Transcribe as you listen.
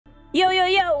Yo,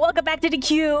 welcome back to the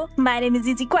queue. My name is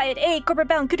Easy Quiet, a corporate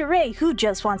bound kuudere who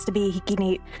just wants to be a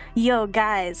hikineet. Yo,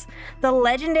 guys, the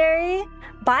legendary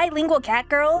bilingual cat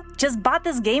girl just bought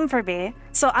this game for me,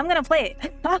 so I'm gonna play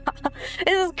it.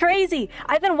 This is crazy.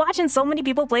 I've been watching so many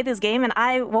people play this game, and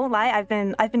I won't lie, I've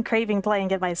been craving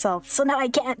playing it myself. So now I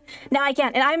can,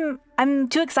 and I'm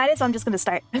too excited, so I'm just gonna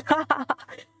start.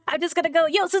 I'm just gonna go.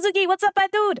 Yo, Suzuki, what's up, my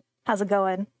dude? How's it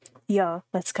going? Yo,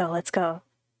 let's go.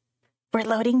 We're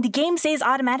loading. The game saves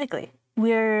automatically.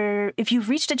 If you've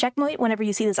reached a checkpoint whenever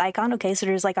you see this icon, okay, so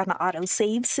there's like an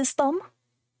auto-save system.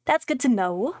 That's good to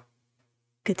know.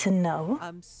 Good to know.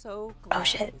 I'm so glad. Oh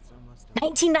shit.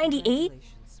 1998?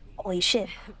 Holy shit.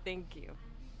 Thank you.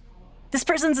 This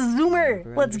person's a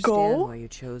zoomer. Let's go. Why you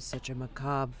chose such a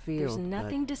macabre field. There's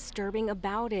nothing disturbing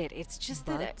about it. It's just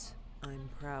that I'm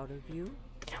proud of you.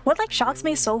 What like shocks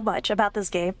me so much about this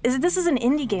game is that this is an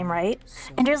indie game, right?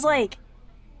 And there's like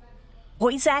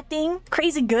voice acting,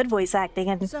 crazy good voice acting,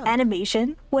 and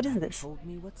animation. What is this? Told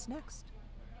me what's next.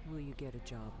 Will you get a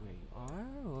job where you are?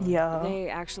 Or... Yeah. They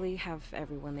actually have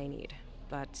everyone they need.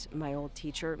 But my old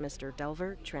teacher, Mr.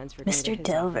 Delver, transferred me to his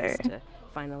office to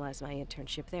finalize my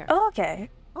internship there. Oh, okay.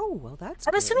 Oh, well, that's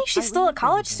I'm assuming she's still a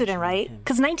college student, right?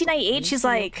 Because 1998, she's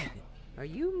like... Are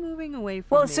you moving away from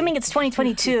Well, assuming it's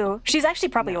 2022, she's actually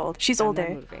probably old. She's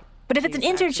older. But if it's an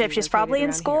internship, she's probably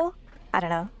in school. I don't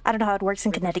know. I don't know how it works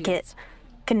in Connecticut.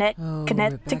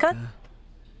 Connecticut?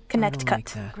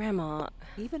 Connecticut. Grandma.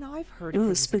 Even I've heard.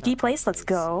 Ooh, spooky place. Let's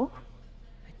go.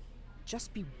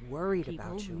 Just be worried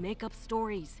about you. People make up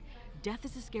stories. Death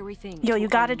is a scary thing. Yo, you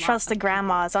gotta trust the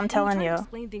grandmas, I'm telling you.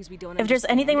 If there's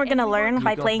anything we're gonna learn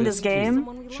by playing this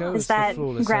game, is that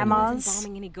grandmas,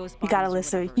 you gotta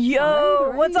listen.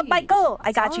 Yo, what's up, Michael?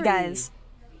 I got you guys.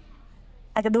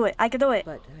 I can do it.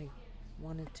 But I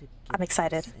wanted to. I'm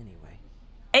excited. Anyway.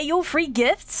 Hey, yo, free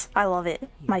gifts? I love it.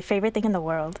 My favorite thing in the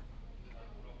world.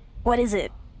 What is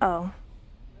it? Oh.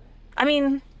 I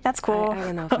mean, that's cool. I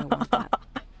don't know if I want that.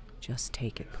 Just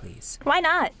take it, please. Why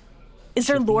not? Is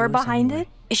there lore behind it?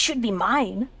 It should be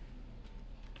mine.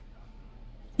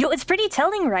 Yo, it's pretty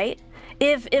telling, right?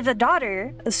 If a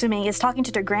daughter, assuming, is talking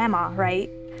to their grandma, right?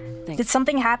 Thanks. Did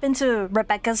something happen to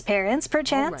Rebecca's parents,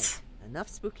 perchance? Right. Enough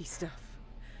spooky stuff.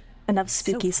 Enough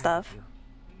spooky stuff.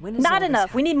 Not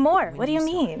enough. We need more. What do you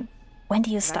mean? When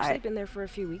do you start? I've actually been there for a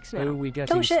few weeks now. Oh, we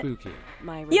getting shit. spooky.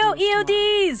 Yo,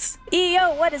 EODs!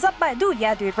 Yo, what is up, my dude?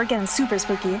 Yeah, dude, we're getting super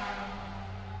spooky.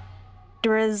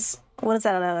 There is... What is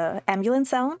that, ambulance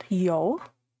sound? Yo.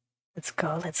 Let's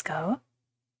go.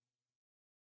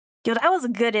 Yo, that was a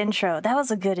good intro. That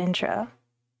was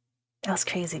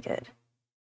crazy good.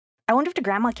 I wonder if the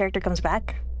grandma character comes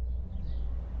back.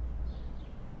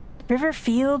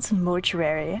 Riverfields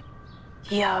Mortuary.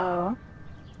 Yo.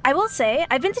 I will say,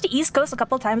 I've been to the East Coast a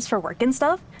couple times for work and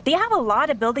stuff. They have a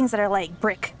lot of buildings that are like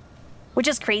brick, which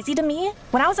is crazy to me.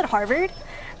 When I was at Harvard,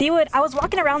 I was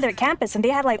walking around their campus and they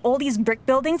had like all these brick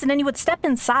buildings, and then you would step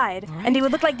inside and they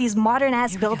would look like these modern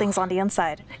ass buildings on the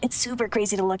inside. It's super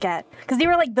crazy to look at because they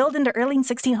were like built in the early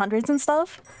 1600s and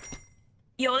stuff.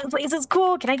 Yo, this place is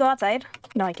cool. Can I go outside?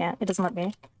 No, I can't. It doesn't let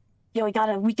me. Yo,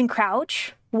 we can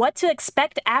crouch. What to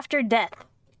expect after death.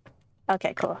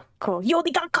 Okay, cool. Yo,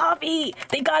 they got coffee.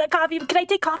 They got a coffee. Can I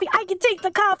take coffee? I can take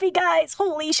the coffee, guys.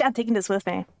 Holy shit, I'm taking this with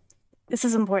me. This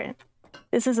is important.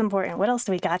 What else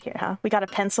do we got here, huh? We got a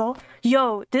pencil.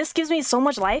 Yo, this gives me so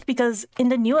much life because in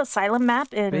the new asylum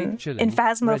map in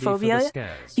Phasmophobia,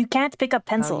 you can't pick up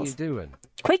pencils. How you doing?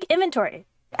 Quick inventory.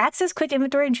 Access quick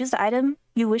inventory and choose the item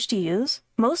you wish to use.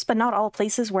 Most but not all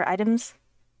places where items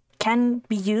can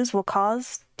be used will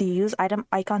cause the use item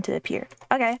icon to appear.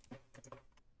 Okay.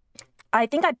 I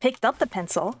think I picked up the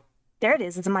pencil. There it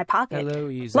is. It's in my pocket. Hello,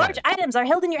 large items are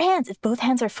held in your hands. If both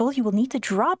hands are full, you will need to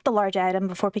drop the large item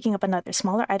before picking up another.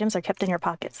 Smaller items are kept in your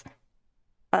pockets.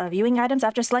 Viewing items.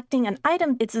 After selecting an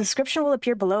item, its description will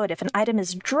appear below it. If an item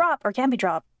is dropped or can be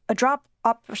dropped, a drop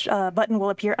button will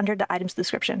appear under the item's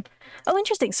description. Oh,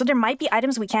 interesting. So there might be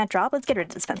items we can't drop. Let's get rid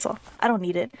of this pencil. I don't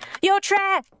need it. Yo,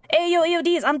 Track! Hey, yo,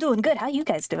 EODs. I'm doing good. How you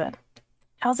guys doing?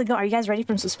 How's it going? Are you guys ready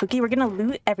for some spooky? We're gonna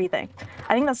loot everything.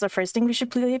 I think that's the first thing we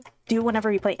should do whenever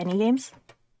we play any games,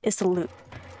 is to loot.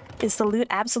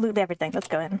 Absolutely everything. Let's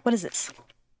go in. What is this?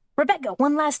 Rebecca,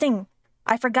 one last thing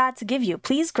I forgot to give you.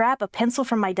 Please grab a pencil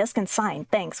from my desk and sign.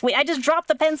 Thanks. Wait, I just dropped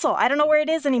the pencil. I don't know where it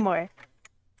is anymore.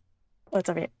 What's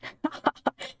over here?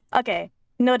 Okay,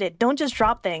 noted. Don't just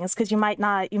drop things because you might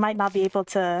not be able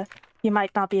to.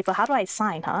 How do I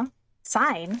sign, huh?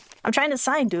 Sign? I'm trying to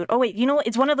sign, dude. Oh, wait, you know what?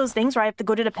 It's one of those things where I have to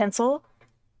go to the pencil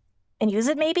and use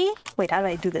it, maybe? Wait, how do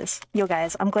I do this? Yo,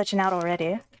 guys, I'm glitching out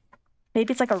already.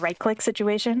 Maybe it's like a right-click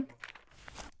situation.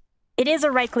 It is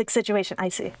a right-click situation. I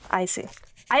see. I see.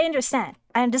 I understand.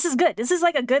 And this is good. This is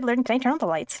like a good learn. Can I turn on the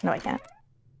lights? No, I can't.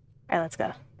 All right, let's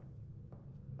go.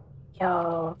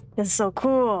 Yo, this is so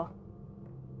cool.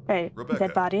 Right,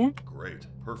 dead body. Great.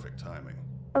 Perfect timing.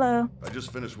 Hello. I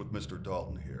just finished with Mr.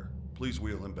 Dalton here. Please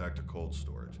wheel him back to cold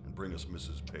storage and bring us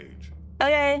Mrs. Page.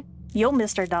 Okay. Yo,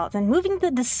 Mr. Dalton. Moving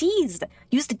the deceased.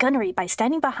 Use the gunnery by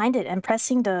standing behind it and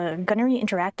pressing the gunnery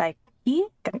interact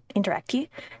key.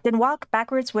 Then walk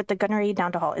backwards with the gunnery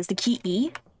down the hall. Is the key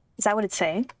E? Is that what it's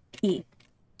saying? E.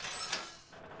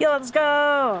 Yo, let's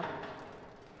go.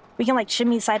 We can like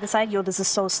shimmy side to side. Yo, this is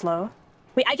so slow.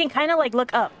 Wait, I can kind of like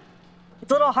look up.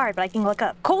 It's a little hard, but I can look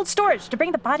up. Cold storage. To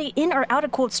bring the body in or out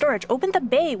of cold storage, open the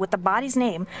bay with the body's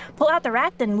name. Pull out the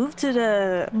rack, then move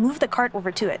the cart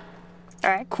over to it. All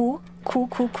right, cool.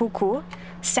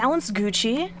 Sounds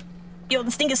Gucci. Yo,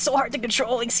 this thing is so hard to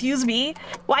control. Excuse me.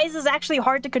 Why is this actually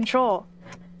hard to control?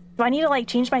 Do I need to like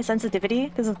change my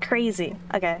sensitivity? This is crazy.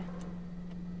 Okay.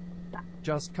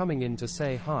 Just coming in to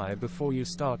say hi before you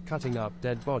start cutting up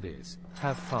dead bodies.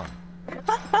 Have fun.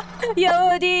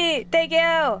 Yo, D, thank you.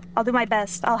 I'll do my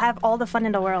best. I'll have all the fun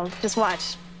in the world. Just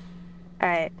watch. All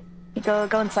right,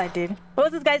 go inside, dude. What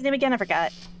was this guy's name again? I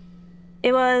forgot.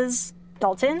 It was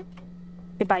Dalton.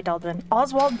 Goodbye, Dalton.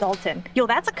 Oswald Dalton. Yo,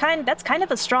 that's kind of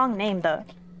a strong name, though.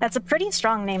 That's a pretty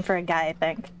strong name for a guy, I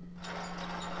think.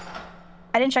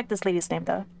 I didn't check this lady's name,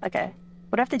 though. Okay.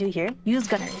 What do I have to do here? Use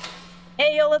gunnery.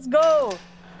 Hey, yo, let's go.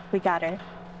 We got her.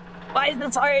 Why is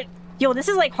this hard? Yo, this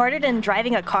is like harder than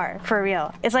driving a car, for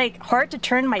real. It's like hard to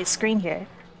turn my screen here.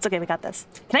 It's okay, we got this.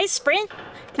 Can I sprint?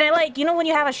 Can I like, you know when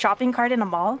you have a shopping cart in a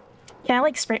mall? Can I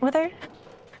like sprint with her?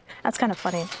 That's kind of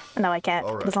funny. No, I can't.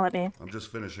 All right. It doesn't let me. I'm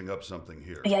just finishing up something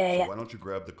here. Yeah. So why don't you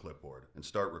grab the clipboard and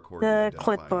start recording the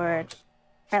clipboard.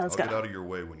 All right, let's go. Get out of your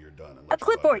way when you're done. A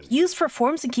clipboard used for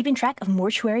forms and keeping track of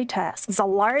mortuary tasks. It's a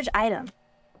large item.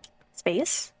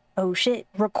 Space. Oh shit.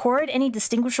 Record any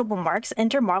distinguishable marks.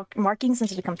 Enter markings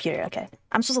into the computer. Okay.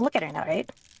 I'm supposed to look at her now,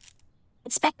 right?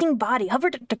 Inspecting body. Hover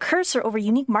the cursor over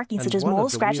unique markings such as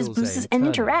moles, scratches, bruises, and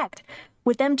interact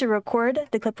with them to record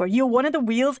the clipboard. Yo, one of the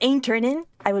wheels ain't turning.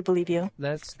 I would believe you.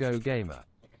 Let's go, gamer.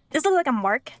 This looks like a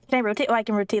mark. Can I rotate? Oh, I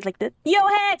can rotate like this. Yo,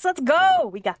 Hex, let's go!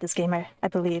 We got this, gamer. I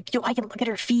believe. Yo, I can look at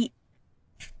her feet.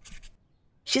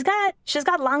 She's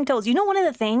got long toes. You know one of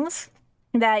the things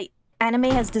that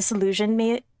anime has disillusioned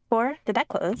me for? Did that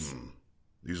close?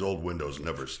 These old windows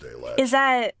never stay latched. Is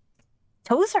that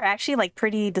toes are actually like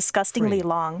pretty disgustingly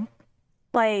long.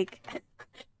 Like,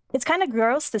 it's kind of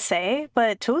gross to say,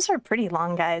 but toes are pretty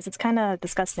long, guys. It's kind of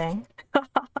disgusting.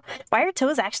 Why are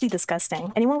toes actually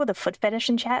disgusting? Anyone with a foot fetish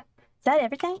in chat? Is that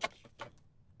everything?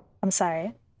 I'm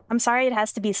sorry. I'm sorry it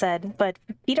has to be said, but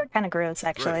feet are kind of gross,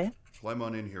 actually. Great. Climb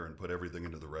on in here and put everything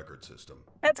into the record system.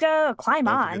 Let's go. Climb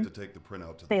on. Don't forget to take the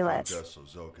printout to the front desk so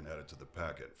Zoe can add it to the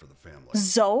packet for the family.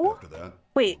 Zoe? After that,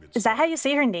 wait, is that how you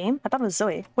say her name? I thought it was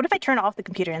Zoe. What if I turn off the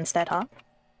computer instead, huh?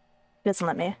 It doesn't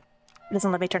let me. It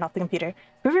doesn't let me turn off the computer.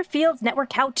 Riverfield's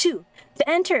network how to. To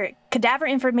enter cadaver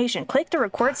information, click the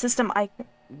record system icon.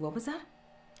 What was that?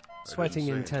 Sweating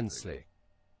intensely.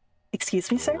 Excuse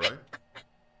me, sir? Right?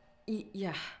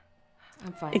 Yeah.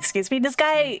 I'm fine. Excuse me, this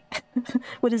guy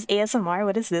with his ASMR,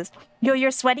 what is this? Yo,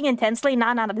 you're sweating intensely?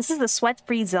 Nah, this is the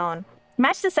sweat-free zone.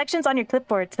 Match the sections on your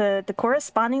clipboard to the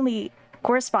corresponding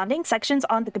sections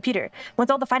on the computer. Once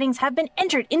all the findings have been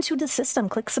entered into the system,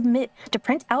 click submit to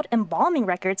print out embalming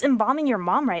records. Embalming your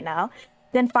mom right now.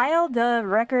 Then file the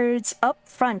records up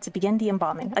front to begin the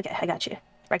embalming. Okay, I got you.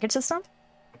 Record system?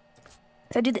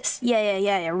 So I do this.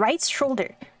 Yeah. Right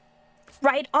shoulder.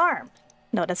 Right arm.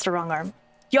 No, that's the wrong arm.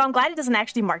 Yo, I'm glad it doesn't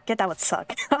actually mark it. That would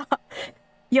suck.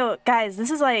 Yo, guys, this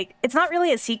is like, it's not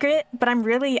really a secret, but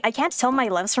I can't tell my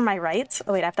lefts from my rights.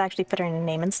 Oh wait, I have to actually put her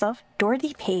name and stuff.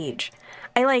 Dorothy Page.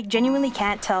 I like genuinely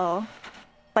can't tell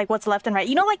like what's left and right.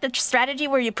 You know, like the strategy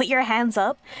where you put your hands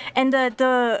up and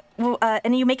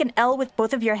and you make an L with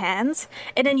both of your hands,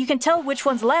 and then you can tell which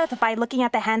one's left by looking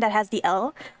at the hand that has the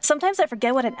L. Sometimes I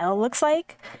forget what an L looks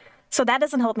like, so that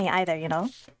doesn't help me either, you know?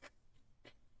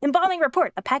 Embalming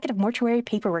report, a packet of mortuary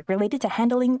paperwork related to the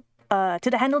handling of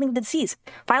the deceased.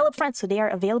 File up front so they are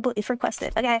available if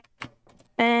requested. Okay.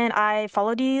 And I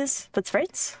follow these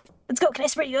footprints. Let's go. Can I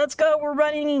spread you? Let's go. We're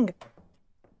running.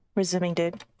 We're zooming,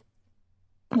 dude.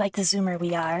 Like the zoomer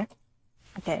we are.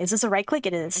 Okay. Is this a right click?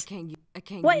 It is. I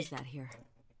can't what? Use that here.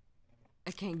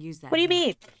 I can't use that. What do you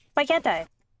mean? Why can't I?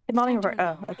 Embalming report.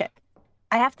 Oh, okay.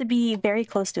 I have to be very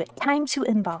close to it. Time to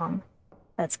embalm.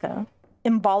 Let's go.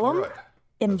 Embalm?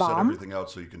 Embalm?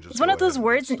 So you can just it's one of those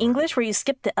words in English where you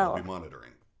skip the L. I'll be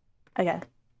monitoring. Okay.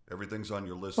 Everything's on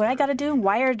your list. What I gotta do?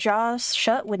 Wire jaws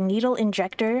shut with needle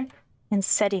injector and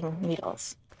setting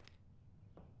needles.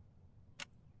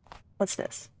 What's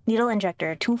this? Needle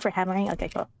injector, tool for hammering. Okay,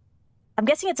 cool. I'm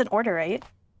guessing it's an order, right?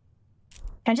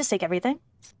 Can I just take everything?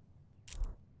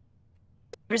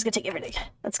 We're just gonna take everything.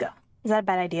 Let's go. Is that a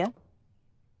bad idea?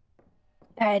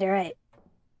 Alright, alright.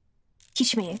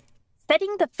 Teach me.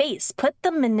 Setting the face. Put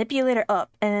the manipulator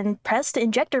up and press the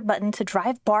injector button to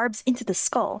drive barbs into the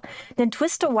skull. Then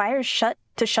twist the wires shut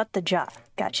to shut the jaw.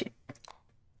 Got you.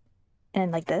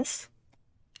 And like this.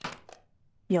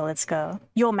 Yo, let's go.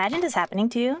 Yo, imagine this happening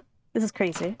to you. This is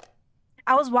crazy.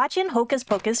 I was watching Hocus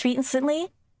Pocus recently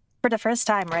for the first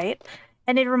time, right?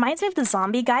 And it reminds me of the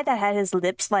zombie guy that had his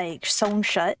lips, like, sewn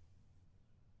shut.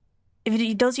 If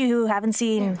you, those of you who haven't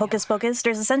seen Hocus Pocus,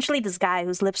 there's essentially this guy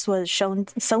whose lips was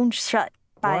sewn shut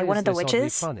by one of the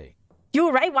witches. Funny?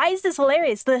 You're right. Why is this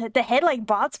hilarious? The head, like,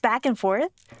 bots back and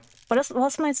forth. What else am I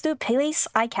supposed to do? Place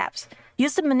eye caps.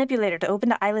 Use the manipulator to open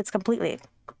the eyelids completely.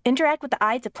 Interact with the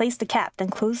eye to place the cap, then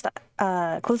close the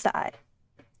eye.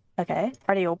 Okay.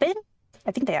 Are they open?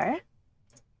 I think they are.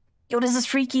 Yo, this is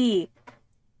freaky.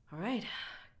 All right.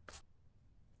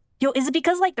 Yo, is it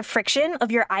because, like, the friction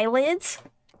of your eyelids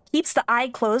keeps the eye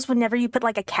closed whenever you put,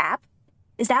 like, a cap?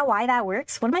 Is that why that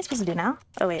works? What am I supposed to do now?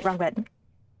 Oh, wait, wrong button.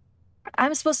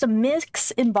 I'm supposed to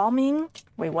mix embalming...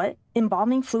 Wait, what?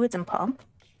 Embalming fluids and pump?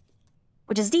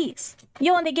 Which is these.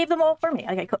 Yo, and they gave them all for me.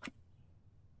 Okay, cool.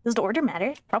 Does the order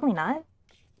matter? Probably not.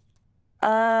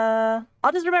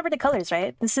 I'll just remember the colors,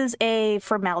 right? This is a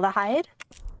formaldehyde.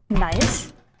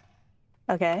 Nice.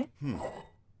 Okay.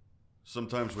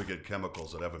 Sometimes we get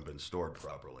chemicals that haven't been stored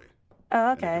properly.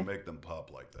 Oh, okay. And you can make them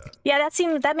pop like that. Yeah,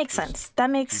 that makes sense. That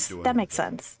makes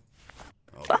sense.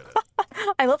 I'll get it.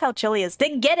 I love how chill he is.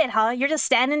 Didn't get it, huh? You're just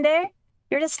standing there?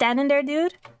 You're just standing there,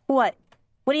 dude? What?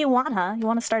 What do you want, huh? You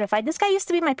want to start a fight? This guy used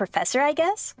to be my professor, I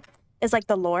guess? Is like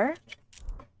the lore.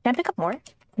 Can I pick up more?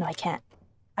 No, I can't.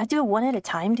 I do it one at a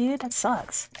time, dude? That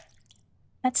sucks.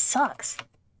 That sucks.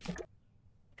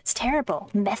 It's terrible.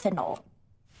 Methanol.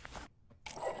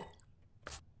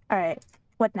 Alright.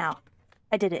 What now?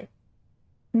 I did it.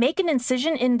 Make an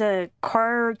incision in the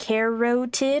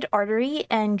carotid artery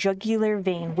and jugular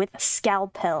vein with a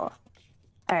scalpel.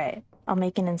 Alright. I'll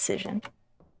make an incision.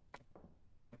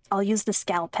 I'll use the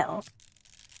scalpel.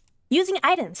 Using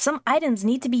items. Some items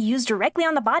need to be used directly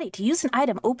on the body. To use an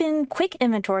item, open quick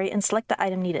inventory and select the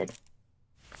item needed.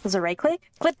 Was it right click?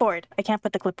 Clipboard. I can't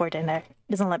put the clipboard in there.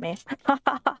 It doesn't let me.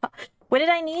 What did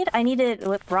I need? I needed...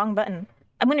 Wrong button.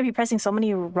 I'm going to be pressing so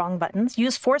many wrong buttons.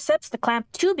 Use forceps to clamp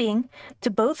tubing to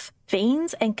both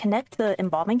veins and connect the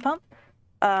embalming pump.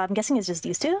 I'm guessing it's just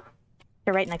these two.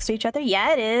 They're right next to each other.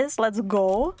 Yeah, it is. Let's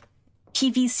go.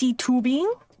 PVC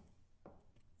tubing.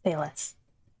 Say less.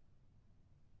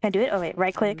 Can I do it? Oh, wait.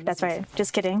 Right click. That's right.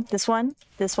 Just kidding. This one.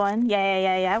 This one.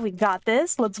 Yeah. We got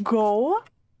this. Let's go.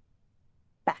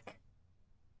 Back.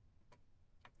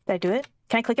 Did I do it?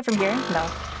 Can I click it from here? No.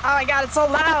 Oh my god, it's so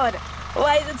loud!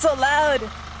 Why is it so loud?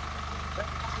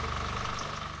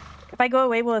 If I go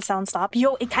away, will the sound stop?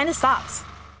 Yo, it kind of stops.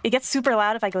 It gets super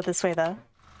loud if I go this way, though.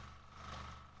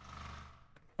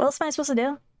 What else am I supposed to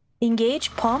do?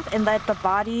 Engage, pump, and let the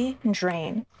body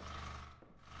drain.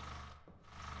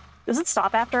 Does it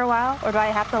stop after a while? Or do I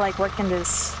have to, like, work in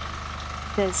this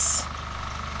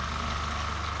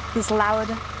loud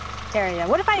area?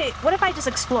 What if I just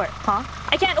explore it, huh?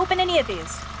 I can't open any of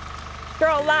these. They're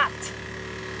all locked.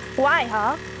 Why,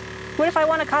 huh? What if I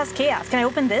want to cause chaos? Can I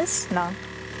open this? No.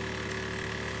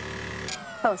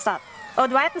 Oh, stop. Oh,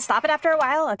 do I have to stop it after a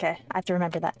while? Okay, I have to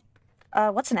remember that.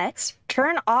 What's next?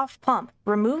 Turn off pump.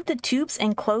 Remove the tubes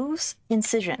and close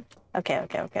incision. Okay.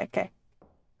 Okay.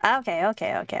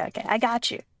 I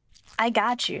got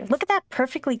you. Look at that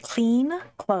perfectly clean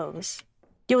clothes.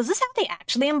 Yo, is this how they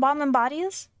actually embalm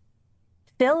bodies?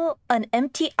 Fill an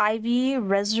empty IV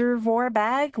reservoir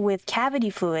bag with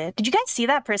cavity fluid. Did you guys see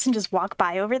that person just walk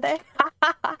by over there?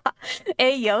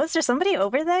 Hey, yo, is there somebody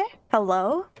over there?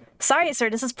 Hello? Sorry, sir,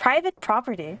 this is private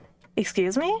property.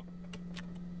 Excuse me?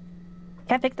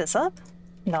 Can I pick this up?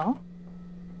 No.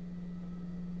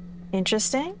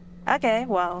 Interesting. Okay,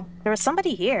 well, there was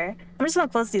somebody here. I'm just gonna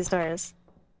close these doors.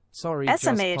 Sorry,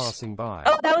 SMH. just passing by.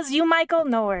 Oh, that was you, Michael?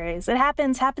 No worries. It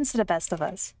happens to the best of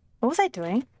us. What was I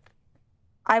doing?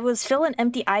 I was filling an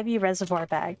empty IV reservoir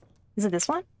bag. Is it this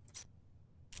one?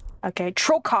 Okay,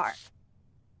 Trocar.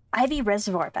 IV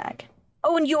reservoir bag.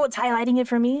 Oh, and it's highlighting it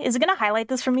for me? Is it gonna highlight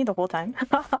this for me the whole time?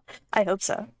 I hope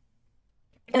so.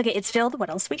 Okay, it's filled.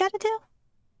 What else we gotta do?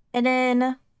 And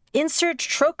then insert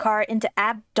trocar into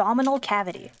abdominal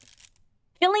cavity.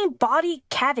 Filling body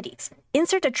cavities.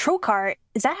 Insert a trocar,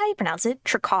 is that how you pronounce it?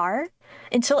 Trocar?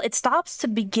 Until it stops to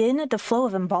begin the flow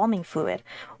of embalming fluid.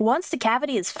 Once the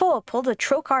cavity is full, pull the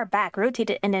trocar back, rotate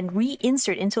it, and then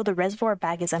reinsert until the reservoir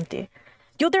bag is empty.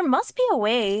 Yo, there must be a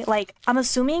way, like, I'm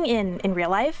assuming in real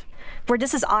life, where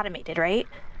this is automated, right?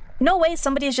 No way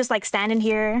somebody is just, like, standing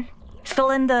here,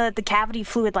 filling the cavity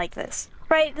fluid like this.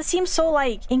 Right? This seems so,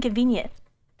 like, inconvenient.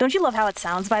 Don't you love how it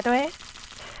sounds, by the way?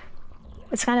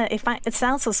 It's kind of, it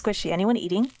sounds so squishy. Anyone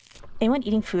eating? Anyone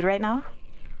eating food right now?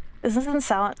 Doesn't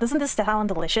this sound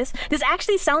delicious? This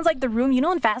actually sounds like the room, you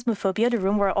know in Phasmophobia, the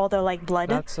room where all the like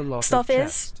blood stuff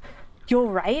is? Yo,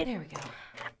 right? There we go.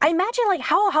 I imagine like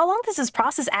how long does this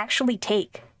process actually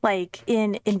take? Like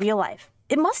in real life?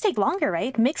 It must take longer,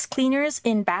 right? Mix cleaners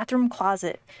in bathroom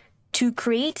closet. To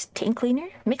create tank cleaner?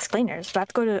 Mix cleaners. Do I have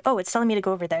to go to, oh, it's telling me to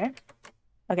go over there.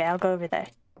 Okay, I'll go over there.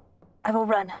 I will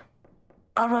run.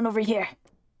 I'll run over here.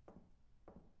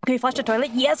 Can we flush the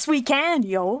toilet? Yes, we can!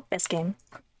 Yo, best game.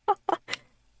 How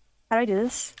do I do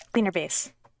this? Cleaner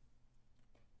base.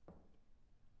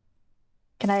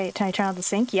 Can I turn on the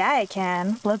sink? Yeah, I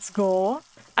can. Let's go.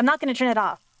 I'm not gonna turn it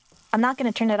off. I'm not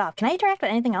gonna turn it off. Can I interact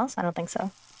with anything else? I don't think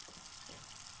so.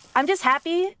 I'm just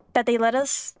happy that they let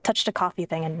us touch the coffee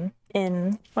thing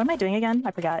in what am I doing again?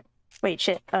 I forgot. Wait,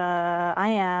 shit. I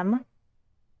am.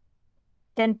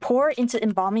 Then pour into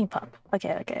embalming pump.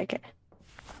 Okay.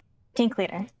 Tank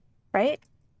cleaner, right?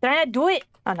 Did I not do it?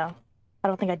 Oh no, I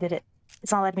don't think I did it.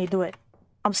 It's not letting me do it.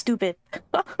 I'm stupid.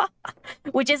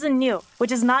 Which isn't new.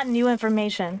 Which is not new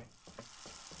information.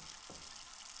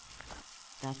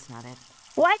 That's not it.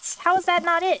 What? How is that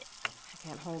not it? I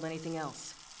can't hold anything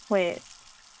else. Wait.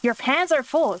 Your hands are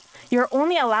full. You're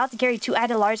only allowed to carry 2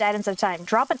 large items at a time.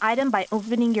 Drop an item by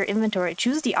opening your inventory.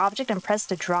 Choose the object and press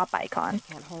the drop icon.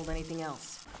 I can't hold anything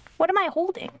else. What am I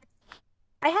holding?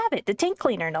 I have it. The tank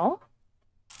cleaner, no?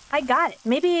 I got it.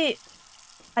 Maybe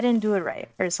I didn't do it right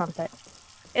or something.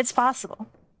 It's possible.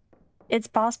 It's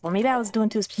possible. Maybe I was doing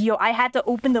too... Yo, I had to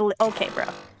open the lid. Okay, bro.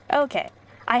 Okay.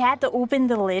 I had to open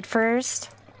the lid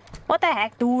first. What the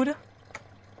heck, dude?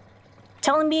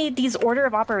 Telling me these order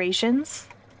of operations?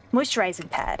 Moisturizing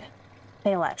pad.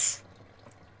 Pay less.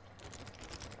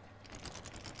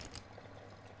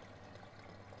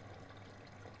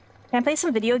 Can I play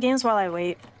some video games while I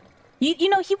wait? You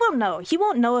know, he won't know. He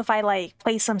won't know if I, like,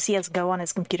 play some CSGO on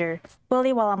his computer. Will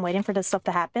he, while I'm waiting for this stuff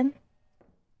to happen?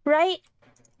 Right?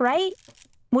 Right?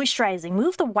 Moisturizing.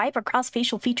 Move the wipe across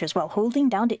facial features while holding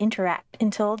down to interact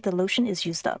until the lotion is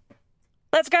used up.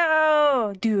 Let's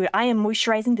go! Dude, I am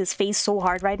moisturizing this face so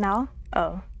hard right now.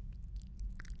 Oh.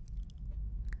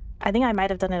 I think I might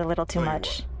have done it a little too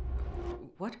much.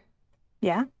 What?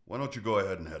 Yeah? Why don't you go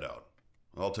ahead and head out?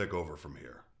 I'll take over from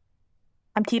here.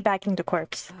 I'm teabagging the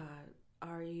corpse.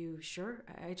 Are you sure?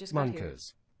 I just got here.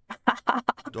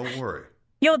 Don't worry.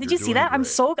 Yo, did you see that? I'm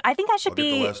so... I think I should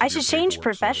be... I should change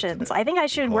professions. I think I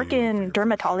should work in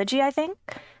dermatology, I think.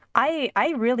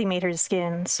 I really made her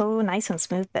skin so nice and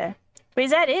smooth there. Wait,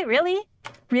 is that it? Really?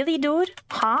 Really, dude?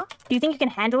 Huh? Do you think you can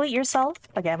handle it yourself?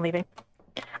 Okay, I'm leaving.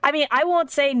 I mean, I won't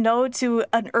say no to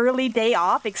an early day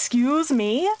off. Excuse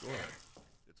me?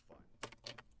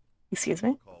 Excuse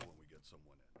me?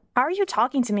 How are you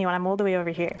talking to me when I'm all the way over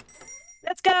here?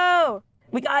 Let's go!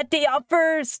 We got a day off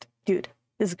first! Dude,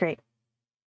 this is great.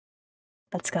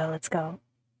 Let's go, let's go.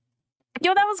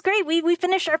 Yo, that was great! We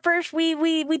finished our first...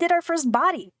 We did our first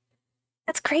body.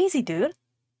 That's crazy, dude.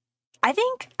 I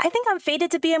think I'm fated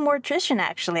to be a mortician,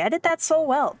 actually. I did that so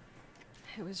well.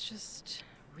 It was just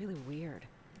really weird.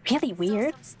 Really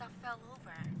weird? Some stuff fell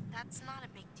over. That's not a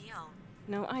big deal.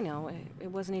 No, I know.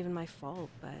 It wasn't even my fault,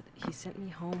 but he sent me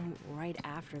home right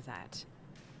after that.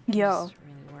 Yo. I was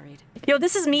really worried. Yo,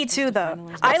 this is me too,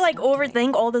 though. I like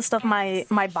overthink all the stuff my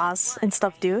boss and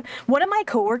stuff do. One of my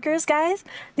coworkers, guys,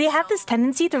 they have this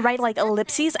tendency to write like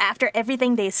ellipses after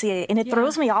everything they see, and it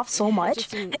throws me off so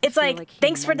much. It's like,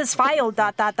 thanks for this file, ...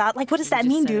 Like, what does that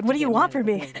mean, dude? What do you want from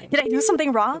me? Did I do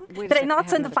something wrong? Did I not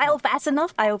send the file fast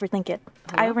enough? I overthink it.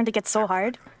 I overthink it so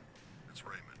hard. It's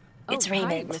Raymond. It's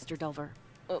Raymond. Hi, Mr. Delver.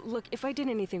 Look, if I did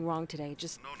anything wrong today,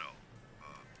 just... No.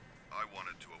 I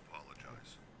wanted to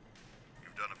apologize.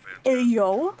 You've done a fantastic Hey,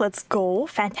 yo, let's go.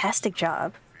 Fantastic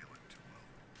job.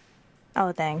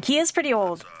 Oh, dang. He is pretty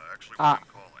old. Actually, why I'm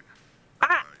calling.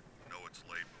 I know it's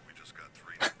late, but we just got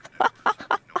 3 new members.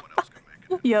 No one else can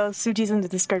make it. Yo, Seuji's in the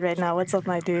Discord right now. What's up,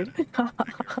 my dude? Well,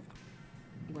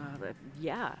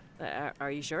 yeah.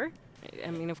 Are you sure?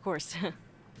 I mean, of course.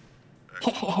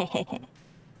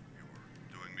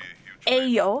 Hey,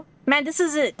 yo. Man, this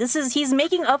is it. He's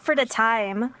making up for the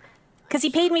time Because he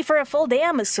paid me for a full day,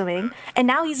 I'm assuming. And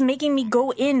now he's making me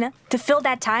go in to fill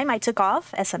that time I took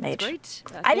off. SMH. Great.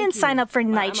 I didn't sign up for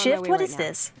I'm night on my shift. way What right is now.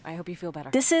 this? I hope you feel better.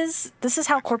 This is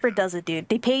how corporate does it, dude.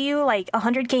 They pay you like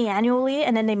 100K annually,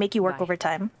 and then they make you work Bye.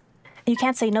 overtime. And you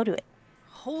can't say no to it.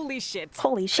 Holy shit.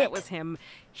 Holy shit. That was him.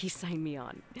 He signed me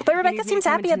on. But He Rebecca needs me seems to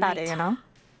come happy in about it, tonight. you know?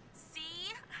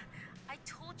 See? I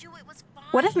told you it was fine.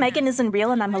 What if Megan isn't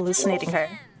real and I'm hallucinating her?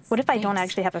 What if I don't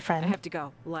Thanks. actually have a I friend? have to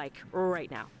go. Like, right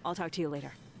now. I'll talk to you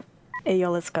later. Hey, yo,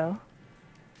 let's go.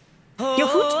 Yo,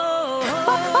 hoot!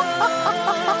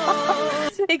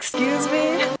 Excuse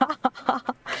me?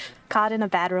 Caught in a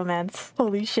bad romance.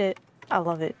 Holy shit. I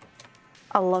love it.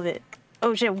 I love it.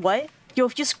 Oh shit, what? Yo,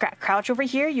 if you crouch over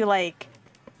here, you like...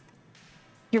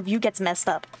 Your view gets messed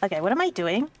up. Okay, what am I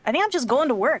doing? I think I'm just going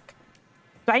to work.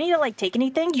 Do I need to like take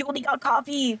anything? You only got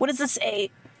coffee. What does this say?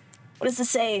 What does this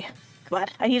say? Come on,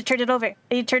 I need to turn it over. I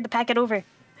need to turn the packet over.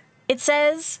 It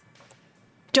says...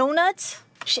 Donut?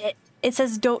 Shit. It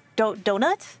says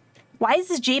donut? Why is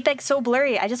this JPEG so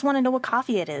blurry? I just want to know what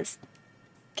coffee it is.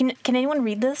 Can anyone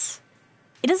read this?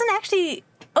 It doesn't actually...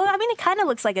 Oh, I mean, it kind of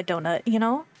looks like a donut, you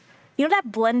know? You know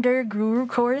that Blender Guru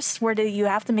course where you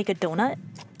have to make a donut?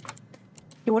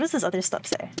 Yo, what does this other stuff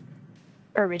say?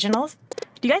 Originals?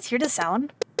 Do you guys hear the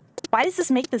sound? Why does this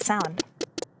make the sound?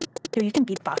 Yo, you can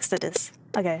beatbox to this.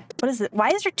 Okay, what is it? Why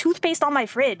is there toothpaste on my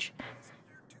fridge?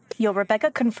 Yo,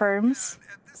 Rebecca confirms.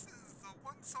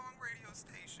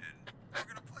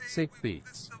 Sick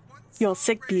beats. Yo,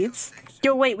 sick beats.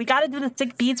 Yo, wait, we gotta do the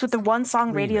sick beats with the one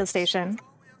song radio station.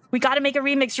 We gotta make a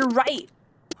remix, you're right!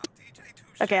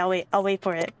 Okay, I'll wait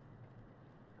for it.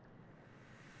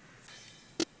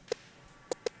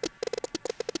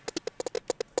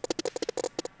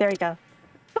 There we go.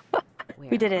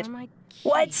 We did it.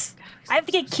 What? I have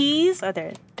to get keys? Oh,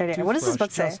 there. What does this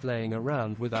book say? Just laying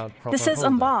around without proper This says holder.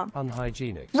 embalm.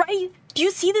 Unhygienic. Right? Do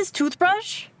you see this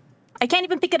toothbrush? I can't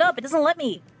even pick it up. It doesn't let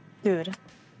me. Dude.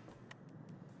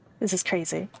 This is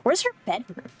crazy. Where's her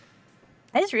bedroom?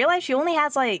 I just realized she only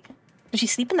has like... Does she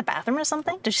sleep in the bathroom or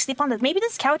something? Does she sleep on this? Maybe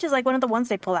this couch is like one of the ones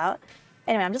they pull out.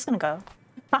 Anyway, I'm just gonna go.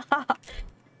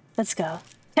 Let's go.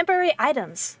 Temporary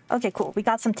items. Okay, cool. We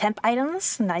got some temp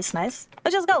items. Nice, nice.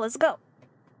 Let's just go. Let's go.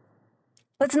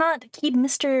 Let's not keep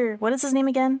Mr... What is his name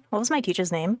again? What was my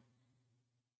teacher's name?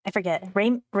 I forget.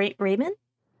 Raymond? Raymond?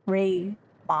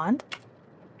 Bond?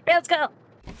 Okay, let's go.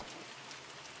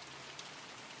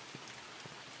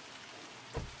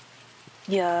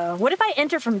 Yeah. What if I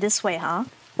enter from this way, huh?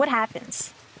 What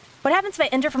happens? What happens if I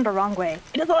enter from the wrong way?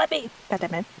 It doesn't let me. God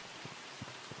damn it.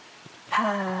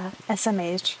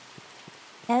 SMH.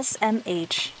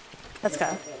 SMH. Let's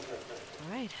go.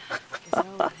 Alright.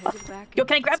 Yo,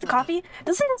 can I grab the coffee?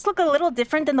 Doesn't this look a little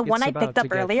different than the one I picked up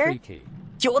earlier? Freaky.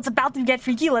 Yo, it's about to get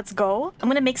freaky. Let's go. I'm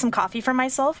gonna make some coffee for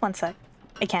myself. One sec.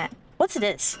 I can't. What's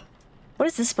this? What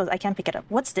is this supposed? I can't pick it up.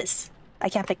 What's this? I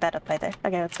can't pick that up either.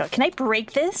 Okay, let's go. Can I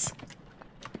break this?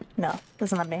 No,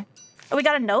 doesn't let me. Oh, we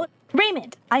got a note.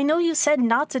 Raymond, I know you said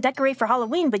not to decorate for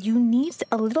Halloween, but you need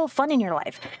a little fun in your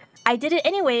life. I did it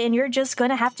anyway, and you're just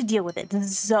gonna have to deal with it.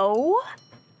 Zoe?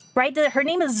 Right? Her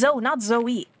name is Zoe, not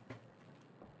Zoe.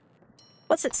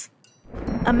 What's this?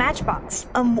 A matchbox.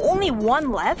 Only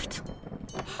one left?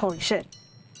 Holy shit.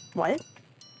 What?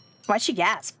 Why'd she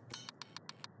gasp?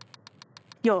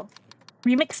 Yo,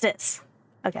 remix this.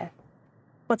 Okay.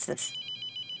 What's this?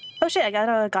 Oh shit, I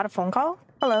got a phone call?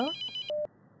 Hello?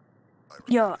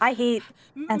 Yo, I hate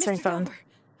answering Mr. phones. Delver,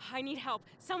 I need help.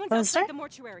 Someone's What is outside there? the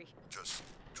mortuary. Just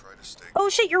try to stay Oh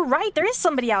shit, you're right. There is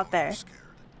somebody out there. scared.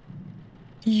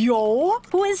 Yo,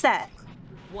 who is that?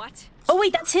 What? Oh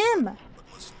wait, that's him.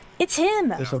 It's him.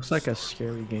 This looks like a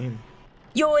scary game.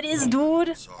 Yo, it is,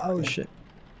 dude. Oh shit.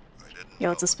 I didn't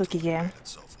Yo, it's a spooky game. made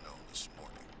itself known this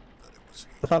morning that it was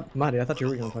I thought, Mari, I thought you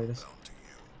were gonna play this. bound to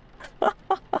you.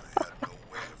 I had no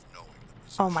way of knowing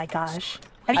the Oh my gosh.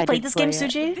 Have you I played did this game, play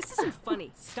it. Suji? This isn't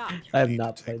funny. Stop. I have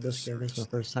not played this game. This is my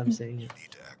first time seeing it.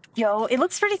 need to act. Yo, it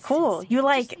looks pretty cool. You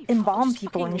like embalm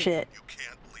people and shit. You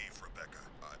can't leave, Rebecca.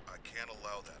 I can't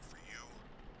allow that for you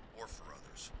or for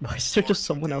others. Why is there just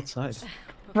someone outside?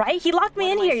 Right? He locked me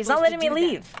What in am I here. He's not supposed letting to me do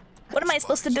then? leave. What am I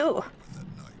supposed to do? With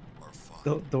that night are fine.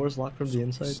 The door's locked from the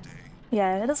inside. Stay.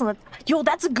 Yeah, it doesn't look... Yo,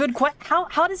 that's a good question.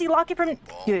 How does he lock it from...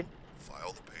 Dude,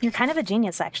 File the paper. you're kind of a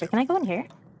genius, actually. Can I go in here?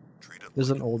 Treat it There's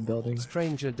an old building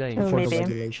Stranger Oh, danger. for the maybe.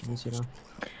 regulations, you know.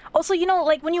 Also, you know,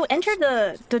 like, when you enter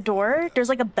the door, there's,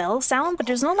 like, a bell sound, but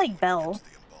there's no, like, bell. the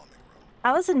embalming room.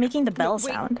 How is it making the bell Wait.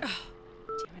 sound? Damn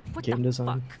it. What Game the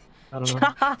design. fuck? I don't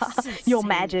know. This is Yo, insane.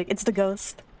 magic. It's the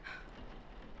ghost.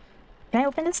 Can I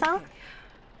open this now?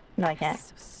 No, I can't.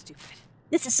 So stupid.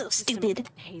 This is so Just some stupid.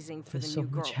 hazing for There's the so new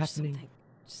girl much or happening. something.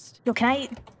 Yo, can I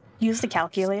use the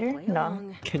calculator? Play No.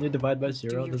 along. Can you divide by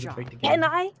 0? your Does it job. break the game? Can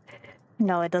I?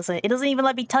 No, it doesn't. It doesn't even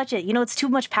let me touch it. You know, it's too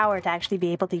much power to actually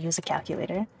be able to use a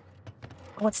calculator.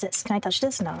 What's this? Can I touch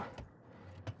this? No.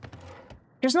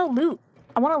 There's no loot.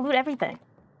 I want to loot everything.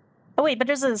 Oh wait, but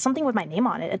there's something with my name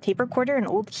on it. A tape recorder, an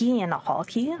old key, and a hall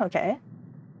key. Okay.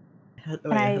 It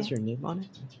has your name on it?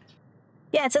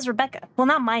 Yeah, it says Rebecca. Well,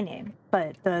 not my name,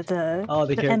 but the Oh,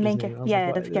 the character's name. I was Yeah,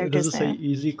 like, the what? character's Does it say name.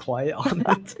 easy quiet on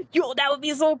it? Yo, that would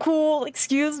be so cool.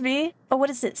 Excuse me. Oh, what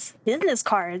is this? Business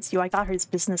cards. Yo, I got her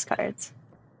business cards.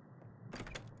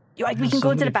 Yo, we can So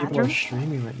go to the many people are bathroom.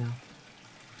 streaming right now.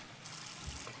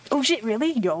 Oh shit,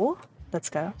 really? Yo, let's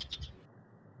go.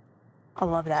 I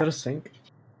love Is that that. a sink?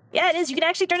 Yeah, it is. You can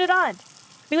actually turn it on.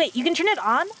 Wait, you can turn it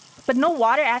on, but no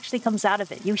water actually comes out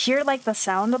of it. You hear like the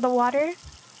sound of the water,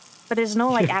 but there's no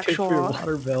like Pay for your actual.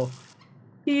 water bill.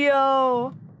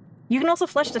 Yo, you can also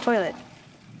flush the toilet.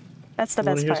 That's the You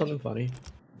wanna best hear part. something funny?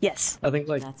 Yes. I think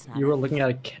like That's not you were it. looking at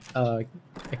a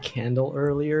candle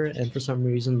earlier, and for some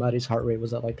reason Mari's heart rate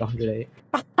was at like 108.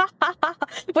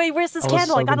 Wait, where's this I was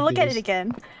candle? so I gotta look at it confused.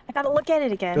 again. I gotta look at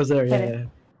it again. It was there, yeah, Wait. yeah.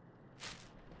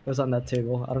 It was on that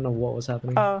table. I don't know what was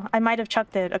happening. Oh, I might have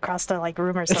chucked it across the like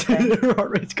room or something. Her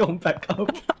heart rate's going back up.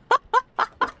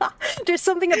 There's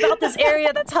something about this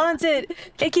area that's haunted.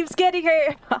 It keeps getting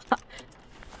her. Can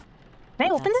I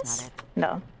open That's this? not it.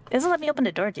 No. It doesn't let me open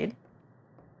the door, dude.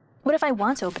 What if I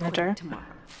want to open the door? Tomorrow.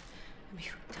 I mean,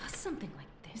 who does something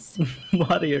like this?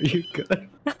 Mari, are you good?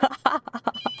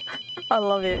 I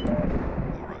love it. All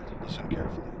right, listen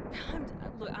carefully.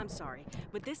 Look, I'm sorry,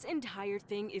 but this entire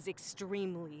thing is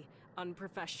extremely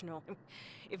unprofessional.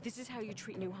 If this is how you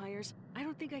treat new hires, I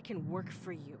don't think I can work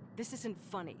for you. This isn't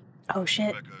funny. Oh shit.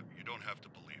 Rebecca, you don't have to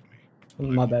believe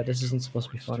me. My bad, this isn't supposed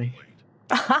to be funny.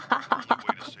 The only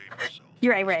way to save yourself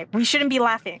You're right. We shouldn't be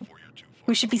laughing. before you're too far.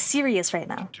 We should be serious right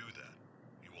now. To do that,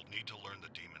 you will need to learn the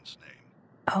demon's name.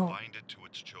 Oh. Find it to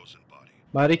its chosen body.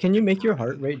 Mari, can you make your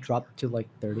heart rate drop to like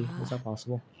 30? Is that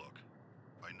possible? Look,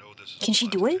 I know this is Can she a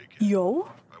lot do to it? take in. Yo.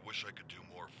 I wish I could do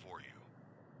more for you.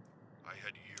 I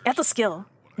had years That's a to skill, learn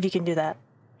what if you can do that.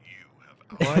 you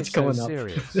have Why outgrown. it's going so up.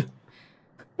 serious?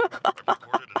 I've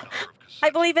recorded a number of I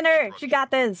cassettes believe in of her. She trusted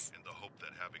got this. in the hope that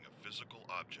having a physical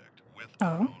object with Oh.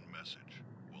 a known message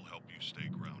will help you stay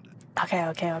grounded. Okay.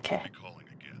 Recalling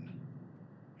again.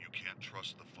 You can't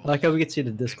trust the I like how we can see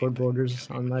the Discord borders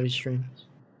on Mari's stream.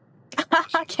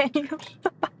 Can you?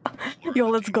 Yo,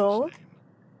 let's go.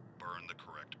 Burn the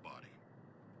correct body.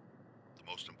 The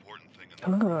most important thing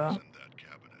in the Ooh. room is in that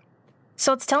cabinet.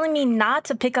 So it's telling me not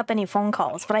to pick up any phone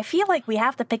calls, but I feel like we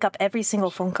have to pick up every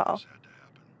single phone call. This had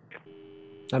to happen.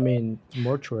 I mean,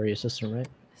 mortuary assistant, right?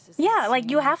 This is Yeah, like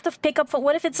you insane. have to pick up.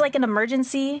 What if it's like an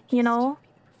emergency? You know? Be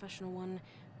the professional one.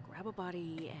 Grab a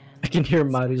body and. I can hear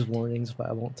Mari's warnings, but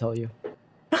I won't tell you.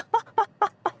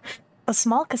 A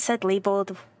small cassette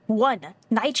labeled 1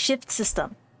 night shift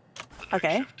system. The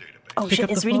Okay. night shift database. Oh Pick shit,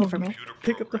 up it's the reading phone. for me. Computer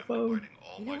Pick up the program phone. combining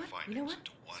all You know my what? You know findings what?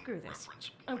 into one Screw this.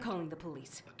 reference I'm point. calling the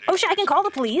police. Oh shit, I can call the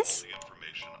database police? contains all the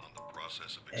information on the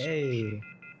process of Hey. execution.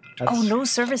 That's Oh, no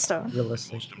service though.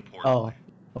 realistic. Most Oh, importantly,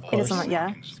 of It course. doesn't. Yeah.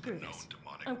 workings of Screw the known this.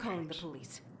 demonic I'm calling the beings.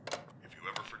 police. If you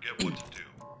ever forget what to do,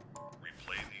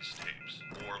 replay these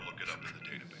tapes or look it up in the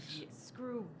database. Yeah,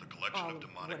 screw The collection all of of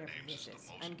demonic whatever names is this the is.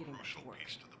 most I'm getting back to crucial work.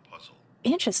 piece to the puzzle.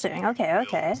 Interesting. Okay.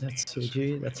 That's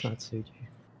Seuji. That's not Seuji.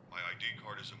 My ID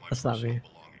card is in my That's not personal me.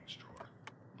 belongings drawer.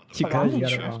 On the You back guys of the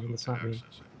got it shaft, wrong, that's not me.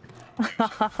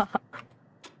 access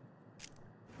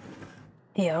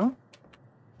it. Yo.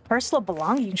 Personal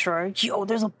belongings drawer. Yo,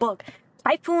 there's a book.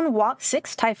 Typhoon walked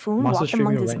 6 Typhoon Masa walked streaming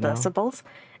among it his right now. vegetables,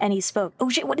 and he spoke. Oh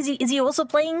shit, what is he? Is he also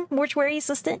playing Mortuary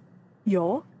Assistant?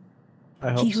 Yo.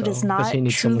 I hope He who so. does 'cause not he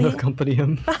needs someone to truly- accompany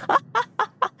him.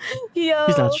 Yo.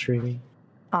 He's not streaming.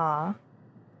 Aw.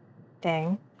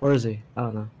 Dang. Or is he? I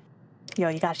don't know. Yo,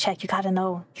 you gotta check. You gotta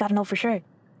know. You gotta know for sure.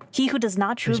 He who does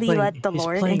not He's truly let the he's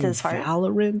Lord playing into his heart.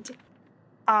 Valorant.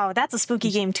 Oh, that's a spooky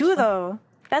He's game too, though.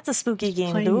 That's a spooky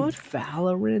game, Playing dude.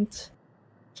 Valorant.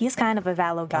 He's kind of a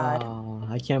Valo god.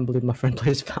 I can't believe my friend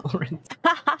plays Valorant.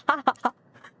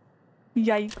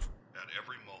 Yikes. At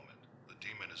every moment, the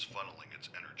demon is funneling its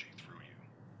energy through you,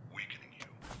 weakening you,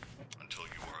 until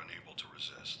you are unable to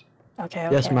resist. Okay,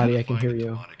 okay. Yes, Mari, I can Find hear a you.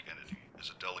 demonic entity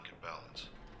is a delicate balance.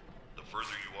 The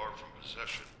further you are from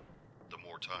possession, the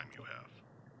more time you have.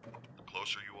 The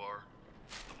closer you are,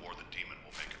 the more the demon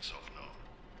will make itself known,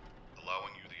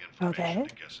 allowing you the information Okay.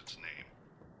 to guess its name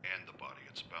and the body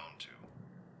it's bound to.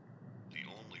 The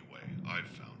only way I've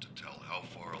found to tell how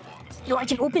far along a Yo, I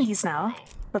can possession open is these on now. your own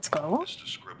Let's go. is to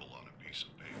scribble on a piece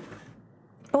of paper.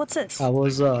 Oh, what's this? I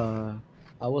was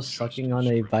I was sucking on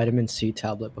a vitamin C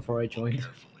tablet before I joined.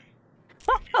 Carefully. If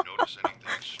you notice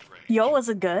anything strange, Yo, was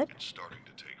it good? it's starting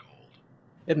to take hold.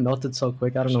 It melted so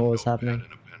quick, I don't know what was There's a happening.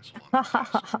 notepad and a pencil on the desk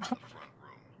in the front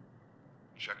room.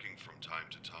 Checking from time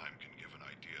to time can give an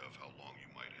idea of how long you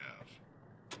might have.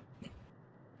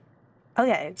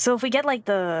 Okay, so if we get like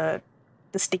the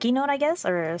sticky note, I guess,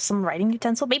 or some writing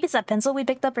utensil, maybe it's that pencil we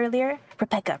picked up earlier.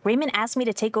 Rebecca, Raymond asked me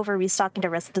to take over restocking the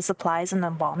rest of the supplies in the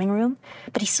embalming room,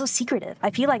 but he's so secretive. I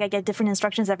feel like I get different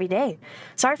instructions every day.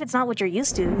 Sorry if it's not what you're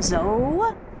used to,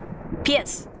 Zoe.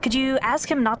 P.S. Could you ask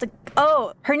him not to?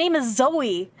 Oh, her name is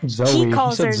Zoe. Zoe. He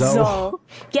calls said her Zoe. Zoe.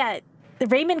 Yeah,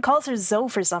 Raymond calls her Zoe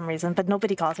for some reason, but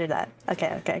nobody calls her that.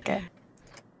 Okay.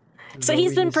 So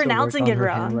he's Zoe been needs to work pronouncing on it her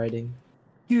wrong. handwriting.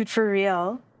 Dude, for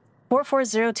real.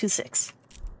 44026.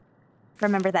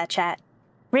 Remember that, chat.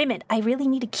 Raymond, I really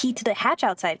need a key to the hatch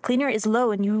outside. Cleaner is low,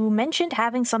 and you mentioned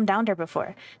having some down there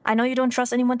before. I know you don't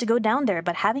trust anyone to go down there,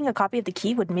 but having a copy of the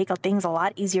key would make things a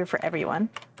lot easier for everyone.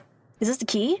 Is this the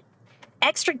key?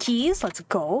 Extra keys? Let's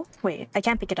go. Wait, I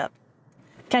can't pick it up.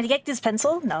 Can I get this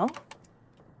pencil? No.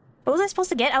 What was I supposed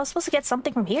to get? I was supposed to get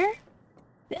something from here?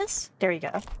 This? There you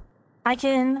go. I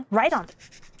can write on it.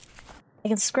 I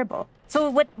can scribble. So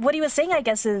what he was saying, I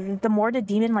guess, is the more the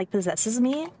demon like possesses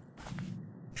me,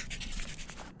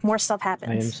 more stuff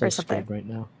happens. I am so or something. scared right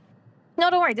now. No,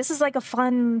 don't worry. This is like a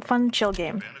fun chill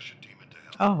game. Banish a demon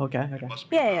to help. Oh, okay. It must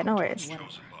be Yeah, bound no to worries. its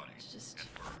chosen body. Just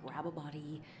grab a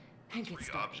body and get Three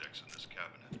started. objects in this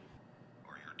cabinet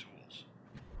are your tools.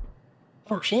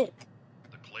 Oh shit.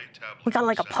 The clay tablet We got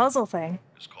like a in the puzzle thing.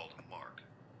 center is called a mark.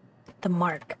 The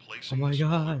mark. Placing Oh my the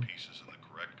smaller God. pieces in the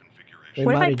correct configuration. Wait,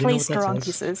 What if Mari, I do you know place what the that wrong says?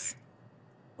 pieces?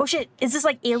 Oh shit. Is this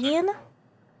like Alien? The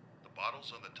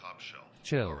bottles on the top shelf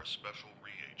Chill. are a special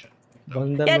reagent.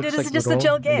 One of them Yeah, looks dude, this like is just a Rudolph,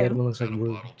 chill and the game. other one looks like Add a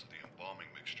Rue. bottle to the embalming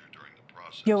mixture during the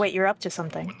process. Yo, wait, you're up to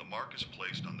something. When the mark is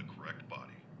placed on the correct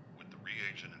body with the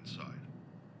reagent inside,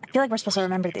 I feel like we're supposed to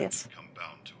remember these. become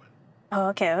bound to it. Oh,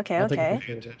 okay. I think Okay.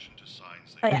 Pay attention to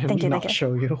signs Oh that yeah, Let thank me you, not thank you.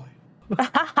 show you. they can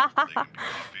be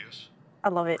obvious I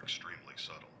love or it. extremely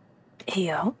subtle.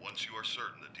 Yo. Once you are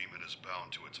certain the demon is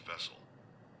bound to its vessel,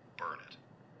 burn it.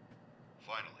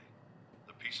 Finally,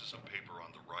 the pieces of paper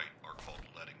on the right are called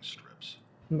letting strips.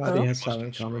 Mari Oh. has You must silent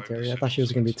inscribe commentary. the I thought she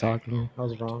was sigils gonna be to its name talking. I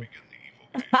was to wrong. begin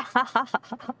the evocation.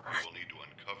 You will need to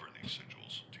uncover these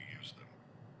sigils to use them.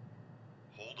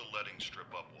 Hold a letting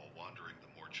strip up while wandering the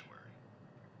mortuary.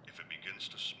 If it begins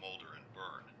to smolder and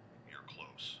burn, you're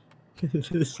close.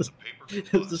 This When is the paper this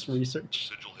combusts, research.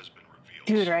 the sigil has been revealed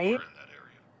Dude, somewhere right? in that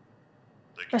area.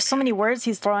 They can There's be so many anywhere. words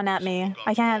he's throwing at me. Look on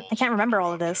I can't walls, remember all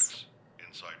of under this.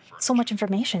 objects, inside So much furniture,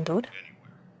 information, dude. anywhere.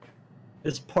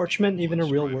 Is parchment even a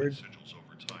real Inscribing word? sigils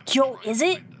over time Yo, will try and is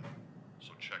it? hide them.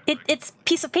 So check It's regularly.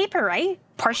 piece of paper, right?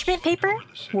 Parchment paper? Uncover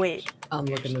the sigils. Wait. I'm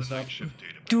Use looking the this up. night shift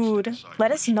database to Dude, decide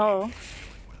let us which know. demon you're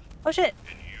dealing with, Oh shit.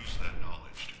 and use that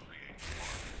knowledge to create the mark.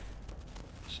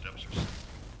 The steps are simple.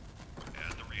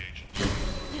 Add the reagents.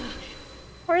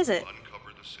 Where is it?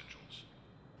 Uncover the sigils.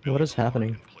 What Build is the mark happening?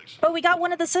 and place it Oh, we got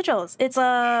one of the sigils. It's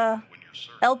a when you're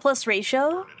certain. L plus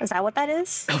ratio. Is that what that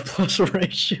is? L plus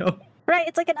ratio. Right,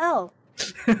 it's like an L.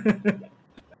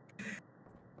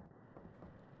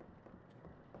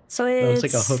 So That it's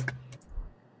looks like a hook.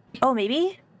 Oh,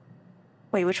 maybe.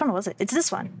 Wait, which one was it? It's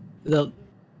this one. The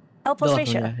L plus left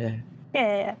ratio. one, yeah.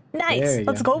 Yeah. Nice. There you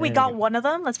Let's go, go. We there you got go. one of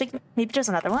them. Let's make maybe there's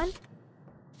another one.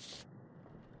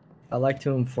 I like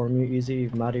to inform you, Easy.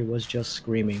 Mari was just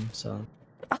screaming, so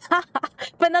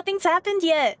But nothing's happened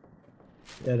yet.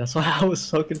 yeah, that's why I was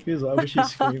so confused. Why was she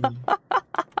screaming?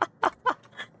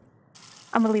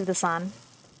 I'm gonna leave this on. I'm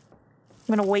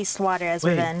gonna waste water as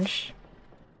Wait. revenge.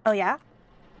 Oh yeah?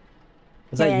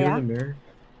 Is that Yeah, you yeah. in the mirror?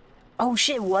 Oh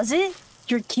shit, was it?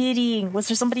 You're kidding. Was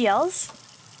there somebody else?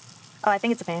 Oh, I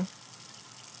think it's a man.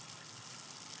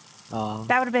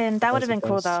 That would have been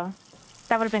cool suppose. though.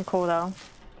 That would have been cool though.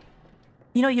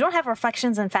 You know, you don't have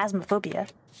reflections in Phasmophobia.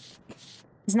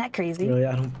 Isn't that crazy? Really,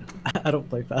 I don't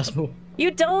play Phasmo.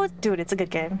 You don't? Dude, it's a good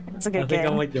game. It's a I good think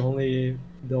game. I'm like the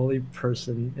only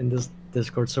person in this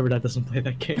Discord server that doesn't play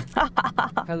that game.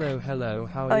 Hello,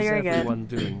 how Oh, is you're good. everyone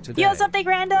doing today? Yo, something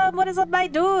random! What is up, my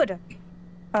dude?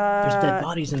 There's dead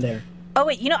bodies in there. Oh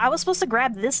wait, you know, I was supposed to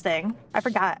grab this thing. I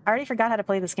forgot. I already forgot how to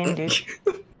play this game, dude.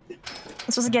 I'm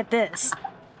supposed to get this.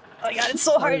 Oh my god, it's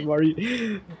so hard.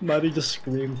 Mari just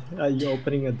screamed at you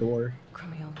opening a door.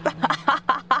 Crummy old man.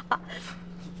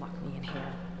 Lock me in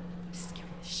here. Scare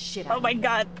the shit out Oh of my me.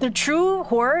 god. The true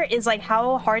horror is like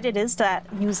how hard it is to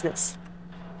use this.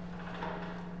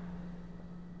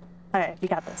 Alright, we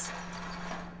got this.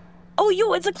 Oh,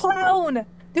 yo, it's a clown!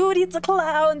 Dude, it's a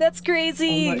clown! That's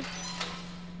crazy! Oh my-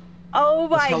 Oh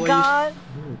That's my how I god.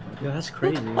 Ooh, yeah, that's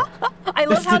crazy. I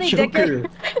love It's how the they decorate. Joker.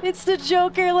 It's the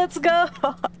Joker. Let's go.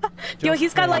 Yo, Just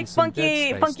he's got like playing some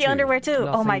Dead funky Space 2, underwear too.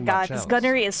 Oh my nothing god, much this else.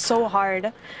 gunnery is so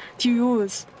hard to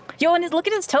use. Yo, and look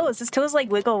at his toes. His toes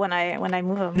like wiggle when I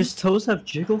move them. His toes have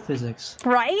jiggle physics.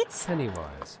 Right?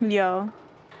 Pennywise. Yo,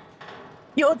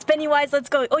 it's Pennywise. Let's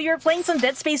go. Oh, you're playing some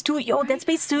Dead Space 2. Yo, Dead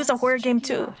Space 2 is a horror game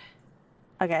too.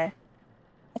 Okay.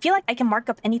 I feel like I can mark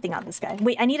up anything on this guy.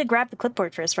 Wait, I need to grab the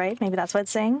clipboard first, right? Maybe that's what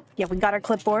it's saying. Yeah, we got our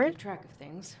clipboard. Keep track of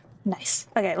things. Nice.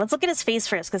 Okay, let's look at his face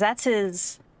first, because that's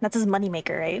his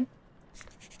moneymaker, right?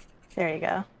 There you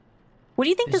go. What do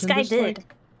you think this Isn't guy this, did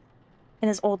like- in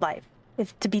his old life,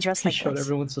 if to be dressed He like showed this?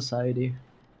 everyone society.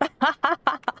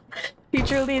 He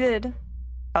truly did.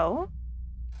 Oh?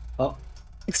 Oh,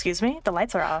 Excuse me? The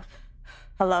lights are off.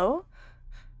 Hello?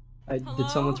 did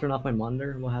someone turn off my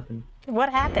monitor? What happened? What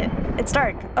happened? It's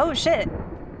dark. Oh shit.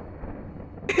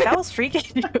 That was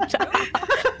freaking you. New job.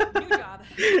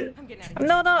 I'm getting out of here.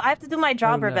 No, I have to do my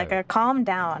job, Oh, no. Rebecca. Calm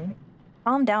down.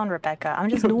 Calm down, Rebecca. I'm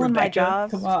just doing my Rebecca,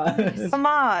 job. Come on. Come I'm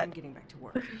on. getting back to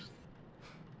work.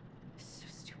 So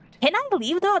stupid. Can I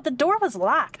leave though? The door was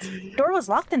locked. The door was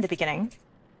locked in the beginning.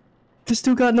 This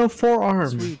dude got no forearm.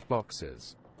 Sweet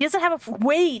boxes. He doesn't have a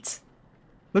wait.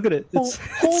 Look at it. It's,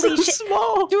 Holy it's so shit.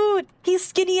 small. Dude, he's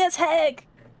skinny as heck.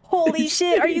 Holy He's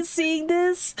shit, are skinny. you seeing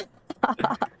this?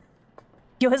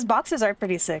 Yo, his boxers are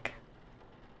pretty sick.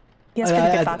 He has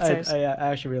pretty good boxers. I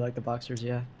actually really like the boxers,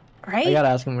 yeah. Right? I gotta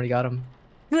ask him what he got him.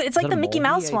 Dude, it's like that the a Mickey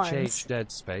mole? Mouse EHH ones.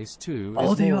 Dead Space 2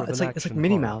 Oh, is they more are. of It's an like action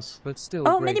Minnie horror, Mouse. but still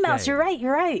Oh, great Minnie Mouse, game. you're right,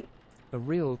 you're right. A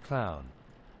real clown.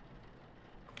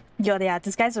 Yo, yeah,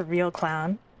 this guy's a real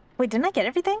clown. Wait, didn't I get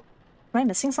everything? Am I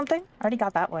missing something? I already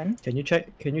got that one. Can you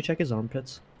check his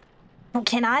armpits? Oh,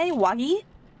 can I? Waggy?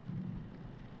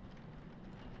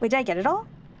 Wait, did I get it all?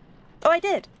 Oh, I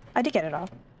did. I did get it all.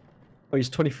 Oh, he's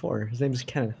 24. His name is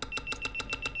Kenneth.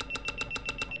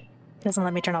 Doesn't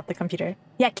let me turn off the computer.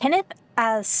 Yeah, Kenneth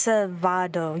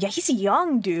Acevedo. Yeah, he's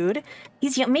young, dude.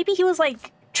 He's young. Maybe he was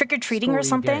like trick-or-treating or Story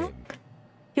something. game.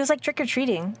 He was like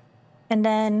trick-or-treating. And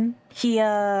then he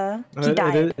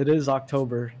died. It is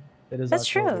October. It is That's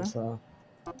October, true. So.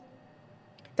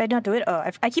 Did I not do it? Oh,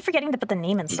 I keep forgetting to put the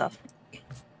name and stuff.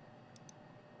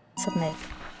 Submit.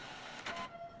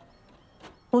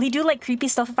 Will he do like creepy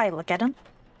stuff if I look at him?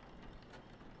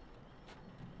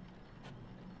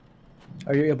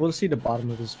 Are you able to see the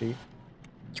bottom of his feet?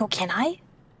 Yo, can I?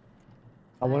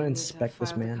 I want to need inspect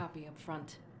this file the man. copy up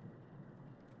front.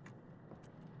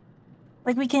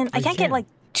 Like we can. I You can't get can. like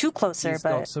too closer, He's but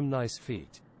got some nice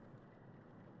feet.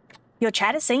 yo,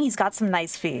 Chad is saying he's got some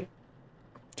nice feet.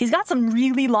 He's got some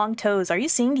really long toes. Are you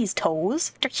seeing these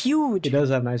toes? They're huge. He does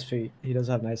have nice feet. He does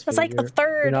have nice feet. That's like the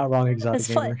third You're not wrong, exotic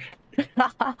his foot.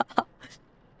 gamer.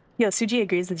 Yo, Seuji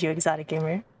agrees with you, exotic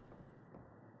gamer.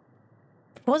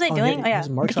 What was I Oh, doing? He, Oh yeah, has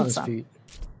marks on his some. feet.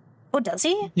 Oh, does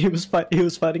he? He was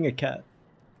fighting a cat.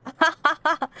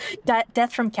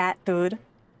 Death from cat, dude.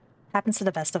 Happens to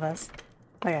the best of us.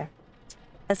 Okay.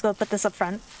 Let's go put this up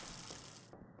front.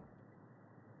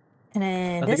 And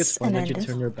then I think it's this, fun and that then you this.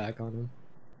 turn your back on him.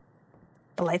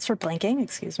 The lights were blinking,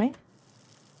 excuse me.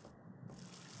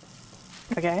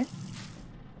 Okay.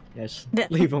 Yes. The-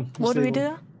 Leave him. What Just do we leave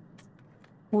him.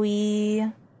 do?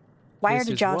 We wired This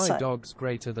a is job why site. dogs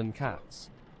greater than cats.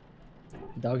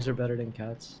 Dogs are better than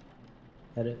cats.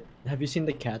 Have you seen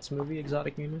the Cats movie,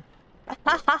 exotic gamer?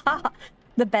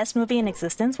 The best movie in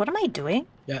existence? What am I doing?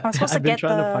 Yeah, I'm supposed to I've been get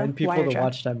trying to the find people wire to drop.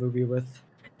 watch that movie with.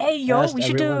 Hey, I yo, asked we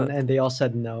should everyone, do... and they all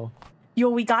said no. Yo,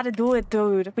 we gotta do it,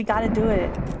 dude. We gotta do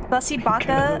it. Bussy Gotta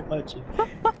Baka, watch it.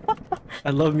 I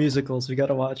love musicals. We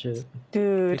gotta watch it.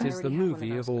 dude. It is the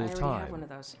movie of all I already have time. one of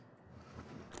those.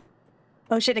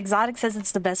 Oh shit, Exotic says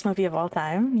it's the best movie of all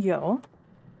time. Yo.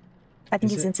 I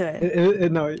think he's into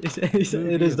it. No, it is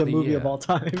Movie the of the movie of year. all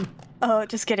time. Oh,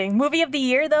 just kidding. Movie of the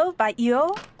year, though, by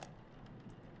Yo.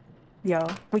 Yo,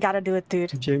 we gotta do it,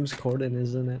 dude. James Corden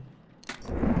is in it.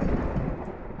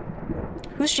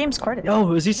 Who's James Corden?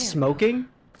 Yo, is he smoking?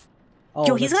 Oh,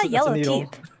 Yo, he's got that's a yellow needle.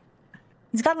 teeth.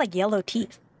 He's got, like, yellow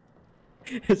teeth.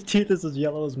 His teeth is as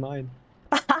yellow as mine.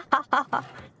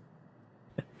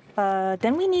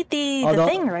 Then we need the Oh,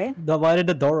 thing, right? Why did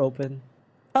the door open?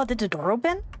 Oh, did the door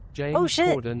open? James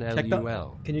shit. Corden Check the-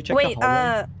 LUL. Can you check Wait, the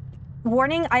hallway?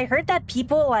 warning, I heard that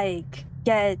people, like,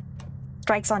 get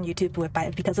strikes on YouTube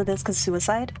because of this, because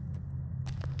suicide.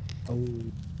 Oh.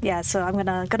 Yeah, so I'm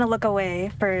gonna look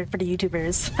away for the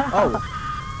YouTubers. Oh.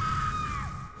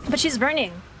 But she's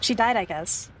burning. She died, I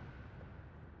guess.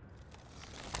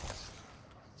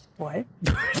 What?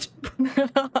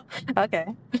 Okay.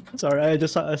 Sorry, I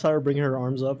saw her bring her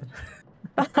arms up.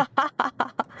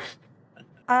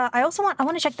 I I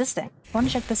want to check this thing. I want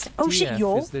to check this thing. Oh shit, TF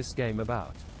yo. is this game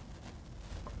about?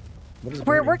 What is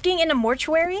We're burning? working in a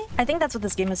mortuary. I think that's what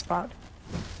this game is about.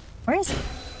 Where is it?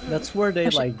 That's where they Oh,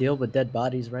 shit. like deal with dead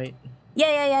bodies, right?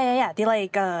 Yeah. They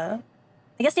like I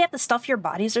guess they have to stuff your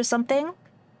bodies or something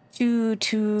to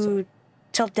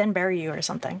then bury you or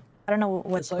something. I don't know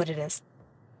It's like- what it is.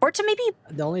 Or to maybe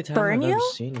The only time Burn I've ever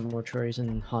you? seen mortuaries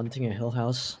in Haunting a Hill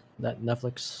House, that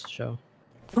Netflix show.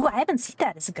 ooh, I haven't seen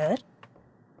that. Is it good?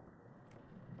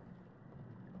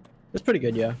 It's pretty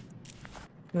good, yeah.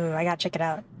 Ooh, I gotta check it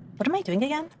out. What am I doing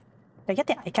again? Did I get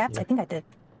the eye caps? Yeah. I think I did.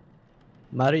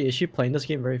 Mari, is she playing this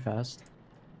game very fast?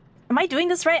 Am I doing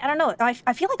this right? I don't know.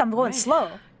 I feel like I'm going Right. slow,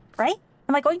 right?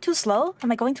 Am I going too slow?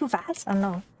 Am I going too fast? I don't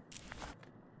know.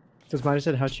 Because Mari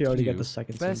said, how'd she already get You, the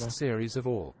second best symbol? series of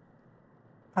all.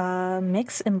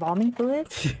 Mix embalming fluid.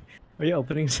 Are you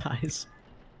opening his eyes?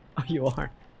 Oh, you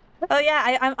are. Oh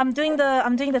yeah, I'm doing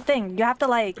the thing. You have to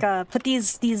like put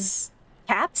these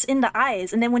caps in the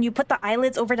eyes, and then when you put the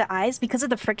eyelids over the eyes, because of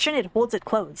the friction, it holds it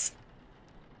closed.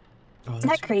 Oh, Isn't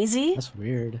that crazy? That's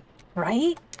weird.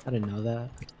 Right? I didn't know that.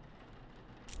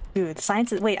 Dude,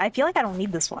 science is... Wait, I feel like I don't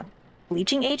need this one.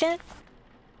 Bleaching agent?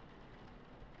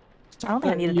 I don't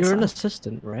think I needed this You're an one.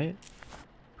 assistant, right?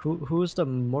 Who is the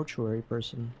mortuary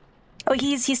person? Oh,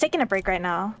 he's taking a break right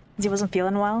now because he wasn't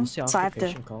feeling well, What's the so I have to.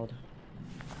 occupation called?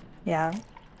 Yeah.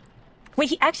 Wait,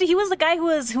 he was the guy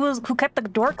who kept the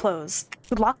door closed,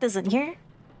 who locked us in here.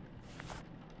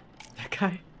 That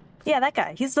guy? Yeah, that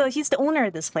guy. He's the owner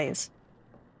of this place.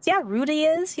 See how rude he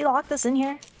is? He locked us in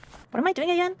here. What am I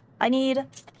doing again? I need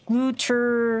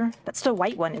gluter. That's the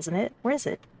white one, isn't it? Where is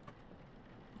it?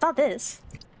 It's not this.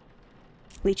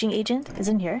 Bleaching agent is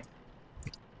in here.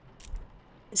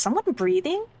 Is someone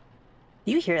breathing?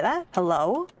 Do you hear that?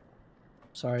 Hello?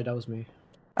 Sorry, that was me.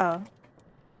 Oh.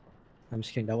 I'm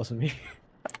just kidding, that wasn't me.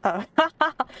 Oh.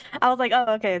 I was like, oh,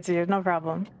 okay, it's you. No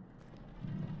problem.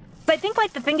 But I think,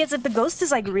 like, the thing is, if the ghost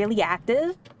is, like, really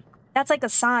active, that's, like, a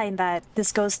sign that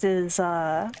this ghost is,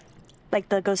 like,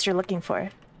 the ghost you're looking for.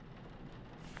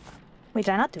 Wait,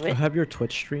 did I not do I it? have your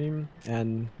Twitch stream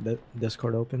and the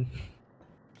Discord open.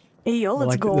 Hey, yo, let's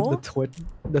Like, go.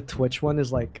 the Twitch one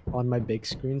is, like, on my big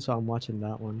screen, so I'm watching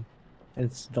that one. And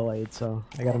it's delayed, so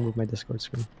I gotta move my Discord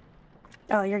screen.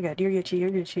 Oh, you're good. You're Gucci. You're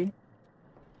Gucci.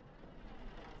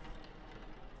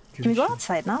 Can we go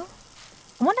outside now?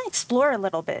 I want to explore a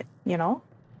little bit, you know?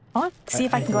 I want to see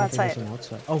if I can go don't think outside. there's an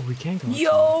outside. Oh, we can go outside.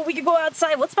 Yo, we can go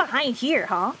outside. What's behind here,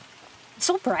 huh? It's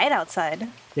so bright outside.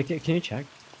 Yeah, can you check?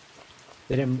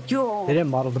 They didn't. Yo. They didn't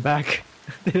model the back.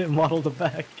 They didn't model the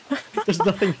back. There's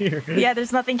nothing here. Yeah,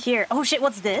 there's nothing here. Oh shit,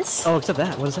 what's this? Oh, except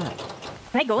that. What is that?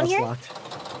 Can I go in That's here?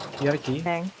 locked. You got a key?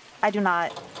 Dang. I do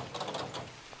not.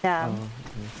 Yeah. Oh,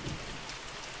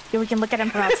 Yeah, we can look at him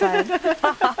from outside.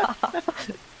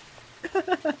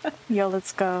 Yo,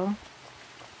 let's go.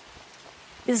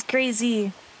 This is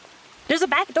crazy. There's a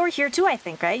back door here too, I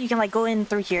think, right? You can like go in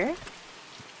through here.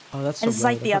 oh, that's. And so it's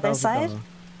like weird. the I thought that other was side?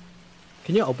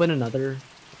 Can you open another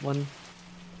one?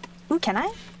 Ooh, can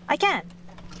I? I can.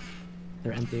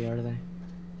 They're empty, are they?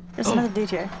 There's another dude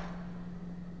here.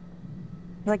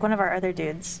 Like one of our other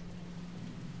dudes.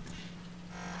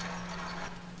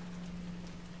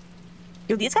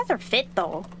 Dude, these guys are fit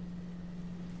though.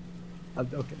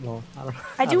 Okay, well, I don't.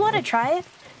 I do don't want to know. try it.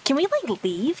 Can we like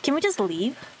leave? Can we just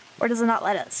leave? Or does it not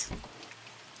let us?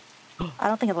 I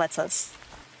don't think it lets us.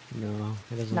 No,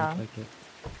 it doesn't No. look like it.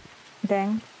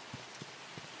 Dang.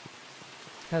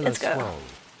 Hella Let's go. swole.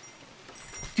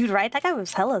 Dude, right? That guy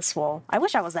was hella swole. I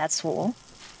wish I was that swole.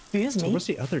 Excuse So me. what's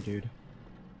the other dude?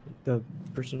 The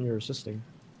person you're assisting.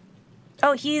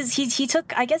 Oh, he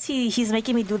took. I guess he's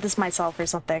making me do this myself or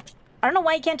something. I don't know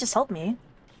why he can't just help me.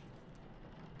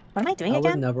 What am I doing I would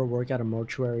again? never work at a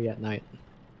mortuary at night.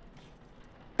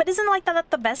 But isn't like that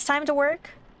the best time to work?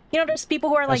 You know, there's people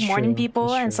who are like That's morning true, people,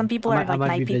 that's and true. some people I are might- I like might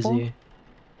night be people. busy.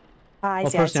 I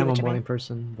Well, see. I see personally, I'm what a you morning mean.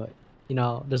 person, but you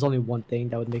know, there's only one thing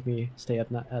that would make me stay up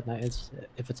at night. It's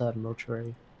if it's at a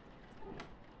mortuary.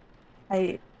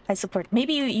 I support.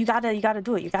 Maybe you gotta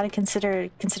do it. You gotta consider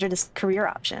this career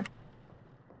option.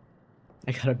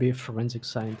 I gotta be a forensic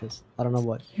scientist. I don't know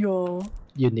what Yo.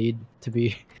 you need to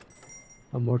be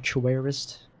a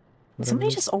mortuarist. whatever Somebody it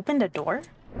is. just opened a door?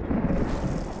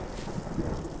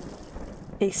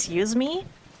 Excuse me?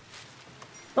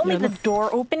 Don't Yeah, leave the look. door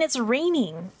open, it's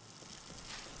raining.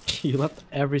 You left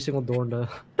every single door in the,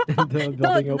 in the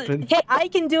building open. Hey, I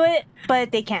can do it,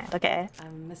 but they can't, okay?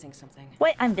 I'm missing something.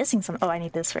 Wait, I'm missing some. Oh, I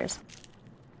need this first.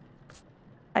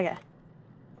 Okay.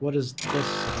 What is this?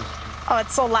 Oh,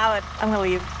 it's so loud. I'm gonna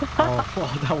leave. Oh,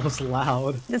 wow, that was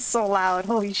loud. It's so loud.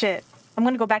 Holy shit. I'm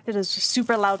gonna go back to this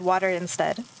super loud water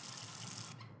instead.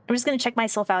 I'm just gonna check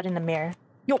myself out in the mirror.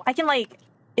 Yo, I can like,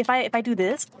 if I do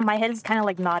this, my head is kind of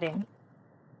like nodding.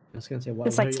 I was gonna say, why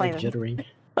It's are like you like sliding. jittering?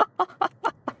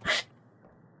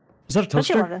 Is that a Don't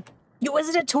you love toaster? it? Yo, is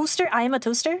it a toaster? I am a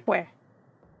toaster? Where?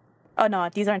 Oh no,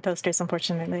 these aren't toasters,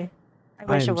 unfortunately. I I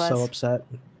wish it am was. so upset.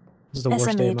 This is the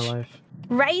worst day of my SMH. life.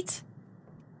 Right?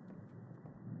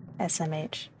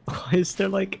 SMH. Why is there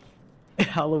like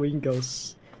Halloween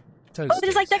ghosts? Oh,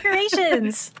 there's like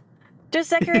decorations! There's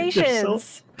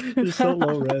decorations! They're so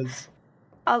low res.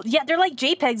 Oh, yeah, they're like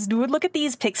JPEGs, dude. Look at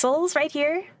these pixels right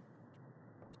here.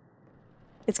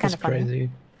 It's kind That's of funny. crazy.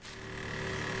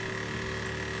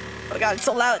 Oh god, it's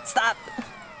so loud. Stop.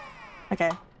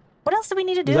 Okay. What else do we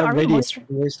need to do? Is that Are we radiation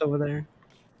waste over there?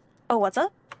 Oh, what's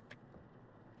up?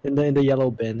 In the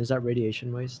yellow bin, is that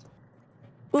radiation waste?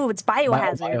 Ooh, it's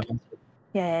biohazard. Biohazard.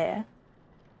 Yeah.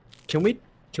 Can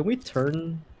we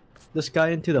turn this guy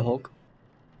into the Hulk?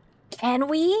 Can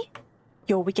we?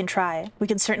 Yo, we can try. We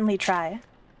can certainly try.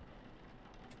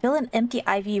 Fill an empty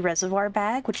IV reservoir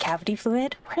bag with cavity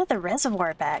fluid. Where are the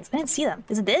reservoir bags? I didn't see them.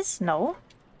 Is it this? No.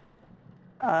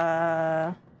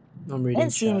 I'm reading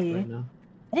didn't see chat any. right now.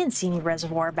 I didn't see any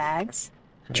reservoir bags.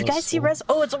 Did you Hello, guys see Soul.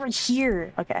 Oh, it's over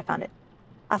here. Okay, I found it.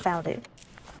 I found it.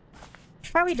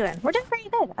 How are we doing? We're doing pretty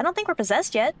good. I don't think we're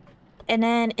possessed yet. And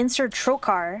then insert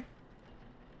trocar.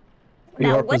 You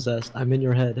Now, are what? possessed. I'm in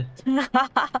your head.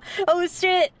 Oh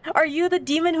shit! Are you the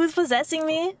demon who's possessing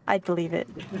me? I believe it.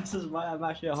 This is why I'm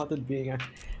actually a haunted being.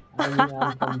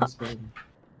 I'm from this game.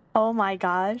 Oh my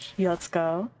gosh. Yeah, let's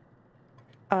go.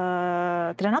 Did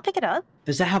I not pick it up?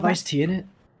 Does that have iced tea in it?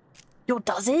 Yo,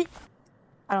 does it?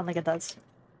 I don't think it does.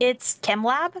 It's Chem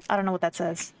Lab? I don't know what that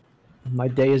says. My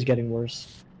day is getting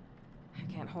worse.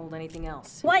 I can't hold anything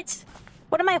else. What?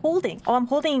 What am I holding? Oh, I'm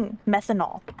holding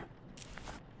methanol.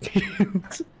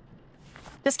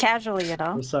 Just casually, you know?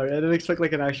 I'm sorry, I didn't expect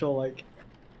like an actual like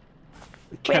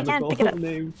Wait, I can't chemical pick it up.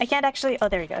 name. I can't actually. Oh,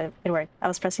 there we go. It worked. I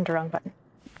was pressing the wrong button.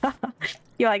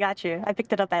 Yo, I got you. I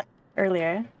picked it up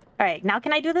earlier. All right, now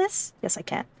can I do this? Yes, I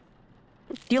can.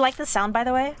 Do you like this sound, by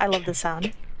the way? I love this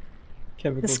sound.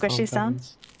 Chemical The squishy sound?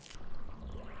 compounds.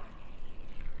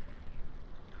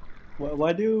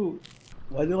 Why do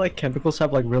like chemicals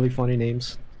have like really funny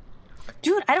names?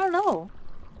 Dude, I don't know.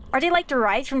 Are they like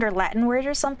derived from their Latin word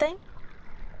or something?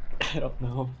 I don't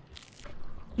know.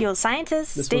 Yo,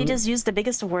 scientists, This they one- just use the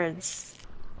biggest words.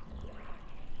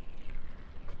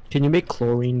 Can you make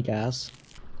chlorine gas?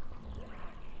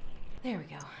 There we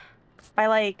go. By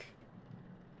like,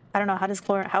 I don't know,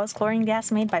 how is chlorine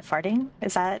gas made? By farting?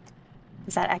 Is that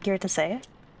accurate to say?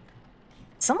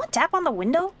 Someone tap on the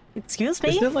window? Excuse me?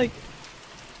 Isn't it like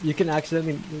you can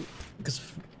accidentally? Because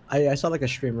I saw like a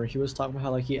streamer. He was talking about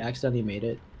how like he accidentally made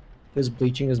it. He was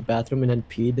bleaching his bathroom and then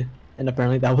peed, and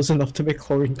apparently that was enough to make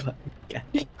chlorine gas.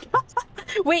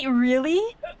 Wait, really?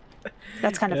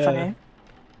 That's kind of Yeah. funny.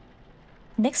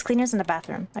 Mix cleaners in the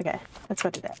bathroom. Okay, let's go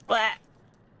do that. Blah.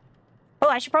 Oh,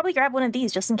 I should probably grab one of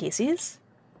these just in case,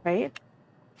 right?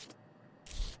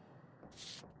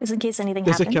 Just in case anything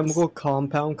There's happens. a chemical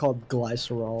compound called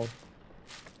glycerol.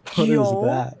 What is Yo.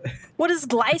 that? What does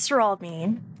glycerol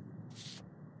mean?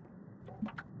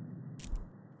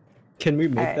 Can we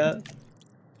make Alright. that?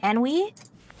 Can we?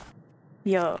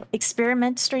 Yo,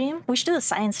 experiment stream? We should do a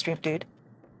science stream, dude.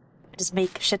 Just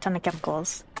make a shit ton of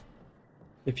chemicals.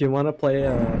 If you want to play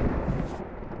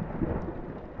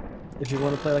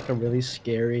like a really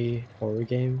scary horror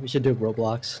game, we should do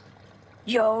Roblox.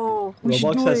 Yo, we should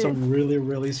Roblox do has it. some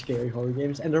really scary horror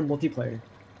games, and they're multiplayer.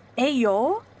 Hey,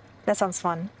 yo. That sounds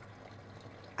fun.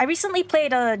 I recently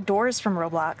played Doors from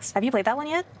Roblox. Have you played that one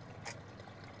yet?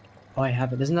 Oh, I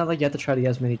haven't. Isn't that like you have to try to get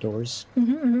as many doors?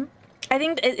 I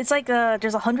think it's like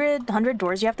there's 100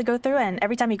 doors you have to go through, and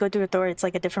every time you go through a door, it's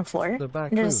like a different floor. The back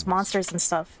And there's rooms. monsters and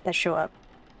stuff that show up.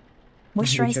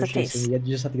 Moisturize the Recharge this, face. and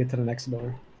you just have to get to the next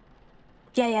door.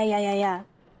 Yeah.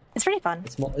 It's pretty fun.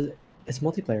 It's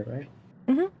multiplayer, right?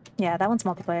 Yeah, that one's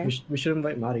multiplayer. We should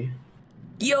invite Mari.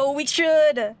 Yo, we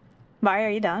should! Mari, are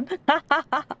you down?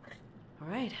 All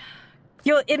right.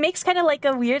 Yo, it makes kind of like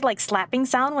a weird like slapping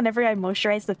sound whenever I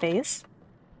moisturize the face.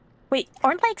 Wait,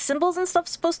 aren't like symbols and stuff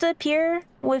supposed to appear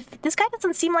with... This guy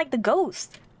doesn't seem like the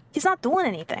ghost. He's not doing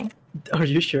anything. Are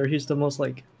you sure he's the most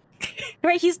like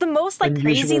Right, he's the most like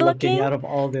unusual crazy looking. out of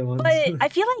all the ones? But I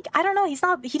feel like, I don't know,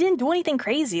 he didn't do anything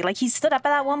crazy. Like, he stood up at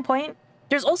that one point.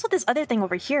 There's also this other thing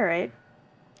over here, right?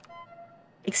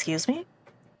 Excuse me?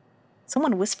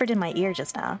 Someone whispered in my ear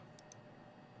just now.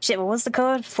 Shit, what was the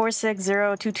code?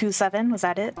 460227? Was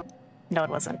that it? No, it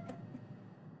wasn't.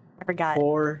 I forgot.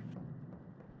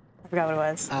 I forgot what it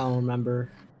was. I don't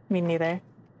remember. Me neither.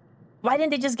 Why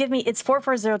didn't they just give me? It's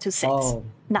 44026, Oh,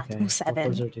 not okay. 27.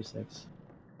 44026.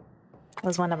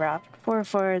 Was one number off.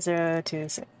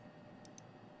 44026.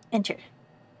 Enter.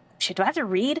 Shit, do I have to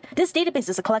read? This database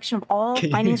is a collection of all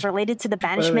findings related to the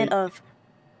banishment of.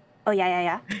 Oh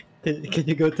yeah. Can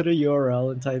you go to the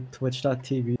URL and type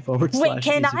twitch.tv/easy Wait,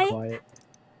 can I? quiet?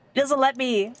 It doesn't let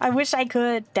me. I wish I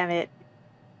could. Damn it.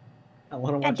 I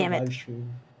want to God watch a damn it. live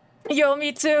stream. Yo,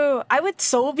 me too. I would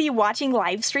so be watching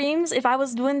live streams if I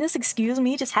was doing this. Excuse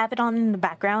me, just have it on in the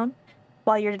background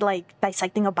while you're like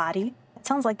dissecting a body. That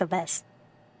sounds like the best.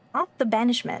 Off the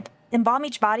banishment. Embalm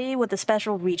each body with a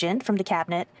special regent from the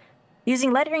cabinet.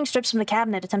 Using lettering strips from the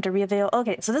cabinet, attempt to reveal.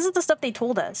 Okay, so this is the stuff they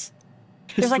told us.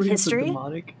 There's like history.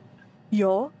 Demonic.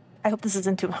 Yo, I hope this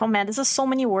isn't too. Oh man, this is so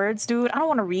many words, dude. I don't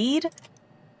want to read.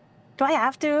 Do I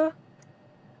have to?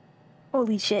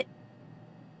 Holy shit.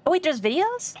 Oh wait, there's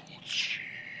videos?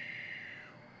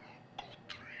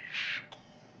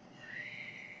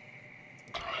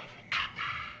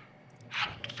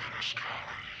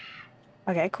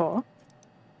 Okay, cool.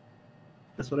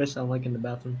 That's what I sound like in the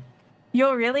bathroom.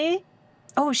 Yo, really?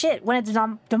 Oh shit, when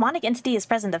a demonic entity is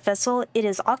present at vessel, it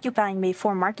is occupying may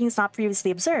form markings not previously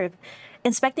observed.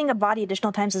 Inspecting a body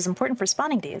additional times is important for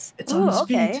spawning days. It's on his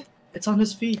feet. It's on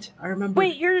his feet. I remember.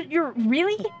 Wait, you're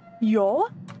really? Yo?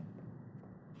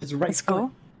 His right Let's foot.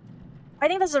 go. I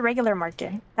think that's a regular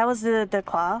marking. That was the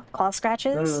claw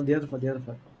scratches. No, the other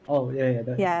foot. Oh, yeah.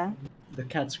 Yeah. The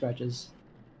cat scratches.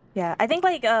 Yeah, I think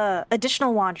like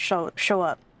additional ones show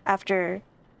up after,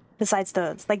 besides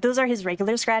those. Like those are his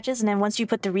regular scratches, and then once you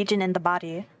put the region in the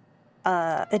body,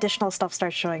 additional stuff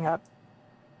starts showing up.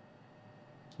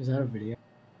 Is that a video?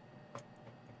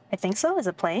 I think so. Is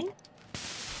it playing?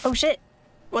 Oh shit!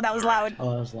 Well, that was loud.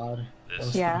 Oh, that was loud.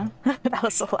 Yeah, that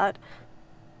was so loud.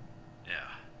 Yeah.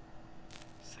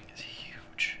 This thing is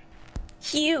huge.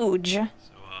 Huge. So,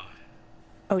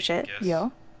 Oh shit!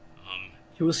 Yo.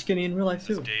 He was skinny in real life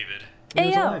this too. is David. He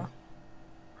was Hey, yo. alive.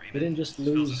 They didn't just Feels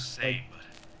the lose same, like, but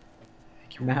I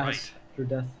think you're mass right. through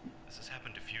death. This has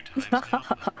happened a few times now.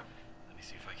 But let me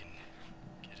see if I can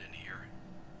get in here.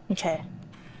 Okay.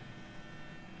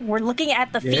 We're looking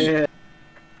at the feet. Yeah.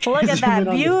 Look at Zoom in that, on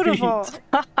the beautiful. feet.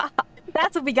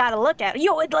 That's what we gotta look at.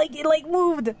 Yo, it like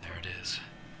moved. There it is.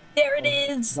 There it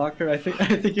is. Doctor, I think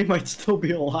he might still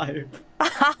be alive.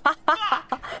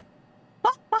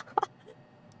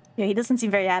 Yeah, he doesn't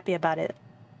seem very happy about it.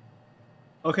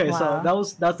 Okay, Wow.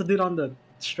 so that's the dude on the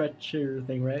stretcher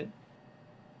thing, right?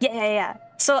 Yeah.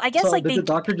 So I guess So like did they. the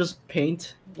doctor just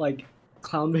paint like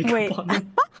clown makeup Wait. on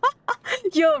him?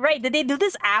 Yo, right? Did they do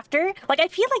this after? Like I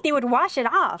feel like they would wash it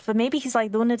off, but maybe he's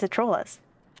like doing it to troll us.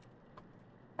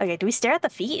 Okay, do we stare at the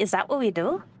feet? Is that what we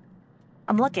do?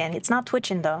 I'm looking. It's not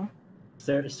twitching though.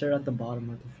 Stare at the bottom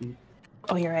of the feet.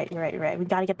 Oh, you're right. We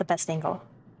gotta get the best angle.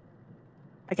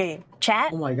 Okay, chat.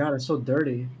 Oh my god, it's so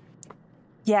dirty.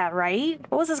 Yeah, right?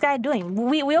 What was this guy doing?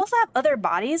 We also have other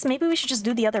bodies. Maybe we should just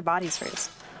do the other bodies first.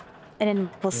 And then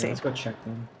we'll Yeah, see. let's go check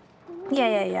them.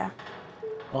 Yeah.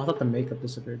 Oh, I thought the makeup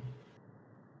disappeared.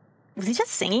 Was he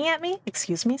just singing at me?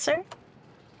 Excuse me, sir?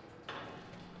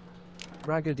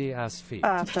 Raggedy ass feet.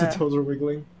 The toes are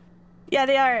wiggling. Yeah,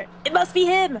 they are. It must be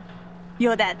him!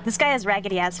 Yo, this guy has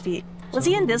raggedy ass feet. Was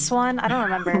he in this one? I don't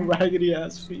remember. Raggedy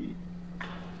ass feet.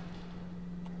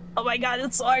 Oh my god,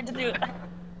 it's so hard to do.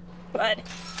 But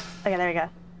okay, there we go.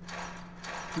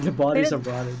 The bodies They are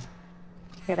rotted.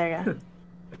 Okay, there we go.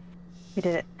 We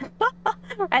did it.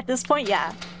 At this point,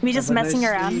 yeah. Me just Have a messing nice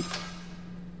around. sleep.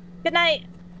 Good night.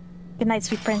 Good night,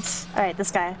 sweet prince. All right,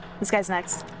 this guy. This guy's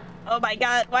next. Oh my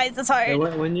god, why is this hard? Hey,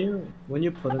 when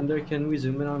you put him there, can we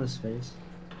zoom in on his face?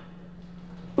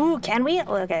 Ooh, can we?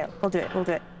 Oh, okay, we'll do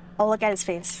it. I'll look at his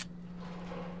face.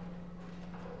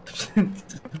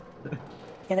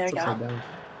 Okay, there we It's upside go. down.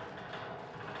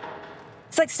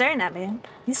 It's like staring at me.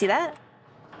 You see that?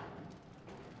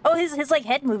 Oh, his like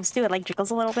head moves too. It like jiggles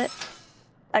a little bit.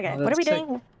 Okay, Oh, what are that's we sick.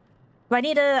 doing? Do I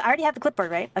need a? I already have the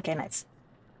clipboard, right? Okay, nice.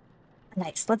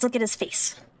 Nice. Let's look at his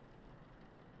face.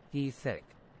 He thick.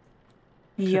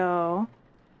 Yo.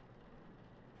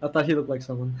 I thought he looked like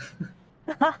someone,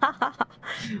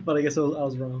 but I guess I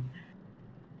was wrong.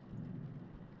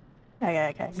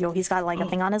 Okay. Yo, he's got like a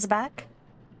thing on his back.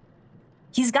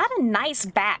 He's got a nice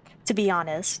back, to be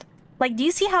honest. Like, do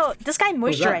you see how this guy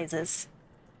What's that? moisturizes?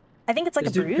 I think it's like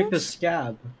This a dude picked a bruise,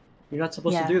 scab. You're not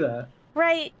supposed Yeah. to do that.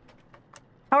 right?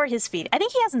 How are his feet? I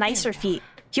think he has nicer feet.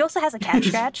 He also has a cat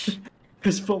scratch.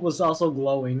 His foot was also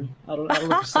glowing. I don't know if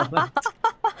you saw that.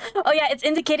 Oh yeah, it's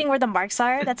indicating where the marks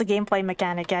are. That's a gameplay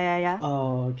mechanic. Yeah.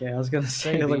 Oh, okay. I was gonna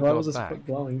say, Maybe like, why go was his back. foot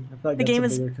glowing? I feel like The that's game a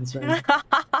is- bigger concern.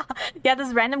 Yeah,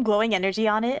 this random glowing energy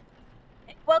on it.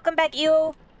 Welcome back,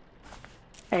 you.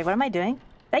 Wait, what am I doing?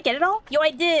 Did I get it all? Yo,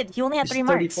 I did! You only had He's 3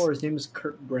 marks. 34, his name is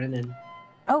Kurt Brennan.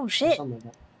 Oh, shit. Something like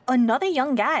that. Another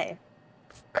young guy.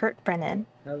 Kurt Brennan.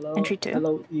 Hello, Entry 2.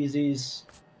 hello, Easy's,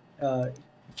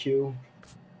 Q.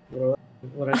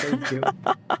 What I say, Q?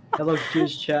 Hello,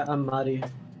 Q's chat, I'm Mari.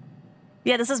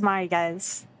 Yeah, this is Mari,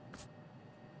 guys.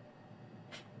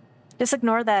 Just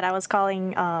ignore that I was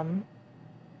calling, them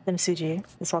Seuji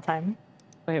this whole time.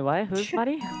 Wait, what? Who's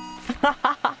Mari?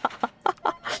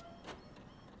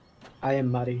 I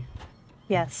am Mari.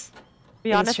 Yes. To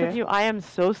be honest with you, I am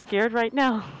so scared right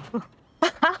now.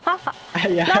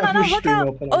 Yeah, no, look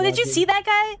out! Oh, did you see that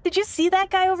guy? Did you see that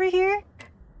guy over here?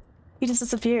 He just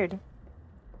disappeared.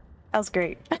 That was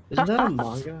great. Isn't that a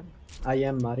manga? I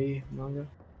am Mari manga?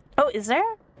 Oh, is there?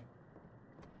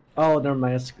 Oh, never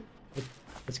mind.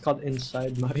 It's called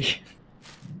Inside Mari.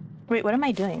 Wait, what am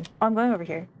I doing? Oh, I'm going over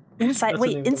here. Inside. That's the Wait,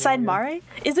 name of the Inside manga. Mari?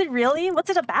 Is it really? What's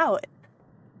it about?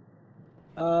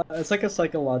 It's like a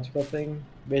psychological thing.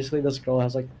 Basically, this girl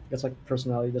has it's like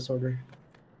personality disorder.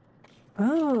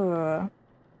 Oh,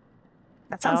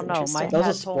 that sounds I don't know. My interesting. That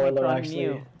was a dad told me spoiler, to actually.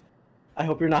 unmute. I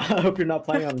hope you're not. I hope you're not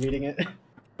planning on reading it.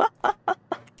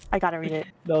 I gotta read it.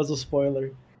 That was a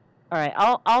spoiler. All right,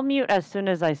 I'll mute as soon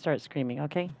as I start screaming.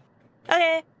 Okay.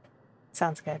 Okay.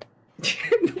 Sounds good.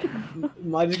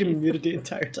 Mari's gonna mute it the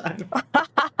entire time.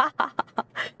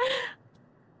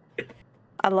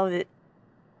 I love it.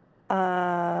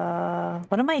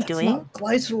 What am I doing? Not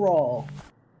glycerol.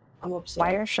 I'm upset.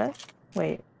 Wire shut?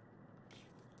 Wait.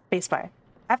 Spacebar.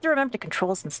 I have to remember the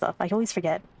controls and stuff. I always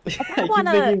forget. I keep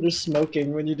wanna- thinking they're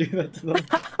smoking when you do that to them.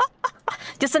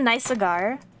 Just a nice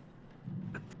cigar.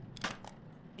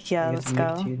 Yeah, I let's guess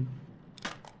go. nicotine.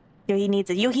 Yo, he needs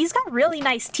it. Yo, he's got really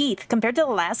nice teeth compared to the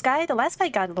last guy. The last guy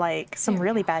got like some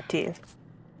really bad teeth.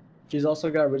 She's also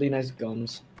got really nice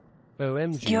gums.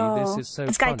 OMG, Yo, this is so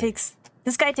this guy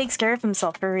funny. takes care of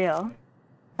himself for real.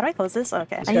 How do I close this?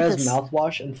 Okay, This I guy need has this.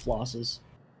 mouthwash and flosses.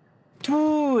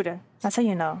 Dude, that's how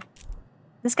you know.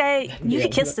 This guy, you Yeah,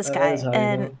 could kiss this that guy is how you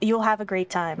and know. you'll have a great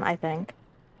time, I think.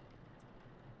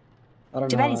 I don't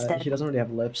Too know. bad he's dead. He doesn't really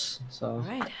have lips, so.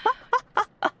 Alright.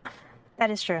 That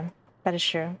is true. That is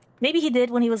true. Maybe he did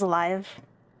when he was alive.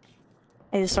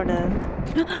 I just sort of...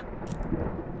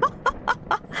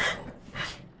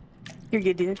 You're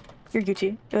good, dude. You're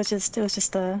Gucci. It was just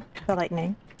the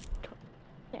lightning.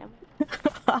 Damn.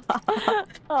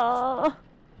 Oh.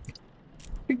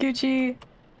 You're Gucci.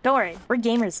 Don't worry, we're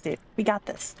gamers, dude. We got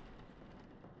this.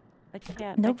 I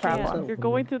can't. No I can't. problem. You're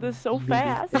going through this so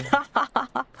fast.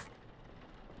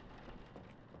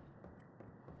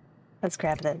 Let's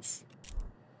grab this.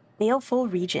 Baleful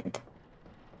Regent.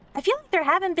 I feel like there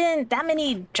haven't been that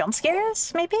many jump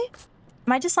scares, maybe?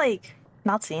 Am I just, like,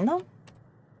 not seeing them?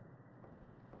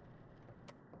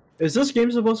 Is this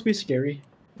game supposed to be scary?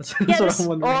 That's Yeah, what this- I'm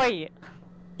wondering. Oi.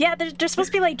 Yeah, there's supposed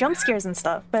to be, like, jump scares and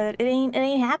stuff, but it ain't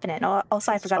happening. Oh,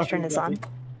 also, I forgot to turn this on.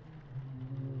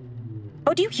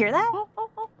 Oh, do you hear that? Oh, oh,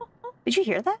 oh, oh, oh. Did you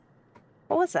hear that?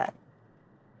 What was that?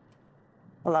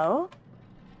 Hello?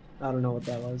 I don't know what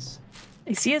that was.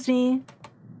 Excuse me.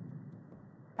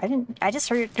 I just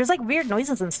heard, there's like weird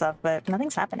noises and stuff, but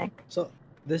nothing's happening. So,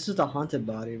 this is the haunted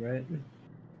body, right?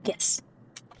 Yes.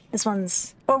 This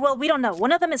one's, or well, we don't know.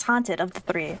 One of them is haunted of the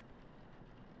 3.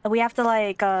 We have to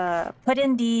like, put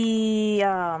in the,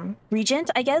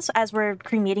 regent, I guess, as we're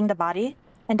cremating the body.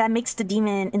 And that makes the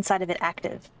demon inside of it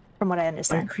active, from what I Are you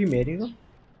understand. cremating them?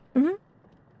 Mhm.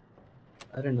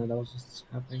 I didn't know that was what's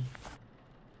happening.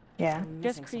 Yeah.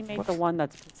 Just cremate the one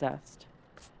that's possessed.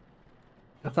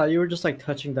 I thought you were just like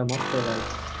touching them up for like.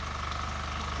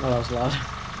 Oh, that was loud.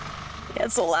 Yeah,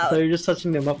 it's so I thought loud. you were just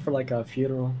touching them up for like a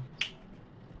funeral.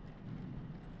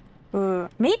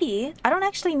 Maybe. I don't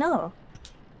actually know.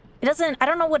 It doesn't, I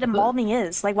don't know what embalming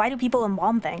is. Like, why do people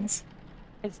embalm things?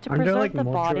 It's to Aren't there, preserve like, the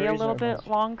body a mortuaries little or bit what?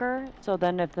 longer, so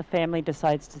then if the family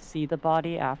decides to see the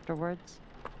body afterwards.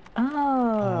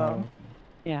 Oh.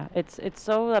 Yeah, it's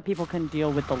so that people can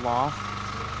deal with the loss.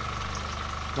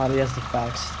 Mari has the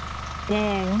facts.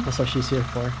 Dang. That's what she's here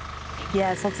for.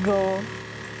 Yes, let's go.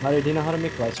 Mari, do you know how to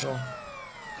make glycerol?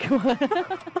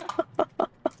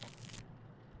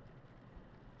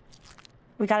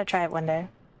 We gotta try it one day.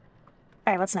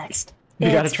 Alright, what's next?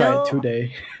 You gotta It's try it still-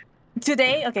 today.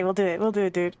 Today? Okay, we'll do it. We'll do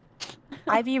it, dude.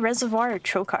 Ivy Reservoir or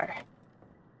Trokar?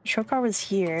 Trokar was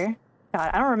here. God,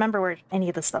 I don't remember where any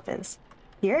of this stuff is.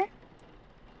 Here?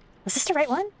 Was this the right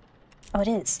one? Oh, it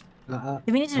is. Do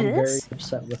we need to do I'm this? very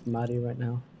upset with Mari right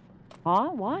now. Huh?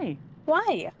 Why?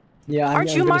 Why? Yeah, I'm, Aren't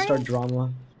I'm you gonna Mari? start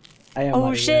drama. I am Oh,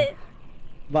 Mari, shit. yeah.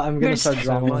 But I'm You're gonna start just-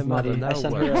 drama So with my mother Mari. I now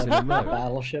sent her works in a Imma.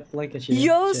 battleship link and she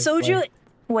Yo, didn't play. Seuji.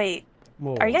 Wait,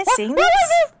 More. are you guys seeing What this? is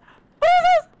this? What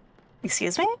is this?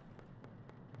 Excuse me?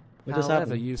 What just However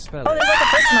happened? you spell Oh, it. there's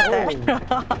like a person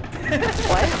up there.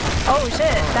 What? Oh shit,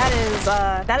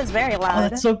 that is very Oh,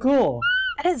 loud. that's so cool.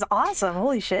 That is awesome.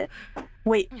 Holy shit.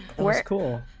 Wait, That was where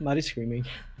cool. Mari's screaming.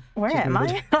 where She's am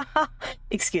muted. I?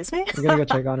 Excuse me? I'm gonna go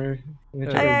check on her. I'm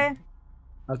gonna check her. Okay.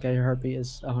 Okay, her heartbeat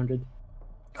is 100.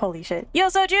 Holy shit. Yo,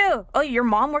 Seuji! Oh, your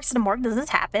mom works at a morgue? Does this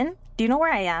happen? Do you know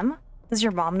where I am? Does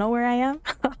your mom know where I am?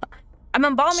 I'm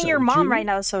embalming your mom Seuji? right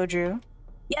now, Seuji.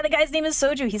 Yeah, the guy's name is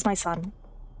Seuji. He's my son.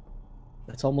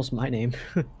 That's almost my name.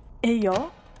 Hey,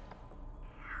 yo.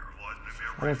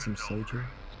 I want some soju.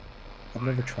 I've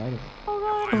never tried it.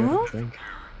 Oh I god. never drink.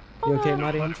 You okay,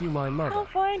 Mari? Aren't you my mother? I'm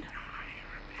fine.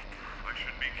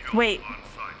 Wait.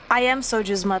 I am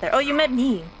Soju's mother. Oh, you meant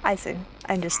me. I see.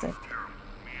 I understood.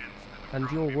 And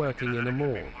you're working in a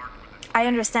morgue. I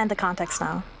understand the context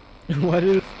now. What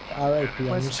is R.I.P. on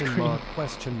your Question screen? mark,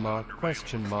 question mark,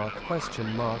 question mark,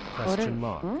 question mark, What question is-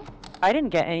 mark. hmm? I didn't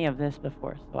get any of this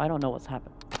before, so I don't know what's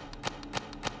happened.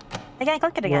 I can't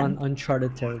click it We're on again.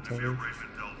 uncharted territory.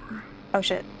 Oh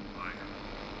shit.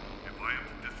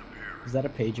 Is that a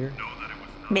pager?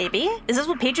 Maybe? Is this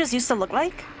what pages used to look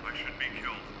like?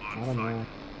 I don't know.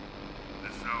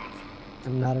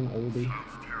 I'm not an oldie.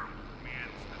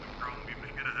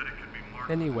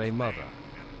 Anyway, mother.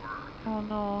 Oh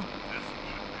no.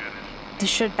 This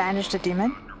should banish the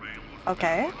demon?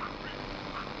 Okay.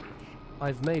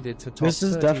 I've made it to top This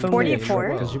is 13 definitely in the 44?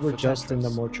 world because you were for just in the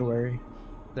chakras. mortuary.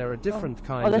 There are different Oh,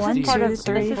 kinds this of is part of demons,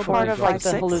 three, this is and part of probably like the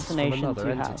six. from hallucinations another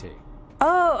you have. entity.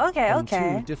 Oh, okay, On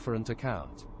okay. two different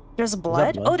accounts. There's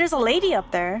blood? blood? Oh, there's a lady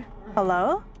up there.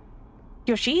 Hello?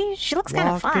 Yo, she looks kind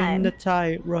of Walking fine. the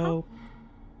tightrope.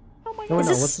 Oh my Oh, god. Is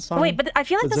no, this... what's the song? Wait, but I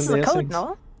feel like That this is a Zendaya code, sings?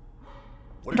 no?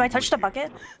 Do I touch the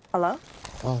bucket? Hello?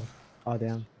 Oh, oh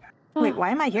damn. Wait, why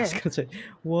am I I here? was gonna say,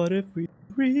 what if we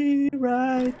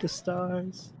rewrite the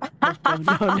stars?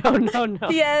 No.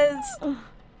 Yes!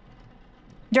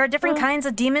 There are different kinds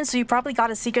of demons, so you probably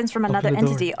got a sequence from another the door.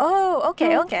 entity. Oh,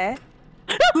 okay, okay.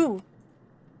 Ooh.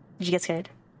 Did you get scared?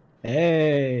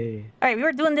 Hey. Alright, we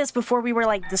were doing this before we were,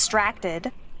 like,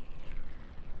 distracted.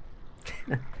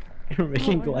 You're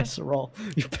making my God. glycerol.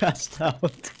 You passed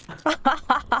out.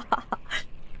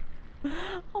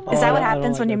 Oh my Is that Oh, what I don't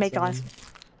happens like when you that make sound.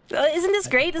 glass? Isn't this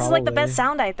great? This is like the best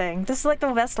Probably. sound, I think. This is like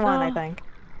the best one, I Oh. think.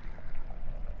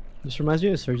 This reminds me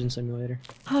of Surgeon Simulator.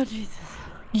 Oh Jesus.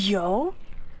 Yo?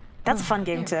 That's a fun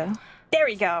game, too. There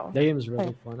we go. That game is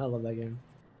really fun. I love that game.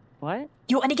 What?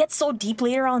 Yo, and it gets so deep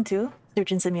later on, too.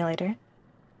 Surgeon Simulator.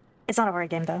 It's not a horror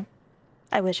game, though.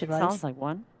 I wish it was. Sounds like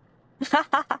one.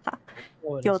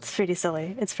 Oh, it Yo, is. it's pretty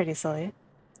silly. It's pretty silly.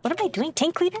 What am I doing?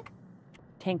 Tank cleaner?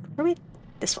 Tank. Where are we?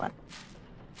 This one.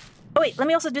 Oh, wait, let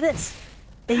me also do this.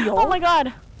 Hey, yo. Oh my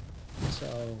god.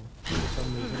 So, for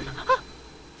some reason,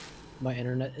 my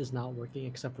internet is not working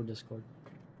except for Discord.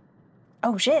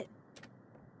 Oh, shit.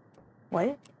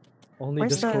 What? Only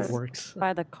Where's Discord the- works.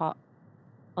 By the cop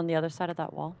on the other side of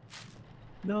that wall.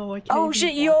 No, I can't. Oh, even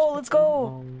shit, watch yo, the let's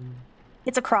go. thing.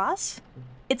 It's a cross?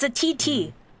 It's a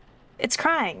TT. It's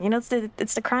crying. You know,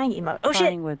 it's the crying emote. Oh, shit.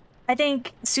 Crying with I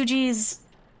think Suji's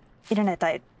internet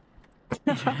died.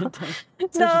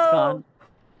 Suji's No! gone.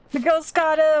 The ghost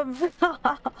got him.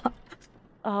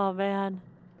 Oh man.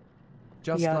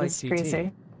 Just Yeah, like this is TT.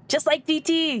 crazy. Just like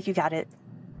TT. You got it.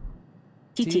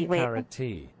 TT, T wait. carrot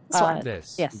T. Swap.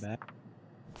 This. Yes. Back.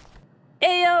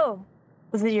 Ayo!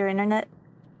 Was it your internet?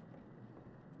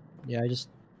 Yeah, I just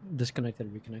disconnected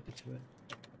and reconnected to it.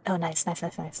 Oh, nice, nice,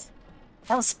 nice, nice.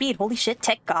 That was speed. Holy shit,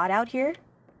 tech god out here.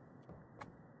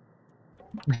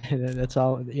 That's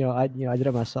all. I did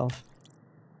it myself.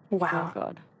 Wow. Oh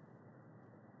god.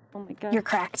 Oh my god. You're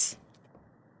cracked.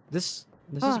 This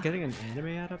is Ah. getting an anime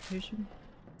adaptation.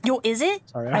 Yo, is it?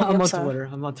 Sorry, I I'm hope on so. Twitter.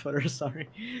 I'm on Twitter. Sorry.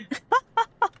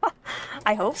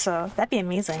 I hope so. That'd be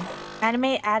amazing.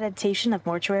 Anime adaptation of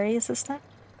Mortuary Assistant?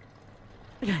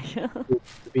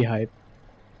 Be hype.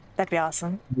 That'd be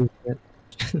awesome.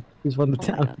 He's one of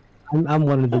the Oh my town. I'm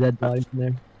one of the dead bodies in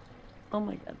there. Oh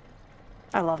my god.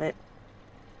 I love it.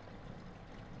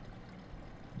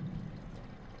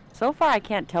 So far I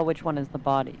can't tell which one is the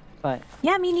body, but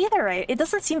Yeah, me neither, right? It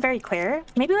doesn't seem very clear.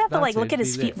 Maybe we have to That's like look it, at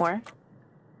his be feet lit. more.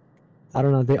 I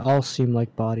don't know. They all seem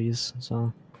like bodies.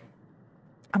 So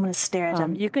I'm gonna stare at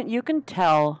him. you can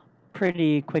tell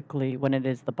pretty quickly when it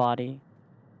is the body.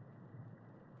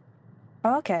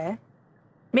 Okay.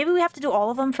 Maybe we have to do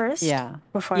all of them first? Yeah.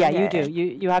 Before Yeah, you do.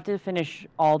 You have to finish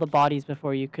all the bodies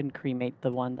before you can cremate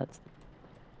the one that's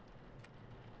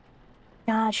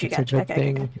Gotcha, it's a gotcha. good Okay,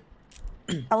 thing.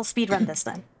 okay. I will speedrun this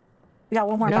then. We got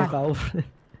one more If battle.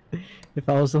 if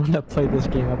I was the one that played this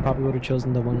game, I probably would have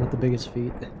chosen the one with the biggest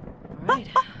feet. Right.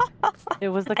 It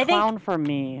was the I think- clown for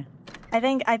me. I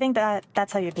think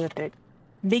that's how you do it, dude.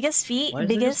 Biggest feet, Why is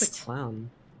there biggest. just a clown?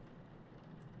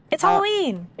 It's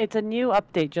Halloween. It's a new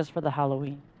update just for the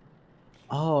Halloween.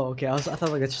 Oh, okay. I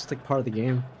thought like it's just like part of the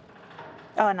game.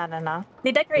 Oh no.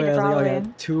 They decorated Wait, for like, Halloween.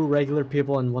 okay, 2 regular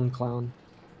people and 1 clown.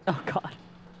 Oh god.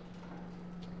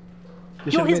 You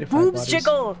Yo, should've his made it 5 boobs bodies.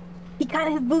 jiggle.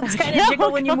 His boobs kind of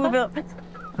jiggle when you move up.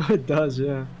 It does,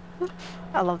 yeah.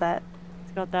 I love that.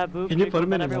 It's got that boob Can you jiggle put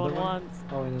him in that another everyone one? wants.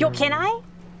 Oh, Yo, can I?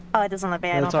 Oh, it doesn't let me.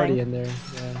 I Yeah, don't it's already think. in there.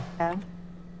 Yeah. Yeah.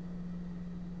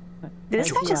 Did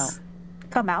this I guy see just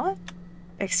come out?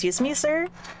 Excuse me, sir.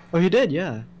 Oh, you did,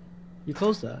 yeah. You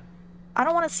closed that. I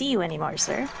don't want to see you anymore,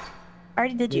 sir. I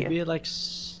already did Maybe you. it like.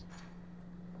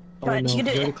 Oh But no, you you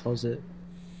did- already closed it.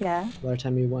 Yeah. By the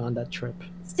time you went on that trip.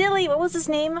 Silly. What was his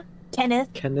name? Kenneth.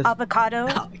 Kenneth. Avocado.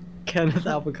 Kenneth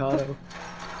Avocado.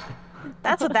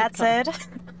 That's what that said.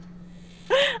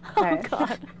 Oh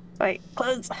god. Wait,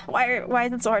 close. Why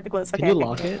is it so hard to close? Can Okay. you okay,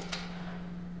 lock cool. it?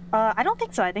 I don't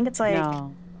think so. I think it's like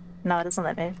No. no, it doesn't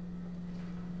let me.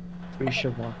 We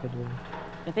should lock it.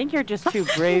 I think you're just too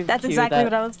brave. That's to exactly that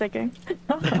what I was thinking.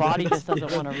 The body just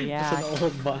doesn't want to react. It's an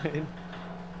old vine.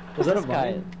 Was that a This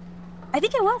guy vine? I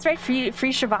think it was right. Free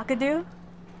Shavakadu.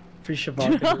 Free Oh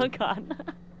Shabbat.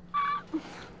 god.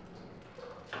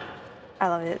 I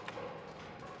love it.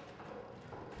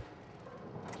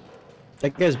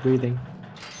 That guy's breathing.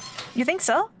 You think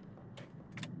so?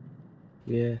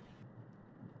 Yeah.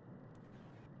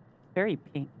 Very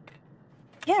pink.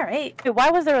 Yeah, right. Wait,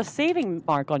 why was there a saving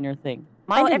mark on your thing?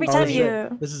 Mine Oh, didn't every Oh, time this is you-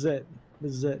 it. This is it.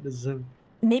 This is it. This is him.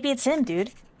 Maybe it's him,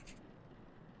 dude.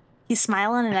 He's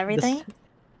smiling and everything.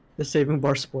 The saving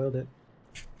bar spoiled it.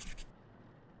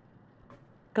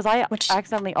 Because I Which-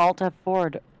 accidentally Alt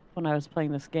F4'd when I was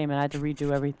playing this game and I had to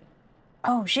redo everything.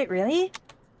 Oh shit! Really?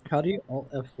 How do you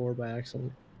Alt F4 by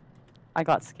accident? I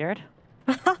got scared.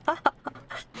 Oh,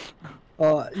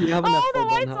 you have an Oh, F4 the button,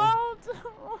 lights huh? out!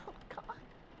 Oh, God.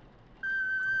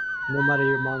 No matter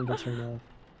your mom gets turned off.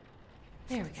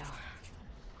 There we go.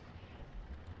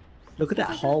 Look at that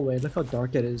hallway. Look how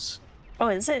dark it is. Oh,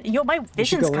 is it? Yo, my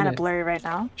vision's go in kind of it. blurry right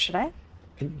now. Should I?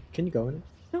 Can you go in it?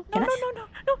 No, Can no, I? no, no,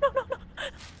 no, no, no, no.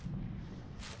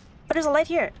 But there's a light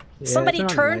here. Yeah, Somebody turn on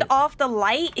the turned light. off the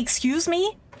light. Excuse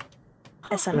me.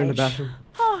 They're in the SMH. bathroom.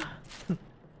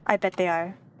 I bet they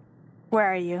are. Where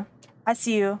are you? I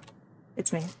see you.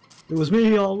 It's me. It was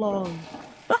me all along.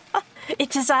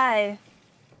 It is I.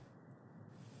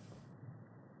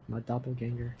 My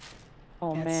doppelganger.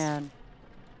 Oh, Yes. man.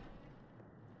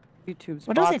 YouTube's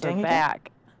What else are they bots are doing again?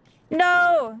 back.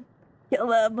 No. Kill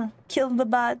them. Kill the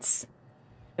bots.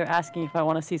 They're asking if I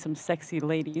want to see some sexy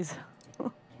ladies.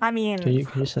 I mean, Can you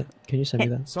send me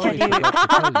that? Sorry to Can you-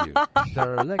 tell you,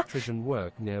 there are electrician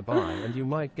work nearby and you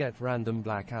might get random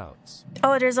blackouts.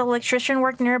 oh, there's electrician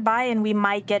work nearby, and we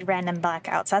might get random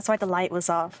blackouts. That's why the light was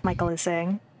off. Michael is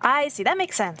saying. I see. That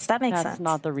makes sense. That makes That's sense.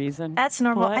 not the reason. That's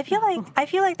normal. What? I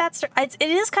feel like it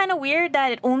is kind of weird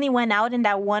that it only went out in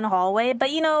that one hallway,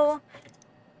 but you know,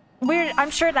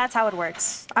 I'm sure that's how it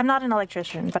works. I'm not an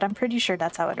electrician, but I'm pretty sure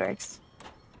that's how it works.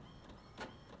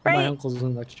 My Right? uncle's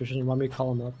an electrician. You want me to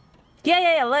call him up?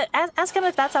 Yeah. Ask him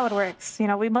if that's how it works. You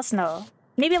know, we must know.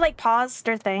 Maybe like pause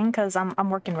their thing, cause I'm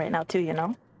working right now too. You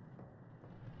know.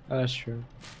 Oh, that's true.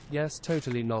 Yes,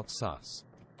 totally not sus.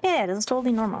 Yeah, this is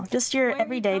totally normal. Just your Where are you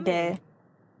everyday day. coming?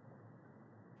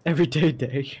 Everyday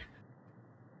day.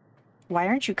 Why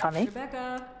aren't you coming,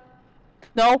 Rebecca.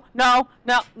 No.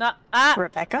 Ah!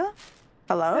 Rebecca?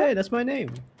 Hello? Hey, that's my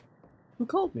name. Who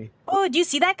called me? Oh, do you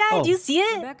see that guy? Oh. Do you see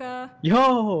it? Rebecca.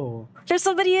 Yo! There's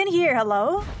somebody in here.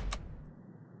 Hello?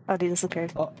 Oh, he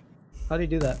disappeared. Oh, how do you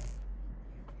do that?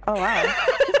 Oh, wow.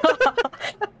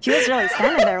 He was really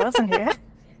standing there, wasn't he?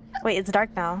 Wait, it's dark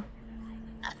now.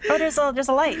 Oh, there's a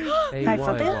light. Can I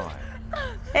flip it? AYY.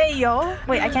 Hey, yo.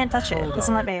 Wait, I can't touch it. Hold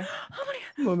Doesn't on. let me.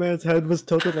 My man's head was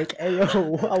tilted like,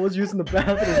 ayo, I was using the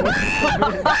bathroom.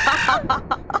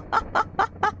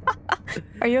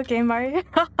 Are you okay, Mari?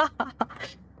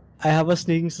 I have a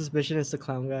sneaking suspicion it's the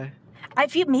clown guy. I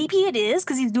feel maybe it is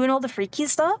because he's doing all the freaky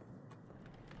stuff.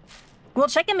 We'll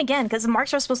check him again because the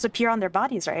marks are supposed to appear on their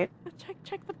bodies, right?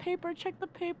 Check the paper. Check the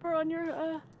paper on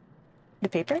your The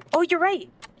paper? Oh, you're right.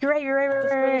 You're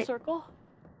right. little circle.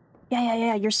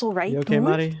 Yeah. You're so right. You okay, dude.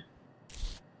 Mari?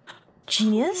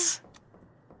 Genius.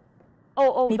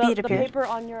 Oh, Maybe it the appeared. paper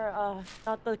on your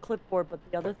not the clipboard, but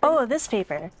the other thing. Oh, this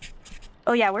paper.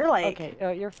 Oh yeah, we're like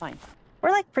Okay, you're fine.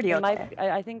 we're like pretty It okay. might,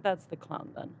 I think that's the clown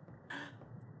then.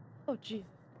 Oh, jeez.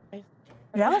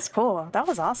 That was cool. That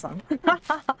was awesome.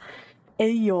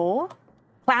 Hey yo,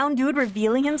 clown dude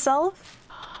revealing himself.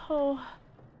 Oh.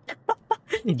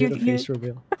 He did a You- face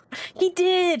reveal. He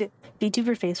did!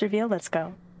 VTuber face reveal, let's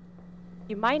go.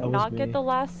 You might That was not get me. the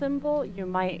last symbol. You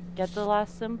might get the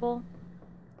last symbol.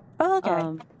 Oh,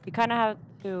 okay. You kind of have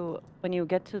to, when you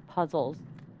get to puzzles,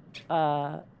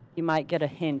 you might get a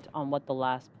hint on what the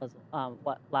last puzzle,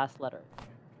 what last letter is.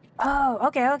 Oh,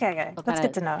 okay. So That's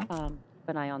good to know. Keep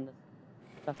an eye on this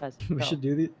stuff as We should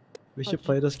do the. We should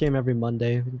play this game every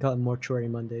Monday. We can call it Mortuary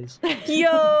Mondays.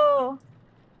 Yo!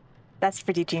 That's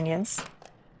pretty genius.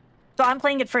 So I'm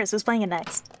playing it first. Who's playing it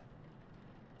next?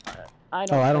 I Oh,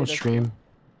 don't. I play don't this stream. game.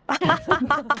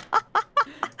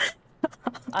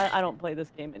 I don't play this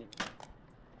game anymore.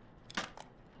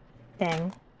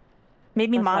 Dang.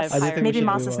 Maybe That's why Moss. I've hired- we Maybe should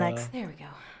Moss do, is next. There we go.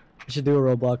 We should do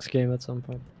a Roblox game at some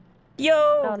point.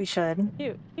 Yo, No. we should.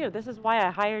 You. This is why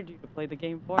I hired you to play the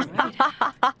game for me.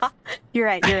 You're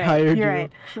right. Hired You're you.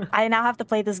 right. I now have to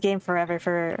play this game forever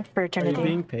for Are you eternity.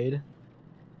 being paid?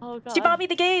 Oh god. She bought me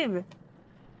the game.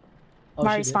 Oh,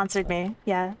 Mari she did? sponsored me.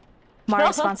 Yeah.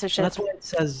 Mari sponsorship. That's why it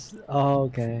says. Oh,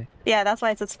 okay. Yeah, that's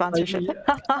why it said sponsorship.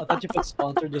 I thought you put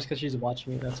sponsored just because she's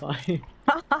watching me. That's why.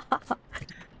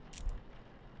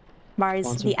 Mari's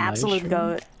Sponsored the by absolute stream?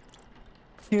 goat.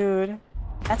 Dude.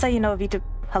 That's how you know VTuber.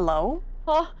 Hello?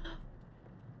 Oh,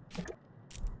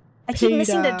 I keep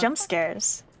missing the Peter. jump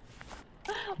scares.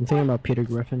 I'm thinking about Peter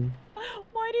Griffin.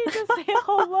 why do you just say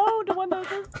hello to one that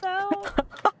doesn't sound?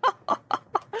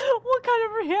 What kind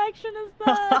of reaction is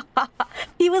that?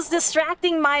 He was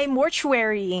distracting my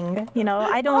mortuarying, you know.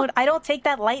 I don't take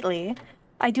that lightly.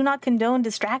 I do not condone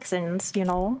distractions, you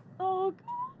know. Oh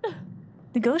god.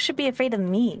 The ghost should be afraid of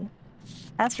me.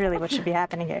 That's really what should be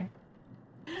happening here.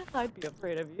 I'd be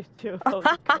afraid of you too. Oh,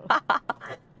 god.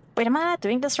 Wait, am I not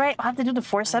doing this right? I'll have to do the I'm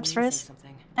forceps missing first.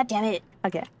 Something. God damn it.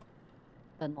 Okay,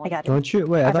 I got it. Don't you?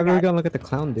 Wait, I I thought we were forgot. gonna look at the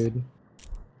clown dude.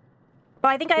 Oh,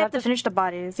 I think I You have have to to- finish the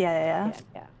bodies. Yeah.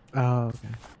 Yeah. Oh, okay.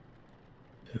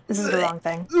 This is the wrong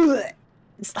thing.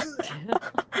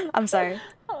 I'm sorry.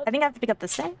 I think I have to pick up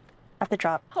this thing. I have to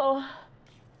drop. Oh.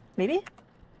 Maybe?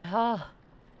 Ah.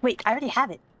 Wait, I already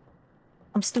have it.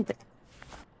 I'm stupid.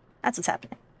 That's what's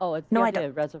happening. Oh, it's No, I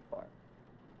the reservoir.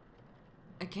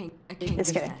 I can't Just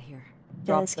use kidding. that here.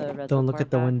 Drop Just the kidding. reservoir. Don't look at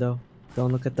the back. window.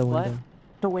 Don't look at the What? window.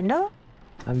 The window?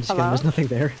 I'm just Hello? kidding. There's nothing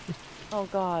there. Oh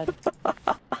god.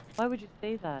 Why would you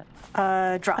say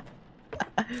that? Drop.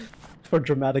 For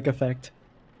dramatic effect.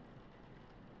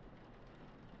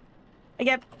 I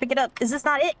gotta pick it up. Is this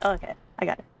not it? Oh, okay, I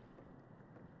got it.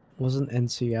 Wasn't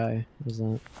NCI? Was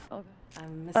that? Okay.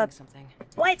 I'm missing something.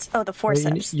 What? Oh, the Wait,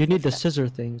 forceps. you need the scissor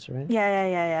things, right?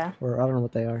 Yeah. Or I don't know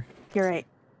what they are. You're right.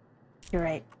 You're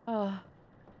right. Oh.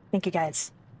 Thank you,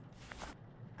 guys.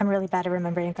 I'm really bad at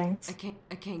remembering things. I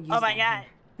can't use Oh my that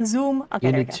god. Zoom. Okay,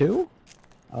 You there we need go. two?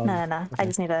 Oh, No. I okay.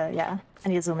 just need to, yeah. I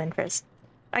need to zoom in first.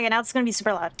 Okay, now it's gonna be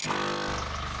super loud.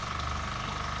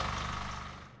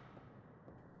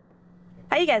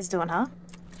 How you guys doing, huh?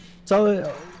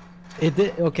 So it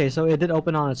did. Okay, so it did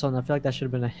open on its own. I feel like that should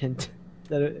have been a hint.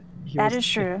 That is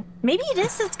true. Maybe it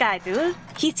is this guy, dude.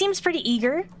 He seems pretty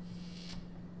eager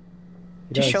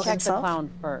He to does. show Check the himself. clown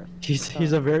first.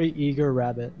 He's a very eager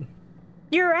rabbit.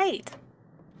 You're right.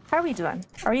 How are we doing?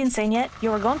 Are we insane yet?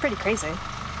 Yo, we're going pretty crazy.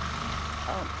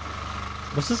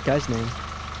 What's this guy's name?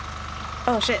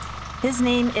 Oh shit. His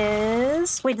name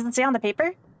is... Wait, does it say on the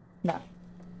paper? No.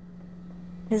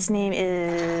 His name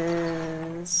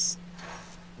is...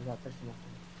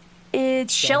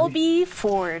 It's Shelby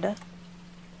Ford.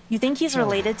 You think he's Shelby.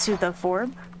 related to the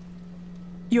Ford?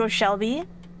 Yo, Shelby? You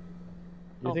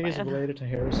Oh, think he's man. related to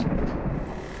Harrison?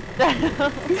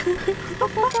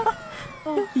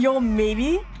 Yo,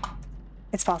 maybe?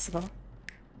 It's possible.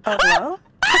 Oh, hello?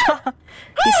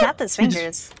 He snapped his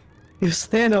fingers. He's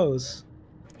Thanos.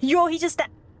 Yo, he just...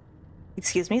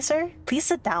 Excuse me, sir? Please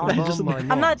sit down. I just-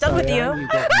 I'm not done with Sorry, you. You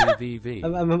got me VV.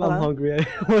 I'm Hello? hungry. I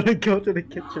want to go to the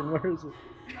kitchen. Where is it?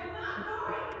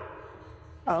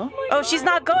 Oh. Oh, she's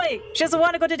not going. She doesn't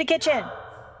want to go to the kitchen.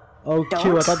 Oh,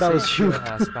 Q, I thought that was Sit you. your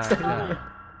ass back down.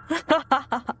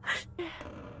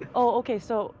 Oh, okay,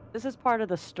 so this is part of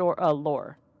the store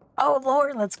lore. Oh,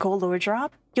 Lord, let's go, Lord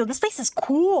Drop. Yo, this place is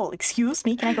cool. Excuse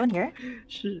me, can I go in here?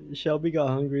 Shelby got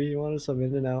hungry. He wanted some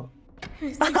in and out. Oh,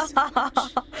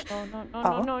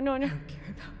 no. I don't care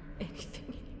about anything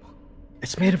anymore.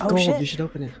 It's made of Oh, gold. shit. You should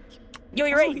open it. Yo,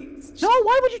 you're right. No,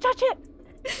 why would you touch it?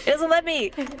 It doesn't let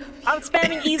me. I'm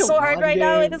spamming E so Come hard on, right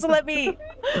now, it game. doesn't let me.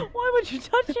 Why would you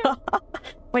touch it?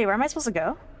 Wait, where am I supposed to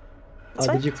go? This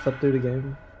way? Did you clip through the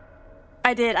game?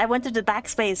 I did. I went to the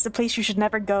backspace, the place you should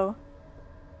never go.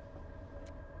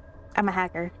 I'm a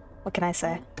hacker. What can I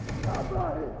say?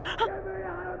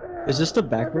 Is this the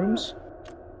back rooms?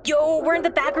 Yo, we're in the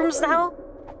back rooms now?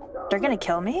 They're gonna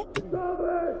kill me?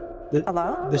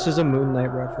 Hello? This is a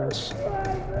Moonlight reference.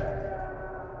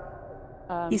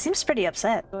 He seems pretty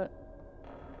upset. But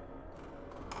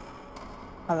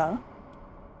Hello?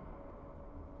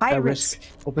 High risk.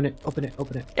 Open it, open it,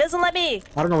 open it. It doesn't let me!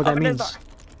 I don't know what that Open this means. door.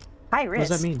 High What risk?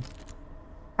 does that mean?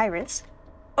 High risk?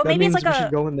 Oh, That maybe it's means like we a...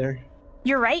 should go in there.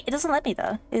 You're right, it doesn't let me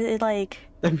though. It like...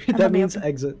 That means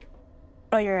exit.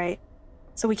 Oh, you're right.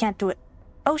 So we can't do it.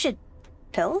 Oh shit.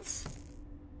 Pills?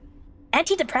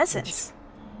 Antidepressants.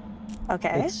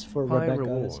 Okay. It's for High Rebecca,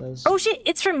 reward. it says. Oh shit,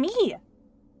 it's for me!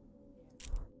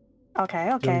 Okay,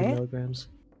 30 okay. milligrams.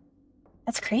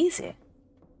 That's crazy.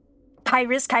 High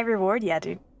risk, high reward? Yeah,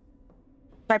 dude.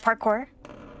 Try parkour?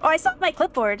 Oh, I saw my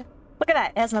clipboard! Look at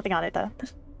that, it has nothing on it though.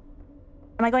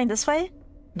 Am I going this way?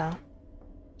 No.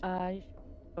 you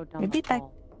should go down Maybe the back-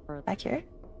 hall further. Back here?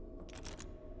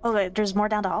 Oh, wait, there's more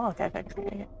down the hall? Okay, okay,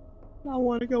 okay. I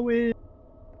want to go in.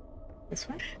 This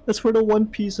way? That's where the One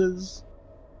Piece is.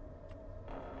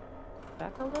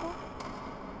 Back a little?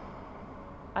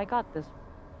 I got this.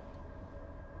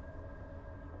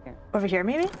 Over here,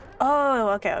 maybe? Oh,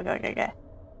 okay, okay, okay, okay.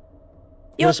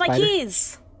 Yo, it's my spider?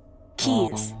 keys!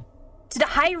 Keys. Aw. To the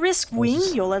high-risk wing?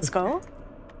 Yo, let's go.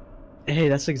 Hey,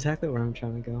 that's exactly where I'm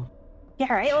trying to go.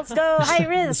 Yeah, right, let's go. High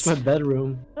It's risk. my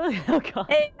bedroom. Oh god.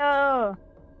 Hey, yo.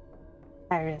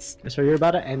 High risk. So you're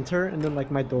about to enter, and then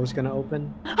like my door's gonna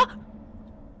open.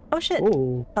 Oh shit.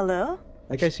 Oh, Hello?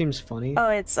 that guy seems funny. Oh,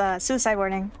 it's suicide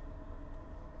warning.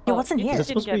 Yo, Oh, what's in you here? Is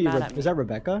that didn't supposed to get be? mad at me. Is that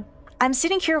Rebecca? I'm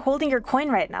sitting here holding your coin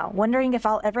right now, wondering if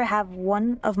I'll ever have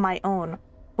one of my own.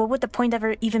 What would the point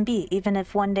ever even be, even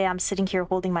if one day I'm sitting here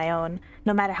holding my own?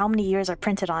 No matter how many years are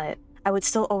printed on it, I would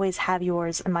still always have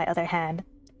yours in my other hand.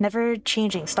 Never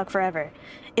changing, stuck forever.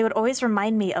 It would always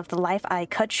remind me of the life I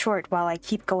cut short while I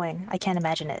keep going. I can't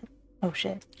imagine it. Oh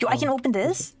shit. Yo, I can open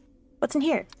this? What's in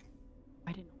here?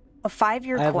 I didn't. A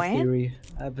 5-year I have coin? a theory.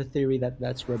 I have a theory that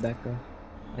that's Rebecca.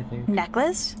 I think.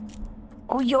 Necklace?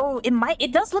 Oh, yo,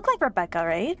 it does look like Rebecca,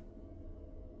 right?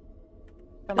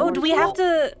 Oh, do we have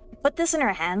to put this in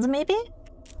our hands, maybe?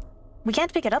 We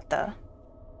can't pick it up, though.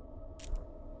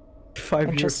 5-year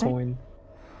Interesting. coin.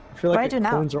 I feel What do I like do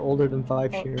now? coins are older than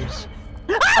 5 years.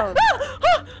 Oh,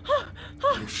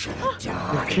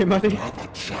 You okay, Mari?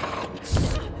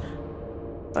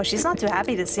 oh, she's not too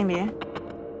happy to see me.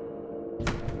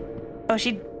 Oh,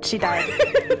 she died.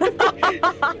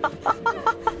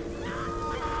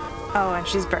 Oh, and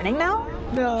she's burning now?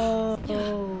 No.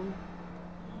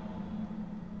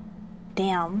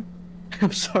 Damn.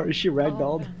 I'm sorry, she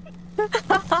ragdolled.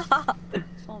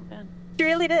 Oh man. She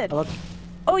really did. I love-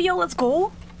 Oh, yo, let's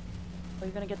go. Are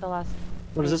you gonna get the last?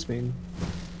 What does this mean?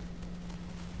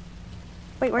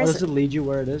 Wait, where Oh, is does it? it lead you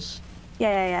where it is?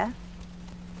 Yeah.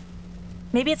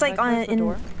 Maybe it's like on Close the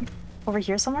door? over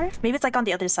here somewhere. Maybe it's like on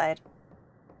the other side,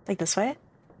 like this way.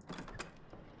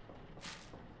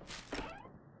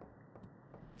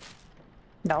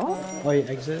 No. Oh, you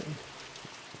exit?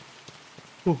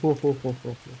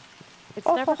 It's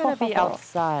never gonna be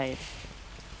outside,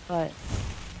 but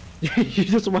You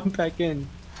just went back in.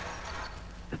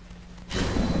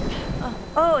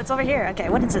 Oh, it's over here. Okay,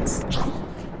 what is this? It's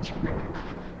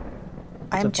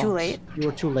I'm a too box. late. You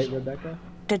were too late, Rebecca.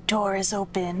 The door is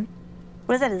open.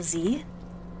 What is that, a Z?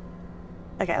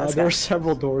 Okay, let's There go. are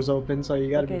several doors open, so you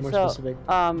gotta okay. be more So specific.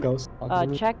 Ghost.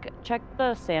 check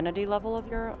the sanity level of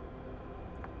your.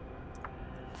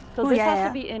 So Ooh, this yeah, has yeah.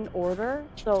 to be in order.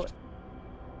 So.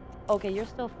 Okay, you're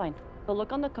still fine. So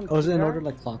look on the computer. Oh, is it in order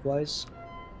like clockwise?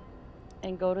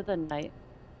 And go to the night.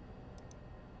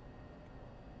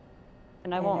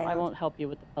 And I Yeah. won't help you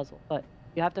with the puzzle, but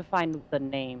you have to find the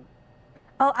name.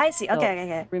 Oh, I see. So,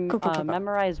 Okay. Cool.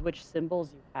 Memorize which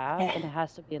symbols you have, Yeah. and it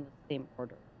has to be in the same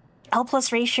order. L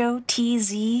plus ratio, T,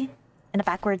 Z, and a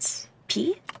backwards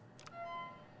P?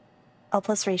 L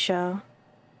plus ratio.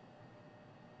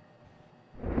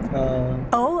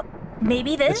 Oh,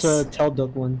 maybe this? It's a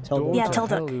Telduk one. Telduk. Yeah, Daughter tell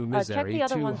Duck. Helu Check Misery, the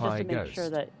other too ones just high to make ghost. sure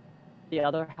that the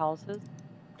other houses.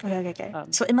 Okay.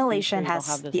 So make immolation sure you don't has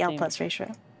have the the L same- plus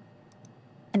ratio.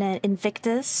 And then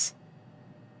Invictus.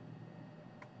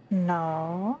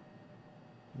 No.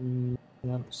 I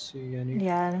don't see any.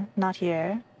 Yeah, not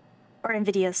here. Or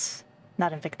Invidious.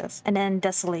 Not Invictus. And then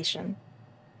Desolation.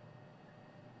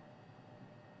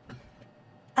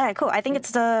 Alright, cool. I think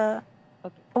it's the...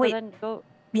 Okay. Oh, wait. So then go.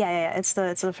 Yeah. It's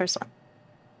the first one.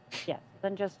 Yeah.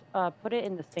 Then just put it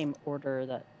in the same order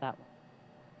that one.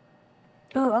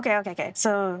 Ooh, okay.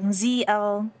 So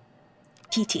ZLPT.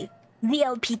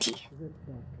 ZLPT.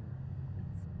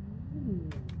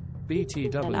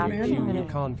 BTW you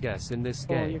can't guess in this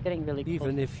Oh, game. you're getting really close.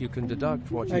 Even if you can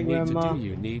deduct what Hi, you need Grandma. to do,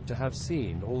 you need to have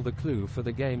seen all the clue for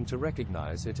the game to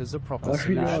recognize it as a proper Why are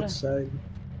you solution. outside?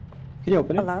 Can you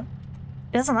open it? Hello?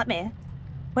 It doesn't let me.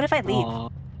 What if I leave? Aw.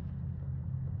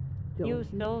 You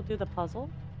still do the puzzle?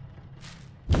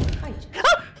 I just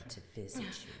wanted to visit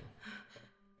you.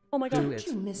 Oh my Do god. it.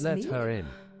 you miss Let me? her in.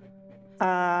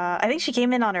 I think she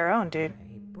came in on her own, dude.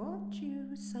 I brought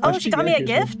you some. Oh, she got me a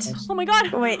gift? Oh my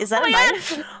god. Wait, is that Oh a my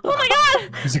knife? god. Oh my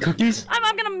god. Is it cookies?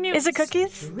 I'm gonna mute. Is it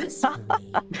cookies? Gracefully.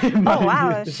 Oh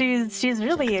wow, she's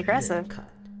really aggressive. Cut.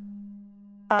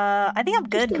 I think I'm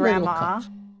good, Just a little Grandma. cut.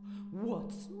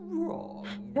 What's wrong?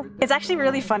 It's actually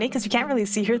really funny because you can't really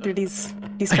see her through these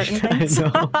curtain things.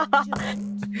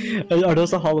 Are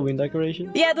those the Halloween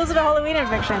decorations? Yeah, those are the Halloween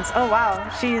infections. Oh wow,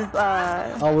 she's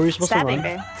Oh, were you supposed stabbing to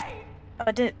run? me. Oh,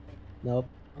 I did. Nope.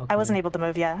 I wasn't able to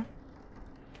move. Yeah.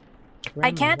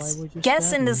 I can't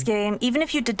guess in this game. Even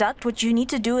if you deduct, what you need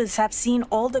to do is have seen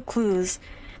all the clues,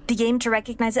 the game to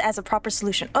recognize it as a proper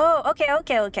solution. Oh,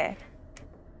 okay.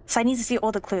 So I need to see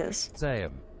all the clues.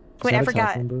 Same. Wait, I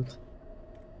forgot.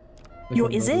 Yo,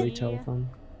 is it? Telephone.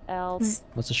 L.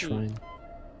 What's a shrine?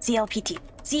 ZLPT.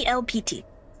 ZLPT.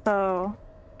 So,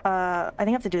 I think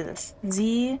I have to do this.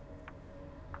 Z,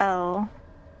 L,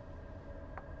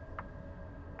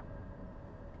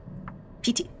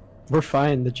 PT. We're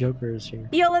fine. The Joker is here.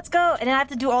 Yo, let's go. And then I have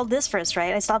to do all this first,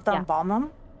 right? I still have to Yeah. embalm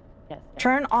them. Yes.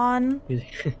 Turn on.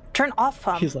 Turn off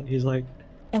pump. He's like.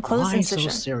 And close Why so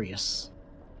incision. serious?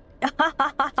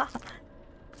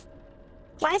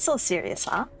 Why so serious,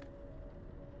 huh?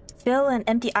 Fill an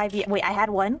empty IV. Wait, I had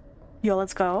one. Yo,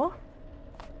 let's go.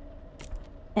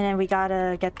 And then we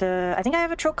gotta get the. I think I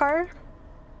have a trocar.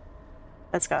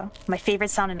 Let's go. My favorite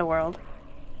sound in the world.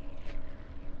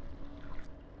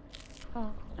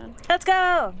 Oh, man. Let's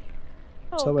go.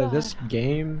 So Oh, wait, God. this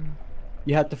game,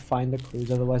 you have to find the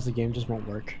clues, otherwise the game just won't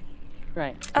work.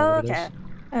 Right. Oh, Whatever it okay.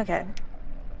 is. Okay.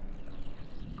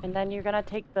 And then you're gonna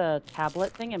take the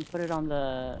tablet thing and put it on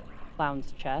the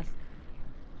clown's chest.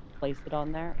 Place it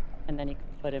on there, and then you can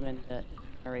put him in the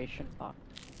narration box.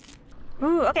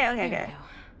 Ooh, okay. There we go.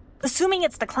 Assuming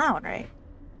it's the clown, right?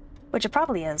 Which it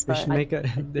probably is, They but. should make a.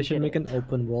 They should get make it. an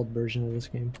open world version of this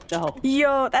game. No.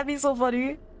 Yo, that'd be so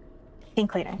funny. King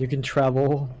cleaner. You can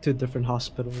travel to different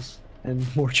hospitals and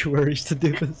mortuaries to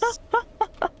do this.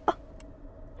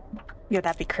 Yo,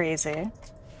 that'd be crazy.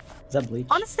 Is that Bleach?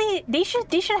 Honestly, they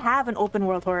should have an open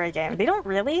world horror game. They don't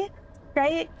really,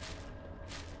 right?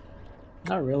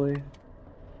 Not really.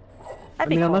 I That'd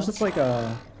be mean, cool. unless it's like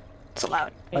a So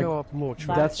loud. Like, Co-op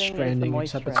mortuary. Death thing is the Stranding,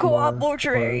 moisture. except it's Co-op more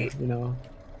mortuary. horror, you know.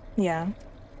 Yeah.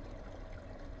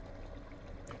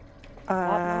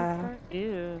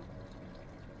 Ew.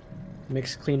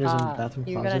 Mix cleaners in the Ah, bathroom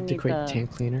you're gonna closet to need create the-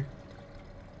 tank cleaner.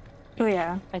 Oh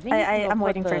yeah. I think you can go I'm put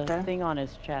waiting for the it to. thing on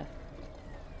his chest.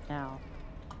 Now.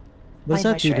 What's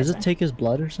My that do? Does it moisturizer. take his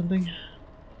blood or something?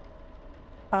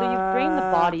 So you drain the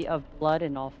Uh, body of blood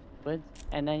and all fluids,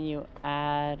 and then you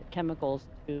add chemicals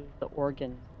to the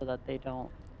organs so that they don't.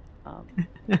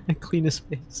 Clean his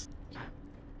face.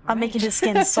 I'm making his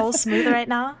skin so smooth right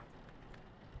now.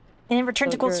 And then return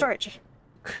So to cold you're- storage.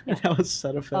 That was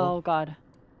Cetaphil. Oh God.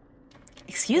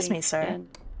 Excuse me, sir. And-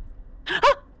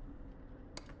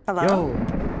 Hello?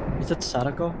 Yo, is that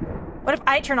Sadako? What if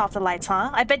I turn off the lights, huh?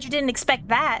 I bet you didn't expect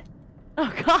that.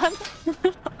 Oh God.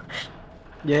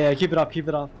 Yeah, keep it up, keep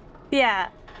it up. Yeah.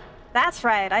 That's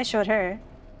right, I showed her.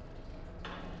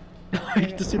 I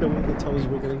get to see the way the toes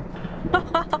wiggling.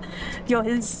 Yo,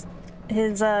 his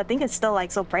thing is still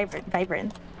like so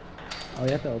vibrant. Oh,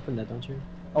 you have to open that, don't you?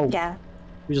 Oh, Yeah.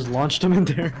 we just launched him in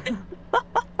there.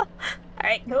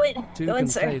 Alright, go in. Two Go in,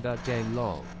 can play sir. that game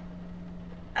long.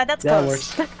 That's Yeah, it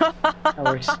close. That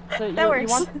works. So you, That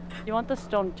works. You want the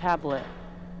stone tablet.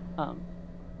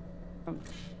 From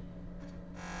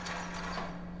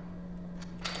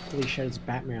Holy shit, it's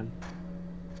Batman.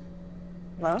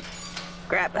 Hello?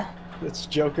 Grab. It's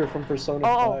Joker from Persona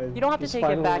Oh, 5. you don't have to He's take it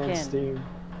finally back on in. Steam.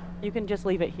 you can just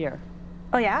leave it here.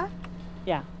 Oh yeah?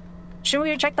 Yeah. Shouldn't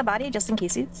we check the body just in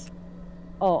case he's...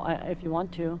 Oh, if you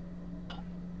want to.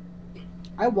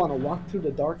 I want to walk through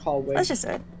the dark hallway. Let's just do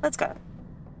it. Let's go.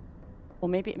 Well,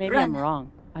 maybe Run. I'm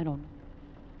wrong. I don't know.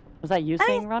 Was that you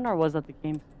saying run, or was that the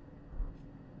game?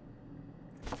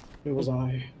 It was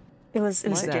I. It was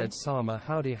What? a Said game. Sama,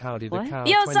 howdy howdy the What? cow.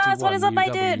 Yo, Saz, what is up, my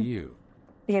 21 dude? UW.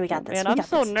 Okay, we got this. Man, we I'm got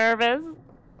so this. nervous.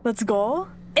 Let's go.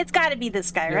 It's gotta be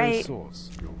this guy, No right? source.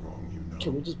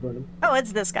 Can we just burn him? Oh,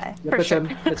 it's this guy. Yep, for it's sure.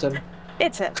 him. It's him.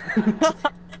 It's him.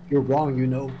 You're wrong, you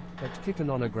know. Let's kick an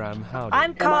onogram howdy.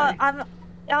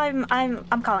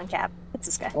 I'm calling Cap. It's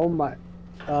this guy. Oh my.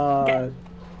 Okay.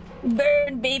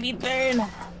 Burn, baby, burn.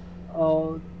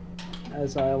 Oh,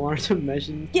 as I wanted to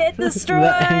mention. Get the destroyed.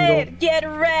 angle. Get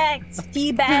wrecked.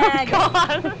 Teabag.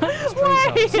 God.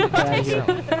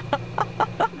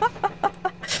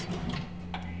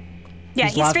 Yeah,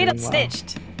 He's he's straight up laughing, wow.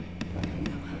 stitched.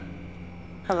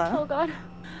 Hello? Oh God.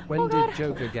 When Oh, did God.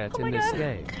 Joker get Oh in my this God.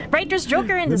 game? Right, there's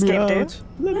Joker in this game, dude.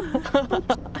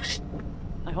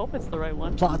 I hope it's the right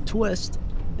one. Plot twist.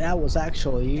 That was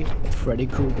actually Freddy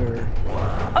Krueger.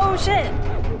 Oh shit!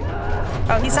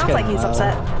 Oh, he sounds get like he's loud.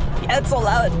 upset. Yeah, it's so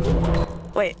loud.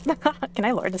 Wait, can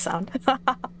I lower the sound?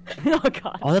 Oh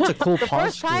God. Oh, that's a cool The pause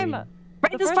first time. screen.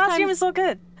 Right, The this first pause time- stream is so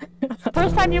good.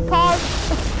 First time you pause.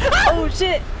 Oh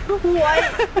shit! What?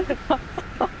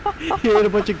 He ate a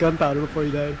bunch of gunpowder before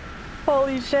he died.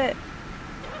 Holy shit!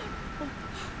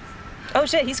 Oh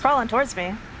shit, he's crawling towards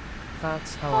me.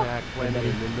 That's how I act when I'm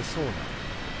in the sauna.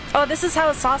 Oh, this is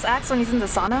how Sauce acts when he's in the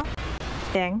sauna?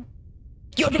 Dang.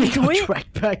 Yo, did we do it?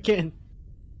 Right back in.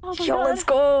 Oh my Yo, God. let's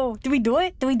go! Did we do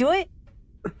it? Did we do it?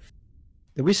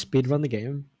 Did we speedrun the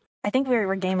game? I think we're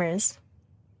gamers.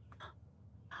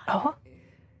 Oh?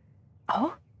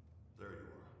 Oh? There you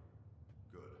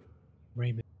are. Good.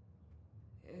 Raymond.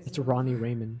 It's Ronnie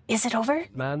Raymond. Is it over?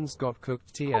 Man's got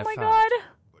cooked TF Oh my out. God.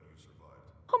 But you survived.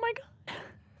 Oh my God.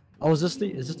 Oh, is this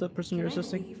the person you're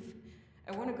assisting?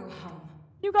 I want to go home.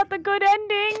 You got the good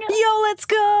ending. Yo, let's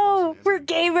go! We're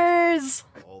gamers!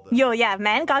 All that Yo, yeah,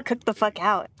 man got cooked the fuck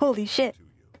out. Holy shit. to you.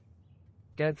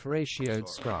 Get ratioed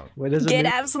scrub. Wait, is it Get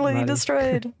me? absolutely Maddie?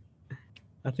 destroyed.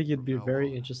 I think you'd be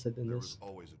very interested in There this. was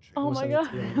always a chance. Oh my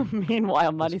Almost God. like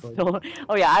Meanwhile, Money's Discord. still.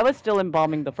 Oh yeah, I was still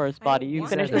embalming the first body. You want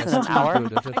finished to this in an Zed hour. is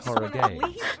good at a horror game.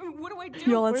 What do I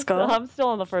do? Yo, let's go. I'm still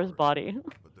on the first body.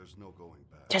 But there's no going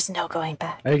back. There's no going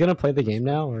back. Are you gonna play the game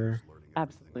now, or? Learning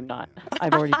Absolutely not.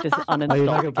 I've already just Are you not uninstalled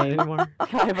gonna the play game. anymore? I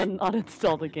haven't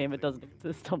uninstalled the game. It doesn't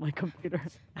exist on my computer.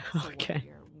 Okay.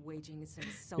 Waging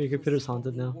some Your computer's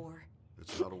haunted selfless now. holy war.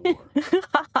 It's not a war. It's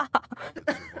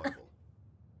survival.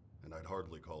 And I'd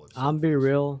hardly call it. I'm be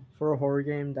real. For a horror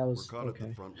game, that We're was caught at okay.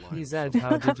 the front line. He said,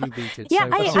 how did you beat it Yeah,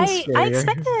 so I fast? Sounds I scarier.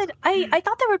 expected I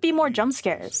thought there would be more jump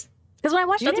scares. Because when I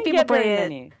watched You other didn't people get very play it,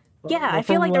 many. yeah, Well, I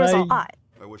feel from like there was a what lot.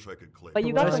 I wish I could claim. But you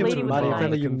From got what the I see lady from with Mari, the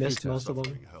apparently knife. you Computer missed most of them.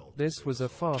 Suffering hell. This was a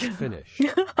fast finish.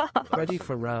 Ready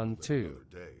for round 2.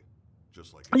 Another day,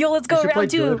 just like Yo, let's You go should play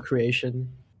round 2. Good Creation.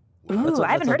 Ooh,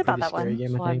 I haven't heard about pretty that scary one.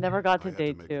 Game, I Well, I've think. never got I to had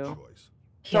day make a 2. choice.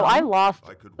 So I lost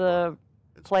I could the run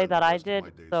and play spend that the I rest of did, my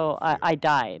days so in fear. I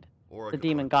died. Or I The could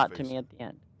demon finally got to face me it at the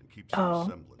end. and keep some Oh.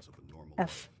 semblance of a normal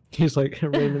F. He's like,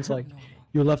 Raymond's like,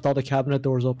 you left all the cabinet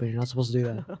doors open. You're not supposed to do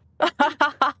that. life. It's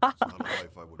not a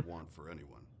life I would want for anyone.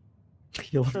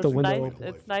 You left So the it's window nice. open.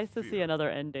 It's nice to see another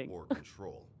ending. Or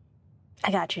control.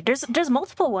 I got you. There's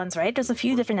multiple ones, right? There's a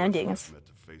few First different person's endings. meant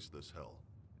to face this hell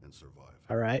and survive.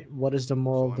 All right. What is the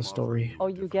moral of the story? Oh,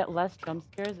 you get less jump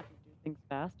scares if you do things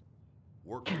fast.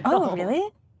 Working Oh, No. really?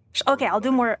 Okay, I'll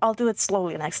do more. I'll do it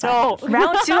slowly next time. No.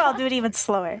 Round 2, I'll do it even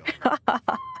slower.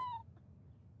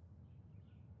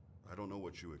 I don't know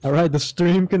what you expect. All right. The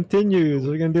stream continues.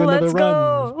 We're gonna do another Let's run.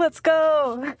 go. Let's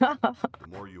go. The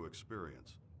more you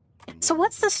experience. the So more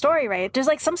what's you the story, right? There's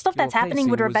like some stuff that's Your happening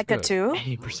with pacing was Rebecca good. too,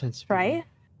 80% speed. right?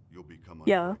 You'll become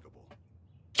Yeah. unbreakable.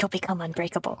 You'll become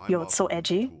unbreakable. I'm Yo, it's so offering you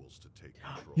edgy. tools to take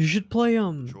control. You should play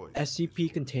Choice. SCP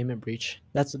Containment Breach.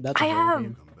 That's a I horror have.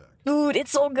 game. Come back. Dude,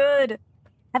 it's so good.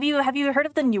 Have you heard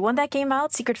of the new one that came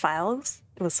out, Secret Files?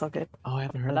 It was so good. Oh, I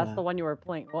haven't heard But of that's that. the one you were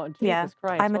playing. Well, Jesus Yeah,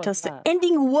 Christ. I'm a what was toaster. that?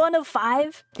 Ending 1 of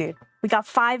 5, dude. We got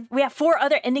 5. We have 4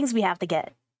 other endings we have to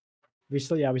get. We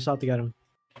still have to get him.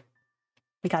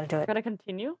 We gotta do We're it. gonna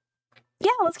continue.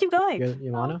 Yeah, let's keep going. You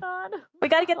Oh wanna? God. We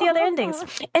gotta get the other endings.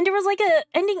 And there was like a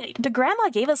ending. The grandma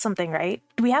gave us something, right?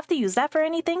 Do we have to use that for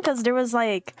anything? Because there was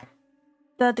like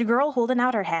the girl holding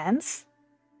out her hands.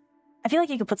 I feel like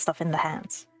you could put stuff in the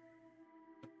hands.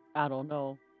 I don't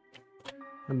know.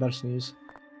 I'm about to sneeze.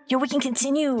 Yo, we can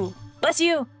continue. Bless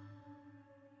you.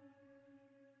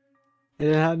 It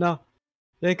didn't have, no.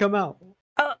 It didn't come out.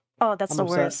 Oh, that's I'm the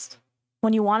upset. worst.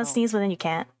 When you want to Oh. sneeze, but then you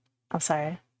can't. I'm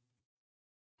sorry.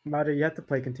 Mari, you have to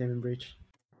play Containment Breach.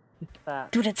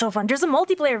 That. Dude, it's so fun. There's a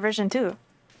multiplayer version too.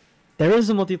 There is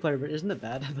a multiplayer, but isn't it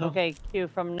bad though? Okay, Q.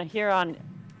 From here on,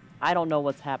 I don't know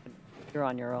what's happening. You're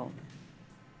on your own.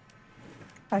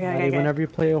 Okay, Mari, okay, okay. whenever you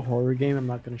play a horror game, I'm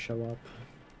not gonna show up.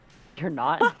 You're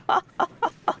not.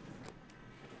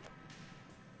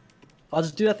 I'll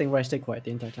just do that thing where I stay quiet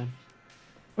the entire time.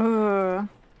 Ooh.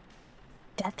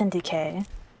 Death and decay.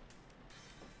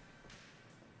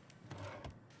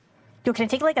 Yo, can I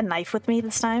take like a knife with me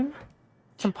this time?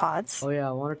 Some pods. Oh yeah,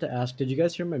 I wanted to ask, did you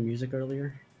guys hear my music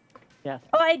earlier? Yes.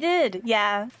 Oh, I did.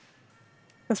 Yeah.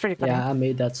 That's pretty funny. Yeah, I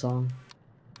made that song.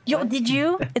 Yo, did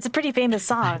you? It's a pretty famous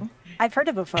song. I've heard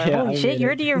it before. Yeah, Holy I shit, made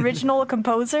you're it. the original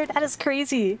composer? That is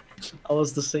crazy. I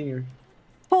was the singer.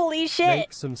 Holy shit.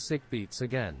 Make some sick beats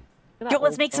again. Yo,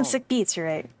 let's make some sick beats, you're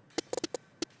right.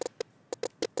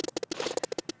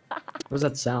 What was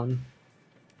that sound?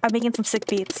 I'm making some sick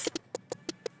beats.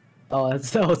 Oh,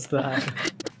 what's that?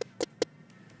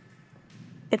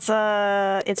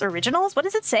 It's originals? What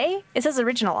does it say? It says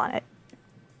original on it.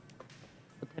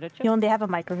 Potato chip? You know, they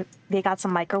have they got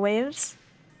some microwaves.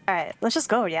 Alright, let's just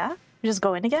go, yeah? We just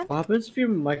go in again? What happens if you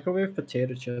microwave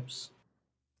potato chips?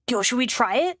 Yo, should we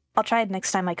try it? I'll try it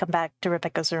next time I come back to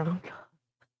Rebecca's room.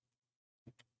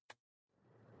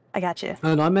 I got you.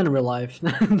 Oh no, I meant in real life.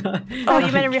 Oh,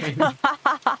 you meant in real.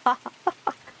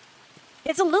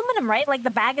 It's aluminum, right? Like the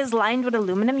bag is lined with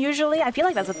aluminum usually. I feel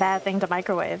like that's a bad thing to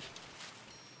microwave.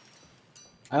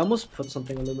 I almost put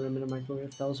something aluminum in a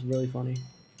microwave. That was really funny.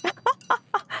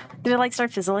 Did it like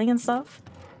start fizzling and stuff?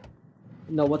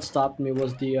 No, what stopped me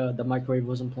was the microwave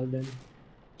wasn't plugged in.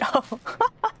 Oh,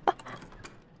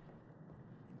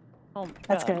 Oh my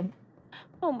that's God. good.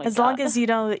 Oh my As God. long as you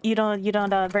don't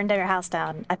burn down your house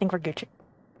down, I think we're Gucci.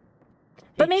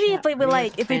 But maybe if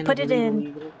we put it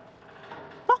in.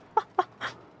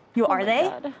 You Oh are my they?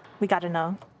 God. We gotta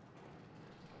know.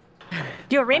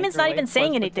 Yo, Raymond's not even Microwave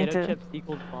saying plus anything potato to. chips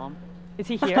equals bomb. Is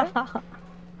he here?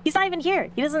 He's not even here.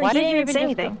 He doesn't. Why He didn't didn't you even say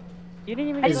just go- anything. You didn't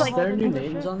even I do Is just the like- whole there new potato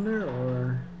names chip? on there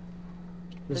or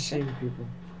the Okay. same people?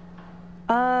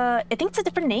 I think it's a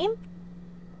different name.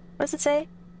 What does it say?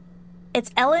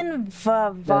 It's Ellen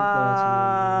I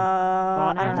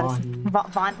don't know.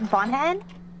 Vonhan?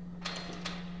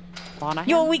 Monahan?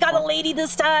 Yo, we got a lady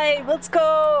this time. Let's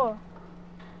go.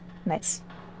 Nice.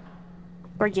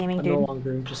 We're gaming, I'm no dude.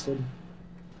 longer interested.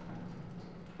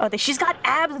 Oh, she's got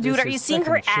abs, dude. This Are you is seeing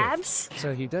her second shift, abs?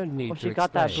 So he don't need Oh, to she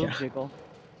got that explain. boob jiggle.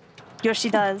 Yo, she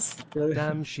does.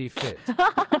 Damn, she fit.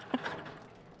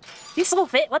 She's so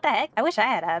fit. What the heck? I wish I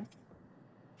had abs.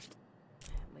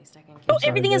 At least I can Oh, sorry,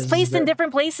 everything guys, is this placed is in very-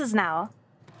 different places now.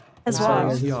 As Sorry, well.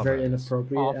 guys, this is Yeah, very but-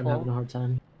 inappropriate. I'm having Awful. a hard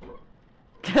time.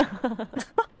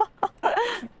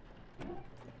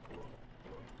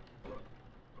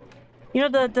 You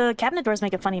know, the cabinet doors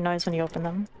make a funny noise when you open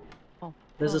them. Oh,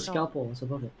 There's oh, a no. scalpel. It's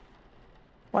above it.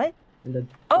 What? And then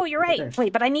Oh, you're right. there.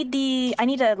 Wait, but I need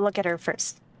to look at her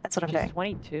first. That's what I'm She's doing.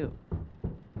 22.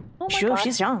 Oh my Sure, God.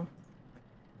 she's young.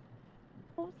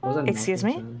 What was Was that? that Excuse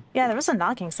knocking me? sound? Yeah, there was a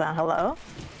knocking sound. Hello?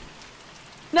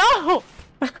 No!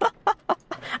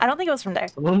 I don't think it was from there.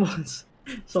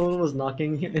 Someone was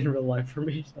knocking in real life for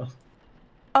me. So.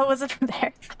 Oh, was it from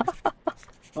there?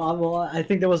 Well, I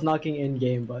think there was knocking in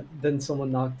game, but then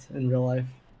someone knocked in real life.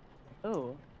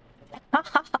 Oh.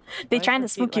 They Why is trying her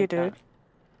to feet spook you, like dude. that?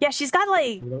 Yeah, she's got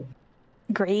like Look,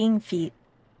 graying feet.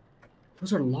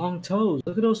 those are long toes.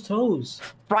 Look at those toes.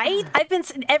 Right?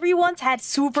 Everyone's had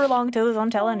super long toes, I'm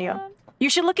telling you. You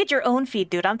should look at your own feet,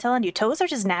 dude. I'm telling you, toes are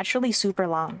just naturally super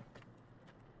long.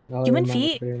 Oh, Human yeah, mine are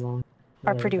feet pretty long.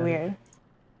 Are Yeah, pretty got it. weird.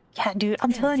 Yeah, dude,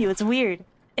 I'm telling you, it's weird.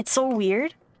 It's so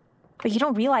weird, but you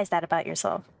don't realize that about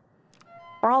yourself.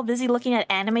 We're all busy looking at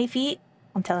anime feet.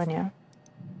 I'm telling you.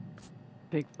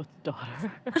 Bigfoot's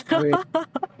daughter. Wait,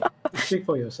 speak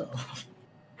for yourself.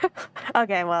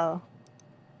 Okay, well,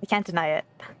 I can't deny it.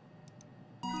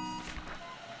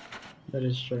 That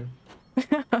is true.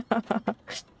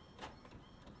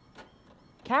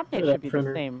 Cabinet Look at should be that the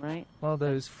printer. same, right? Are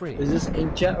those free? Is this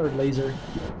inkjet or laser?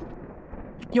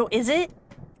 Yo, is it?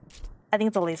 I think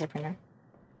it's a laser printer.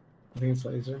 I think it's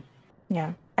laser.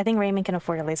 Yeah, I think Raymond can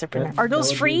afford a laser printer. That- Are that those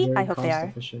would be free? very I hope they cost are.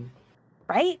 efficient.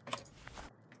 Right?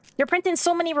 You're printing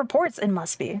so many reports. It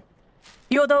must be.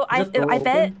 Yo, though, Is that door I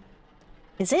bet. open?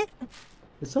 Is it?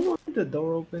 Did someone leave the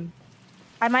door open?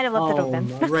 I might have left it open.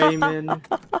 no, Raymond.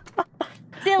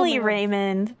 Silly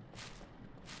Raymond.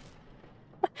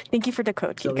 Thank you for the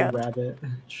code, Silly Kiko. rabbit.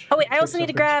 Oh wait, I also Tricks need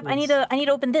to up grab. I expense. need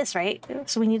to open this, right?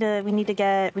 So we need to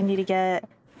get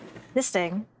this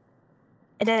thing.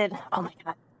 I did. Oh my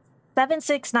god.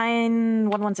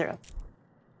 769110.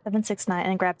 769,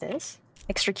 and grab this.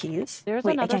 Extra keys. There's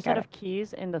Wait, I another can't set grab of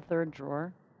keys in the third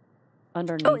drawer.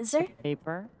 Underneath Oh, is there? the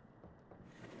paper.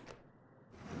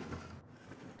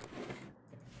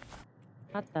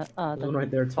 Not the There's one right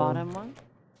there, too. bottom one.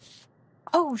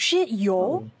 Oh shit, yo.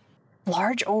 Oh.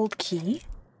 Large old key.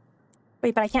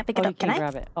 Wait, but I can't pick it Oh, you up. Can can I?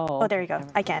 grab it. Oh, Oh, there you go.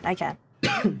 okay. I can.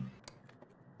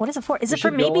 What is it for? Is We it for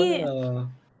should go maybe?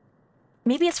 on,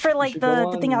 Maybe it's for like should the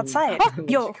go thing on- outside. Let's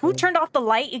Yo, who go. turned off the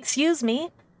light? Excuse me.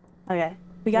 Okay,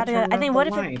 we gotta. turned I off think. the What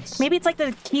if lights? maybe it's like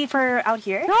the key for out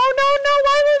here? No,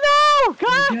 why no?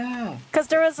 God! Yeah. Because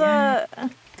there was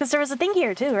a thing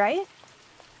here too, right?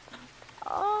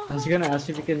 I was gonna ask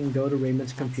if you can go to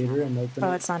Raymond's computer and open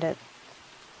Oh, it. it's not it.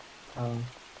 I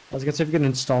was gonna say if you can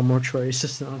install Mortuary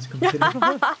Assistant on his computer.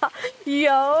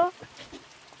 Yo.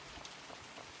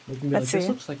 They can be Let's like, this see.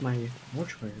 looks like my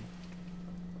mortuary.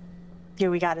 Yeah,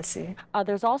 we gotta see.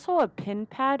 There's also a pin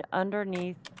pad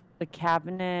underneath the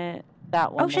cabinet,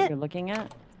 that one that shit. you're looking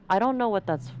at. I don't know what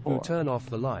that's Or for. turn off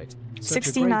the light. Such a great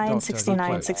 69, doctor, he 69,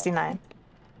 quotes. 69.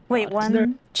 Wait, Isn't there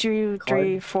 1, 2,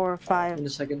 3, 4, 5. In the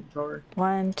second drawer.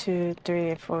 1, 2,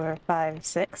 3, 4, 5,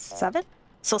 6, 7.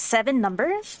 So 7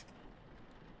 numbers?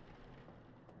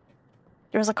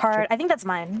 There's a card. I think that's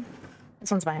mine.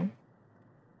 This one's mine.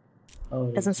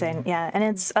 Oh, It's insane. Yeah, and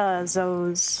it's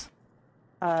Zoe's.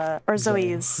 Or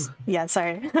Zoe's. Yeah,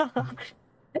 sorry.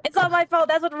 It's not my fault.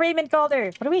 That's what Raymond called her.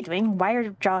 What are we doing? Why are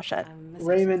jaw shut?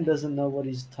 Raymond doesn't know what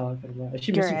he's talking about. Is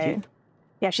she You're missing right. teeth?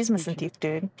 Yeah, she's missing teeth,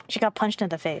 dude. She got punched in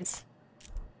the face.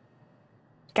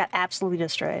 Got absolutely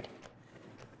destroyed.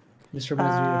 This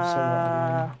reminds me of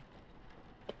Sora.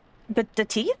 But the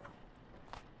teeth?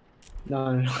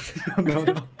 No.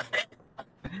 No.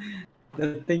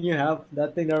 The thing you have,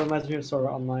 that thing that reminds me of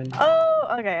Sora Online.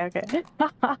 Oh, okay.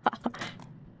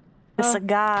 The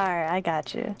cigar. I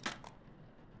got you.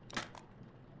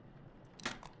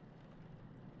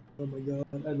 Oh my god,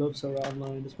 I love Sora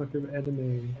Online. It's my favorite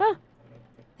anime.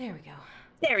 There we go.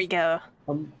 There we go.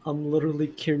 I'm literally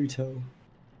Kirito.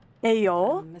 Hey,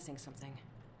 yo. I'm missing something.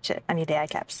 Shit, I need the eye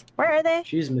caps. Where are they?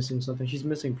 She's missing something. She's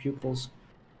missing pupils.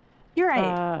 You're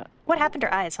right. What happened to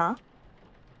her eyes, huh?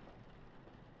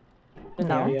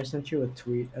 No. Yeah, I sent you a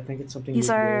tweet. I think it's something These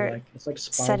you are like. It's like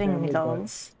Spy setting Family, but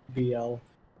needles. BL.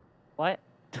 What?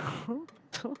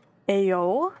 Hey,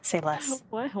 yo. Say less.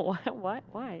 What?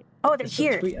 Why? Oh, they're It's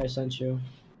here. a tweet I sent you.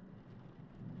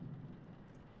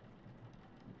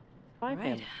 Fine,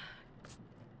 Right.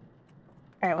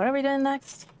 Alright, what are we doing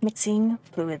next? Mixing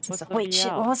fluids and What's stuff. the Wait,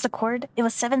 shit, VL? what was the cord? It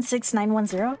was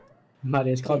 76910?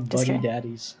 Mari, it's called just Buddy kidding.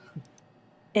 Daddies.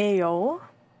 Ayo.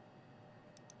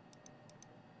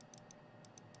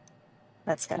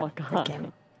 That's good. Oh my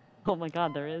god. Oh my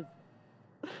god, there is.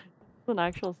 It's an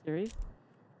actual series?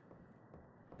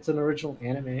 It's an original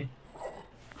anime.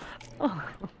 Oh.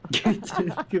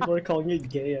 People are calling it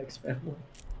Gay X Family.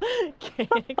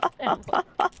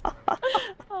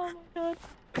 Oh my god.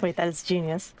 Wait, that is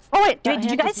genius. Oh wait, Did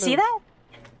you guys see that?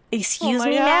 Excuse my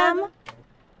me, God. ma'am?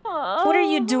 What are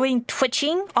you doing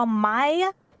twitching on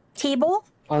my table?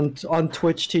 On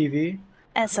Twitch TV.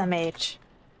 SMH.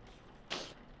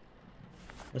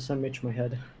 SMH my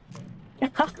head.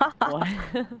 What?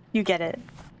 You get it.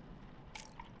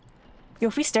 Yo,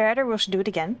 if we stare at her, we'll do it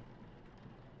again.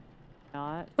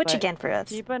 Not. Twitch but again for us.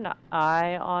 Keep an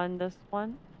eye on this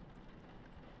one.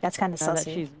 That's kind of Now that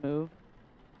sussy. she's moved.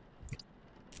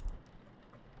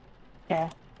 Yeah.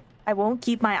 I won't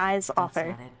keep my eyes off That's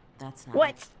her. not it. That's not What?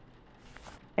 it.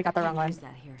 I got the wrong Can't one. use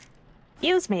that here.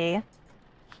 Excuse me.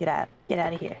 Get out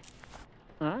of here.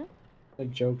 Huh? The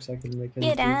jokes I can make.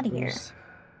 Get outta here.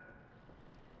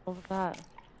 What was that?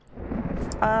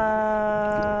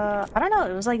 I don't know.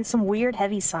 It was like some weird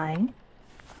heavy sign.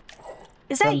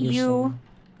 Is that you?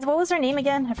 What was her name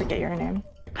again? I forget your name.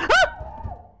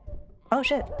 Oh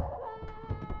shit.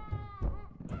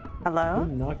 Hello?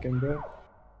 I'm knocking, bro.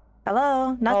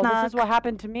 Hello? Knock Oh, knock. this is what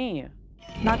happened to me.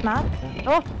 Knock knock.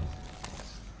 Oh!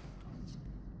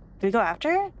 Do we go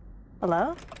after her?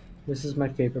 Hello? This is my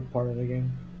favorite part of the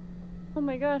game. Oh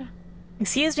my god.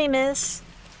 Excuse me, miss.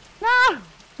 No!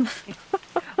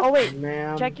 Oh wait,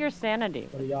 Ma'am, check your sanity.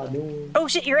 what are y'all doing? Oh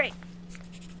shit, you're right.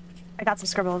 I got some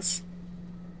scribbles.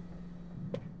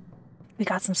 We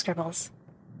got some scribbles.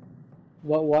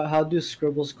 What? How do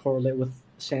scribbles correlate with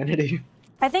sanity?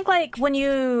 I think like when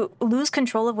you lose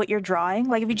control of what you're drawing,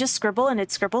 like if you just scribble and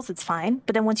it scribbles, it's fine.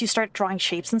 But then once you start drawing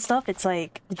shapes and stuff, it's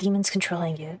like the demon's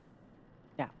controlling you.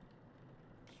 Yeah.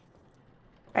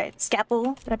 Alright,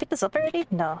 scalpel. Did I pick this up already?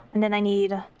 No. And then I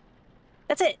need...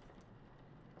 That's it!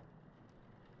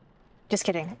 Just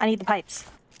kidding. I need the pipes.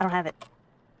 I don't have it.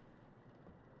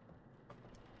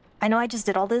 I know I just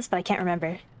did all this, but I can't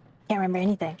remember. Can't remember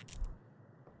anything.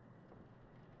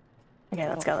 Okay,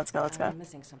 let's go. I'm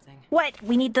missing something. What?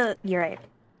 We need the... You're right.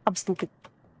 I'm stupid.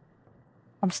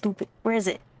 Where is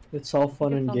it? It's all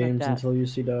fun It's and on the games desk.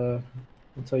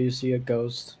 until you see a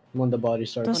ghost when the body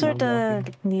starts. Those are the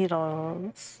walking.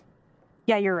 needles.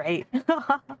 Yeah, you're right.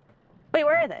 Wait,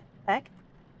 where are they? Heck?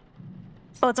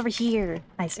 Oh, it's over here.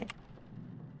 I see.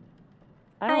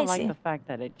 I don't I like see. the fact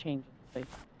that it changes place.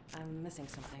 I'm missing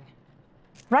something.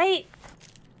 Right?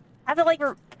 I have to like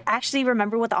actually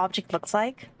remember what the object looks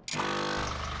like.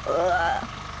 Ugh.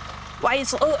 Why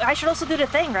is... Oh, I should also do the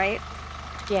thing, right?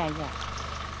 Yeah.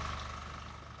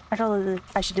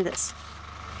 I should do this.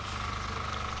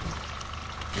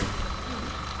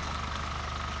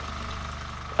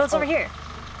 Oh, it's over here.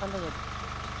 Under the...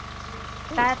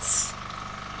 That's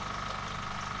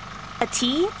a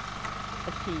T?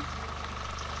 A T.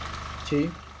 T?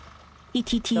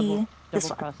 E-T-T. Double This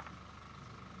one. cross.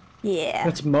 Yeah.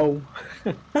 That's Mo.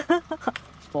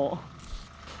 Full.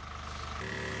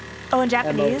 Oh, in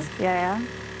Japanese? Yeah.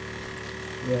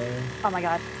 Yeah. Oh my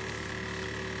god.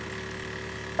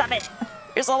 Stop it!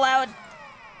 You're so loud!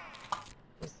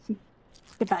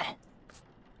 Goodbye.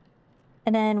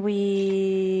 And then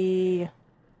we...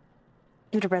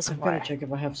 do the I'm reservoir. gonna check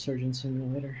if I have Surgeon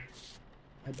Simulator.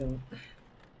 I don't.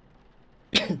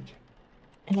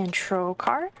 And then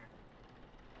Trocar?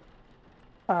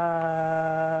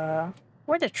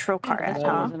 Where the Trocar at, That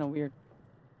huh? wasn't a weird...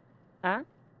 Huh?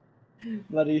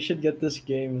 But you should get this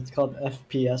game. It's called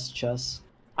FPS Chess.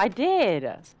 I did!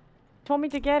 Told me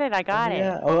to get it, I got it.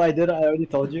 Yeah. Oh, I did. I already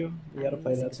told you. You gotta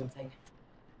play that.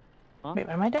 Huh? Wait,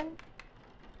 what am I doing?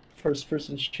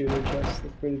 First-person shooter chess.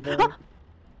 That's pretty fun.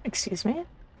 Excuse me?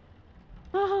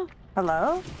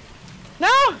 Hello?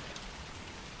 No!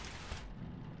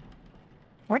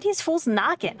 Where are these fools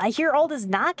knocking? I hear all this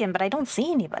knocking, but I don't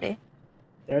see anybody.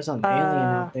 There's an alien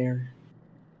out there.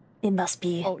 It must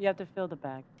be. Oh, you have to fill the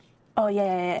bag. Oh,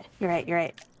 yeah. You're right. You're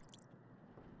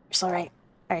so right.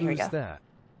 Alright, here we Who's go. that?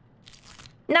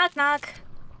 Knock, knock.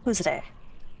 Who's there?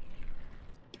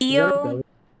 that a EO, belly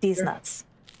these button? nuts.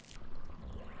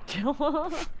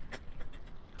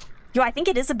 Yo, I think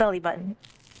it is a belly button.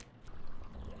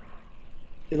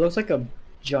 It looks like a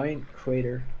giant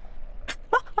crater.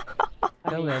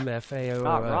 LMFAO.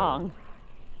 Not wrong.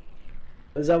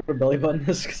 Is that what a belly button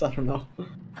is? Because I don't know.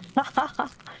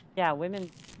 Yeah,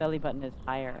 women's belly button is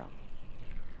higher.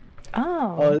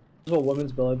 Oh. Oh, this is what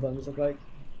women's belly buttons look like.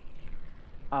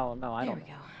 Oh, no, I There don't we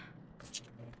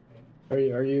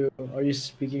go. Are you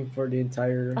speaking for the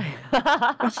entire?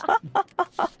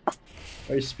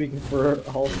 Are you speaking for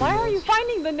all? Why are you females?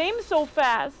 finding the name so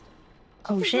fast?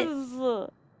 Oh, shit. Jesus.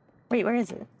 Wait, where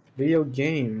is it? Video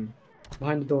game.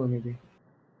 Behind the door, maybe.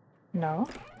 No.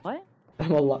 What?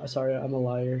 Sorry, I'm a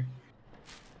liar.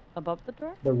 Above the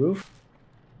door? The roof.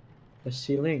 The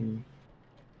ceiling.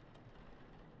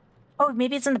 Oh,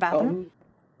 maybe it's in the bathroom.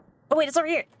 Oh, wait, it's over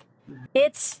here.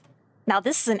 It's... Now,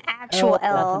 this is an actual That's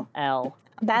L. an L.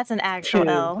 That's an actual Dude.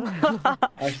 L.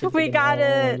 Actually We took got an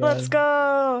L, oh it. my Let's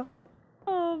God. go.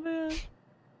 Oh, man.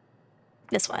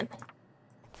 This one.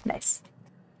 Nice.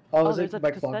 Oh, Oh, is there's it a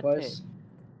by cassette clockwise? tape.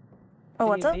 Oh, Did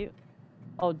what's he up? leave-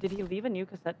 Oh, did he leave a new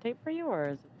cassette tape for you, or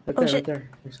is it... Right Oh, there, shit. right there.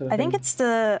 next to the I think thing. it's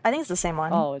the... I think it's the same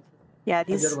one. Oh, it's... Yeah,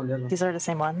 the these other one, the other one. these are the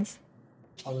same ones.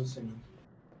 I was singing.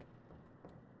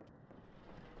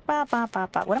 Ba, ba, ba,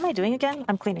 ba. What am I doing again?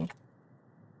 I'm cleaning.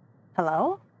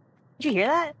 Hello? Did you hear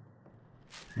that?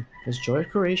 Is joy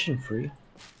creation free?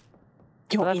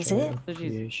 Yo, Oh, that's is it? Seuji's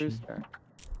Creation. rooster.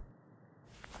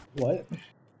 What?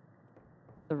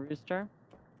 The rooster?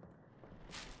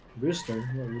 Rooster?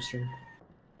 What rooster?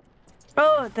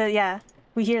 Oh, yeah.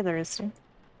 We hear the rooster.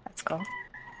 That's cool.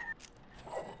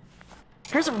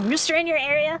 There's a rooster in your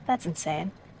area? That's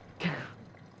insane.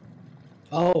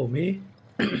 Oh, me?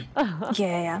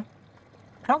 Yeah.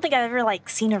 I don't think I've ever, like,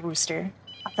 seen a rooster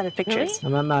outside of pictures.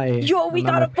 I'm at my. Yo, we I'm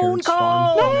at got my a phone parents'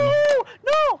 call! farm.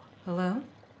 No! Hello?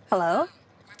 Hello?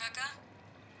 Rebecca?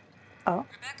 Oh.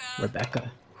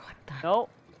 Rebecca. No.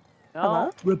 No.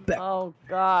 Hello? Rebecca. Oh,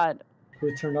 God.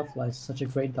 Who turned off lights? Such a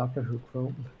great Doctor Who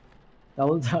quote. That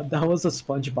was a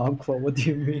SpongeBob quote. What do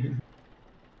you mean?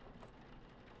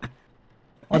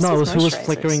 Oh This no, it is was who was moisturizers.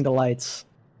 flickering the lights.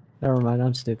 Never mind,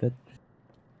 I'm stupid.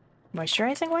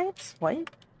 Moisturizing wipes? What?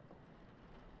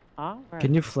 Huh? Where?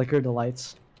 Can you flicker the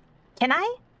lights? Can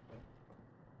I?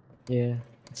 Yeah,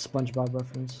 it's SpongeBob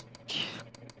reference.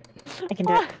 I can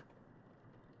do it.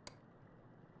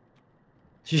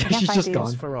 She's can't find just these.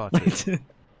 gone. Nosferatu.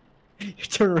 You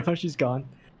turn around, she's gone.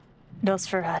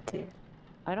 Nosferatu.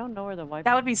 I don't know where the wife...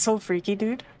 That would be so freaky,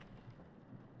 dude.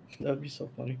 That'd be so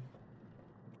funny.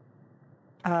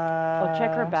 Oh,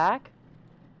 check her back?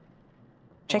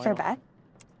 Check Oh, I her don't- back?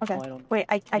 Okay. Oh, I don't... Wait,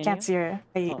 I Can can't you? see her.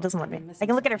 It Oh. doesn't let me. I'm I missing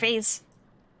can look at her something. face.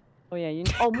 Oh, yeah, you...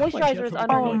 Oh, moisturizer is God.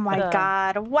 underneath Oh my the...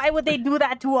 god. Why would they do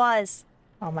that to us?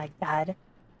 Oh my god.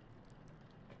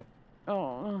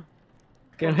 Oh.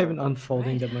 Can't even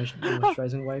unfolding the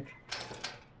moisturizing wipe.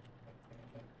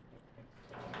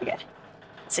 Okay.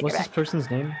 Stick What's her this back. person's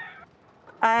name?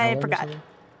 I Ellen or forgot. something?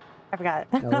 I forgot.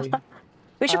 Ellie?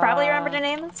 We should probably remember their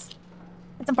names.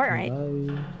 It's important, right?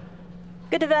 Ellie.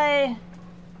 Goodbye.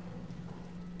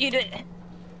 You do it.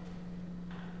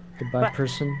 Goodbye, What?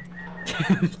 person.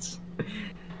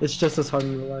 it's just as hard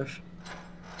in real life.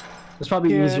 It's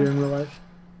probably Yeah. easier in real life.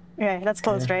 Yeah, that's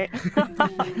closed, Yeah. right?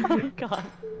 Oh god.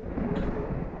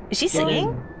 Is she singing?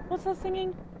 What's that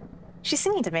singing? She's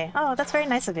singing to me. Oh, that's very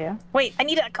nice of you. Wait, I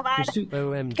need to come on. There's two-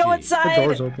 OMG. Go The inside.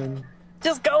 door's open.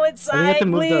 Just go I think you have inside, to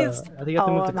move please. the. I think you have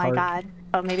to move the Oh my cart. god.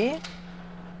 Oh, maybe?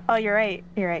 Oh, you're right.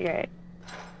 You're right. You're right.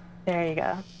 There you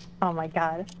go. Oh my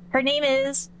god. Her name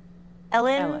is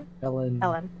Ellen. Ellen.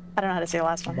 Ellen. I don't know how to say the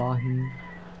last one. Vaughan.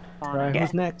 Right, Yeah.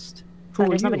 who's next? Who Oh, are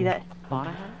there's you? nobody there.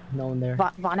 Monahan? No one there.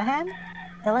 Vonahan?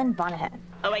 Ellen Vonahan.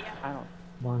 Oh my god. I don't.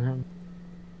 Vaughan.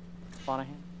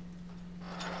 Monahan.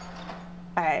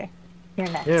 Alright. You're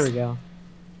next. There we go.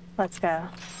 Let's go.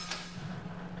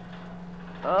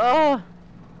 Oh.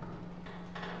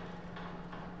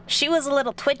 She was a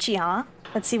little twitchy, huh?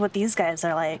 Let's see what these guys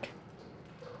are like.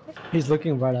 He's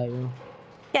looking right at you.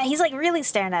 Yeah, he's like really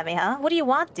staring at me, huh? What do you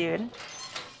want, dude?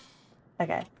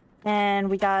 Okay. And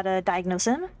we gotta diagnose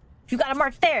him. You got a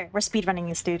mark there! We're speedrunning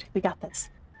this, dude. We got this.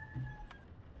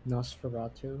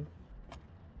 Nosferatu.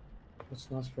 What's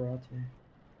Nosferatu?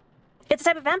 It's a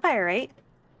type of vampire, right?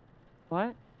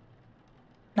 What?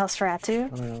 Nosferatu?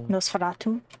 I don't know.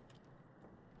 Nosferatu?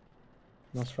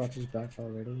 Nosferatu's back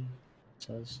already. It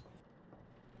says.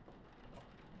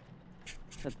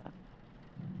 Said that.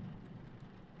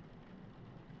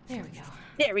 There we go.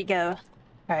 There we go.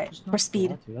 Alright, It's we're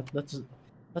speed. Nosferatu.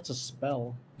 That's a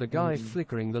spell. The guy from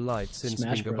flickering the lights in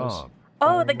Smash Springer Bros. Bar.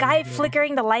 Oh, the Fire guy Emblem.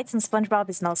 flickering the lights in SpongeBob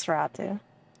is Nosferatu.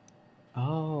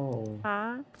 Oh.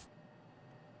 Huh?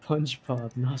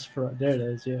 SpongeBob. Nosferatu. There it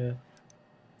is, yeah.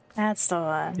 That's the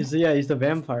one. He's the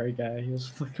vampire guy. He was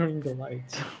flickering the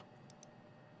lights.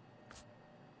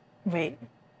 Wait.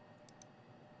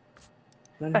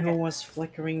 Then Okay. who was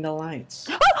flickering the lights?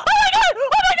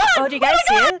 Oh, do you guys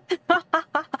see it?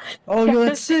 Oh, yo,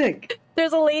 that's sick!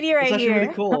 There's a lady right That's actually here.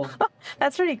 really cool.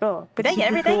 That's pretty cool. But did I get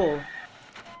Super everything? cool.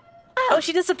 Oh,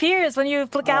 she disappears when you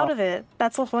flick out of it.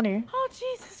 That's so funny. Oh,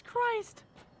 Jesus Christ.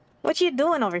 What you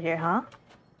doing over here, huh?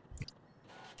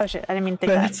 Oh shit, I didn't mean to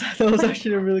think that. That was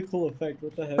actually a really cool effect.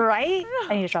 What the heck? Right?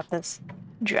 I need to drop this.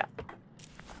 Drop.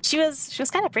 She was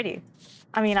kind of pretty.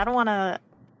 I mean, I don't want to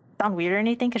sound weird or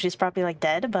anything because she's probably like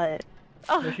dead, but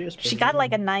Yeah, she is she pretty. got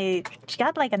like a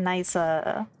nice.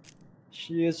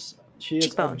 She is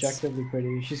cheekbones. objectively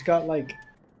pretty. She's got like,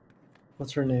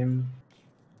 what's her name?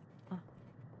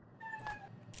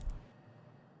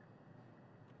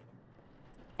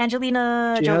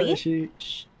 Angelina She Jolie. gives me-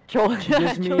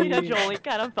 Angelina Jolie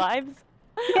kind of vibes.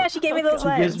 Yeah, she gave me those She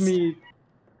vibes.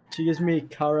 gives me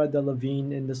Cara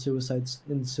Delevingne in the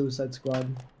Suicide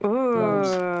Squad.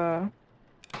 Ooh,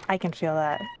 I can feel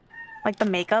that. Like the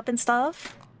makeup and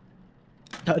stuff.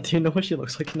 Do you know what she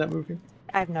looks like in that movie?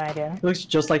 I have no idea. She looks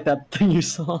just like that thing you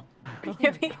saw.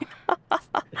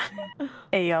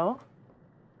 Hey yo,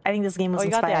 I think this game was Oh,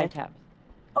 you got the eye inspired. tabs.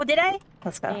 Oh, did I?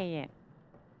 Let's go. Yeah.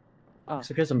 Oh. Looks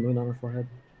like there's a moon on her forehead.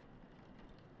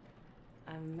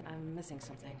 I'm missing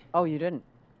something. Oh, you didn't.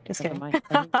 Just Never kidding. mind.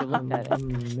 I think you looked at it.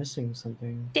 I'm missing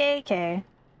something. JK.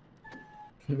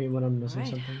 I mean, when I'm missing Right.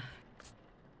 something.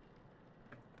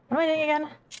 What am I doing again?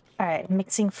 Alright,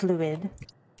 mixing fluid.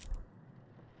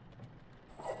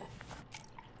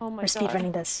 Oh my We're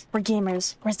speedrunning this. We're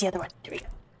gamers. Where's the other one? Here we go.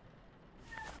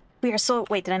 We are so.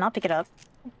 Wait, did I not pick it up?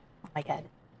 Oh my god.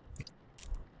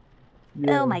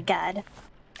 Yeah. Oh my god.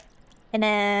 And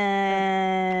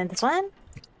then. This one?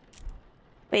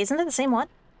 Wait, isn't it the same one?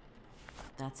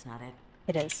 That's not it.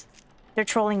 It is. They're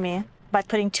trolling me by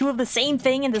putting two of the same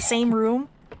thing in the same room,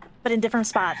 but in different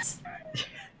spots.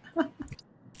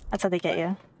 That's how they get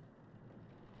you.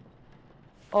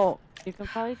 Oh, you can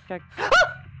probably check.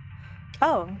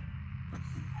 Oh.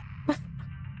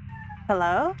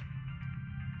 Hello?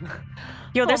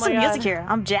 Yo, there's Oh my some music God. here.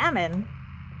 I'm jamming.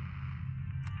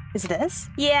 Is this?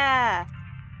 Yeah.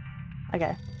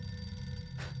 Okay.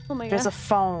 Oh my There's god. a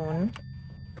phone.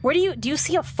 Where do you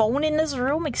see a phone in this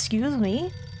room? Excuse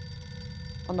me?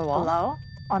 On the wall. Hello?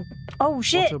 On. Oh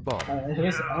shit! What a bot. I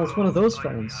think it's one of those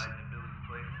phones.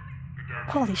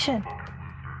 Holy shit.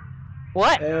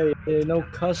 What? Hey, no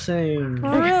cussing. Rude!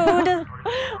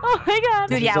 Oh my god.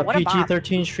 Dude, This yeah, is a what a bot.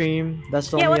 PG-13 stream. That's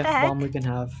the Yeah, only what the F-bomb heck? we can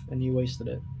have, and you wasted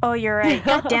it. Oh, you're right.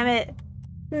 God damn it.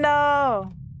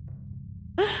 No!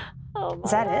 Oh my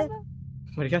Is that god. it?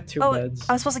 We got two Oh, beds.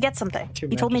 I was supposed to get something. Two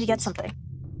You told me to get mattresses. something.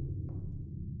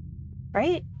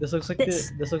 Right? This looks like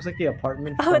this- this looks like the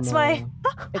apartment. Oh, from, it's my-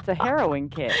 It's a heroin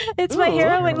kit. It's my Ooh.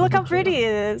 heroine. Look how pretty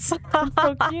it is. So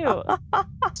cute.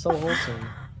 so wholesome.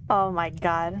 Oh my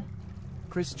god.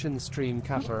 Christian stream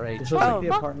Kappa 8. This looks Oh, like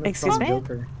the apartment excuse from me?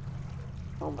 Joker.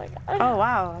 Oh my god. Oh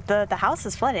wow. The house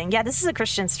is flooding. Yeah, this is a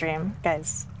Christian stream,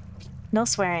 guys. No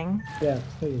swearing. Yeah,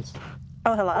 please.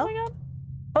 Oh, hello? Oh my god.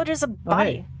 Oh, there's a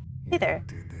body. Hey there.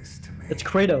 It's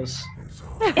Kratos.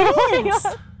 It is!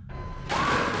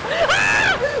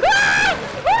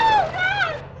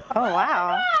 Oh,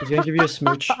 wow. He's gonna give you a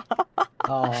smooch.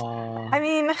 Aww. I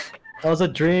mean, That was a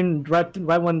dream, right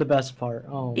when the best part.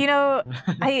 Oh. you know,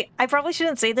 I probably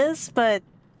shouldn't say this, but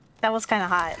that was kind of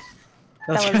hot.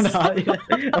 That's that kind was- of hot.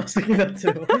 Yeah. I was thinking that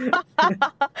too.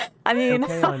 I mean,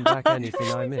 Okay, I'm back.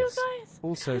 Anything I missed?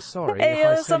 Also, sorry Hey, if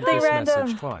I sent something this random.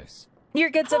 message twice. you're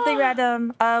good. Something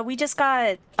random. We just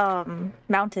got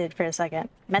mounted for a second.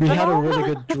 We had a Methanol? really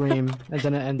good dream, and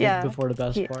then it ended Yeah. before the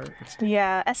best Yeah. part.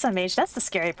 Yeah, SMH. That's the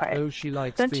scary part. Oh, she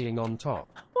likes Don't you- being on top.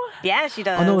 Yeah, she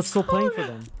does. Oh no, it's still playing for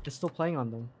them. It's still playing on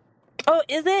them. Oh,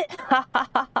 is it?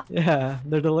 Yeah,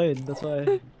 they're delayed. That's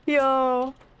why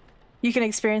Yo, you can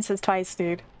experience this twice,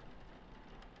 dude.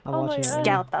 I'm Oh my watching. it God. right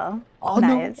now. Scout though. Oh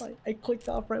Nice. no! I clicked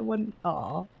off right when.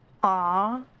 Aw.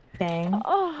 Aw, dang.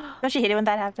 Oh, Don't you hate it when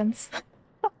that happens?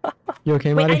 You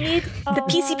okay, Wait, I Mari? need the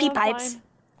PCP I'm pipes. fine.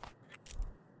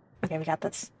 Okay, we got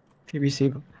this. PVC.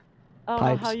 I don't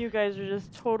know how Pipes. you guys are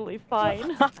just totally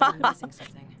fine. I'm missing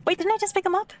something. Wait, didn't I just pick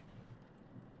them up?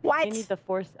 What? You need the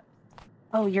forceps.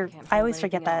 Oh, you're. Can't I feel always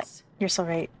forget anything that. else. You're so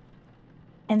right.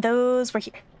 And those were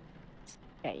here.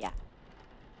 Okay, yeah.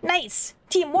 Nice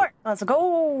teamwork. Let's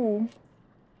go.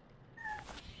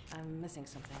 I'm missing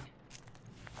something.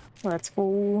 Let's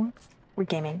go. We're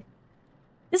gaming.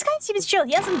 This guy seems chill.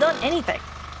 He hasn't done anything.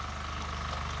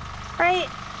 Right?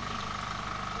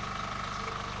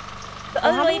 The Well,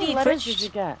 other how many lady letters did you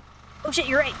twitched. get? Oh shit,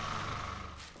 you're right.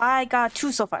 I got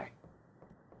 2 so far.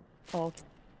 Oh, okay.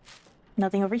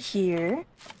 Nothing over here.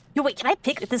 Yo, wait, can I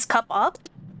pick this cup up?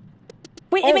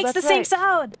 Wait, Oh, it makes the that's same right.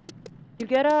 sound. You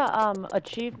get a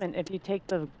achievement if you take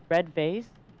the red vase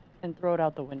and throw it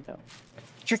out the window.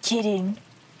 You're kidding.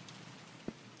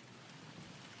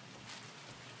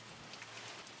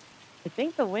 I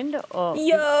think the window. Oh,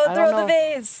 Yo, I throw don't the know.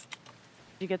 vase.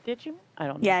 Did you get the achievement? I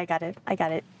don't know. Yeah, I got it. I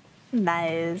got it.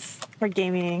 Nice. We're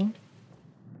gaming.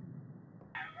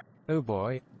 Oh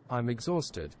boy, I'm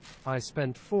exhausted. I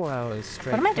spent 4 hours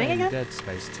straight am I doing playing again? Dead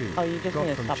Space 2. Oh, you just Got need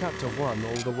to from stop. chapter 1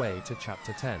 all the way to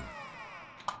chapter 10.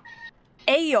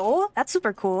 Ayo, that's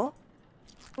super cool.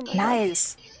 Oh my God.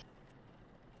 Nice.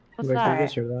 What's Wait,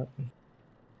 that? can you hear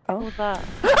Oh, What's that?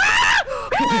 that?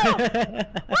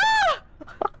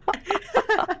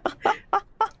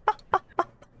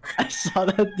 I saw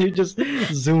that dude just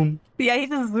zoom. yeah, he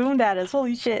just zoomed at us.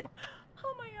 Holy shit.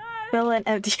 Oh my God. Fill an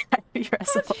empty IV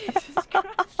reservoir. Jesus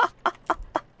Christ.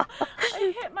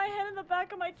 I hit my head in the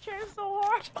back of my chair so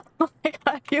hard. Oh my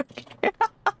god, you okay?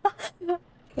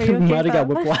 Are you okay, Mari got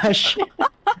pal? whiplash.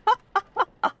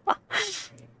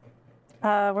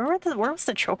 Where was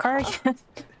the trocar again?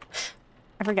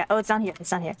 I forgot. Oh, it's down here. It's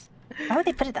down here. Why would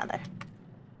they put it down there?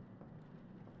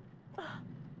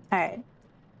 Alright.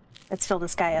 Let's fill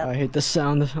this guy up. I hate the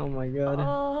sound. Oh my god.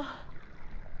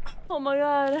 Oh my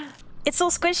God. It's so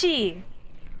squishy!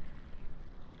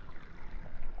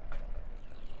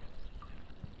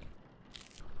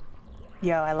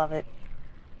 Yo, I love it.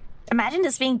 Imagine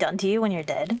this being done to you when you're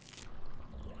dead.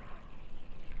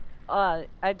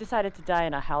 I decided to die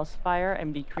in a house fire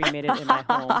and be cremated in my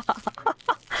home.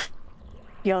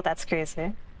 Yo, that's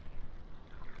crazy.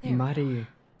 Mari.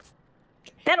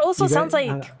 That also You sounds guys-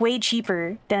 like way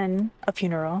cheaper than a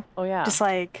funeral. Oh yeah. Just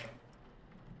like,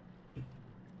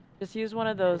 Just use one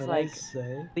of those What did I like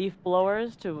say? leaf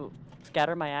blowers to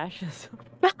scatter my ashes.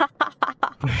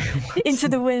 into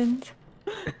the wind.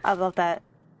 I love that.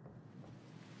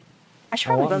 I should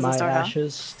I probably want close my this door now.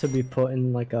 ashes to be put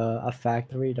in like a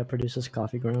factory that produces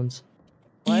coffee grounds.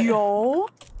 What? Yo!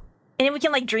 And then we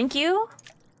can like drink you?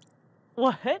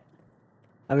 What?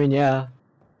 I mean, yeah.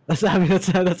 That's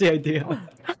the idea.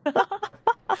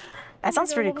 That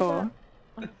sounds pretty cool.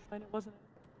 Oh, fine, it wasn't.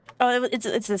 Oh,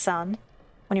 it's the sound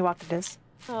when you walk through this.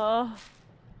 Oh.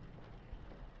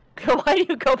 Why do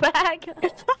you go back?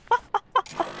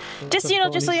 Just a so you know,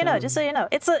 just so funny you know, sound. just so you know.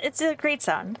 It's a great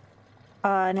sound.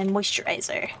 And then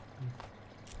moisturizer.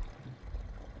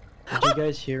 Did you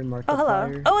guys hear Markiplier? Oh,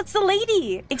 hello. Oh, it's the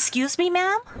lady! Excuse me,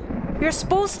 ma'am? You're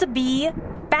supposed to be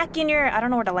back in your... I don't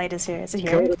know where the light is here. Is it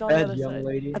Go here? to It's on the bed, other young side.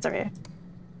 lady. That's over here.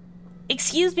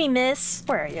 Excuse me, miss.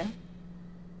 Where are you?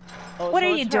 Oh, What so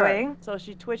are you it's her. doing? So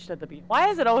she twitched at the beat. Why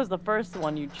is it always the first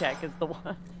one you check is the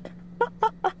one?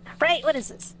 Right, what is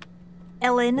this?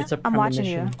 Ellen, It's a I'm watching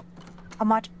you. premonition.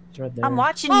 I'm It's right there.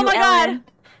 watching Oh you, my Ellen. God!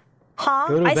 Huh?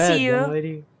 Go to I bed, see young you.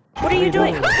 lady. What are you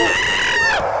doing?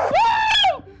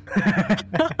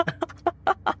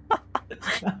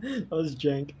 That was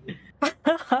jank.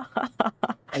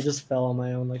 I just fell on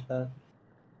my own like that.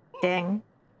 Dang.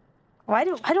 Why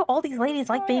do all these ladies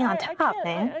like being on top,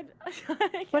 man?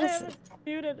 What is it?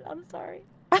 Muted. I'm sorry.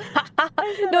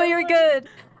 No, you're good.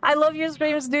 I love your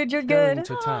streams, dude. You're Going good.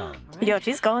 to town. Yo,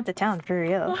 she's going to town for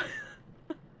real.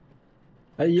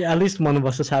 Yeah, at least one of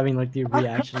us is having like the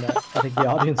reaction that I think the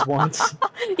audience wants.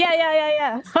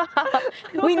 Yeah.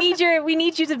 We need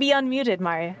you to be unmuted,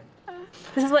 Mari.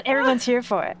 This is what everyone's here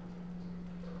for.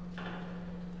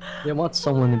 They want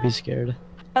someone to be scared.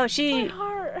 Oh, My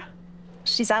heart.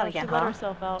 she's out again, She let huh?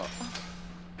 herself out.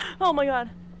 Oh my god.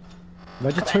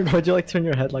 Why'd you like turn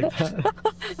your head like that?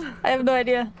 I have no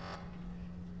idea.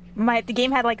 The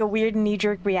game had like a weird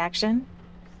knee-jerk reaction.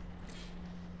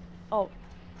 Oh.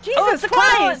 Oh, Jesus it's the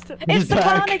clown! Christ! It's the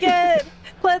clown again!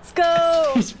 Let's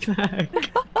go! He's back.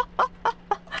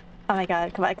 Oh my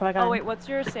god, come on. Oh wait, what's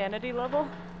your sanity level?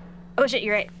 Oh shit,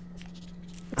 you're right.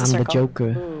 It's a I'm the circle. Joker.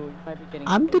 Ooh, you might be getting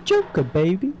I'm the Joker,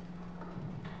 baby.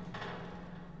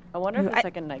 I wonder if Ooh, the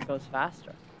second night goes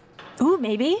faster. Ooh,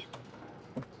 maybe?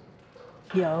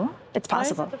 Yo, it's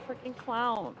possible. Why is it the freaking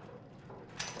clown?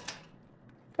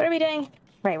 What are we doing?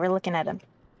 Right, we're looking at him.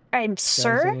 Alright, Guys, I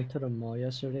sir? went to the mall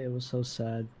yesterday. It was so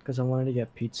sad because I wanted to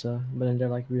get pizza, but then they're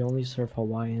like, we only serve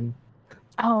Hawaiian.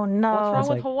 Oh no. What's I wrong was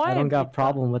with like, Hawaiian I don't got pizza?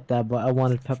 problem with that, but I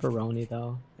wanted pepperoni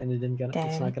though, and it didn't get. It's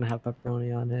Dang. not gonna have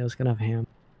pepperoni on it. It was gonna have ham.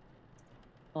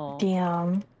 Oh.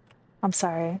 Damn. I'm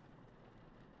sorry.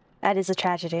 That is a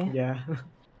tragedy. Yeah,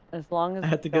 As long as I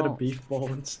had to you get a don't- beef bowl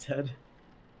instead.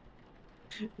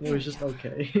 It was just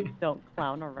okay. Don't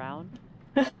clown around.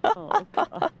 Oh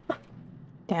god.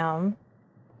 Damn.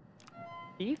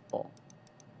 Beef bowl.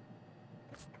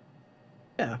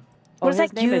 Yeah. Oh, What is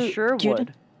his that? name is Gu-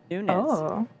 Sherwood. Nunes.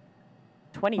 Oh.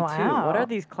 22. What Wow. are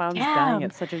these clowns Damn. dying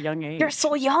at such a young age? You're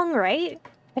so young, right?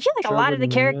 I feel like a lot of the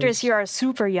Sherwood characters Nunez. here are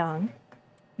super young.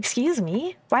 Excuse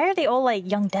me? Why are they all like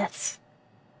young deaths?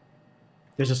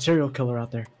 There's a serial killer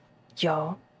out there.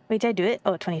 Yo. Wait, did I do it?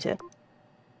 Oh, 22.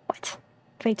 What?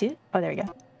 22? Oh, there we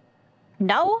go.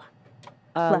 No?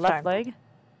 left arm. leg?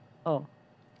 Oh,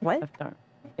 What? left arm.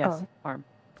 Yes, Oh. arm.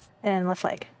 And left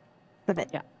leg. A bit.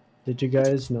 Yeah. Did you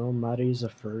guys know Mari's a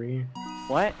furry?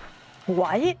 What?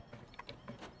 What?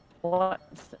 What?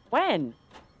 When?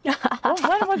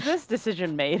 When was this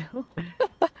decision made?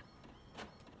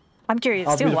 I'm curious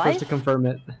I'll too. be the What? first to confirm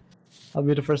it. I'll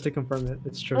be the first to confirm it.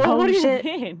 It's true. What do you shit.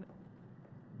 mean?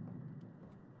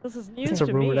 This is news It's a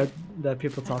to rumor me. that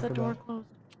people Is talk the door about. closed?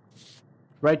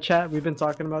 Right, chat? We've been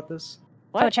talking about this.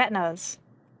 What? Oh, chat knows.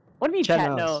 What do you mean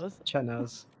chat knows? Chat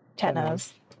knows. Chat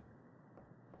knows.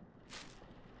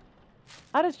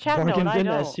 How does chat know? Bargain And I bin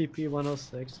know.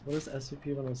 SCP-106. What is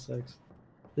SCP-106?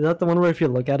 Is that the one where if you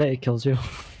look at it, it kills you?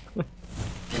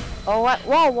 Oh, what?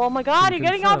 Whoa, oh my god, you're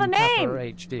getting all the Confirm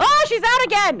names! Pepper HD. Oh, she's out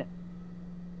again!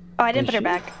 Oh, I didn't Is put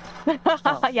her she?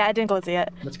 back. Yeah, I didn't close it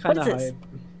yet. That's What kind is of this? hype.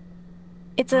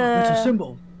 It's It's a a.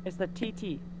 symbol. It's the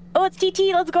TT. Oh, it's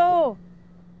TT. Let's go.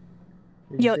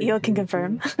 Did you say Yo can TNT?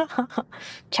 confirm.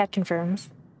 Chat confirms.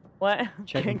 What?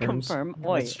 Chat Can confirms. confirm.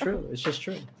 Oi. It's true. It's just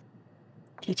true.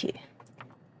 TT.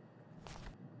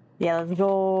 Yeah, let's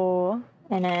go.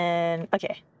 And then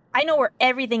okay. I know where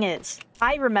everything is.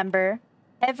 I remember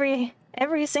every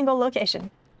single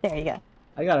location. There you go.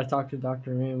 I gotta talk to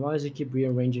Dr. Rain. Why does he keep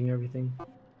rearranging everything?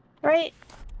 Right?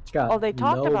 It's got Oh, they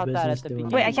talked no about that business at the doing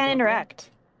beginning. Wait, I that. can't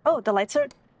interact. Oh, the lights are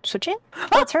switching?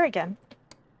 Oh, it's her again.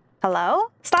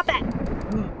 Hello? Stop that!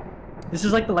 This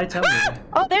is like the lights out movie.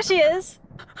 Oh, there she is.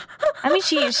 I mean,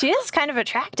 she is kind of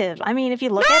attractive. I mean, if you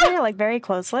look at her like very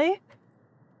closely.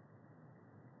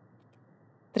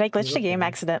 Did I glitch the look game at her.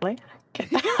 accidentally?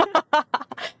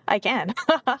 I can.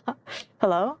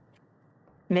 Hello?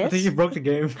 I Miss? think you broke the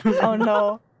game. Oh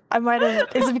no. I might have.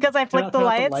 Is it because I Turn flicked out the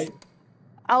light. lights?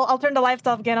 I'll turn the lights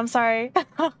off again. I'm sorry.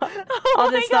 Oh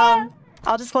I'll my just god!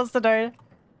 I'll just close the door.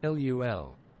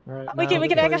 LUL. Alright, We can now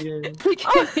act- play the game. We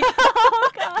can, Oh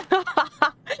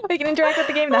god! we can interact with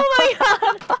the game now. Oh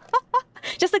my god!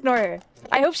 Just ignore her.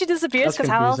 I hope she disappears That's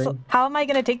because confusing. how am I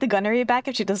gonna take the gunnery back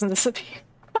if she doesn't disappear?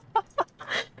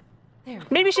 There.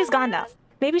 Maybe she's gone now.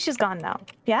 Maybe she's gone now.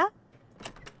 Yeah?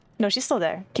 No, she's still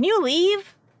there. Can you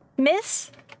leave,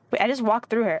 miss? Wait, I just walked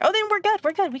through her. Oh, then we're good.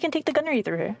 We're good. We can take the gunnery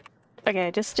through her.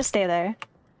 Okay, just stay there.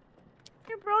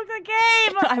 You broke the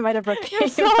game! I might have broke the You're game.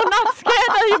 so not scared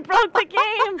that you broke the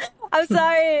game! I'm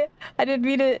sorry. I didn't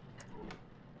mean it.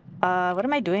 What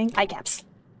am I doing? Eye caps.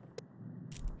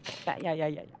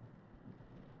 Yeah.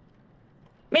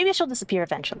 Maybe she'll disappear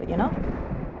eventually, you know?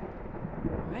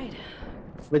 Right.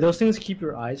 Wait, those things keep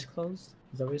your eyes closed?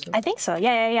 Is that what you said? I think so.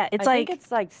 Yeah. It's I like... think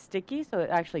it's like sticky, so it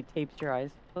actually tapes your eyes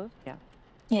closed. Yeah.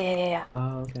 Yeah.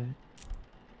 Oh, okay.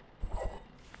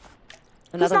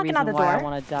 Another knocking reason on the why I door?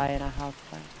 want to die in a house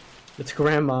fire. It's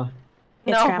grandma.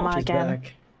 It's No. Grandma She's again.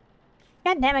 back.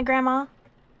 God damn it, Grandma.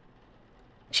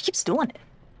 She keeps doing it.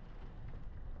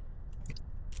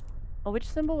 Oh, which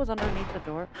symbol was underneath the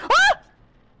door?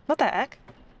 What the heck?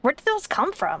 Where did those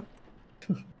come from?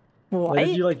 What? Why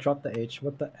did you like drop the H?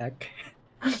 What the heck?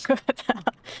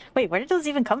 Wait, where did those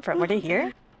even come from? Were they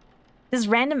here? Just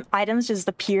random items just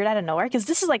appeared out of nowhere? Because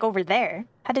this is like over there.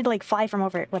 How did it like fly from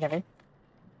over whatever?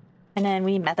 And then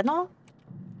we need methanol?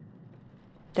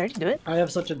 Did I already do it? I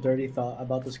have such a dirty thought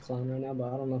about this clown right now, but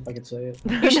I don't know if I could say it.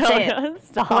 You should say it.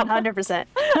 Stop. 100%.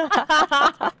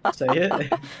 Say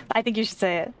it? I think you should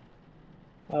say it.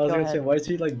 I was Go gonna say, ahead. why is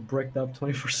he like bricked up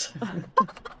 24/7?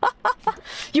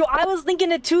 Yo, I was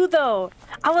thinking it too though.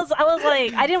 I was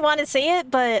like, I didn't want to say it,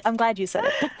 but I'm glad you said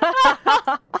it.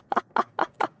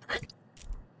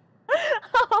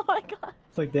 Oh my god.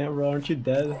 It's like, damn, bro, aren't you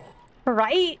dead?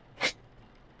 Right?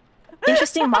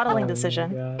 Interesting modeling Oh my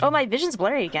decision. God. Oh, my vision's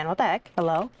blurry again. What the heck?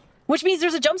 Hello? Which means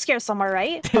there's a jump scare somewhere,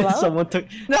 right? Hello? someone took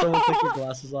your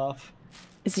glasses off.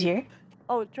 Is it here?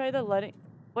 Oh, try the letting.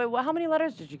 Wait, how many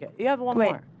letters did you get? You have one Wait,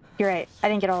 more. you're right. I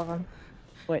didn't get all of them.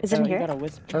 Wait, Is it in you here? gotta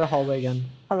whisper. Try the hallway again.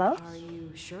 Hello? Are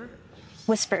you sure?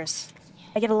 Whispers.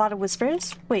 I get a lot of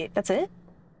whispers. Wait, that's it?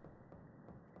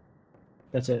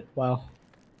 That's it. Wow.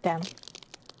 Damn.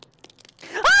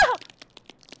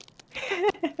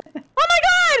 Oh my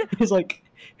god! He's like,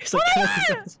 can I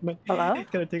take off this Hello?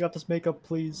 Can I take off this makeup,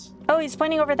 please? Oh, he's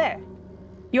pointing over there.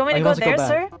 You want me Oh, to he go wants to go there,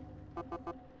 back. sir?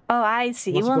 Oh, I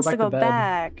see. He wants to go bed.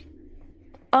 back.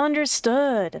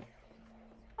 Understood.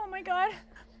 Oh my god.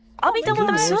 I'll be done with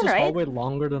him This soon, right? hallway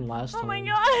longer than last time. Oh my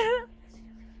god.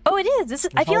 Oh, it is. This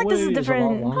is. I feel like this is hallway is a lot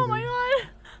different. longer. Oh my god.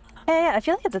 Yeah, I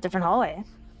feel like it's a different hallway.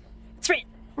 It's right.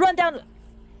 Run down.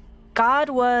 God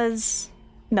was.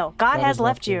 No, God has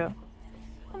left you.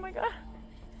 Oh my god.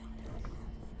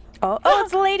 Oh,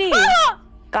 it's a lady.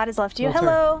 God has left you. That's her.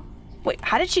 Hello. Wait,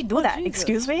 how did she do that? Jesus.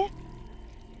 Excuse me?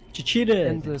 She cheated.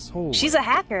 Endless hallway. She's a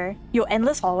hacker. Yo,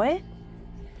 endless hallway?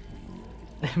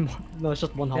 No, it's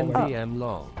just one hallway. NDM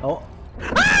long. Oh.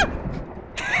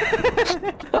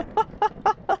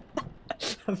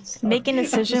 I'm sorry. Make a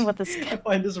decision with this. I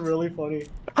find this really funny.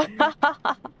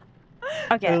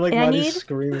 Okay, And like and I Mari's need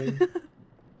screaming.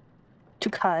 to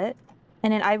cut.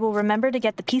 And then I will remember to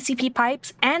get the PCP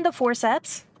pipes and the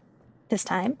forceps this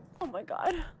time, Oh my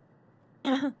god.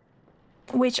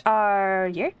 which are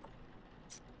here.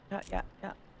 Yeah.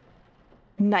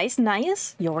 Nice,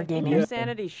 nice. Your gaming. Your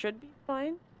sanity should be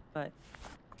fine, but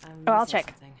I'm Oh, I'll missing check.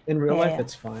 something. In real life, Yeah.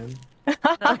 it's fine.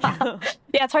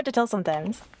 Yeah, it's hard to tell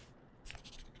sometimes.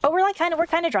 Oh, we're kind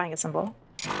of drawing a symbol.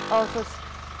 Oh, so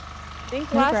I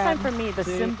think last time for me the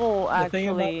See, symbol the thing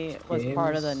about actually was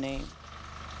part of the games- name.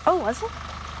 Oh, was it?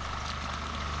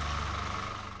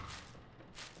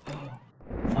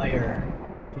 Fire.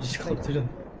 You just go through the.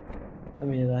 I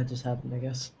mean, that just happened, I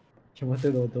guess. She went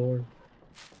through the door.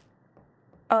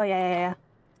 Oh yeah.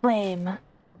 Flame.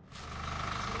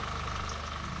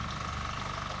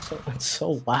 So it's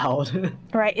so loud.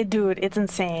 Right, dude, it's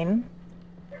insane.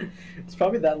 It's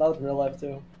probably that loud in real life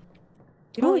too.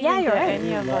 You don't Ooh, yeah, even you're get right.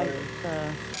 any of Louder. like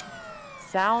the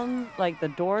sound, like the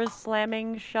doors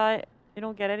slamming shut. You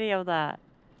don't get any of that.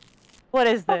 What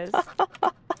is this?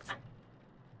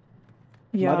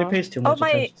 Yeah. Mari pays too much my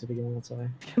attention to the game, that's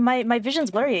why. my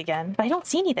vision's blurry again, but I don't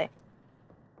see anything.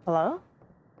 Hello?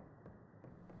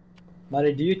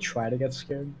 Mari, do you try to get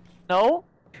scared? No,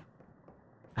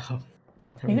 Oh.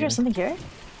 Maybe there's something here.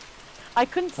 I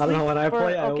couldn't sleep. I don't know, when I for,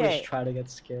 play, I okay. always try to get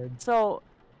scared. So,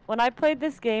 when I played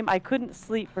this game, I couldn't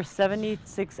sleep for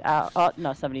 76 hours.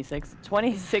 No, 76.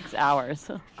 26 hours.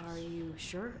 Are you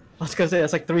sure? I was gonna say,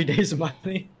 that's like 3 days of my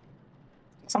thing.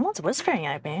 Someone's whispering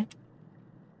at me.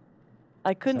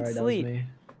 I couldn't Sorry, sleep. that was me.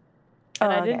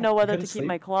 And I okay. didn't know whether to couldn't keep sleep?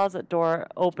 my closet door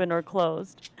open or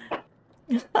closed.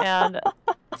 And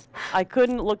I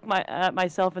couldn't look at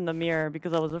myself in the mirror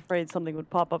because I was afraid something would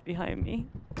pop up behind me.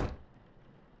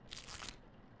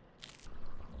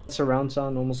 Surround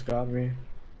sound almost got me.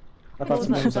 I What thought was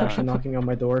someone that was actually sound? knocking on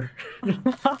my door.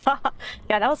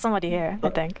 Yeah, that was somebody here, I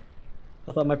think.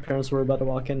 I thought my parents were about to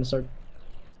walk in and start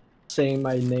saying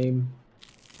my name.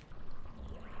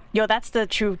 Yo, that's the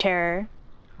true terror.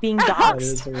 Being That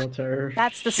is doxxed. a real terror.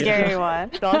 That's the scary one.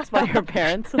 Dogs by your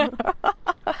parents.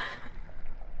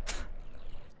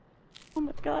 Oh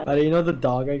my god. You know the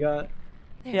dog I got?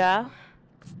 Yeah?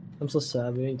 I'm so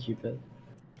sad we didn't keep it.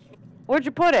 Where'd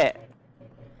you put it?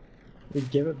 We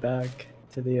gave it back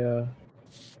to the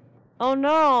Oh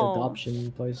no.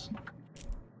 adoption place.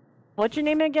 What's your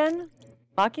name again?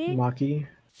 Maki? Maki.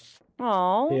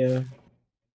 Oh. Yeah.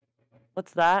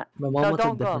 What's that? My mom wants a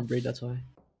don't go. different breed, that's why.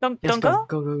 Don't Yes, go?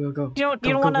 Go, go, go, go. You don't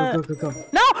Go, wanna. go, go, go, go.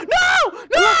 No! No!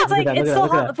 It's like at that, it's look so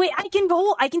at that, look at hot. Wait,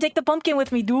 I can take the pumpkin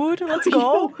with me, dude. Let's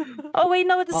go. Oh wait,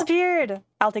 no, it disappeared.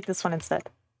 I'll take this one instead.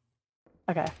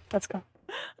 Okay, let's go.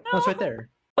 Oh, it's right there.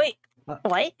 Wait,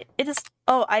 what? It is.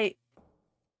 Oh,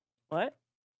 What?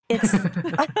 It's.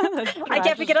 I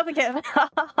can't pick it up again.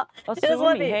 Oh, It is Sumi,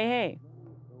 Levy. hey.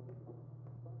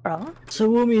 Bro,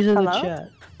 Sawumi's in Hello? the chat.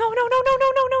 No.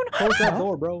 Close that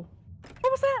door, bro.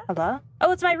 What was that? hello.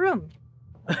 Oh, it's my room.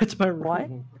 It's my room. What?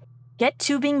 Get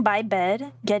tubing by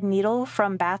bed. Get needle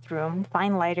from bathroom.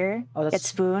 Find lighter. Oh, Get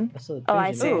spoon. That's the Oh,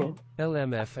 I thing, see. isn't it?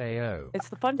 LMFAO. It's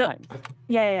the fun time.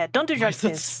 Yeah. Don't do Why drugs, is that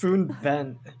please. spoon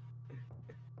bent?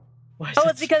 Why is Oh,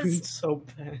 that it's because- spoon so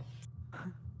bent?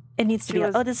 It needs to She be.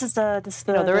 was- Oh, this is the.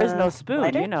 You know, there is no the spoon.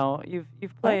 lighter? You know, you've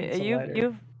It's played. a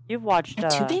lighter. You've watched A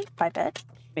tubing by bed.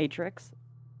 Matrix.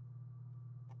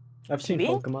 I've seen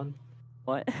Tubing? Pokemon.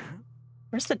 What?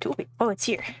 Where's the tubing? Oh, it's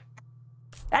here.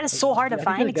 That is so hard to I think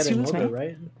find. you gotta get it in Excuse me. order, right?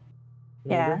 In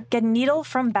Yeah. order? Get needle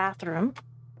from bathroom.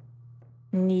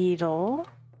 Needle.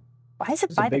 Why is it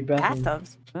It's a by the big bathroom.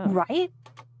 bathtubs? Oh, Right?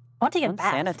 I want to take a bath.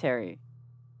 unsanitary.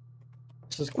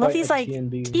 This is quite Luffy's a like,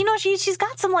 T&B. you know, she's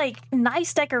got some like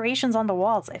nice decorations on the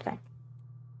walls. I think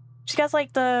she got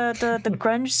like the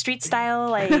grunge street style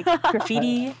like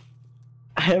graffiti.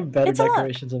 I have better It's a lot.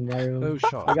 decorations in my room. Oh, I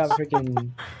shots. got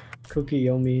freaking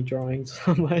Kukiyomi drawings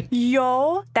on my.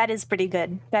 Yo, that is pretty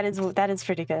good. That is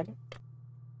pretty good.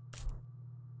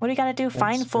 What do you gotta do?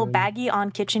 Find full spoon. baggie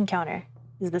on kitchen counter.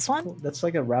 Is this one? That's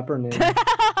like a rapper name.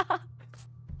 All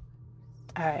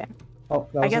right. Oh,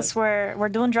 that I was guess it. we're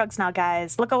doing drugs now,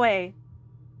 guys. Look away.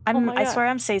 Oh my I God. swear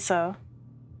I'm say so.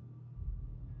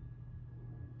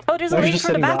 Oh, there's a No, you're lady just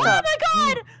from the sitting down. bathtub.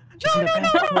 God! Just in the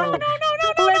bathtub.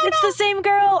 It's the same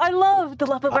girl. I love the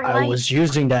love of our I life. was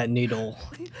using that needle.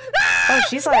 Oh,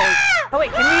 she's like. Oh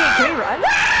wait, can we run?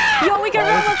 Yo, we can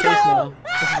run. Let's Chase go. now.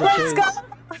 This is the Let's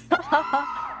chase. go.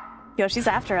 Yo, she's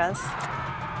after us.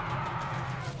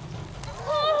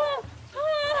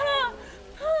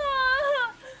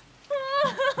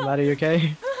 Mari, you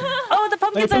okay? Oh, the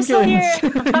Hey, pumpkins are still here.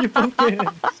 You pumpkins.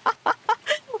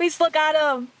 We still got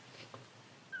them.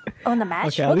 Oh, and the match.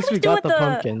 Okay, at What least can we do got with the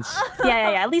pumpkins.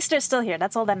 Yeah. At least they're still here.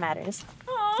 That's all that matters.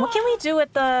 What can we do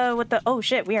with the? Oh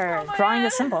shit, we are drawing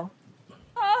a symbol.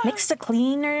 Mix the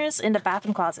cleaners in the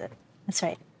bathroom closet. That's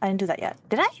right. I didn't do that yet.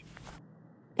 Did I?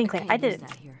 Pink clean. I can't use did.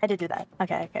 that here. I did do that.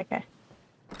 Okay. Okay.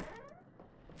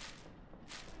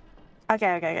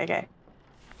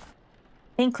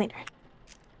 Pink cleaner.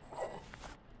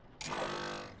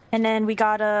 And then we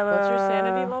got a. What's your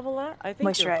sanity level at? I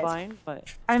think you're moisturize. fine, but.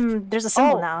 There's a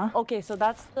symbol now. Okay, so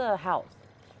that's the house.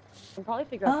 You can probably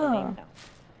figure out the Oh. name now.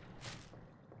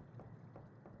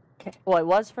 Okay. Well, it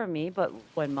was for me, but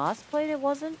when Moss played, it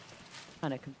wasn't.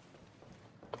 Kind of.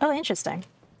 Oh, interesting.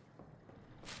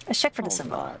 Let's check for the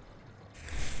symbol. God.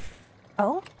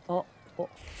 Oh, Oh.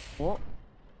 what?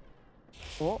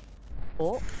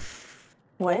 Oh.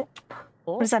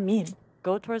 What does that mean?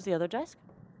 Go towards the other desk.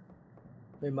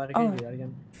 Wait, Mari, Oh. can you do that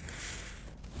again?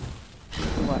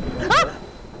 What?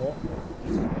 Oh.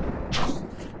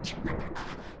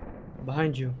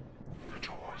 Behind you.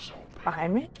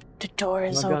 Behind me? The door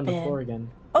is Not on the floor open. again.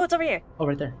 Oh, it's over here. Oh,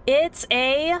 right there. It's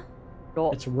a.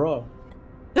 Oh. It's raw.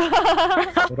 Raw.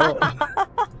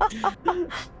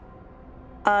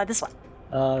 This one.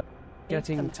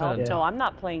 Getting Some help? turned. No, I'm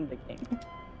not playing the game.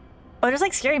 Oh, there's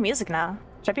like scary music now.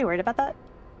 Should I be worried about that?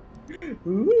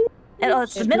 Ooh. And, oh,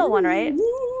 it's the middle one, right?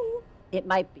 It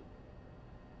might be.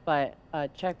 But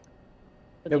check.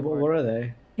 the Yeah, keyboard. what are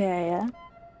they? Yeah.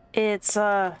 It's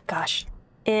gosh,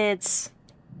 it's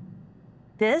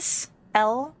this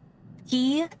L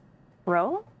E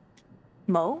row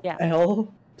Mo. Yeah.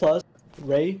 L plus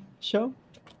Ray show?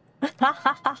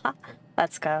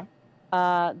 Let's go.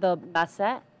 The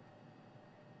Cassette,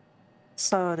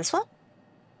 So this one?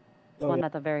 the Oh, one yeah.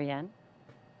 at the very end.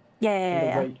 Yeah.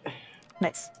 On the right.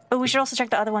 Nice. But we should also check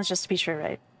the other ones just to be sure,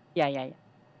 right? Yeah.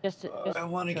 Just I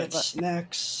want to get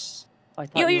snacks. I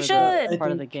thought Yo, you were the should!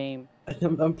 part of the I think- game.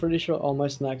 I'm pretty sure all my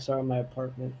snacks are in my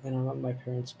apartment, and I'm at my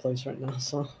parents' place right now,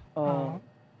 so. Oh.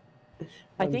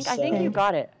 I I'm think you sad.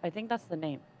 got it. I think that's the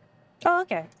name. Oh,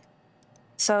 okay.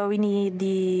 So we need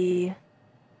the.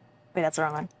 Wait, that's the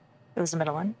wrong one. It was the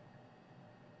middle one.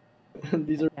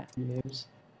 These are Yeah. baby names.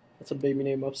 That's a baby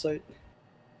name website.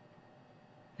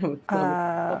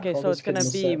 Uh, Okay, all so those it's gonna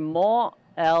kids be will say- Mo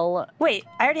L. wait,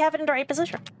 I already have it in the right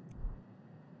position.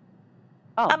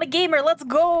 Oh, I'm a gamer. Let's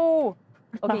go.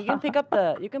 okay.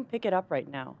 You can pick it up right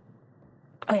now.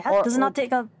 Oh yeah. Or- Does it or- not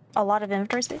take up a lot of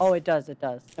inventory space? Oh, it does. It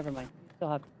does. Never mind. You still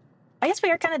have. I guess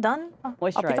we are kind of done. I'll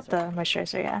pick up Moisturizer. the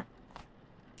moisturizer. Yeah.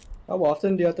 How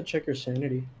often do you have to check your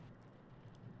sanity?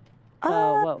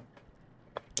 Whoa.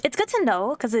 It's good to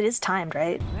know because it is timed,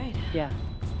 right? Right. Yeah.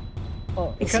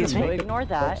 Oh, Excuse me? So ignore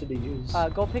that. To use.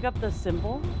 Go pick up the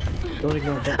symbol. Don't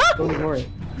ignore that. Don't ignore it.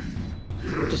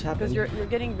 What just happened? Because you're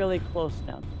getting really close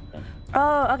now.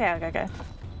 Oh, okay.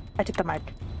 I took the mic.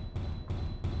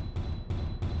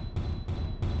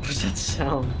 What's that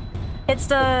sound? It's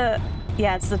the...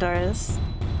 Yeah, it's the doors.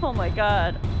 Oh my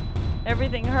god.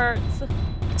 Everything hurts.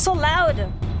 So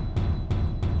loud!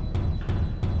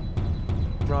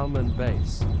 Drum and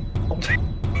bass.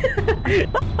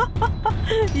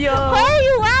 Yo! Why are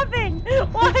you laughing?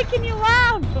 Why can you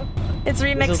laugh? It's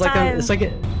remix This is like time!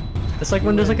 it's like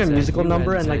when there's like a musical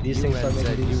number and like these things start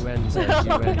making these.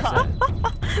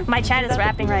 My chat is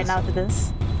rapping right now to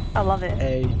this. I love it.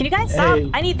 Hey. Can you guys stop? Hey.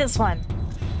 I need this one.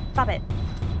 Stop it.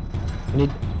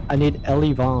 I need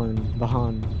Ellie Vahan,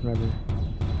 whatever.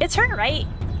 It's her, right?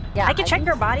 Yeah, I can check think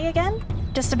her body again,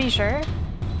 just to be sure.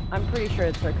 I'm pretty sure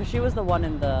it's her, because she was the one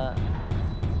in the...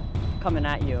 coming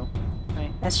at you,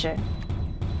 right? That's true.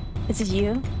 Is it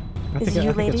you? I Is think you,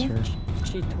 it's lady? her.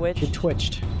 She twitched. She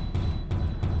twitched.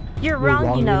 You're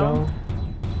wrong, you know.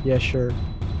 Yeah, sure.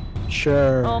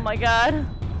 Sure. Oh my god.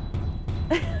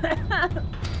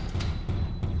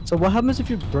 So what happens if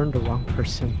you burn the wrong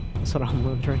person? That's what I'm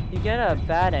wondering. You get a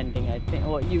bad ending, I think.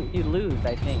 Well, you lose,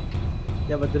 I think.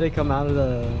 Yeah, but did they come out of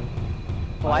the...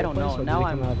 Oh, I don't know. fireplace, or did Now they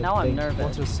come out of the I'm thing?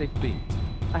 nervous. What a sick beat.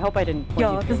 I hope I didn't point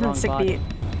Yo, you to this the is wrong sick body. beat.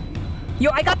 Yo,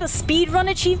 I got the speedrun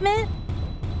achievement.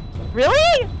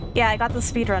 Really? Yeah, I got the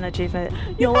speedrun achievement.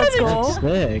 Yo, let's go.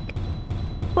 Sick.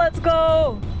 Let's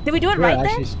go. Did we do it right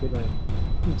then?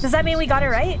 Speedrunning. Does that mean we got it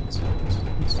right?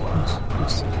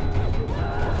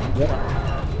 Yep.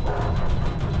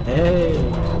 Hey.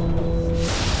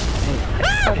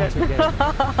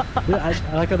 Dude, I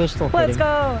like how they're still hitting. Let's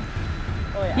go.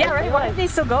 Oh, Yeah, I right? Why are realized- they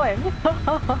still going?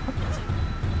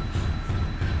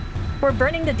 We're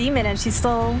burning the demon and she's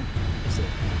still...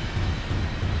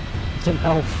 It's an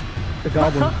elf. The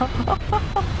goblin.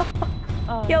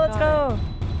 Oh, Yo, let's God. go.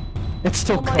 It's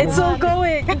still Oh my going. It's still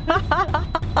going.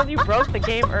 Because you broke the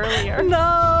game earlier.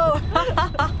 No.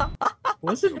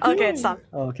 What's it Okay, doing? stop.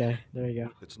 Oh, okay, there you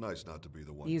go. It's nice not to be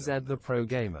the one. He's down Ed the there pro fighting.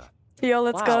 gamer. Yo,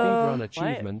 let's Wow. go. Speedrun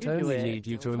achievement You do only it. need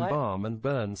you to What? embalm and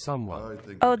burn someone. I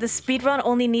think Oh, we the can speedrun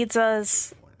only needs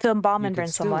us to embalm You and could burn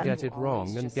still someone. get it wrong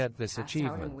Always and just get this pass out and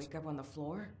achievement. wake up on the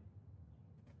floor?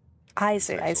 I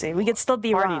see. We could still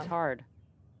be Party's wrong. hard.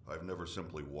 I've never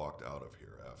simply walked out of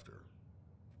here after.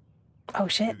 Oh,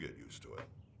 shit. You get used to it.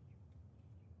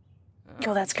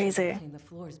 Yo, that's crazy. Clean the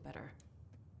floors better.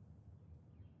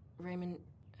 Raymond,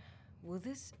 will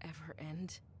this ever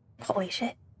end? Holy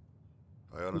shit.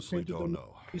 I honestly don't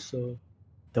know. So,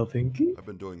 Da Vinci? I've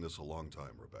been doing this a long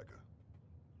time, Rebecca.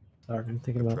 Sorry, I'm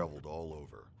thinking I've about traveled all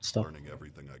over, stuff. learning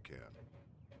everything I can.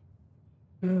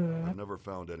 Hmm. I've never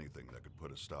found anything that could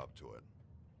put a stop to it.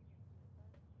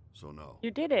 So no.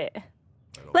 You did it. I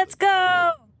don't Let's think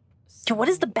I go. Yo, what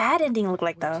does the bad ending look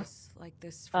like, though? Just like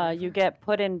this You forever? get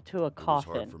put into a will. It was hard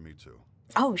coffin. for me too,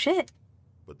 Oh, shit.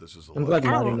 but this is a I'm glad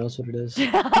Ow. Mari knows what it is.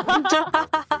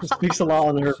 It speaks a lot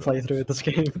on her playthrough with this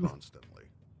game. Constantly.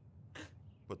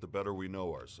 But the better we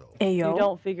know ourselves, Hey, yo. You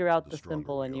don't figure out the the stronger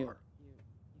symbol we and you are.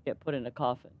 get put in a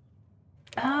coffin.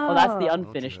 Oh, Oh, that's the you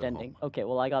unfinished head ending. home? Okay,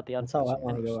 well I got the That's how unfinished I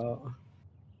want to ending. go out.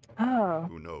 Oh.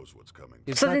 Who knows what's coming?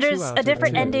 Is So that then you there's out a of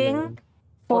different two? ending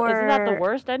Well, for... isn't that the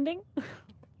worst ending?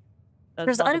 That's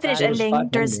There's the not the unfinished bad There's ending.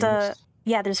 5 There's the... endings.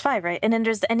 Yeah, there's 5, right? And then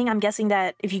there's the ending, I'm guessing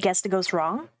that if you guess the ghost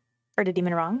wrong, or the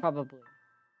demon wrong. Probably.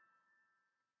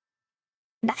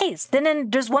 Nice. Then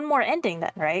there's one more ending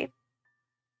then, right?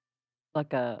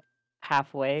 Like a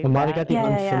halfway. Well, Mari bad got the Yeah, yeah,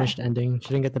 yeah. unfinished ending. She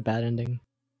didn't get the bad ending.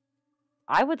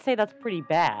 I would say that's pretty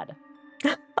bad.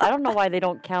 I don't know why they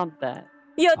don't count that.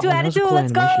 Yo, Oh, that was a attitude, cool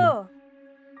let's animation. go!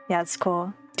 Yeah, it's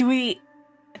cool. Do we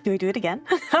do it again?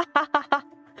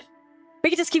 We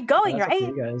could just keep going, That's up to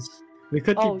right? you guys. We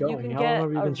could Oh, keep you going. can How get long have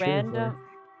we a been streaming random.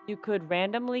 for? You could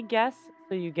randomly guess.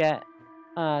 So you get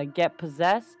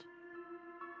possessed,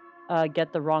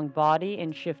 get the wrong body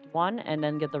in shift 1, and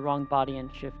then get the wrong body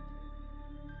in shift.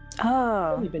 It's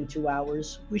Oh. only been 2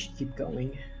 hours. We should keep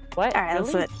going. What? Alright,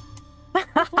 let's do Really? it.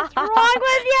 What's wrong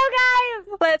with you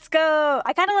guys? Let's go!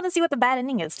 I kind of want to see what the bad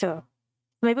ending is, too.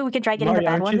 Maybe we could try getting Mari, the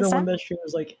bad aren't one you this the one time? that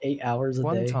streams like 8 hours a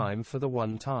One day? time for the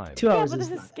one time. 2 Yeah, hours but is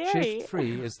this is not. scary. Shift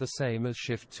 3 is the same as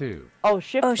shift 2. Oh,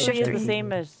 shift Oh, 3 shift is three. the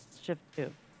same as shift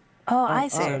 2. Oh, I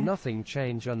see. So nothing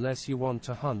change unless you want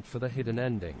to hunt for the hidden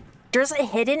ending. There's a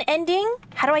hidden ending?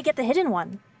 How do I get the hidden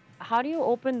one? How do you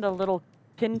open the little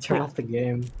pin Turn trap? off the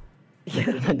game.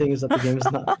 The ending is that the game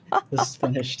is not is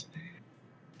finished.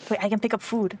 Wait, I can pick up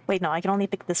food. Wait, no, I can only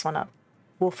pick this one up.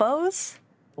 Wolfos?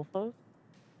 Wolfos?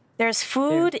 There's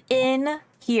food in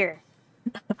here.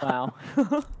 Wow.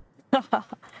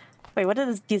 Wait, what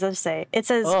does these others say? It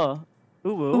says Oh.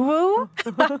 Ooh.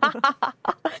 uwu.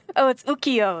 Oh, it's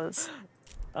ukiyo's.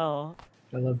 Oh.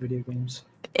 I love video games.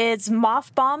 It's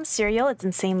moth bomb cereal. It's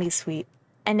insanely sweet.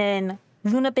 And then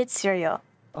Luna Bit cereal.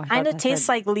 Oh, I Kind thought of that tastes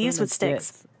said like leaves Luna with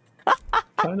sticks. Bits.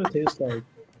 Kind of tastes like.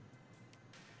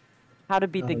 How to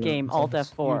beat the Oh, yeah, game, that Alt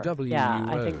sounds- F4. Yeah,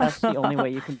 I think that's the only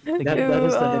way you can beat the That, game. that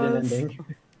is the hidden Us. ending.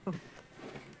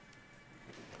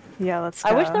 Yeah, let's go.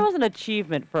 I wish there was an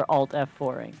achievement for Alt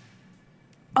F4ing.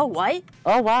 Oh, what?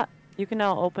 Oh, what? You can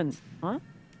now open... Huh?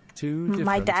 Two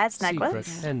My different dad's secret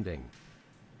necklace? ending.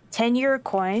 10-year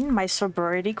coin, my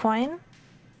sorority coin.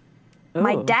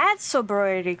 My Ooh. dad's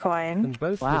sorority coin. And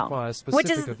both Wow. require Which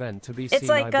specific is- event to be It's seen,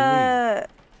 like I believe.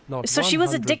 Not so she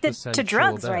was addicted 100% to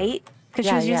drugs, sure though. right? Because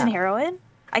she Yeah, was using yeah. heroin.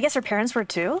 I guess her parents were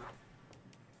too,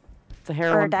 It's a or her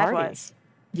heroin dad party. was.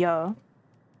 Yo.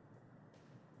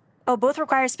 Oh, both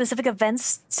require specific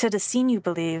events to the scene you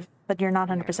believe, but you're not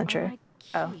 100% sure.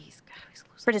 Oh.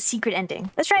 For the secret ending.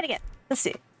 Let's try it again. Let's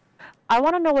see. I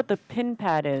want to know what the pin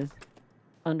pad is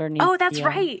underneath. Oh, that's the,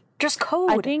 right. Just code.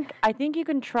 I think you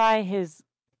can try his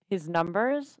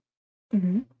numbers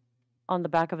Mhm. on the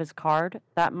back of his card.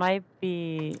 That might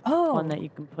be Oh. one that you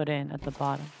can put in at the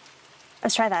bottom.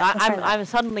 Let's try that. Let's try that. I'm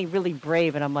suddenly really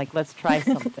brave, and I'm like, let's try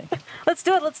something. Let's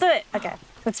do it. Let's do it. Okay.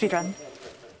 Let's speedrun.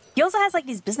 He also has like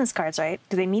these business cards, right?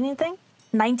 Do they mean anything?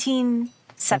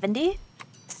 1970?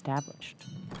 Established.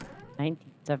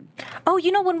 1970. Oh,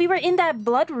 you know, when we were in that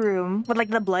blood room with like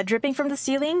the blood dripping from the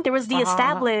ceiling, there was the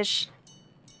establish,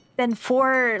 then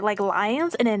 4 like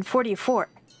lions, and then 44.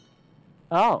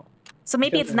 Oh. So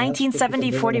maybe it's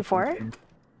 1970, 44? Should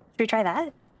we try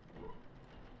that?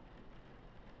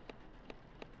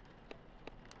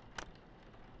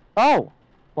 Oh.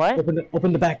 What? Open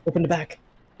the back. Open the back.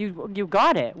 You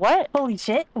got it. What? Holy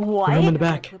shit. Put 'em in What? the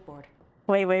back. Clipboard.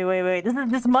 Wait.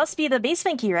 This must be the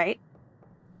basement key, right?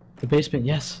 The basement.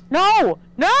 Yes. No!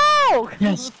 No!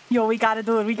 Yes. Yo, we gotta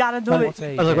do it. We gotta do I it. What a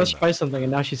was like, let's gamer. try something,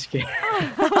 and now she's scared. I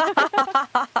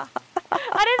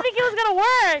didn't think it was gonna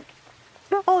work.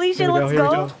 Holy shit, Here we go, let's here we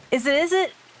go. go. Is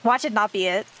it? Watch it not be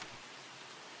it.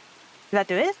 Did that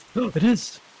do it? It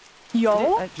is.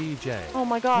 Yo. GJ. Oh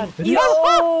my god. It is.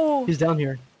 Yo. He's down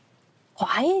here.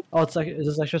 What? Oh, it's like, is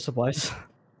this extra supplies?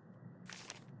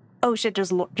 Oh shit,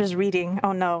 just reading.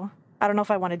 Oh no. I don't know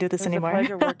if I want to do this It's a anymore.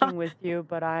 pleasure working with you,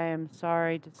 but I am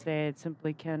sorry to say it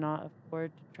simply cannot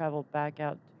afford to travel back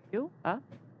out to you. Huh?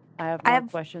 I have more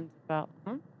questions about...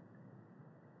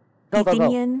 Go.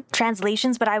 Athenian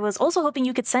translations, but I was also hoping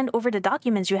you could send over the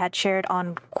documents you had shared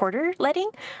on quarter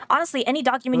letting. Honestly, any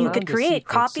document you could And a create secret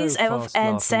copies so of fast and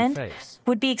laughing send face.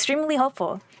 would be extremely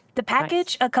helpful. The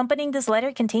package accompanying this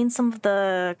letter contains some of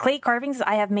the clay carvings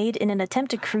I have made in an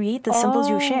attempt to create the symbols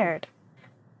you shared.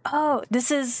 Oh, this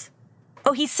is...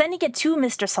 Oh, he's sending it to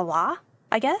Mr. Salah,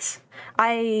 I guess?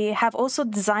 I have also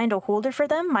designed a holder for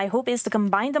them. My hope is to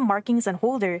combine the markings and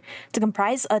holder to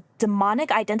comprise a demonic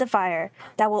identifier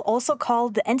that will also call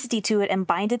the entity to it and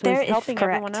bind it So there he's if helping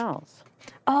correct. everyone else.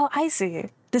 Oh, I see.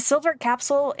 The silver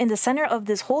capsule in the center of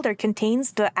this holder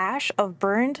contains the ash of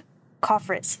burned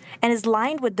Khafris and is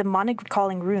lined with demonic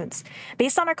calling runes.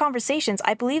 Based on our conversations,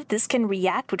 I believe this can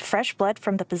react with fresh blood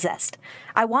from the possessed.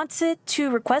 I wanted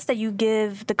to request that you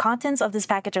give the contents of this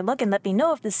package a look and let me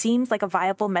know if this seems like a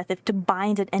viable method to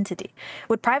bind an entity,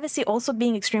 with privacy also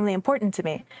being extremely important to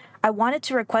me. I wanted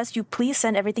to request you please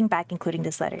send everything back, including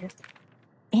this letter.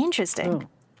 Interesting.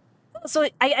 So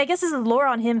I guess this is lore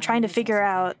on him trying to figure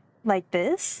out like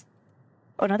this.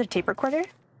 Oh, another tape recorder?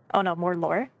 Oh no, more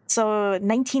lore. So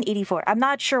 1984. I'm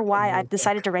not sure why I've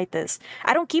decided to write this.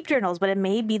 I don't keep journals, but it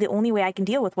may be the only way I can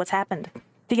deal with what's happened.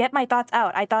 To get my thoughts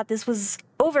out, I thought this was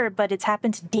over, but it's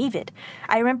happened to David.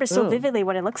 I remember so vividly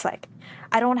what it looks like.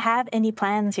 I don't have any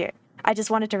plans here. I just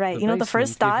wanted to write. You know, the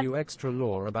first basement thought give you extra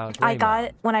lore about I Raymond.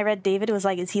 got when I read David, it was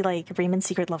like, is he like Raymond's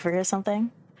secret lover or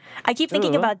something? I keep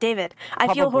thinking Ooh. about David. I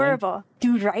feel Probably. horrible.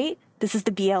 Dude, right? This is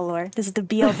the BL lore. This is the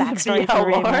BL backstory BL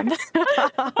for lore. Raymond.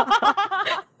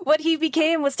 What he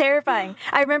became was terrifying.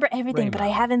 I remember everything, but I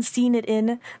Raymond. haven't seen it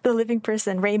in the living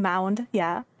person. Raymond,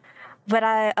 yeah.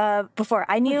 But before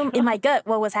I knew in my gut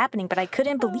what was happening, but I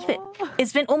couldn't believe it.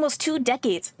 It's been almost 2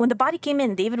 decades. When the body came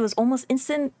in, David was almost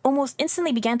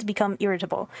instantly began to become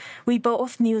irritable. We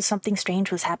both knew something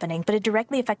strange was happening, but it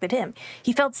directly affected him.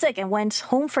 He felt sick and went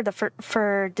home for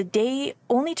the day,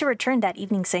 only to return that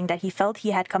evening saying that he felt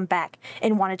he had come back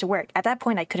and wanted to work. At that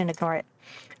point, I couldn't ignore it.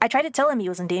 I tried to tell him he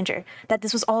was in danger, that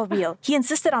this was all real. He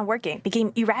insisted on working,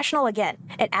 became irrational again,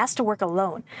 and asked to work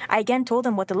alone. I again told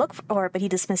him what to look for, but he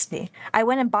dismissed me. I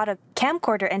went and bought a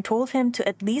camcorder and told him to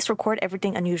at least record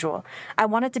everything unusual. I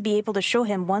wanted to be able to show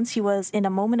him once he was in a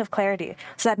moment of clarity,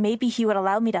 so that maybe he would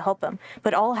allow me to help him,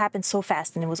 but all happened so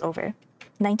fast and it was over.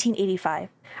 1985.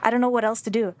 I don't know what else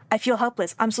to do. I feel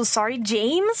helpless. I'm so sorry,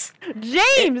 James?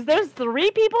 James! There's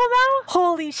 3 people now?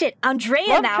 Holy shit. Andrea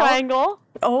Love now. triangle.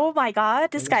 Oh my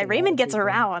god. This guy, Raymond gets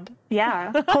around.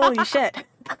 Yeah. Holy shit.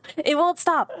 It won't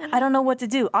stop. I don't know what to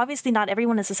do. Obviously, not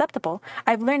everyone is susceptible.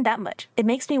 I've learned that much. It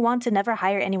makes me want to never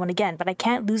hire anyone again, but I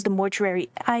can't lose the mortuary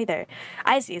either.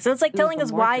 I see. So it's like telling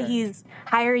us why he's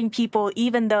hiring people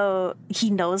even though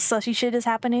he knows such shit is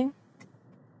happening.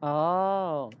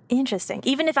 Oh. Interesting.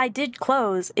 Even if I did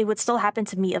close, it would still happen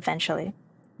to me eventually.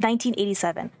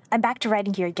 1987. I'm back to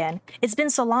writing here again. It's been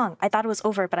so long. I thought it was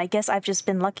over, but I guess I've just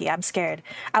been lucky. I'm scared.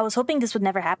 I was hoping this would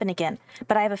never happen again,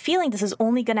 but I have a feeling this is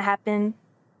only gonna happen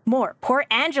more. Poor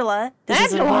Angela. This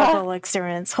is a horrible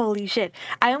experience. Holy shit.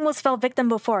 I almost fell victim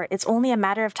before. It's only a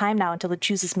matter of time now until it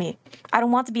chooses me. I don't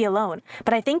want to be alone,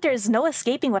 but I think there is no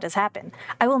escaping what has happened.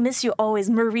 I will miss you always,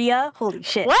 Maria. Holy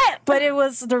shit. What? But it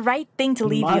was the right thing to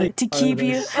leave Mari you, to keep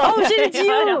you. this. Oh shit, it's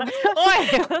you.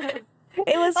 Oi!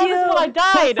 It was Oh, you. this is when I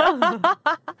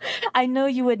died. I know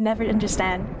you would never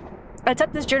understand. I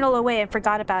tucked this journal away and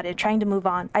forgot about it, trying to move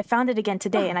on. I found it again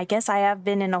today, and I guess I have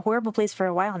been in a horrible place for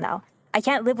a while now. I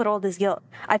can't live with all this guilt.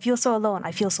 I feel so alone.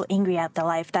 I feel so angry at the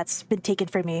life that's been taken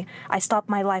from me. I stopped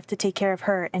my life to take care of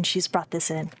her, and she's brought this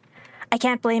in. I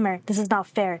can't blame her. This is not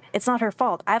fair. It's not her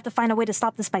fault. I have to find a way to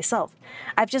stop this myself.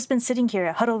 I've just been sitting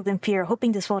here, huddled in fear,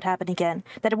 hoping this won't happen again,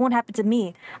 that it won't happen to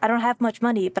me. I don't have much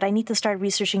money, but I need to start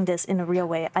researching this in a real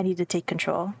way. I need to take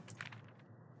control.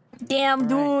 Damn,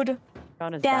 dude.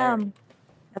 Found his Damn. diary.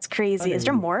 That's crazy. Is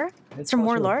there more? Is there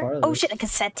more lore? Oh shit, a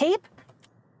cassette tape?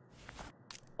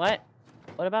 What?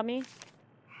 What about me?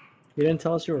 You didn't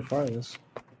tell us you were part of this.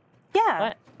 Yeah.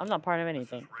 What? I'm not part of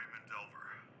anything.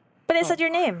 But I said your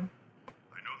name.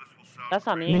 That's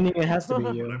not me. Meaning it has to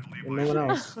be you, and no one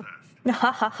else. If I am to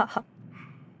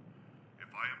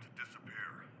disappear,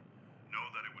 know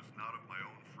that it was not of my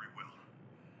own free will.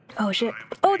 Oh shit.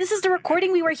 Oh, this is the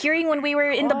recording we were hearing when we were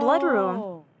in the blood room.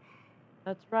 Oh,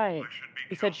 that's right.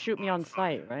 He said shoot me on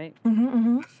sight, right? This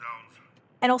sounds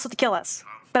And also to kill us.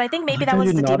 But I think maybe that How was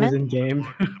you the nodded demon. in game.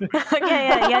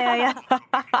 Yeah.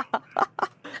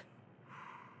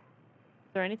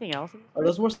 Is there anything else? Are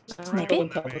those more Maybe. stolen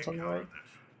tablets on the right? if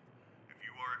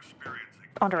you are experiencing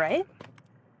On the right?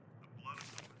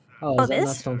 Oh, Oh, is that not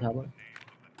this? stone tablet?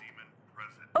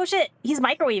 Oh shit, he's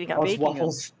microwaving Oh, them. it's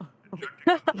waffles.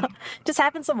 Just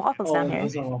having some waffles Oh, down here.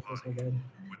 those are waffles so good. with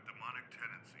demonic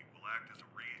tendency will act as a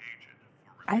reagent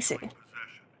for I see. restoring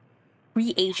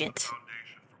possession. Reagent.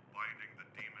 Foundation for binding the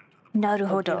demon to the Do you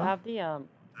Naruhodo. have the that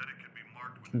it can be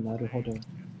marked with Naruhodo.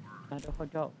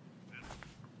 Naruhodo.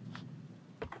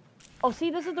 Oh,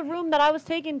 see, this is the room that I was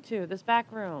taken to. This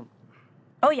back room.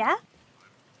 Oh yeah?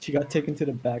 She got taken to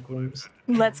the back rooms.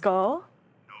 Let's go. know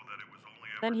that it was only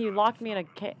Then he locked me in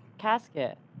a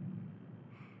casket.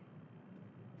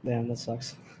 Damn, that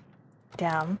sucks.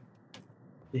 Damn.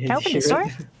 You Can I open this door?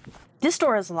 This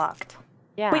door is locked.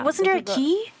 Yeah. Wait, wasn't this there a is the-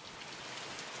 key?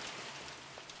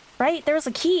 Right? There was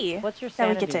a key. What's your that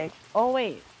sanity? we could take. Oh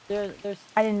wait, there's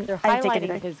I didn't they're take highlighting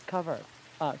anything. his cover.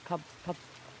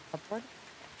 Cupboard?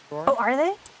 Drawer? Oh, are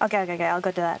they? Okay, I'll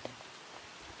go to that.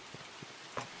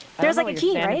 I there's don't know like a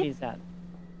what your key, right? sanity's at.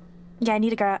 Yeah, I need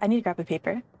to grab a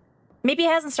paper. Maybe it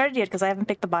hasn't started yet because I haven't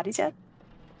picked the bodies yet.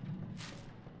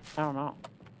 I don't know.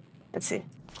 Let's see.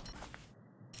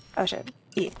 Oh shit.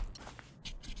 E.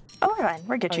 Oh, we're fine.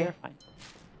 We're good Oh, here. you're fine.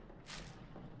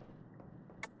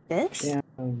 This? Yeah.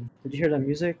 Did you hear that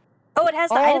music? Oh, it has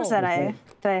the items Oh, that okay.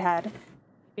 I had.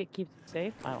 It keeps it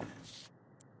safe. I don't.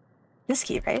 This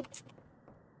key, right?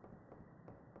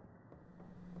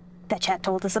 That chat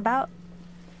told us about.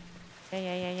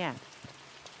 Yeah.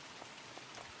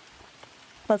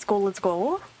 Let's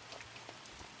go.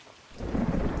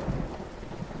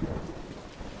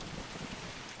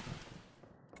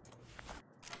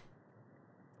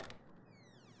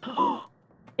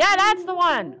 Yeah, that's the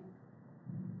one.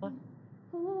 What?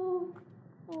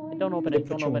 Don't open it. Put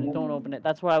Don't your open it. hand- Don't open it.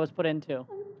 That's what I was put into.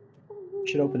 You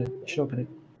should open it. You should open it.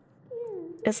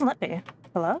 It doesn't let me.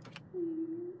 Hello?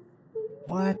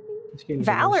 What? This game is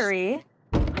Valerie?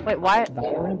 Wait, why?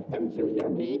 Valerie?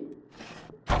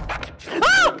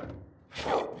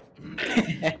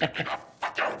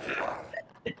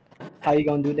 How you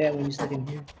gonna do that when you stuck in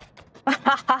here?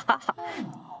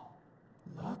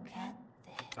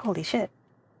 Holy shit.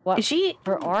 What? Is she...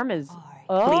 Her arm is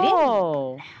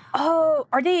Oh. Oh,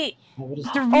 are they... What is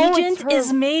The Oh, it's regent is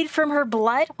her- made from her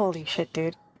blood? Holy shit,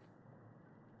 dude.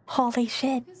 Holy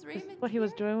shit. Is Raymond What he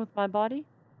was here? doing with my body?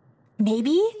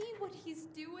 Maybe? See what he's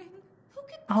doing? Who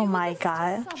could Oh do my this to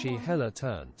god. She someone? hella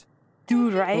turned.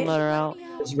 Dude, Don't right? let her out.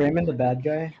 Is Raymond the bad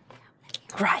guy?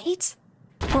 Right?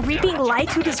 Were we being lied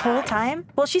to this whole time?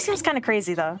 Well, she seems kind of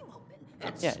crazy, though.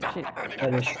 Yeah, she...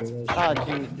 That is true. Oh,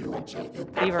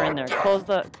 jeez. Leave her in there. Close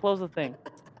the thing.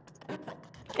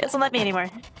 It doesn't let me anymore.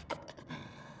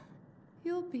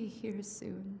 You'll be here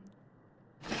soon.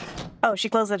 Oh, she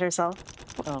closed it herself.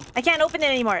 Oh. I can't open it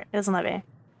anymore. It doesn't let me.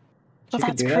 She Well, could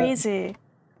that's do that? crazy.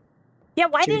 Yeah,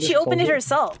 why She could didn't she just open close it it?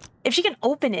 herself? If she can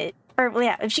open it, or well,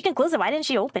 yeah, if she can close it, why didn't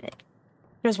she open it?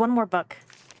 There's one more book.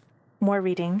 More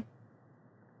reading.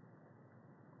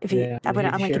 If you, Yeah, I'm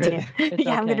gonna you share continue. it.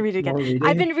 Yeah, I'm okay. gonna read it again. More reading?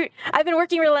 I've been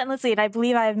working relentlessly, and I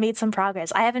believe I have made some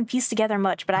progress. I haven't pieced together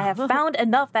much, but I have found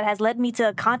enough that has led me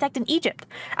to contact in Egypt.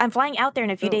 I'm flying out there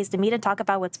in a few days to meet and talk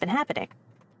about what's been happening.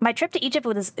 My trip to Egypt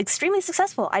was extremely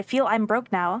successful. I feel I'm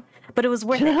broke now, but it was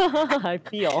worth it. I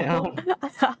feel. Damn.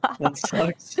 That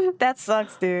sucks. That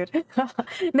sucks, dude.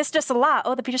 Mr. Salah,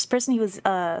 oh, the previous person he was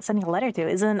sending a letter to,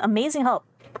 is an amazing help.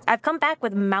 I've come back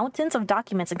with mountains of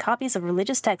documents and copies of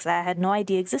religious texts that I had no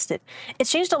idea existed.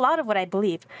 It's changed a lot of what I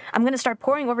believe. I'm going to start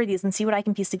poring over these and see what I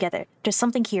can piece together. There's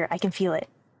something here. I can feel it.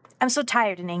 I'm so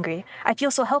tired and angry. I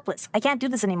feel so helpless. I can't do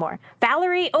this anymore.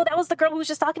 Valerie, oh, that was the girl who was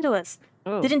just talking to us.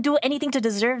 Oh. Didn't do anything to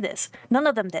deserve this. None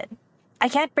of them did. I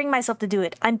can't bring myself to do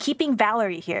it. I'm keeping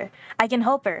Valerie here. I can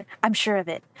help her. I'm sure of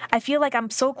it. I feel like I'm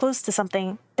so close to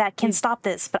something that can stop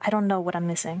this, but I don't know what I'm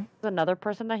missing. Another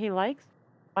person that he likes?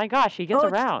 My gosh, he gets Oh,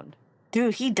 around.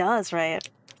 Dude, he does, right?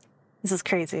 This is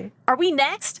crazy. Are we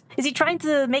next? Is he trying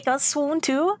to make us swoon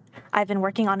too? I've been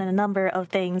working on a number of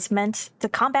things meant to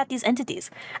combat these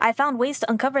entities. I found ways to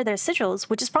uncover their sigils,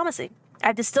 which is promising.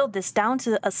 I've distilled this down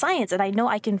to a science, and I know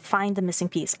I can find the missing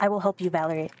piece. I will help you,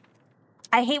 Valerie.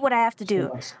 I hate what I have to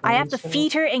do. I have to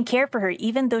feed her and care for her,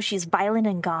 even though she's violent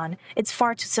and gone. It's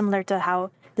far too similar to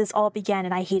how this all began,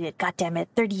 and I hate it. God damn it.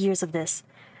 30 years of this.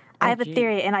 I have a gee.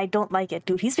 theory, and I don't like it.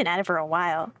 Dude, he's been at it for a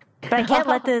while. But I can't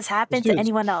let this happen This to dude's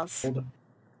anyone else. old.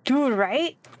 Dude,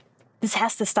 right? This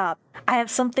has to stop. I have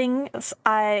something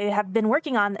I have been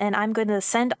working on, and I'm going to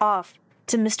send off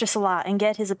to Mr. Salah and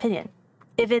get his opinion.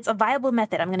 If it's a viable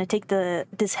method, I'm going to take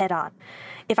this head on.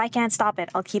 If I can't stop it,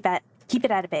 I'll keep it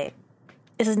at bay.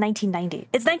 This is 1990.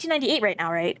 It's 1998 right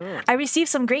now, right? I received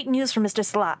some great news from Mr.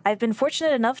 Salah. I've been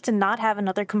fortunate enough to not have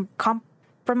another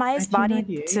compromised body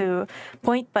 1998? to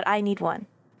point, but I need one.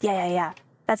 Yeah.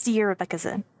 That's the year Rebecca's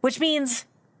in. Which means...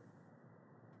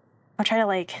 I'm trying to,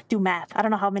 like, do math. I don't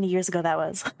know how many years ago that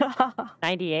was.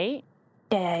 98?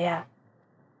 Yeah.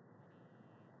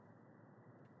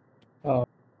 Oh,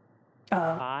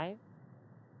 5?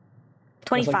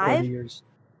 that's like 30 25? years.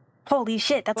 Holy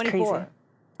shit, that's 24. crazy.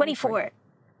 24.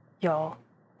 Yo,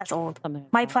 that's old. Something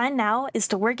like My that. plan now is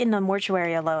to work in the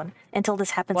mortuary alone until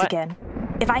this happens What? again.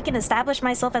 If I can establish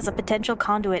myself as a potential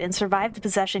conduit and survive the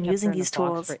possession Kept her using in the these box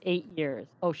tools... For 8 years.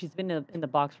 Oh, she's been in the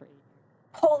box for 8 years.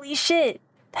 Holy shit!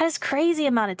 That is crazy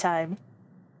amount of time.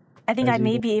 I think I Crazy.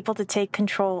 may be able to take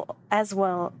control as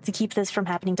well to keep this from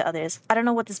happening to others. I don't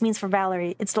know what this means for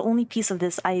Valerie. It's the only piece of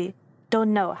this I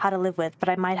don't know how to live with, but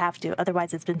I might have to.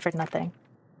 Otherwise, it's been for nothing.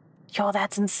 Yo,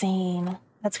 that's insane.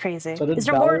 That's crazy. So did Is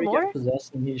there more Valerie and more? get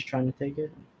possessed and he's trying to take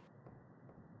it?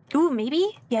 Ooh,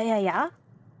 maybe? Yeah.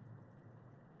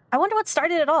 I wonder what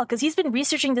started it all, because he's been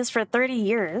researching this for 30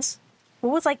 years.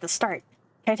 What was, like, the start?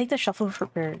 Can I take the shuffle for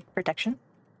protection?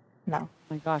 No. Oh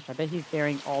my gosh, I bet he's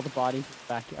burying all the bodies in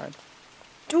the backyard.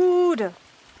 Dude!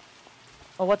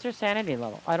 Oh, what's her sanity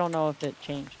level? I don't know if it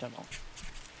changed at all.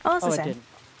 Oh, it's Oh, the it same. didn't.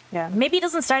 Yeah, maybe it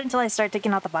doesn't start until I start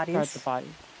taking out the bodies. Start the bodies.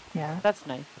 Yeah. That's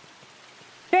nice.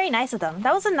 Very nice of them.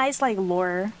 That was a nice, like,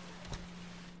 lore.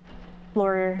 The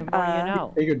more you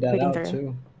know. Figured that Reading out through.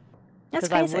 too. That's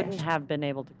Because I crazy. wouldn't have been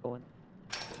able to go in.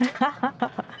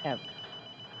 Ever.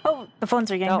 Oh, the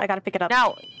phone's ringing. No. I gotta pick it up.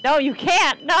 No, you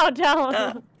can't! No,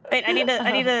 don't! Wait, I need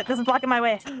to, this is blocking my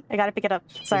way. I gotta pick it up.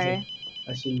 Sorry.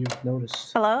 I see you've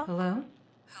noticed. Hello? Hello?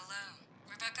 Hello?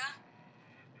 Rebecca?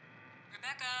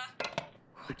 Rebecca?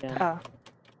 Again. Oh.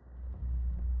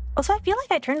 Also, I feel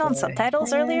like I turned on The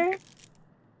subtitles heck? earlier,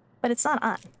 but it's not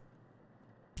on.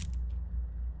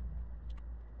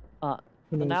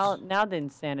 So now the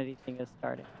insanity thing is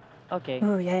starting. Okay.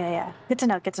 Ooh, yeah. Good to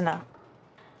know.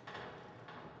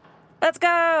 Let's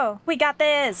go! We got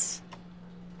this!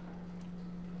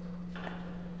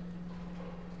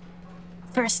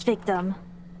 First victim.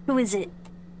 Who is it?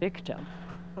 Victim.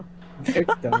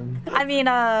 Victim. I mean,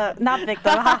 not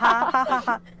victim. Ha ha ha ha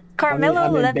ha. Carmelo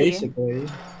Levy. Basically.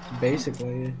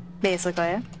 Basically.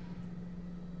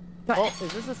 Oh,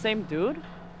 is this the same dude?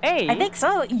 Hey! I think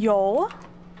so. Yo,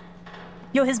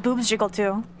 his boobs jiggle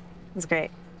too. It was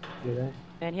great. Do they?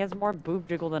 Man, he has more boob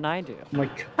jiggle than I do. Oh my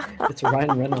god, it's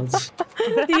Ryan Reynolds.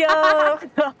 Yo!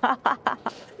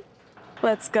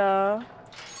 Let's go.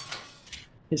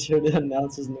 He's here to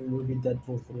announce his new movie,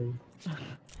 Deadpool 3.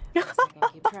 I can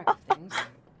keep track of things.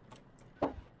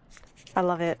 I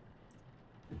love it.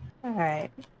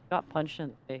 Alright. Got punched in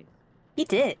the face. He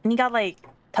did. And he got, like,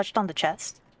 touched on the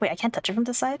chest. Wait, I can't touch it from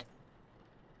this side?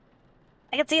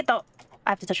 I can see it, though. I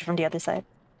have to touch it from the other side.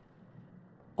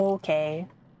 Okay.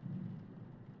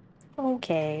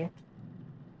 Okay.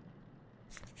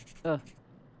 Ugh.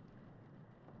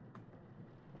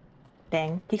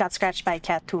 Dang. He got scratched by a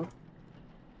cat, too.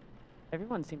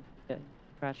 Everyone seems to get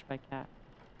scratched by cat.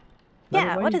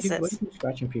 Yeah, what is Why this? do you keep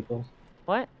scratching people?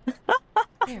 What? There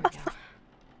we go.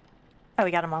 Oh,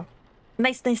 we got him all.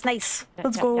 Nice, nice, nice. Yeah,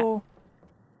 Let's yeah, go.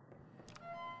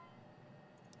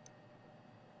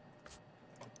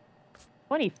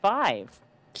 25.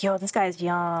 Yo, this guy's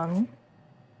young.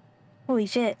 Holy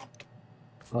shit.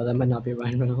 Oh, that might not be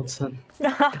Ryan Reynolds' son.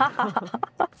 I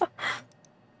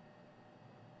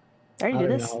already do don't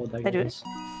this. know how old that Did I do guy it? is.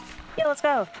 Yeah, let's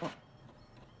go.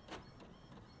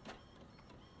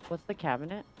 What's the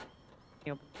cabinet? Can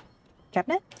you open-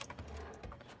 Cabinet?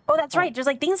 Oh, that's Oh. right. There's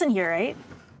like things in here, right?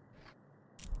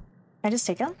 Can I just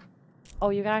take them? Oh,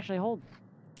 you can actually hold.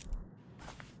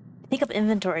 Take up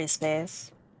inventory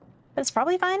space. But it's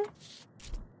probably fine.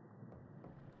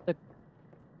 The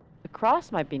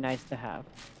cross might be nice to have.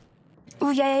 Oh,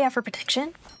 yeah, for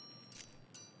protection.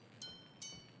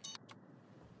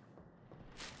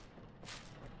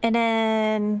 And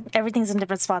then everything's in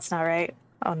different spots now, right?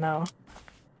 Oh no.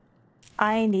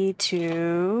 I need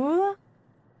to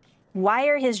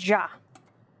wire his jaw.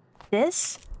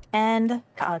 This and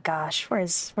oh gosh,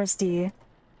 where's the?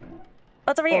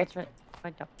 Oh, it's over Oh, here. it's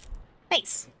right down.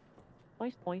 Nice.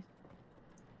 Nice.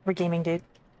 We're gaming, dude.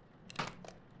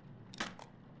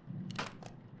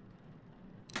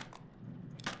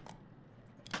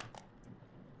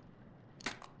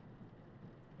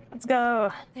 Let's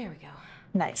go. There we go.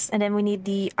 Nice. And then we need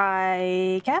the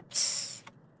eye caps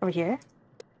over here.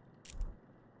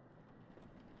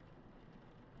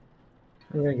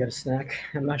 I'm gonna get a snack.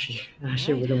 I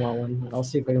actually wouldn't want one. I'll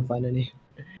see if I can find any.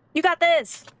 You got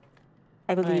this.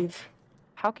 I believe.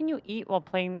 How can you eat while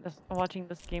playing this, watching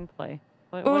this gameplay?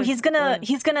 Oh, he's gonna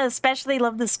especially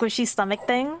love the squishy stomach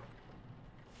thing.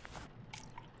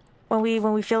 When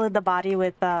we fill the body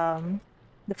with the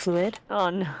fluid, Oh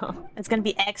no. it's gonna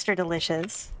be extra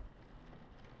delicious.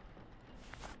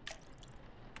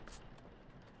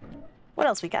 What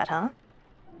else we got, huh?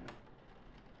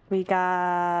 We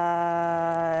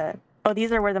got... Oh,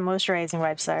 these are where the moisturizing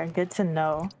wipes are. Good to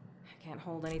know. I can't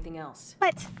hold anything else.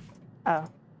 What? Oh.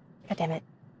 God damn it.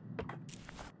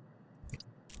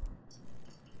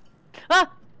 Ah!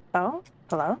 Oh?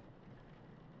 Hello?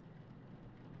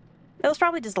 It was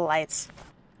probably just the lights.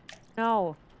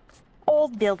 No.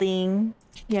 Old building,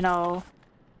 you know.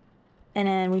 And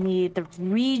then we need the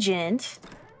regent.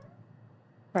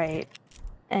 Right.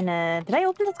 And then... Did I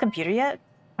open this computer yet?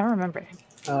 I don't remember.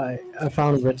 I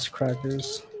found Ritz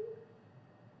crackers.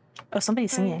 Oh,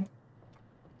 somebody's singing.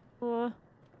 Uh,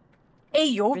 Hey,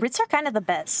 yo, Ritz are kind of the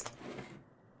best.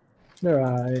 They're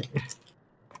alright.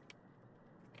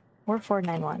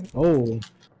 4491. Oh,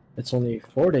 it's only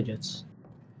 4 digits.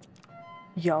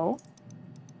 Yo.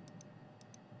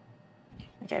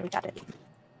 Okay, we got it.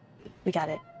 We got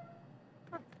it.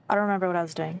 I don't remember what I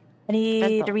was doing. I need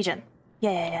Mental. the region.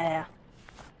 Yeah.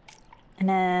 And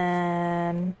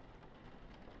then...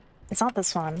 It's not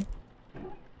this one.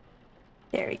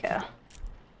 There we go.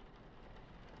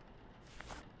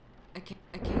 I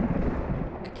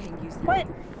can't use that. What?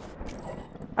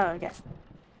 Oh, okay.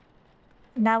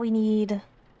 Now we need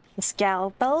the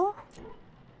scalpel.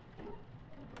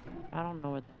 I don't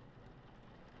know what.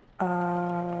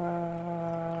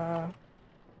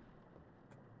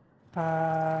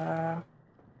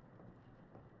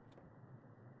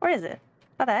 Where is it?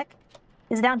 What the heck?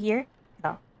 Is it down here?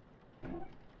 No.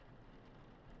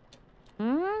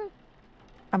 Hmm?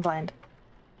 I'm blind.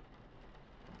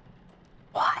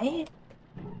 Why?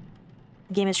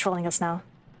 The game is trolling us now.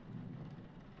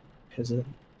 Is it?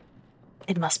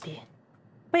 It must be.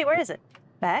 Wait, where is it?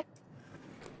 Back?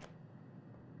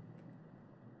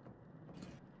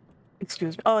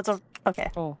 Excuse me. Oh, it's a... Okay.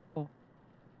 Oh.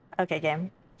 Okay,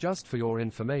 game. Just for your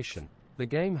information, the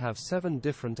game have 7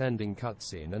 different ending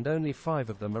cutscene and only 5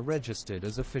 of them are registered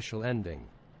as official ending.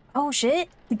 Oh shit!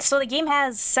 So the game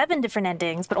has 7 different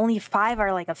endings, but only 5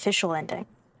 are like official ending.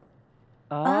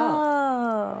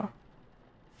 Oh.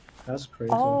 That's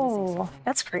crazy. Oh,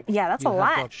 that's great. Yeah, that's a You have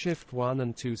lot. got shift 1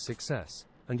 and 2 success,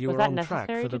 and you Was are that on track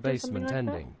necessary for the to do something basement like that?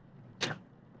 ending.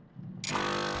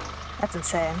 That's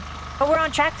insane. But we're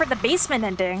on track for the basement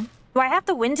ending. Do I have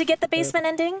to win to get the basement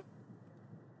ending?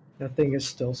 That thing is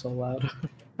still so loud.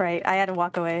 Right, I had to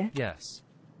walk away. Yes.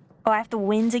 Oh, I have to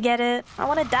win to get it? I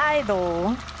want to die, though.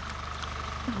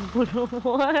 What?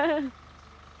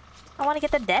 I want to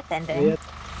get the death ending.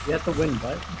 You have to win,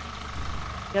 but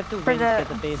You have to For win the- to get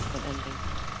the basement ending.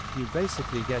 You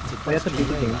basically get to have to question beat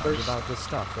the game Layla first. about the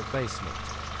stuff at basement.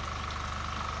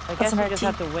 I guess another you just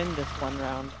team. have to win this one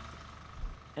round.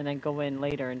 And then go in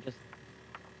later and just...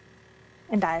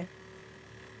 And die.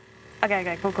 Okay,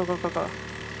 go.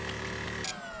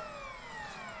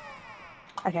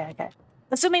 Okay.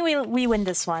 Assuming we win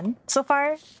this one. So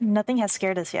far, nothing has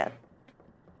scared us yet.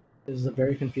 this is a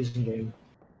very confusing game.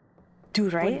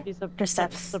 Dude, right? Wouldn't be There's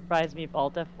steps. surprise me if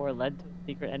Alt F4 led to a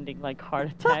secret ending like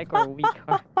Heart Attack or Weak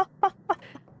Heart.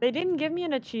 They didn't give me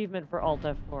an achievement for Alt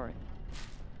F4.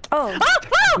 Oh!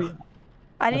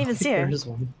 I didn't even see her. There is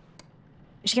one.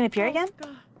 Is she gonna appear again?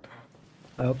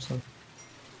 I hope so.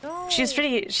 No. She's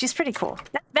pretty cool.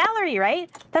 That's Valerie, right?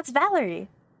 That's Valerie.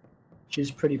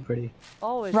 She's pretty.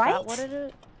 Oh, is Right? that what it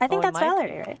is? I think Oh, it that's might be.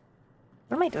 Valerie, right?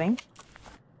 What am I doing?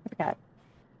 I forgot.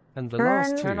 And the Turn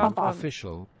last two, on.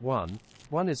 official, one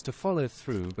is to follow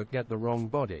through but get the wrong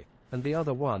body, and the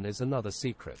other one is another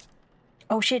secret.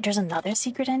 Oh shit, there's another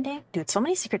secret ending? Dude, so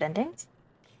many secret endings?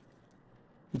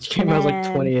 This game has like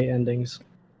Man. 28 endings.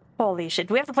 Holy shit,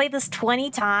 do we have to play this 20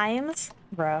 times?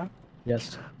 Bro,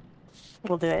 Yes.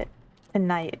 we'll do it.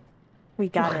 Tonight. We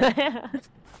got it.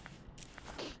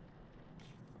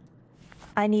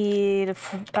 I need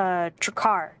a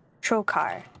trocar.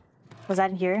 Was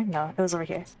that in here? No, it was over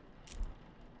here.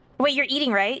 Wait, you're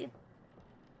eating, right?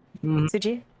 Mhm.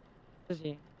 Seuji?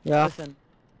 Seuji, Yeah. listen.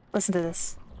 to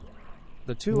this.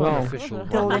 The two Wow. unofficial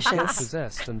ones Delicious. get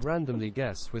possessed and randomly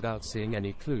guess without seeing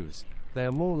any clues. They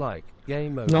are more like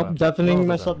game over. Nope, deafening rather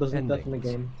myself than doesn't deafen the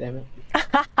endings. game. Damn it.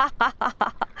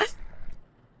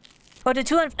 Oh, the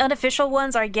two unofficial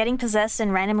ones are getting possessed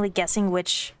and randomly guessing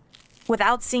which,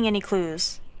 without seeing any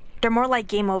clues. They're more like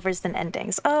game overs than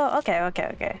endings. Oh, okay. What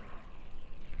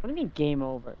do you mean game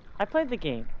over? I played the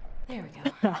game. There we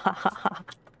go.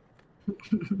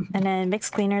 And then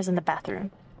mixed cleaners in the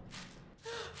bathroom.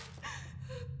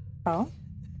 Oh?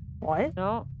 What?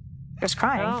 No. There's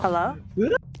crying. No. Hello?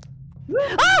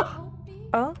 Oh!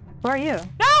 Oh? Where are you?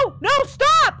 No!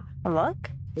 Stop! Look?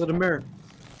 Look at the mirror.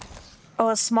 Oh,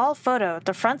 a small photo.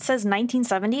 The front says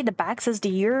 1970. The back says the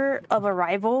year of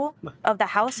arrival of the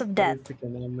House of Death.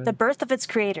 The birth of its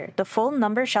creator. The full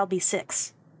number shall be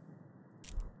 6.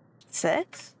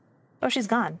 6? Oh, she's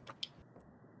gone.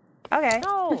 Okay.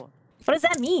 No! What does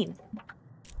that mean?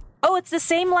 Oh, it's the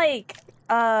same like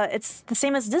it's the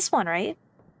same as this one, right?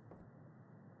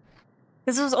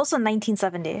 This was also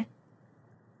 1970.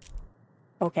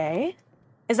 Okay.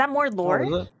 Is that more lore?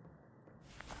 Oh, is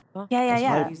it?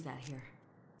 Yeah. Use that here.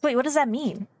 Wait, what does that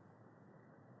mean?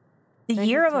 The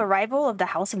year of arrival of the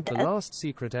House of The Death? last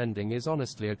secret ending is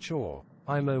honestly a chore.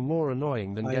 I'm more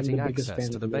annoying than I am getting the biggest access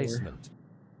fan to of the lore. basement.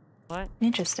 What?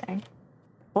 Interesting.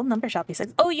 Full number shall be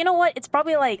 6. Oh, you know what? It's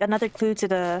probably like another clue to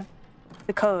the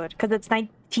code because it's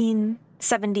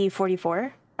 1970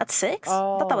 44. That's 6? I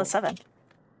thought that was 7.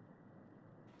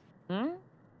 I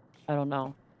don't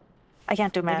know. I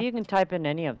can't do math. Maybe you can type in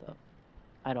any of them.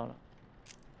 I don't know.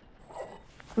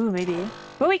 Ooh, maybe.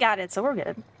 But we got it, so we're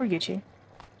good. We're Gucci.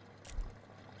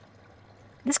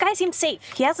 This guy seems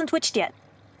safe. He hasn't twitched yet.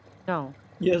 No.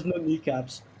 He has no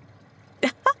kneecaps.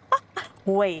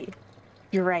 Wait.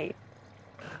 You're right.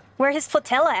 Where his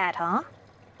flotilla at, huh?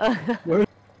 Where's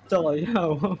Stella?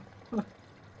 Yo.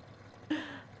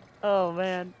 Oh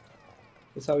man.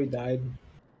 That's how he died.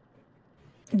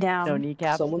 Down. No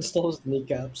kneecap. Someone stole his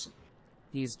kneecaps.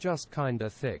 He's just kinda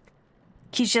thick.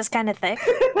 He's just kind of thick.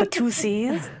 With 2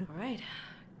 C's. All right.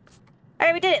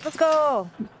 Alright, we did it. Let's go.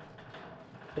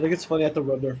 I think it's funny I have to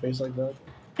rub their face like that.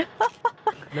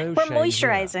 No We're shame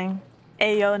moisturizing.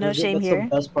 Ayo, no I think shame that's here.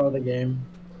 the best part of the game.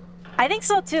 I think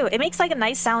so too. It makes like a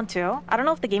nice sound too. I don't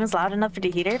know if the game is loud enough for the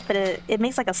heater, but it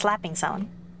makes like a slapping sound.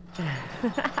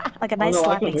 Like a nice no,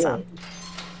 I can slapping hear sound. it.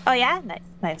 Oh yeah?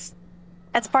 Nice.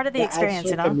 That's part of the That adds experience,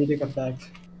 to you a know? comedic effect.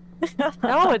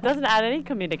 No, it doesn't add any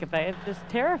comedic effect. It's just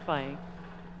terrifying.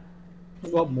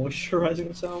 What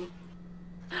moisturizing sound?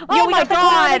 Oh Yo, we my got the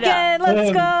clown god! again! Let's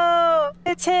Him. go!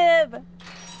 It's him!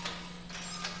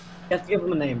 You have to give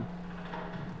him a name.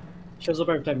 Shows up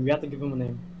every time. You have to give him a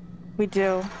name. We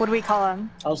do. What do we call him?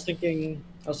 I was thinking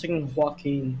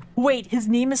Joaquin. Wait, his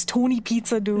name is Tony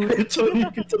Pizza, dude. Tony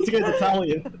Pizza, this guy's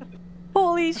Italian.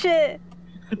 Holy shit.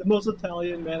 The most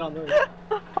Italian man on earth.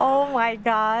 Oh my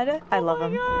god. I love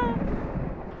him. God.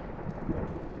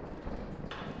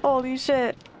 Holy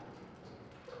shit.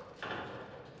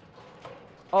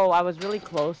 Oh, I was really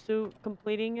close to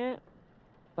completing it,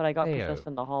 but I got Heyo. possessed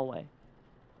in the hallway.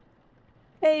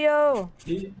 Hey yo.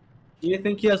 Do you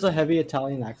think he has a heavy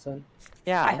Italian accent?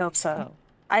 Yeah. I hope so. Oh.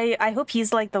 I hope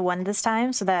he's like the one this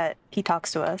time so that he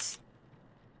talks to us.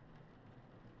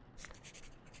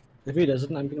 If he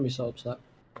doesn't, I'm gonna be so upset.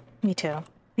 Me too.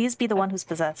 Please be the one who's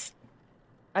possessed.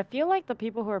 I feel like the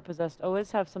people who are possessed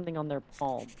always have something on their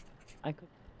palm. I could.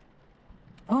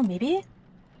 Oh, maybe?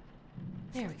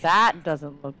 There we go. That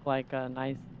doesn't look like a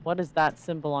nice. What is that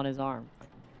symbol on his arm?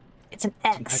 It's an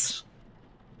An X. X.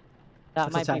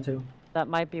 That That's a might be. tattoo. That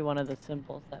might be one of the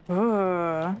symbols that.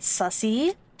 Ooh,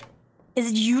 sussy?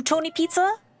 Is it you, Tony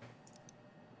Pizza?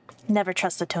 Never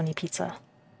trust a Tony Pizza.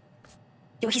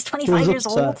 Yo, he's 25 years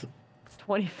old.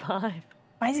 25.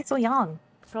 Why is he so young?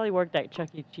 Probably worked at Chuck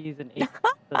E. Cheese and ate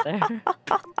pizza there.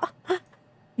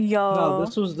 Yo. No,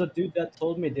 this was the dude that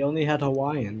told me they only had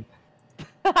Hawaiian.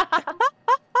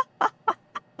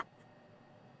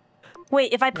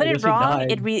 Wait, if I put I it guess he wrong,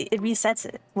 died. it resets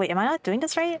it. Wait, am I not doing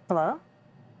this right? Hello?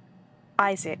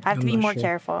 I see. I have to I'm be not more sure.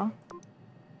 careful.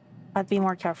 I have to be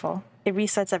more careful. It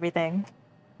resets everything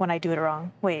when I do it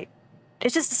wrong. Wait.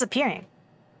 It's just disappearing.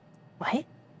 What?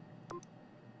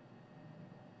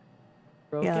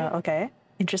 Broke Yeah, it? okay.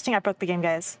 Interesting. I broke the game,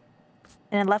 guys.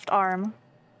 And then left arm.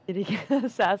 Did he get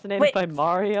assassinated Wait, by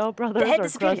Mario Brothers head or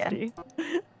disappeared Krusty?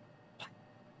 again.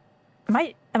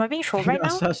 Am I being trolled right now?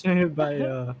 Assassinated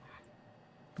by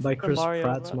Chris Mario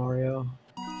Pratt's bro. Mario.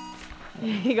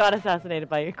 He got assassinated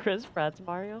by Chris Pratt's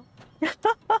Mario.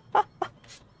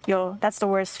 Yo, that's the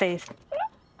worst faith.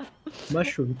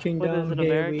 Mushroom Kingdom. an here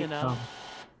American we out. come.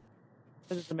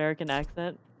 With his American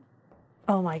accent.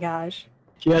 Oh my gosh.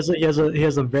 He has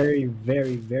a very,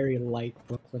 very, very light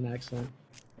Brooklyn accent.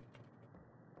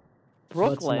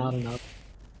 Brooklyn? That's not enough.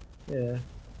 Yeah.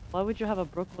 Why would you have a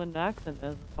Brooklyn accent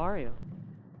as Mario?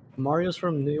 Mario's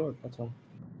from New York, that's all.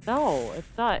 No, it's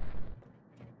not.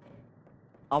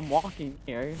 I'm walking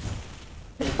here.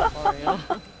 Mario.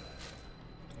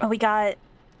 Oh, we got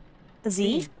the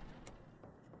Z?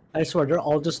 I swear, they're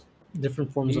all just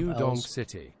different forms New of Donk L's.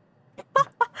 City.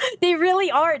 They really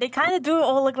are. They kind of do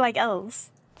all look like L's.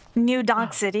 New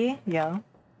Donk City. Yeah.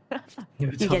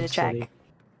 You get a check.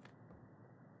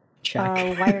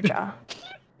 Check. Wire jaw.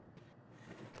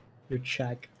 Your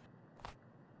check.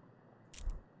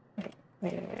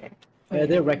 Wait. Yeah,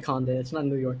 they retconned it. It's not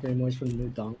New York anymore. It's from New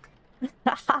Donk.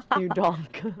 New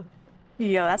donk.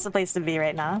 Yo, that's the place to be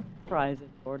right now. Fries and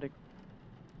Nordic.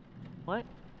 What?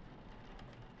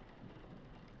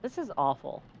 This is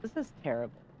awful. This is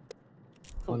terrible.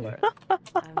 Funny. Cooler.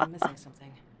 I'm missing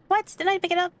something. What? Didn't I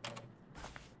pick it up?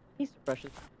 Piece of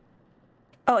brushes.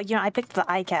 Oh, you know, I picked the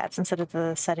eye caps instead of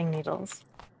the setting needles.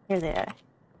 Here they are.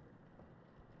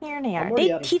 Here they I'm are.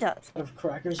 already out He does. of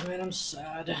crackers, man. I'm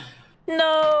sad.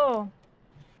 No!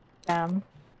 Damn.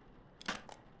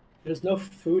 There's no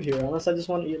food here unless I just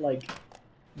want to eat like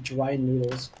dry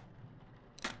noodles.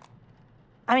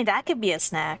 I mean, that could be a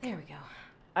snack. There we go.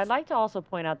 I'd like to also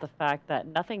point out the fact that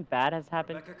nothing bad has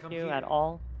happened Rebecca, to come you here. at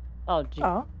all. Oh, gee.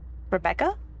 Oh?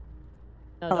 Rebecca?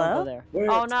 No, don't hello? go there.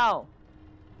 Where? Oh, no!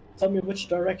 Tell me which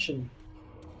direction.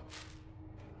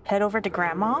 Head over to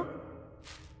Grandma?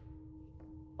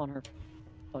 On her.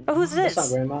 Oh, Oh, who's That's not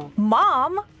this? Grandma.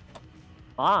 Mom?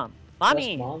 Mom! That's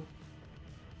Mommy! Mom.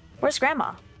 Where's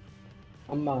Grandma?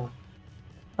 I'm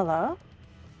Hello?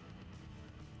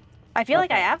 I feel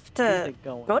like I Okay. have to Music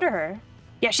going. go to her.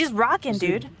 Yeah, she's rocking, She's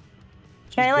dude.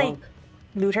 she's Can I, like, drunk.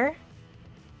 loot her?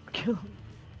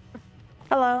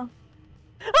 Hello?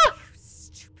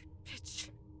 Stupid bitch.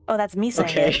 Oh, that's me saying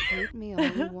Okay. it. Hate me all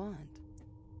you want.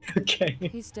 Okay.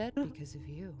 He's dead because of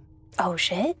you. Oh,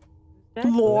 shit? Dead?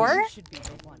 Lore? You should be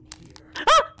the one here.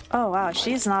 Oh, wow,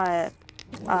 she's not,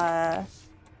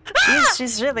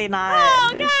 she's really not.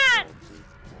 Oh, God!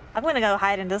 I'm gonna go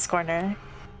hide in this corner.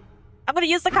 I'm gonna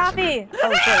use the coffee!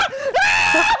 Oh, shit.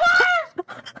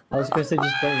 I was gonna say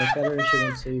just don't look at her and she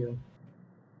won't see you.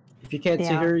 If you can't see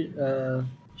Yeah. her,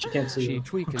 she can't see She you.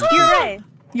 tweaking. You're right.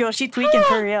 Yo, she tweaking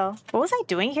for real. What was I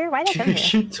doing here? Why did I come here?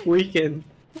 She tweaking.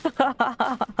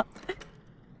 I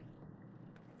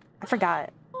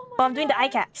forgot. Oh, I'm doing the eye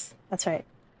caps. That's right.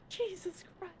 Jesus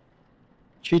Christ.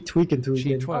 She tweaking to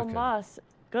She again. Oh, twerking. Moss.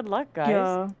 Good luck, guys.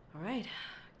 Yo. All right.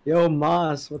 Yo,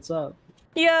 Mas, what's up?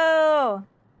 Yo!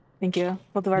 Thank you.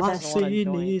 We'll do our best. wanna join.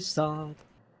 Masini-san.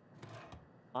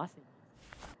 Bossy.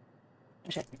 Oh,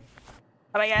 shit.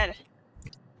 Oh my god.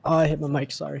 Oh, I hit my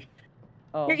mic. Sorry.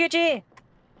 Oh. You're Gucci.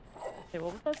 Hey,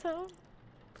 what was that sound?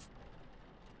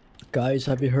 Guys,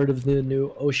 have you heard of the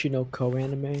new Oshinoko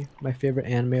anime? My favorite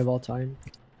anime of all time.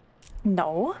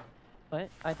 No. What?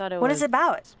 I thought it was. What is it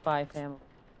about? Spy Family.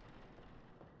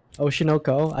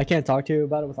 Oshinoko. I can't talk to you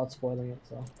about it without spoiling it.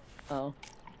 So. Oh.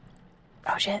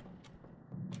 Oh shit.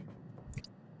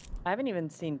 I haven't even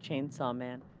seen Chainsaw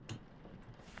Man.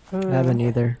 I haven't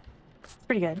either.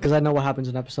 Pretty good. Because I know what happens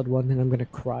in episode 1 and I'm gonna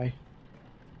cry.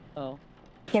 Oh.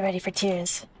 Get ready for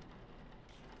tears.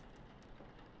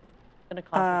 It's gonna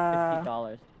cost me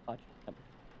 $50 to watch it.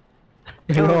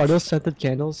 You know, are those scented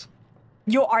candles?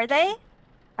 Yo, are they?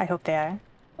 I hope they are.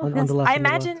 On the left. I on the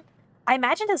left.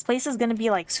 imagine this place is gonna be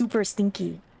like super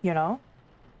stinky, you know?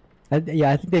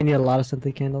 Yeah, I think they need a lot of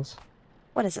scented candles.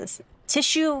 What is this?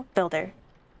 Tissue builder.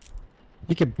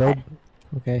 You could build.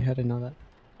 Okay, I didn't know that.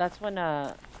 That's when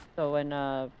so when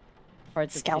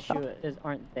parts of Scalpel. tissue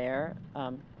aren't there,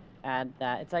 add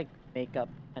that. It's like makeup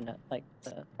kind of like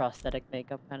the prosthetic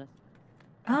makeup kind of.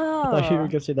 I thought you were Oh.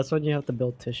 gonna say that's when you have to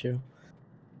build tissue.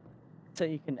 So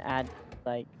you can add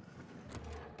like.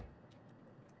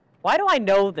 Why do I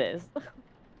know this?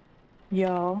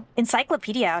 Yo.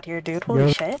 Encyclopedia out here, dude. Holy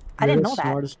You're- shit. I didn't know You're the that.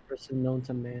 smartest person known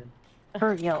to man.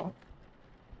 For real.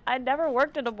 I never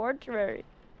worked in a mortuary.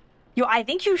 Yo, I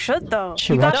think you should though.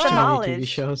 She You got watched the too many TV knowledge.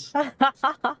 shows.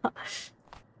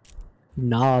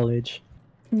 Knowledge.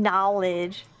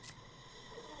 Knowledge.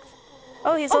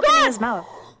 Oh, he's opening his mouth.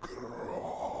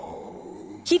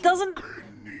 He doesn't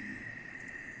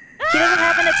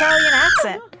have an Italian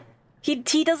accent.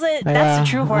 He doesn't. That's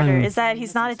the true hoarder. Is that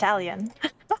he's not Italian.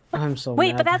 I'm so Wait,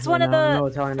 mad but that's right one of now. the. No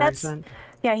Italian that's accent.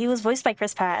 yeah. He was voiced by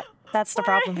Chris Pratt. That's the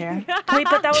problem here. Wait,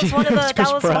 but that was one of the. It's Chris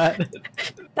That was Pratt.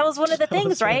 that was one of the That was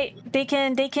things, one- right? They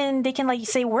can like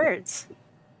say words.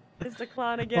 It's the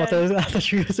clown Oh, again. I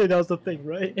thought you were gonna say that was the thing,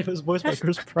 right? It was voiced by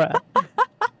Chris Pratt.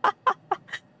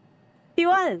 He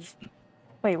was.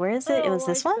 Wait, where is it? It was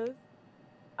this one.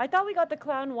 I thought we got the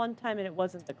clown one time and it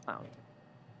wasn't the clown.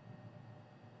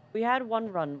 We had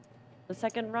one run. The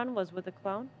second run was with the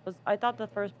clown. I thought the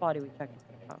first body we checked was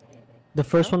the clown. The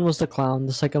first one was the clown.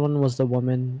 The second one was the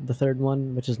woman. The third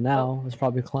one, which is now, is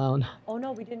probably clown. Oh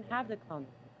no, we didn't have the clown.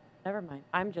 Never mind.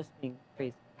 I'm just being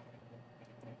crazy.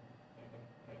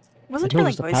 I Wasn't he like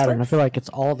noticed the voiced pattern. I with? feel like it's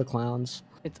all the clowns.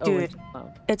 It's always Dude. the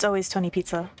clown. It's always Tony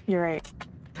Pizza. You're right.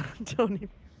 Tony.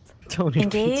 Tony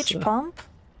Engage, Pizza. pump.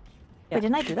 Yeah. Wait,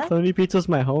 didn't I do that? Tony Pizza's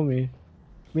my homie.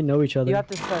 We know each other. You have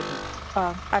to start.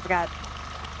 Oh, I forgot.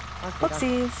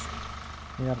 Whoopsies.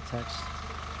 I got a text.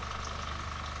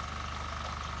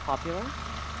 Popular.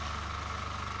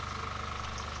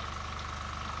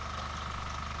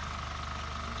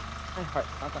 My heart's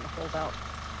not gonna hold out.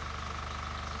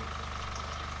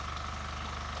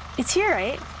 It's here,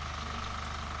 right?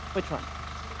 Which one?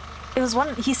 It was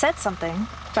one. He said something,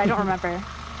 but I don't remember.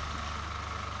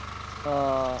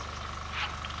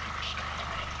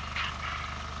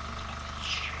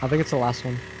 I think it's the last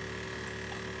one.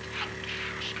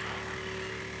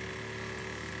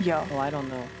 Yo. Oh, I don't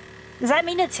know. Does that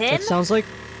mean it's him? That sounds like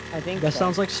I think that so.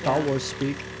 sounds like Star Yeah. Wars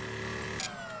speak.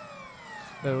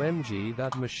 OMG,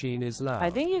 that machine is loud.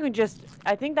 I think you can just.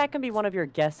 I think that can be one of your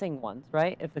guessing ones,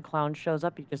 right? If the clown shows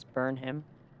up, you just burn him.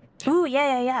 Ooh,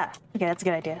 yeah. Okay, that's a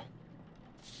good idea.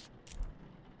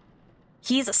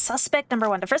 He's a suspect number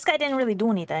one. The first guy didn't really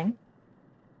do anything.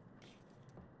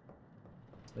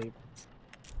 Sleep.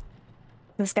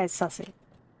 This guy's sussy. You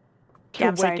Yeah,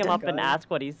 I'm sorry. wake him to- up and ask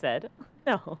what he said.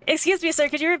 No. Excuse me, sir.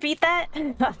 Could you repeat that?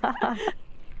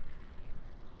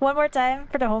 One more time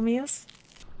for the homies.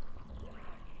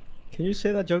 Can you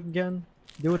say that joke again?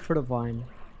 Do it for the Vine.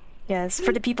 Yes,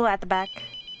 for the people at the back.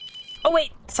 Oh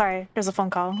wait, sorry. There's a phone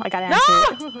call. I gotta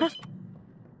answer it.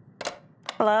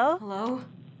 Hello? Hello?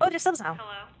 Oh, there's subs now.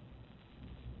 Hello?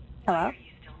 Hello? Are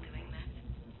you still doing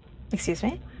this? Excuse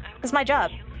me? It's my job.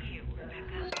 Kill you,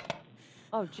 Rebecca.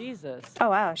 Oh Jesus. Oh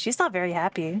wow, she's not very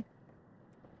happy.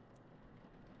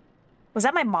 Was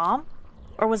that my mom?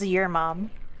 Or was it your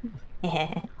mom?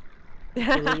 Was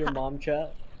it your mom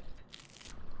chat?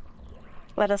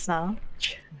 Let us know.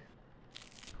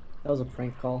 That was a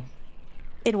prank call.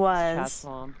 It Chat's was.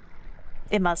 mom.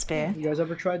 It must be. You guys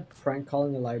ever tried prank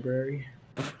calling the library?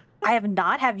 I have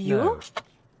not. Have you? No.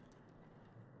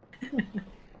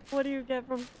 What do you get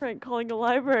from prank calling a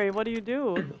library? What do you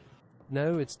do?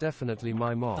 No, it's definitely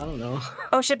my I mom. don't know.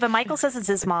 Oh shit, but Michael says it's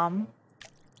his mom.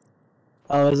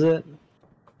 Oh, is it?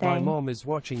 My Dang. mom is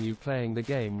watching you playing the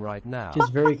game right now. She's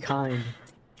very kind.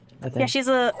 I think. Yeah, she's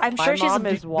a. I'm My sure she's mom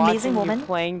an is watching amazing you woman.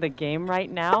 playing the game right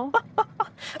now.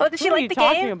 Oh, did she What are like you the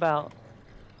talking game? about?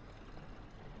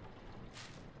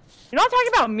 You're not talking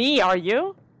about me, are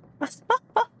you?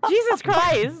 Jesus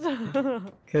Christ!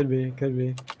 Could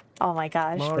be. Oh my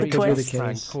gosh, Mari the could be the twist. case.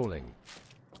 prank calling.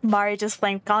 Mari just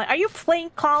playing calling. Are you playing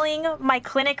calling my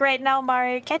clinic right now,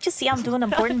 Mari? Can't you see I'm doing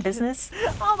important business?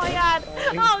 Oh my god!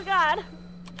 Oh god!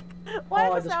 Why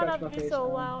Oh, I does the just sound scratched have to my be face so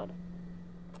now. loud?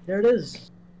 There it is.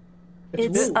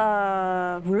 It's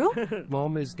Rue. Rue?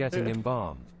 Mom is getting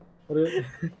embalmed. What is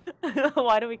it?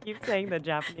 Why do we keep saying the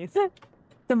Japanese?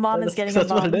 The mom is getting a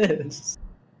That's what bomb. it is.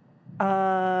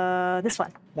 This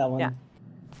one. That one. Yeah.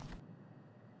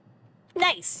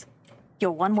 Nice.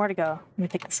 Yo, one more to go. Let me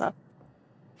pick this up.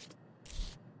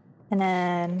 And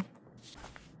then,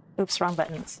 oops, wrong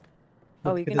buttons.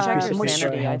 Oh, you can Look at check this piece your of paper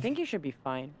sanity. I I have. think you should be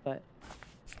fine, but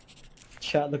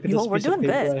Chat, look at Yo, this we're piece of doing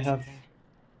paper good. I have.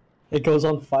 It goes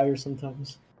on fire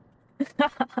sometimes.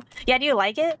 Yeah, do you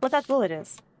like it? Look how cool it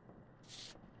is.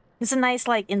 It's a nice,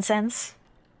 like, incense.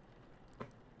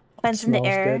 Blends in the Smells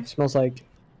air. good. Smells like,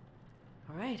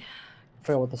 All right. I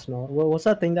forgot what the smell. What's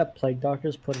that thing that plague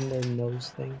doctors put in their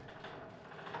nose thing?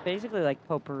 basically like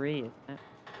potpourri, isn't it?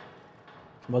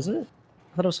 Was it?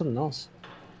 I thought it was something else.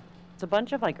 It's a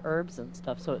bunch of like herbs and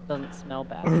stuff, so it doesn't smell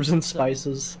bad. Herbs and So-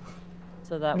 spices.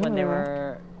 So that when they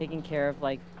were taking care of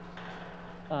like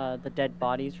the dead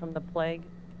bodies from the plague,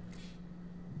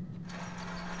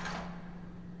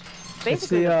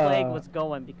 basically the plague was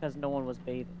going because no one was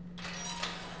bathing.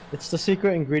 It's the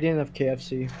secret ingredient of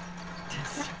KFC.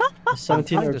 The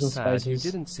 17 Kinda herbs and sad spices.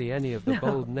 you didn't see any of the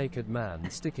bold naked man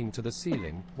sticking to the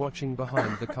ceiling, watching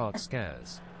behind the cart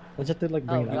scares. I just have to like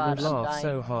bring Oh, it You up. God. would I'm laugh dying.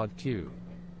 so hard, Q.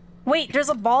 Wait, there's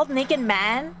a bald naked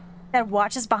man that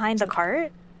watches behind the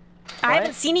cart? I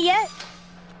haven't seen it yet?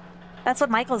 That's what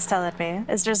Michael's telling me.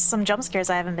 Is there's some jump scares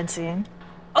I haven't been seeing.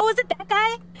 Oh, is it that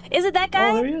guy? Is it that Oh,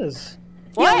 guy? there he is.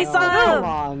 Yeah, we Oh, saw come him.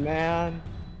 on, man.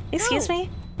 Excuse me?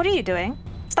 What are you doing?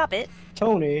 Stop it.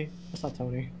 Tony. That's not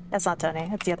Tony. That's not Tony.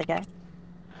 That's the other guy.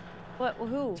 What?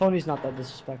 Who? Tony's not that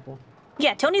disrespectful.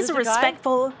 Yeah, Tony's a There's a guy?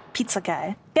 respectful pizza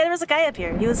guy. Yeah, there was a guy up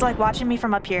here. He was like watching me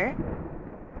from up here.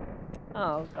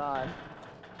 Oh God.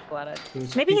 Glad I. He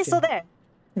was Maybe he's still peeking. there.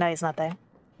 No, he's not there.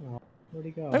 Oh, where'd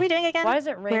he go? What are we doing again? Why is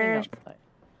it raining We're- outside?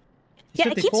 He's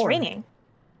Yeah, it keeps 54. raining.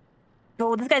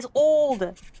 Oh, this guy's old.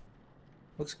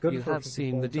 Looks good You for have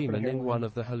seen the 54, except for demon in hairline. one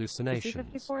of the Is he hallucinations.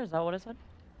 54? Is that what it said?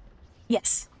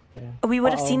 Yes. Yeah. We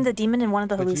would have Uh-oh. seen the demon in one of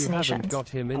the But you haven't hallucinations. got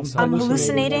him I'm inside. I'm the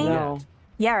hallucinating? ceiling now. yet.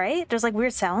 Yeah, right? There's like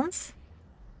weird sounds.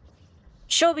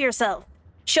 Show me yourself.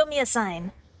 Show me a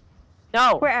sign.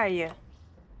 No. Where are you?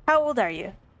 How old are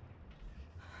you?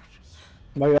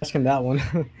 Why are you asking that one?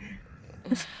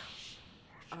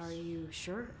 Are you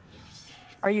sure?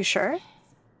 Are you sure?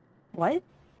 What?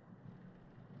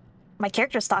 My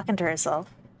character's talking to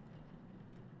herself.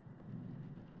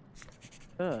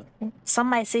 Ugh. Some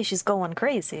might say she's going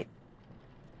crazy.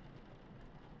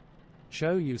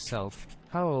 Show yourself.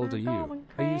 How old are you?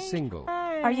 Are you single?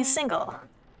 Are you single?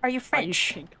 Are you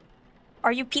French?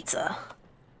 Are you pizza?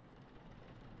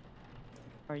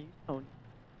 Are you Tony?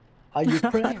 Are you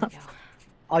There we proud? go.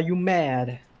 Are you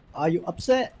mad? Are you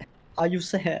upset? Are you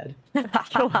sad?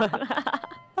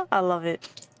 I love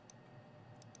it.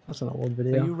 That's an old Are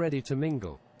video. you ready to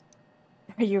mingle?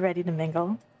 Are you ready to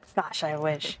mingle? Gosh, I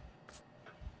wish.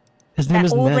 His name That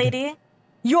is old Ned. lady.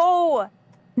 Yo!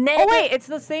 Ned. Oh wait, it's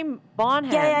the same Bond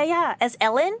hand. Yeah. As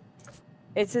Ellen?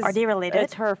 It's his. Are they related?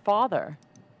 It's her father.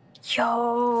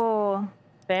 Yo.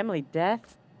 Family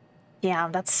death.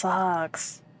 Damn, that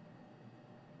sucks.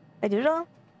 I do it all?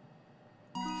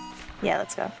 Yeah,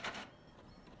 let's go.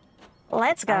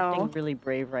 Let's go. Acting really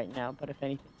brave right now, but if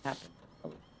anything happens,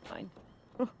 I'll be fine.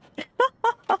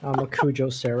 I'm a Cujo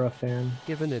Sarah fan.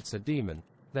 Given it's a demon,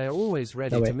 they're always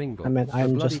ready No, wait. to mingle. I meant The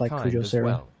I'm just bloody like kind Cujo as Sarah.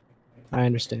 well. I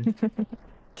understand.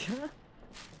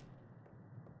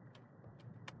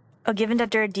 Oh, given that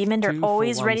they're a demon, they're 2 for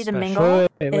always 1 ready to special. mingle.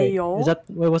 Wait. Ayo. Is that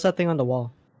what's that thing on the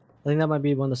wall? I think that might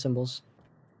be one of the symbols.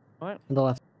 What? On the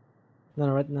left.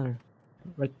 No,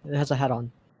 right. It has a hat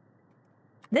on.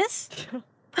 This?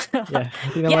 Yeah, I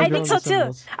think, Yeah, I think so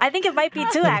too. I think it might be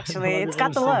too, actually. It's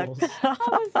got the look.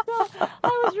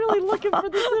 I was really looking for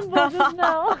the symbol just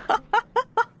now.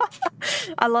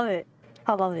 I love it.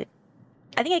 I love it.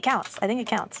 I think it counts.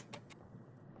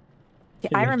 Yeah,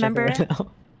 I remember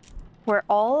where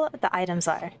all the items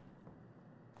are.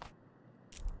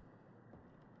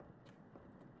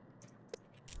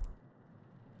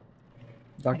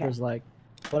 Doctor's like,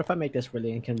 what if I make this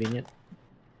really inconvenient?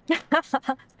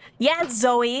 Yeah,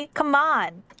 Zoe, come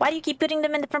on. Why do you keep putting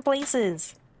them in different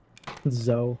places?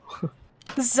 Zoe.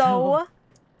 Zoe.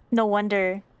 No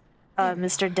wonder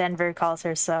Mr. Denver calls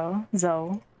her so.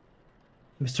 Zoe.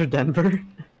 Mr. Denver?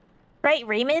 Right,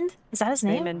 Raymond? Is that his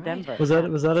name? Raymond Denver. Was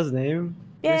that his name?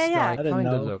 Yeah, This yeah, guy I didn't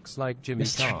kinda know. looks like Jimmy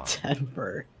Carr. Mr.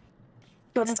 Denver.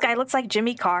 Yo, this guy looks like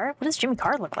Jimmy Carr. What does Jimmy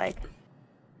Carr look like?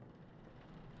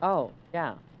 Oh,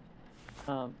 yeah.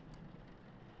 Am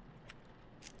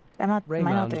I not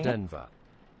Raymond doing it? Denver.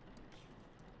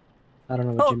 I don't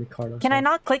know what Oh, Jimmy Carr looks Can I like.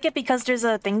 not click it because there's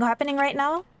a thing happening right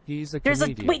now? He's a There's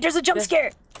comedian. wait, there's a jump Yes.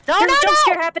 scare. No, There's no, a jump no!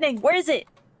 scare happening. Where is it?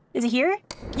 Is it here?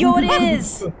 Yo, it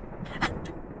is.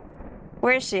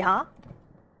 Where is she, huh?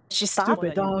 Did she stop? Stupid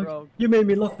You dog. broke. You made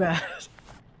me look bad.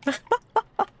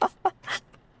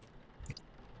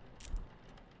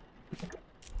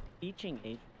 Teaching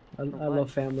age. I what?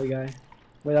 love Family Guy.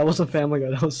 Wait, that wasn't Family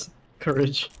Guy. That was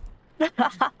Courage.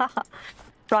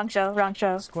 Wrong show, wrong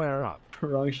show. Square up.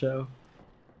 Wrong show.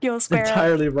 Yo, square up.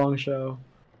 Entirely wrong show.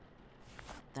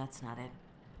 That's not it.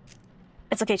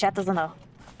 It's okay, chat doesn't know.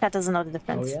 Chat doesn't know the Oh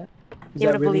difference. yeah. Is He that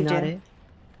would've really believed not you. it?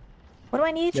 What do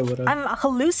I need? Yeah, would've. I'm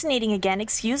hallucinating again,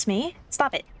 excuse me.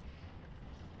 Stop it.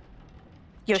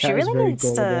 Yo, she Chat is really very needs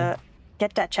to gullible.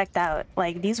 get that checked out.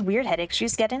 Like, these weird headaches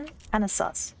she's getting, kinda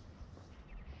sus.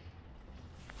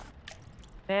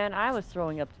 Man, I was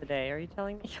throwing up today. Are you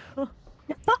telling me?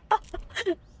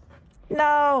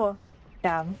 No!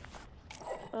 Damn.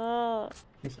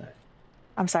 What's that?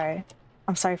 I'm sorry.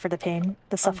 I'm sorry for the pain,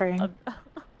 the suffering.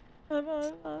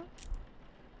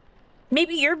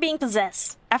 Maybe you're being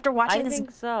possessed after watching I this.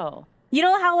 think so. You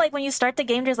know how, like, when you start the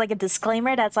game, there's like a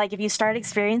disclaimer that's like, if you start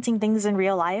experiencing things in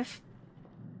real life.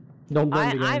 Don't blame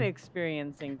the game. I'm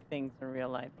experiencing things in real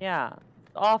life. Yeah.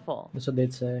 It's awful. That's what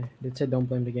they'd say. They'd say don't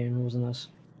blame the game. It wasn't us.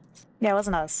 Yeah, it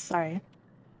wasn't us. Sorry.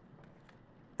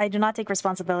 I do not take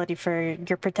responsibility for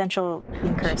your potential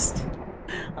being cursed.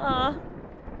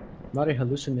 Mari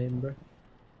hallucinating, bro.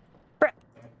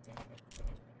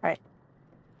 Alright.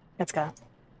 Let's go.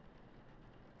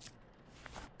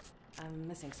 I'm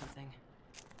missing something.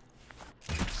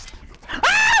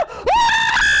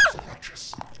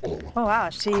 Oh wow,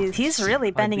 he's really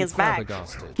I'd bending be his back.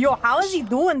 flabbergasted. Yo, how is he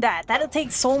doing that? That'll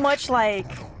take so much, like...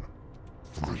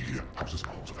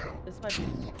 This might be...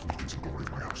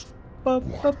 Bup,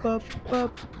 bup, bup,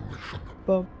 bup,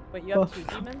 bup. Wait, you have two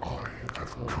demons?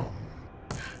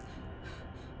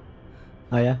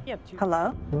 Oh yeah? You have two. Hello?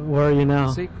 Where are you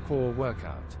now? Sick core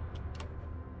workout.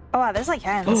 Oh wow, there's like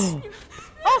hands.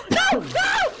 Oh, no!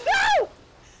 No! No!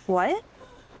 What?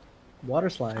 Water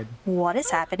slide. What is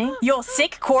happening? Yo,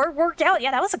 sick core workout?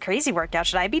 Yeah, that was a crazy workout.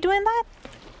 Should I be doing that?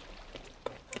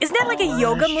 Isn't that like a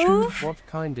yoga that's true. move? What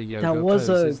kind of yoga That was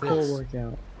pose a is cool this?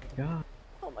 workout. God.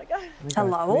 Oh my god. that got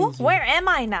Hello? crazy. Where am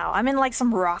I now? I'm in like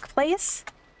some rock place?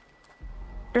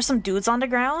 There's some dudes on the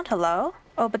ground? Hello?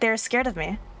 Oh, but they're scared of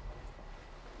me.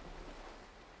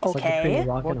 It's like between a Okay.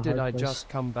 rock and a What did hard I place. just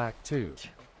come back to?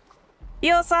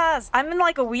 Yo, Saz, I'm in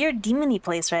like a weird demon-y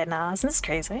place right now. Isn't this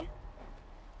crazy?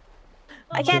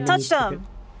 I can't touch them.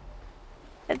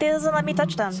 It doesn't let me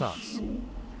touch them. Sus.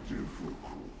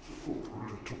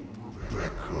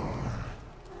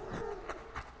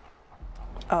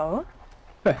 Oh?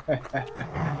 Oh,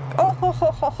 ho,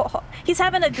 ho, ho, ho. He's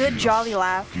having a good jolly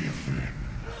laugh.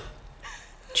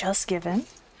 Just given.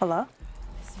 Hello?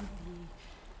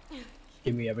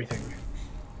 Give me everything.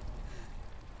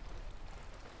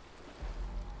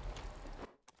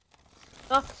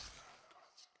 Oh,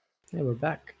 Yeah, we're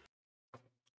back.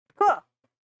 Cool.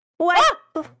 What?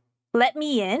 Let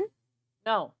me in?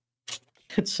 no.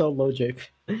 It's so low, JP.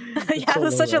 Yeah, it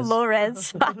was such a low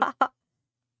res. Oh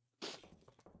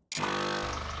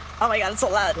my god, it's so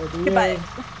loud. Goodbye.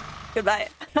 Goodbye.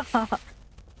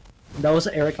 That was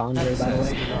Eric Andre, by the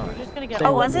way. We're just gonna get Saying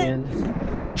Oh, let was me it? in.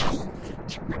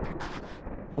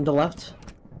 On the left.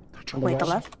 On Wait, the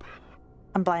right. left?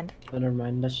 I'm blind. Oh, never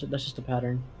mind. That's just a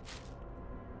pattern.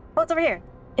 Oh, it's over here.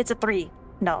 It's a 3.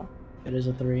 No. It is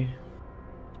a 3.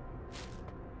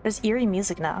 There's eerie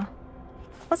music now.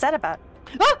 What's that about?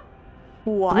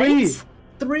 What? 3!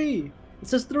 3! It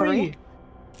says 3! Three?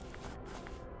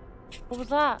 What was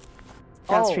that?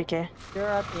 That's Oh, freaky. you're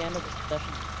at the end of the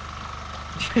session.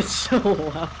 It's so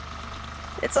loud.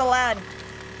 It's so loud.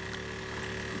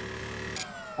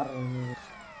 I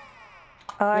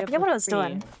have forget the what I was 3.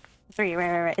 doing. 3,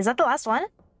 right. Is that the last one?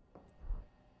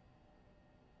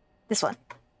 This one.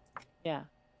 Yeah.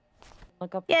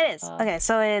 Look up. Yeah, it is. Okay,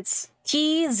 so it's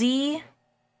TZ.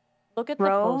 Look at the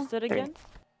row post-it 3. again.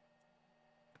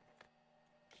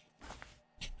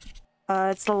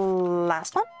 It's the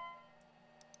last one?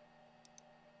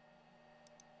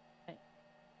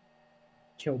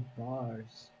 Chill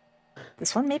bars.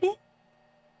 This one, maybe?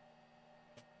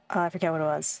 I forget what it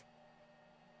was.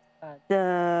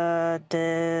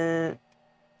 The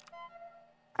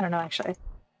I don't know actually.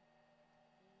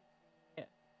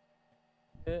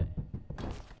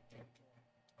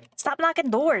 Stop knocking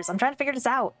doors. I'm trying to figure this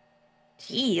out.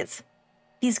 Jeez.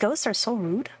 These ghosts are so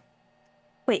rude.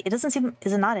 Wait, it doesn't seem...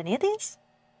 Is it not any of these?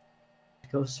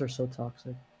 Ghosts are so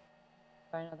toxic.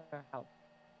 Try another house.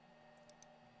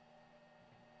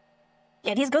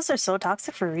 Yeah, these ghosts are so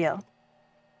toxic for real.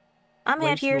 I'm out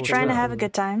Wait here your trying to have a turn.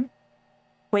 good time.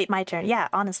 Wait my turn. Yeah,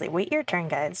 honestly, wait your turn,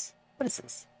 guys. What is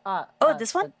this? Oh,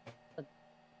 this one?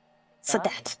 So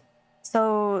that.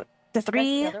 So, the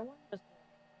three... The other one?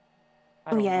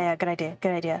 Oh, yeah, good idea,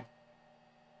 good idea.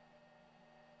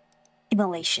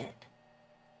 Immolation.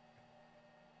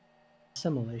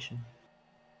 Simulation.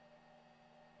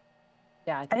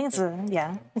 Yeah, I think it's a...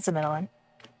 Yeah, it's the middle one.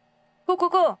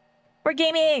 Cool. We're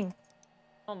gaming!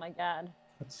 Oh my god.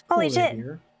 That's Holy cool shit.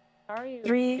 Here. How are you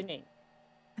 3. spinning?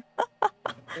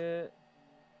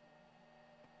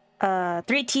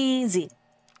 3TZ.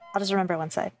 I'll just remember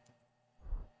one side.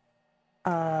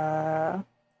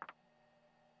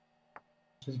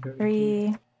 Which is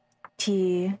very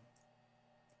 3T.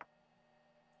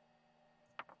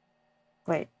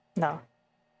 Wait, no.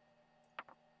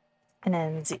 And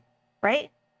then Z,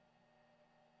 right?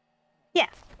 Yeah.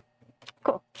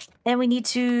 Cool. And we need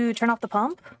to turn off the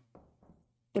pump,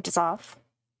 which is off.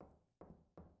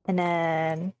 And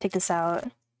then take this out.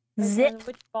 Zip. And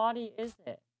which body is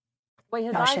it? Wait,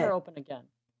 his Oh, eyes shit. are open again.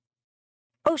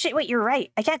 Oh shit, wait, you're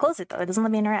right. I can't close it though. It doesn't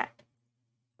let me interact.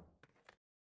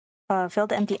 Fill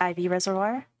the empty IV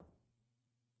reservoir.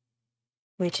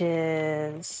 Which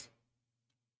is...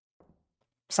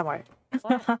 somewhere.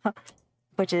 What?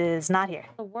 Which is not here.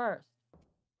 The worst.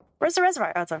 Where's the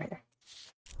reservoir? Oh, it's over here.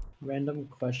 Random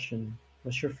question.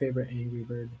 What's your favorite Angry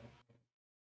Bird?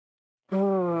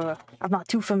 Ooh, I'm not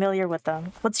too familiar with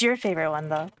them. What's your favorite one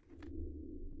though?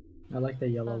 I like the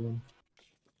yellow one.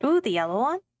 Ooh, the yellow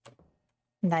one?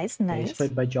 Nice, Yeah, nice. he's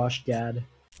played by Josh Gad.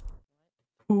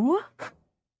 Ooh?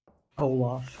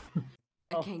 Olaf.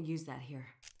 I can't use that here.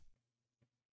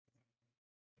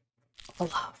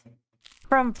 Olaf.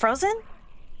 From Frozen?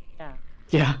 Yeah.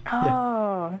 Yeah.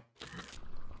 Oh.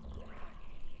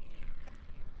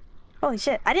 Holy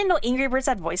shit. I didn't know Angry Birds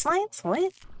had voice lines?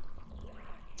 What?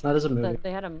 That is a movie.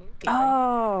 They had a movie. Right?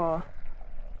 Oh.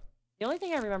 The only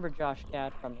thing I remember Josh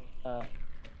Gad from is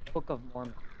Book of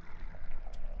Mormon.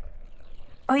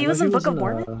 Oh, he I know was in Book of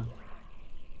Mormon?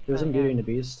 He was in yeah. Beauty and the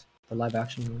Beast, the live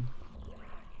action one.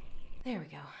 There we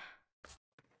go.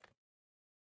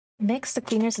 Mix the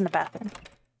cleaners in the bathroom.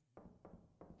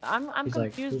 I'm He's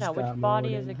like, confused "Who's now. got Which more body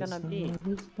than is it his gonna be? son?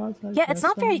 Whose thoughts have Yeah, it's my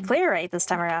not very son?" clear right this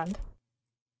time around.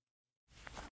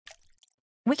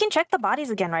 We can check the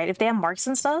bodies again, right? If they have marks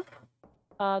and stuff?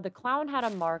 The clown had a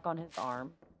mark on his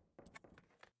arm.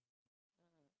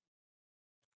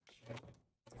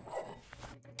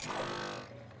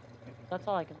 That's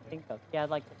all I can think of. He had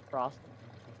like the cross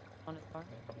on his arm.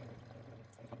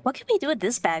 What can we do with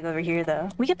this bag over here, though?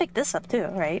 We can pick this up, too,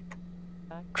 right?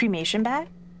 Bag? Cremation bag?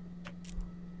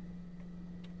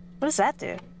 What does that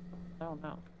do? I don't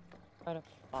know. Right up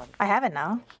the body. I have it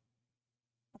now.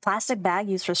 A plastic bag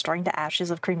used for storing the ashes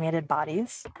of cremated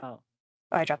bodies. Oh.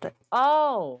 Oh, I dropped it.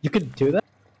 Oh! You could do that?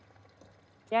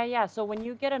 Yeah. So when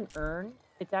you get an urn,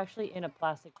 it's actually in a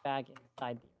plastic bag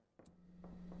inside the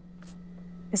urn.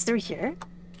 Is through here?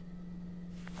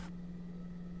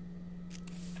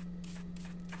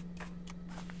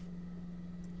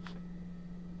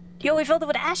 Yo, we filled it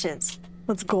with ashes.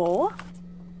 Let's go.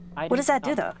 What does that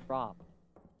do, though? Rob.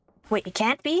 Wait, it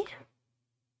can't be?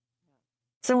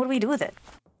 So what do we do with it?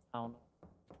 I don't know.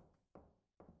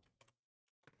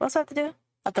 What else do I have to do? I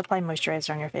have to apply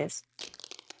moisturizer on your face.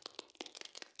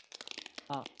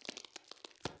 Oh.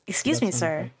 Excuse That's me,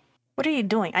 sir. unfair. What are you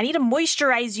doing? I need to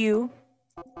moisturize you.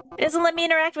 It doesn't let me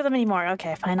interact with him anymore.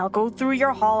 Okay, fine. I'll go through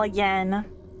your hall again.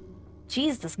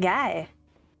 Jeez, this guy.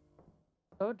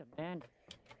 So demanding.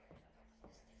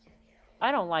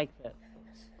 I don't like this.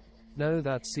 No,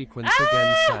 that sequence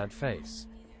again, sad face.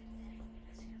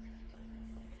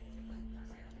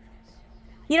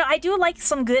 You know, I do like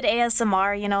some good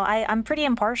ASMR, you know. I'm pretty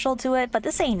impartial to it, but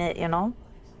this ain't it, you know?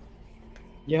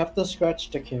 You have to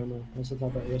scratch the camera. That's the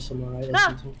type of ASMR I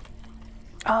listen to.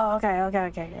 Oh, okay.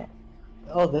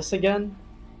 Oh, this again?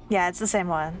 Yeah, it's the same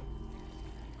one.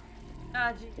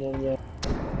 Yeah.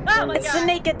 Oh my It's the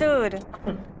naked dude.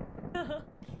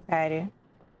 Alrighty.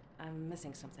 I'm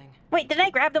missing something. Wait, did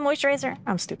I grab the moisturizer?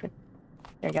 I'm stupid.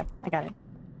 There you go. I got it.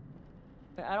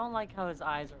 But I don't like how his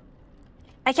eyes are.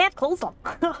 I can't close them.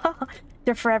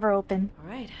 They're forever open. All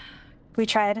right. We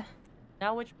tried.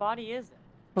 Now which body is it?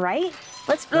 Right?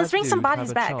 Let's That bring some dude bodies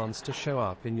have a back. chance to show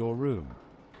up in your room.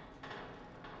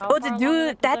 How Oh, far along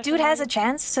in that dude possession has are a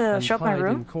chance to And show up my hide in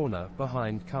room? corner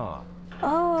behind car.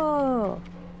 Oh.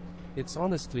 It's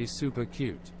honestly super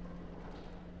cute.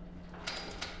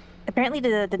 Apparently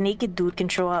the naked dude can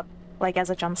show up, like, as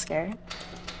a jump scare.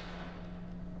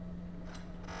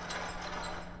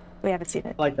 We haven't seen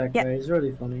it. I like that Yeah. guy. He's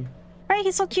really funny. Right,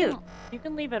 he's so cute. You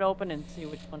can leave it open and see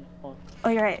which one. Oh,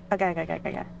 you're right. Okay.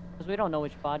 Because we don't know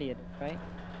which body it is, right?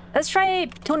 Let's try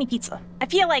Tony Pizza. I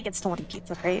feel like it's Tony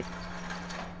Pizza, right?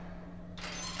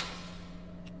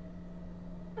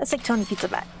 Let's take Tony Pizza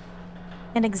back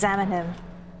and examine him.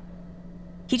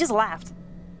 He just laughed.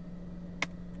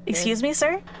 Excuse me,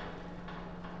 sir?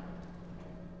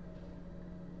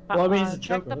 Well, I mean, he's a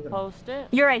Check Joker, the look at him. post-it.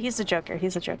 You're right, he's the Joker.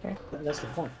 He's the Joker. That's the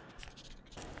point.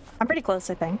 I'm pretty close,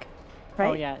 I think. Right?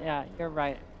 Oh yeah, you're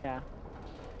right. Yeah.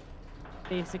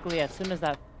 Basically, as soon as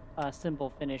that symbol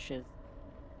finishes,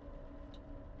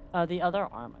 the other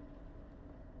arm.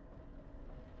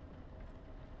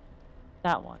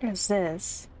 That one Where's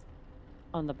this?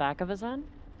 on the back of his hand.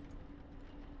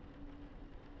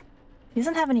 He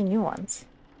doesn't have any new ones.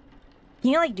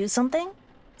 Can you, like, do something,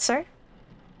 sir?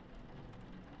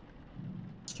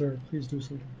 Sir, please do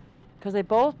something. Because they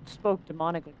both spoke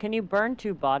demonically. Can you burn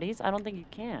 2 bodies? I don't think you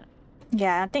can.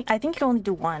 Yeah, I think you can only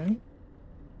do one.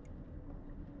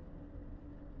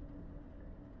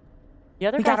 The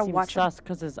other We guy gotta seems watch him. sus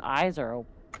because his eyes are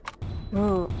open.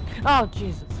 Ooh. Oh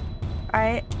Jesus!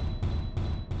 Alright.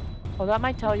 Oh, that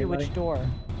might tell Okay, you which buddy. door.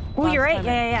 Ooh, you're Last right. time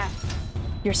Yeah.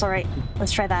 You're so right.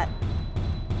 Let's try that.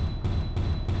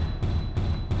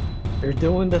 They're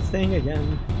doing the thing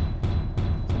again.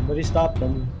 Somebody stop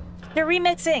them. They're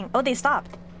remixing. Oh, they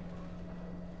stopped.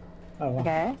 Oh, wow.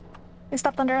 Okay. They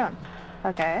stopped on their own.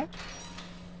 Okay.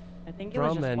 I think it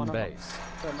was Drum just and one of them. bass.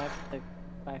 So it might be the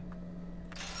guy.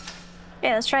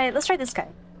 Yeah, let's try this guy.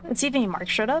 Let's see if any marks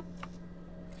showed up.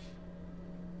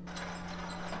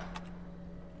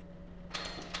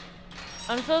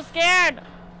 I'm so scared.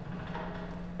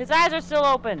 His eyes are still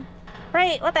open.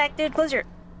 Right, what the heck, dude? Close your...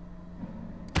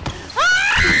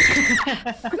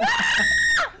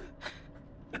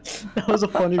 That was a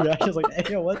funny reaction. I was like,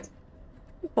 hey, what?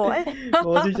 What?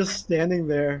 Was he just standing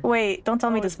there? Wait, don't tell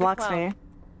me Oh, this it's the blocks clown. me.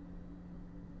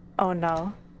 Oh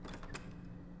no.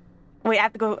 Wait, I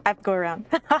have to go around.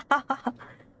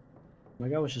 My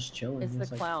guy was just chilling. It's He the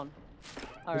was like, clown.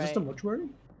 All Is this right. the mortuary?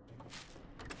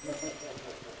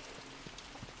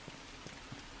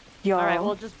 Yo. All right.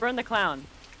 We'll just burn the clown.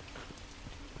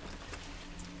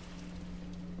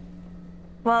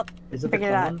 Well, Is it the figure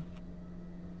it out. clown?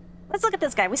 Let's look at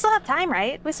this guy. We still have time,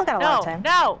 right? We still got a lot of time.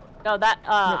 No. That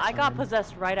I got time.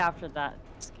 possessed right after that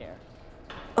scare.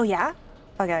 Oh yeah?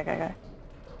 Okay.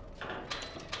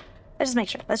 Let's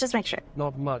just make sure.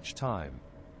 Not much time.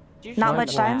 Did you Not show much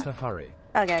me time? that? To hurry.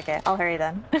 Okay, I'll hurry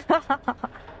then.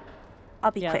 I'll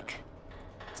be Yeah. quick.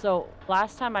 So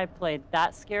last time I played,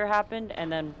 that scare happened,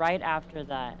 and then right after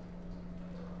that,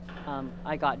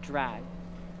 I got dragged.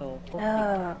 So hopefully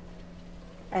Oh.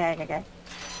 Okay.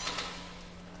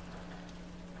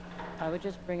 I would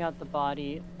just bring out the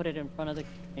body, put it in front of the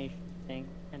cremation thing,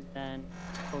 and then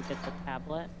go get the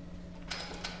tablet.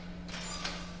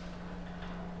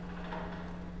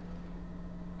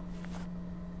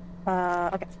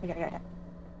 Okay.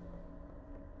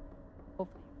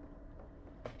 Hopefully.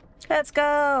 Let's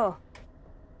go.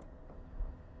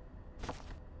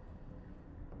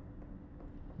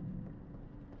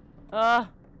 The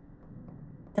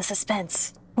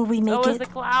suspense. Will we make So is it? the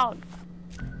clown.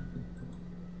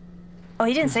 Oh,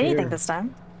 he didn't He's say anything here. this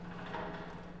time.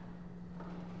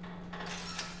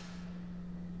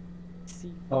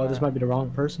 See. Oh, this might be the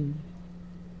wrong person.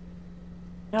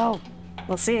 No.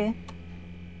 We'll see.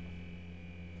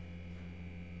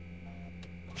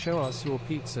 Show us your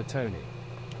pizza, Tony.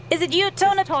 Is it you,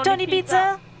 Tony? Tony Tony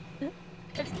Pizza. Pizza?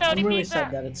 It's I'm Tony really Pizza.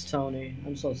 sad that it's Tony.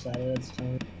 I'm so sad that it's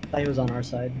Tony. I thought he was on our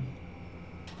side.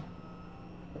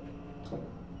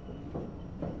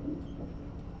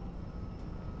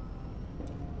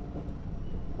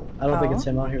 I don't think it's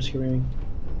him out here screaming.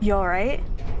 You alright?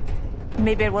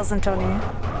 Maybe it wasn't Tony.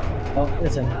 Oh,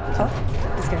 it's him. It's him.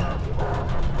 Oh, this guy.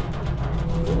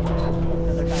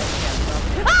 The other guy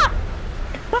stands up.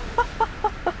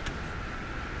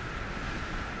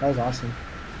 That was awesome.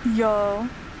 Yo.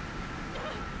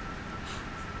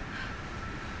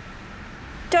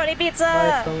 Tony Pizza!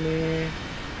 Bye, Tony.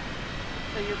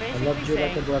 So you're I basically loved you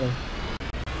like a saying, brother.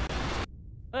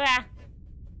 ah.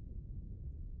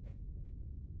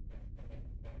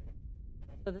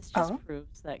 So this just Oh.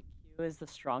 proves that Q is the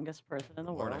strongest person in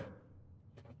the world. Morning.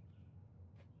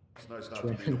 It's nice not to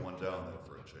be the one down though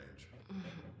for a change.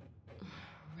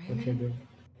 Okay, bro.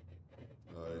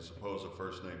 I suppose a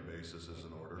first name basis is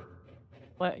in order.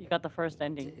 What? You got the first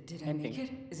ending. Did I make it?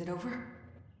 Is it over?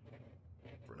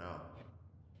 For now.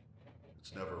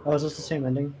 It's never. Oh, is this the same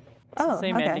ending? Oh,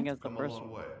 Same okay. ending as the Come a first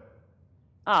long one. way.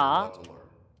 Aw. Lots to learn.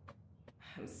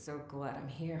 I'm so glad I'm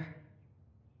here.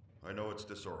 I know it's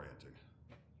disorienting.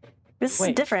 This is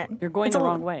Wait, different. You're going It's the a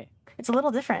wrong little- way. It's a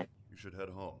little different. You should head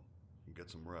home and get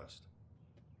some rest.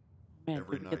 Man,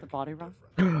 Every did we night get the body wrong?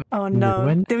 different. Oh no.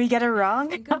 When? Did we get it wrong? I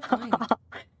think I'm fine.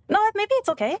 No, maybe it's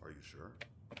okay. Are you sure?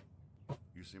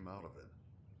 You seem out of it.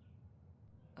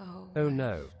 Oh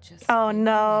no. Just Oh been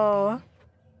no.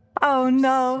 Oh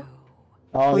no.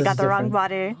 Oh, We this got is the wrong different.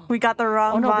 body. We got the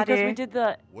wrong Oh no, body. because we did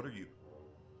the. What are you?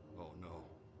 Oh no.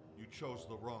 You chose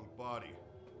the wrong body.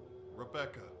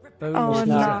 Rebecca. Oh, you're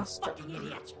no. possessed.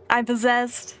 I'm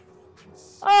possessed.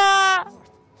 Ah!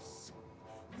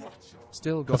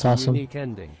 Still got That's a awesome. unique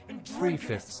ending.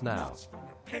 3/5 now.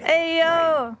 Hey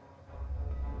yo.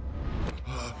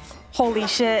 Holy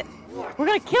shit. We're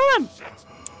gonna kill him.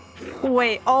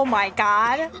 Wait, oh my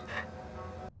god.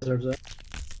 Deserves it.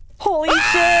 Holy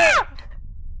shit.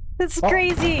 This is Oh.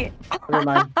 crazy. Never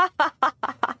mind.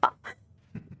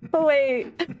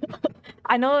 Wait.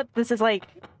 I know this is like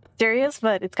serious,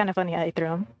 but it's kind of funny how I threw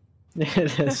him.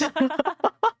 It is.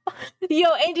 Yo,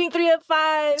 ending 3 of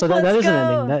 5. So that Let's is an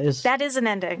go. ending. That is an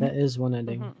ending. That is one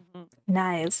ending. Mhm.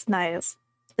 Nice, nice.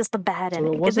 Just the bad So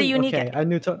ending. it It's a wasn't unique. okay. I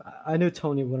knew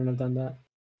Tony wouldn't have done that.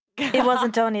 It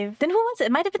wasn't Tony. Then who was it?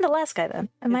 It might have been the last guy then.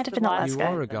 It might have been the last You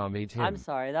guy. origami'd him. I'm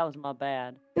sorry, that was my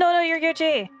bad. No, you're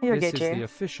Gucci. You're This is the Gucci.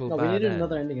 official No, we bad needed end.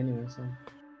 another ending anyway, so.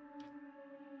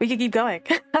 We could keep going.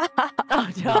 Oh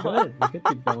We no. could. We could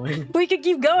keep going. We could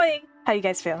keep going. How you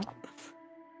guys feel?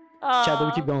 Chad,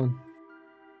 we keep going.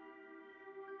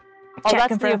 Oh, Chat that's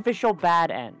confirm. the official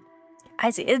bad end. I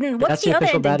see. And what's That's the the other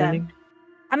official ending bad then? ending?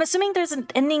 I'm assuming there's an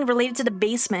ending related to the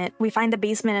basement. We find the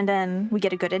basement and then we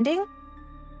get a good ending?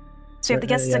 So you have to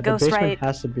guess yeah, the ghost the basement right.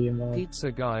 has to be involved.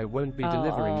 Pizza guy won't be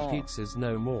delivering Oh. pizzas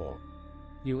no more.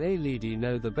 You lady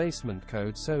know the basement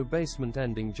code, so basement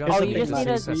ending just Oh, you needs just a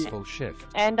need a- successful shift.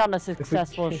 End on a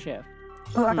successful shift.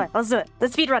 Oh, okay, let's do it.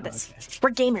 Let's speedrun this.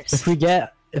 We're gamers.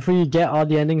 If we get all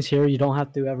the endings here, you don't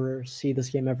have to ever see this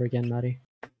game ever again, Mari.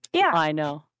 Yeah, I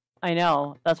know.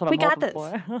 That's what we I'm got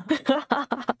hoping this.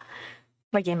 for.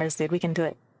 We're gamers, dude. We can do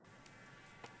it.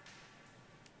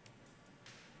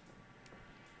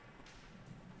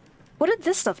 What did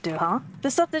this stuff do, huh?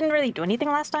 This stuff didn't really do anything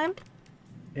last time?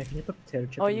 Yeah, can you put potato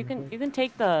chips Oh, in you real can quick?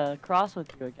 take the cross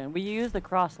with you again. We used the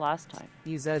cross last time.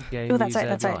 EZ game, Ooh, that's EZ right,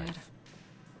 that's right. life.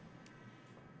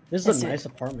 This Let's is do a it. nice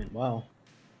apartment. Wow.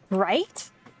 Right?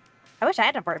 I wish I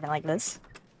had an apartment like this.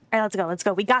 Alright, let's go. Let's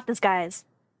go. We got this, guys.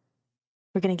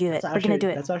 We're gonna do it. We're gonna do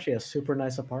it. That's actually a super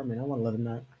nice apartment. I want to live in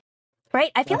that.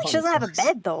 Right? I feel like she That doesn't have a sucks.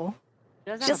 bed, though.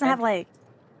 It She doesn't have, bed. like...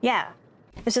 Yeah.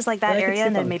 It's just like that Yeah, I could area sleep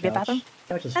and on then the maybe a couch. bathroom.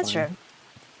 Couch is That's fine. true.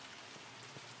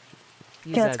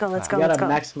 Okay, let's go, let's pack. go. You gotta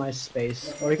maximize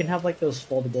space, or you can have like those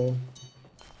foldable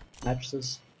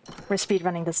mattresses. We're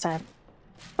speedrunning this time.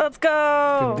 Let's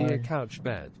go! Could be a couch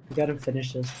bed. You gotta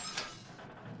finish this.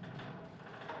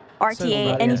 RTA, Mari any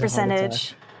has a heart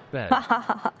percentage. Bed.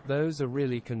 Those are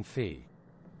really comfy.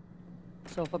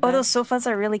 Sofa Oh, bed. those sofas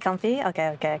are really comfy?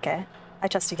 Okay. I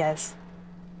trust you guys.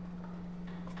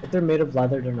 If they're made of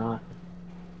leather, they're not.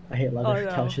 I hate leather Oh,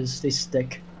 no. couches. They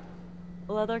stick.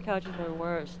 Leather couches are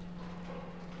worst.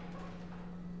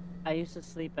 I used to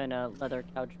sleep in a leather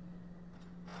couch.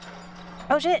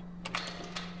 Oh shit!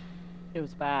 It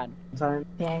was bad. Time.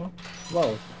 Dang.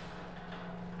 Whoa.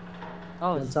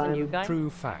 Oh, One is this a new time- guy? True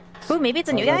facts. Ooh, maybe it's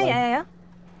a new Oh, guy? well Yeah.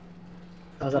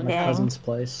 I was at my Dang. cousin's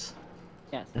place.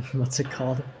 Yes. What's it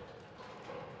called?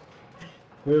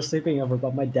 We were sleeping over,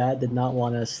 but my dad did not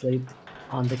want to sleep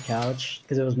on the couch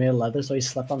because it was made of leather, so he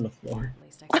slept on the floor. At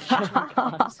least I can change my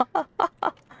clothes.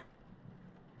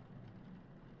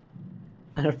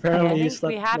 And apparently he think we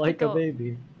slept have to like a go-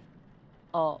 baby.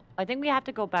 Oh, I think we have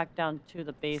to go back down to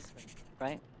the basement,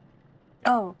 right?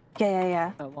 Oh,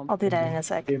 yeah. At one I'll do that in a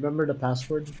sec. Do you remember the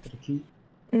password for the key?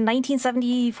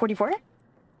 1970 44?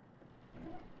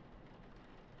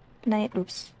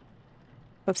 Oops.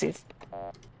 Oopsies.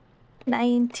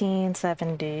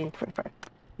 1970 44.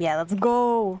 Yeah, let's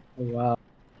go! Oh, wow.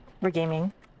 We're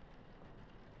gaming.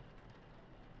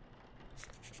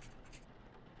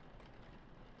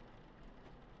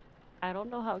 I don't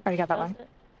know how. Already got that does one. it.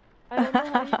 I don't know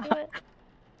how you do it.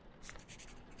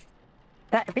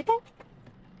 That everything?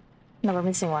 No, we're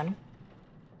missing one.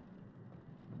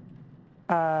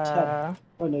 Oh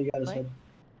no, you got his What? head.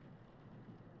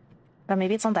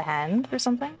 Maybe it's on the hand or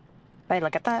something? I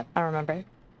look at that? I don't remember.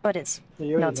 Oh, it is. You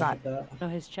No, already it's not. looked at that. Oh,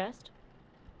 his chest?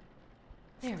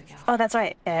 There we go. Oh, that's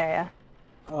right. Yeah.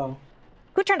 Oh,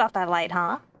 Who turned off that light,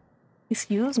 huh?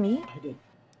 Excuse me? I did.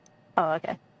 Oh,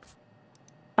 okay.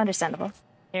 Understandable.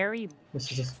 Harry.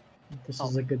 This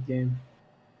is a good game.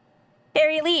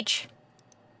 Harry Leach!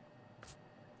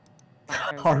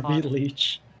 Harvey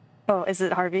Leach. Oh, is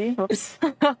it Harvey? Whoops.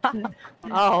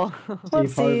 Oh.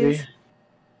 Steve Harvey. Whoopsies.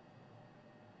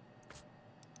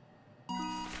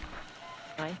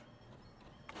 Nice.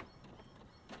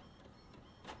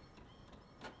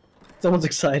 Someone's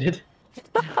excited.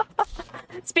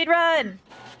 Speed run!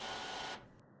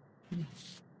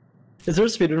 Is there a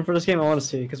speedrun for this game? I want to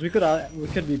see, because we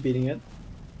could be beating it.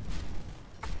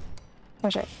 Oh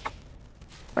shit.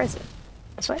 Where is it?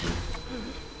 This way?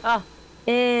 Ah.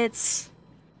 It's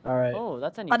All right. Oh,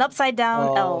 that's an an upside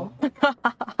down L.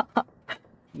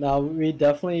 No, we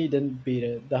definitely didn't beat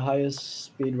it. The highest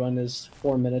speed run is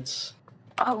 4 minutes.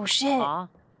 Oh shit. Huh?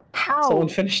 How? Someone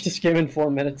finished this game in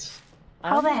 4 minutes. I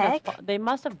How don't the think that's heck? They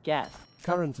must have guessed.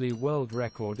 Currently, world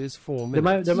record is 4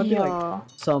 minutes. There might be like Yo.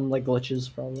 some like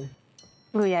glitches probably.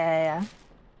 Ooh, yeah.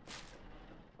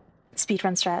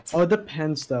 Speedrun strats. Oh, it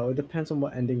depends though. It depends on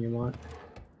what ending you want.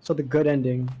 So the good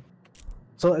ending.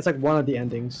 So it's like one of the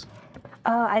endings.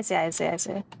 Oh, I see.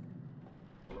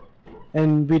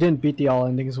 And we didn't beat the all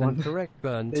endings And one. correct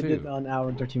burn They did 2. an hour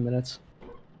and 13 minutes.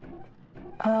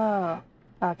 Oh,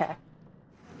 okay.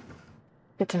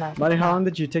 Good to know. Mari, how long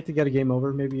did you take to get a game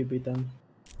over? Maybe you beat them.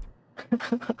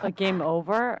 A game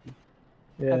over?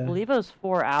 Yeah. I believe it was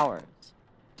 4 hours.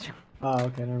 Oh,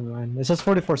 okay, never mind. It says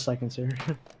 44 seconds here.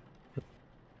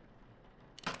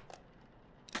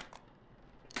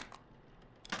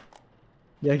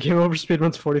 Yeah, game over speed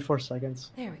runs 44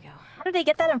 seconds. There we go. How did they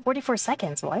get that in 44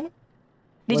 seconds? What? They Well,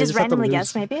 you just just have to randomly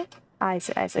lose. guess, maybe? I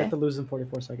see. You have to lose in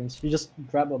 44 seconds. You just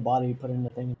grab a body, put it in the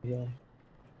thing, and heal.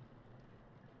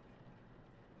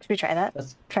 Should we try that?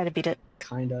 That's Try to beat it.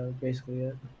 kind of basically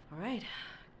it. All right.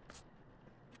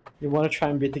 You want to try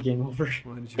and beat the game over.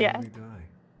 Why did you Yeah. let me die?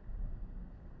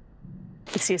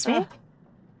 Excuse me?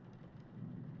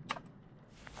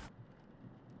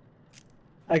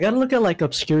 I gotta look at like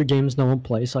obscure games no one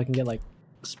plays so I can get like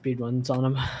speed runs on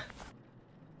them.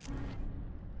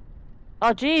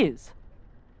 Oh, jeez.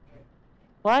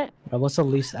 What? What's the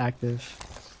least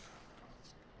active?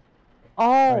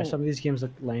 Oh. Alright, some of these games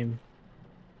look lame.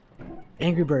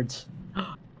 Angry Birds.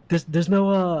 There's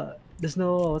no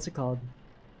what's it called?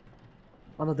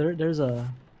 Oh no, there's a.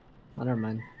 Oh, never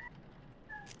mind.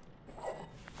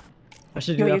 I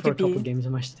should do Yo, that you for a could couple be- games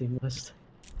on my Steam list.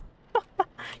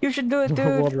 You should do it,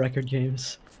 World dude. record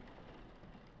games.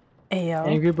 Ayo.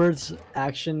 Angry Birds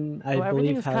Action, I Oh, everything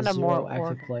believe, is has kinda 0 more active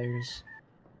org- players.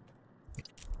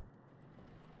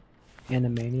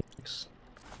 Animaniacs.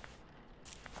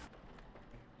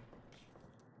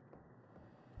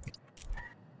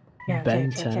 Yeah, Ben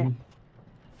okay. 10.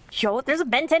 Yo, there's a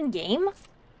Ben 10 game?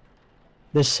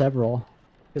 There's several.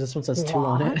 Because this one says 2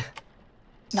 on it. What?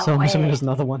 No So I'm assuming way. there's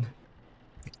another one.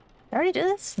 Did I already do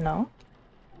this? No.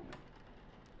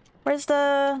 Where's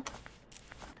the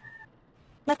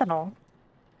methanol?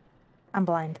 I'm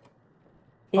blind.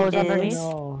 Oh, It it's underneath?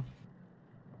 No.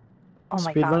 Oh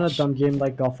my Speedrun a gosh. dumb game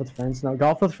like Golf with Friends. Now,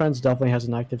 Golf with Friends definitely has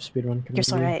an active speedrun community. You're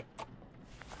so right.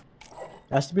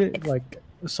 It has to be like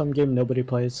some game nobody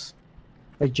plays.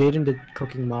 Like Jaden did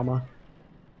Cooking Mama.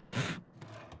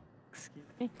 Excuse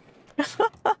me.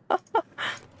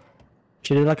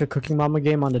 She did like a Cooking Mama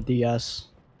game on the DS.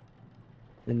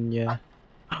 And yeah.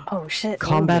 Oh shit.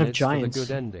 Combat of minutes for the Giants.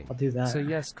 good ending. I'll do that. So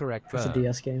yes, correct That's a burn.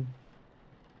 DS game.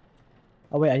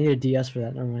 Oh wait, I need a DS for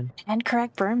that. Never mind. And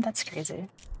correct berm? That's crazy.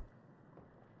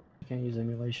 I can't use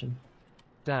emulation.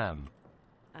 Damn.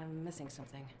 I'm missing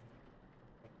something.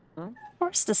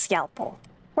 Where's the scalpel?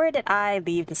 Where did I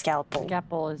leave the scalpel?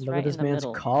 Scalpel is Look right at this in the man's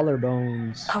middle.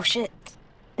 collarbones. Oh shit.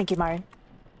 Thank you, Mari.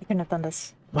 You couldn't have done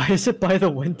this. Why is it by the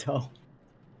window?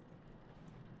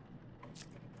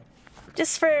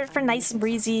 Just for nice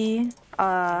breezy.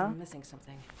 I'm missing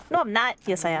something. No, I'm not.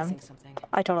 Yes, I I'm am. missing something.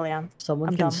 I totally am. Someone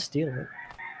I'm can dumb. steal it.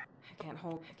 I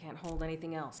can't hold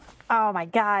anything else. Oh my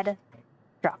god.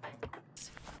 Drop.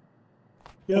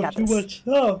 You I have got too this. much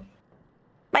stuff.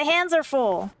 My hands are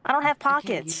full. I don't have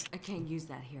pockets. I can't use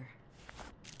that here.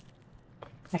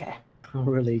 Okay. Oh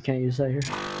really? You can't use that here?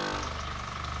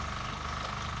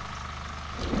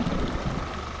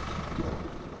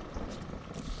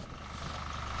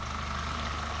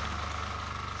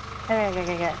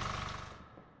 Okay.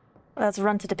 Let's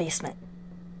run to the basement.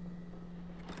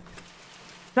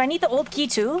 Do I need the old key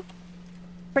too?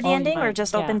 For the Oh, you ending, or might,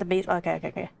 just yeah. open the base?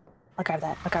 Okay. I'll grab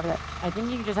that. I think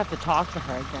you just have to talk to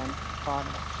her again.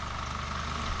 bottom.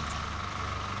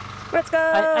 Let's go!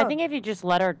 I think if you just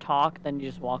let her talk, then you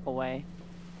just walk away.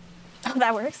 Oh,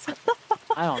 that works.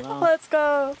 I don't know. Let's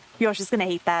go! Yo, she's gonna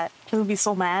hate that. She's gonna be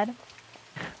so mad.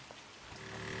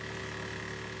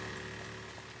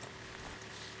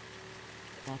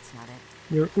 That's not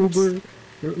it.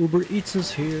 Your Uber Eats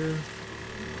is here.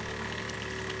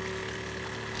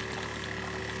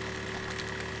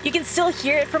 You can still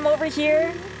hear it from over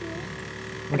here.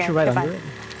 Aren't Okay, you right goodbye. under it?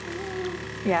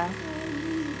 Yeah.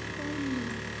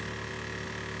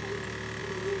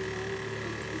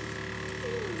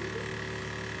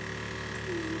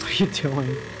 What are you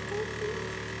doing?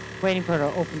 Waiting for her to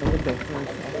open the window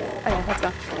first. Oh yeah, let's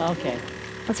go. Okay.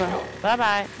 Let's go. Bye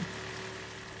bye.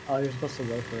 Oh, you're supposed to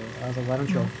wait for it. I was like, why don't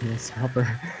you open this? Help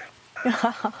her.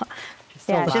 Yeah,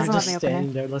 she doesn't I'm let just me open standing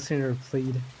it. there listening to her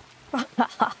plead.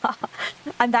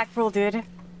 I'm back full, dude.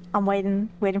 I'm waiting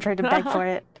for her to beg for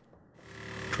it.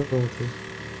 Cruelty.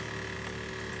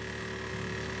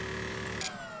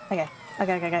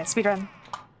 Okay. Speed run.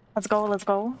 Let's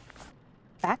go.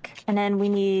 Back. And then we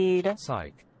need...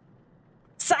 Psych.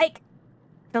 Psych!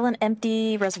 Fill an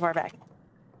empty reservoir bag.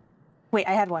 Wait,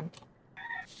 I had one.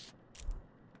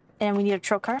 And we need a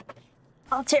trocar.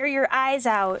 I'll tear your eyes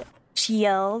out, she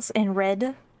yells in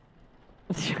red.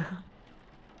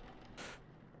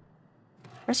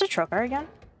 Where's the trocar again?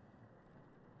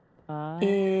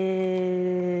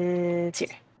 It's here.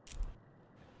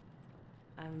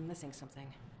 I'm missing something.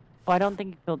 Oh, I don't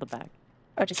think you filled the bag.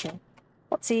 Oh, just kidding.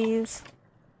 Whoopsies.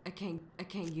 I can't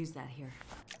use that here.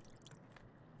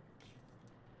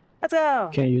 Let's go!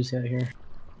 Can't use that here.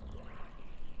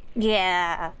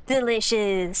 Yeah,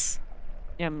 delicious.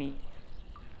 Yummy.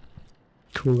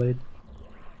 Kool-Aid.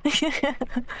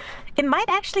 It might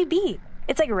actually be.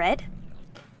 It's like red.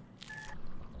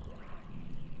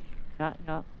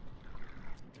 No.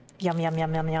 Yum.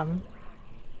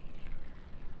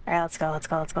 Alright, let's go.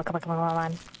 Come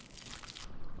on.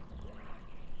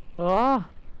 Oh.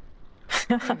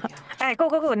 Alright,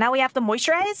 go. Now we have to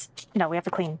moisturize? No, we have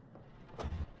to clean.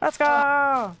 Let's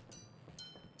go!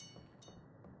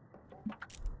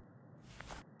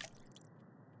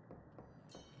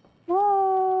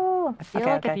 Whoa! I feel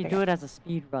like if you do it as a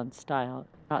speed run style,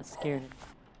 you're not scared.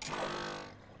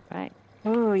 Right?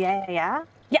 Ooh, yeah. Yeah,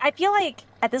 I feel like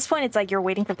at this point it's like you're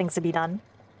waiting for things to be done.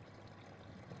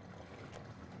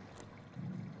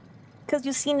 Because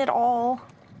you've seen it all.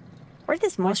 Where's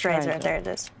this moisturizer? There it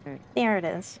is. There it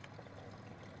is.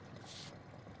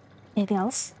 Anything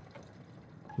else?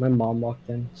 My mom walked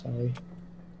in, sorry.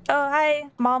 Oh, hi,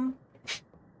 Mom.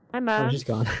 Hi, Oh, Mom. she's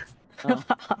gone. Oh.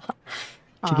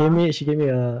 She gave me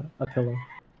a pillow.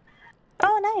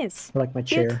 Oh, nice. For, like my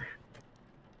chair.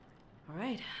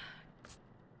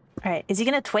 Alright, is he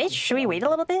gonna twitch? Should we wait a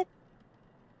little bit?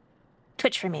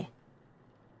 Twitch for me.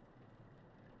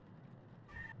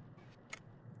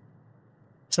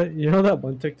 So you know that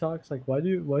one TikTok's like, why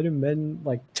do men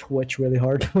like twitch really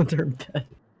hard when they're in bed?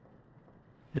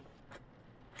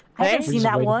 I haven't We're seen just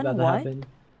that waiting for one. that to What? happen.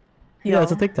 Yeah,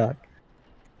 it's a TikTok.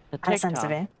 The That's TikTok.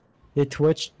 sensitive. They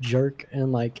twitch, jerk,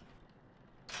 and like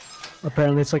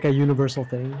apparently it's like a universal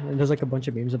thing. And there's like a bunch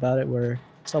of memes about it where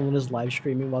someone is live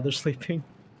streaming while they're sleeping.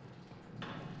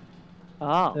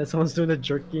 Oh. And someone's doing a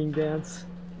jerking dance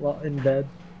while in bed.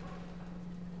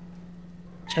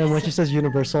 And when she says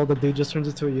universal, the dude just turns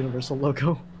into a universal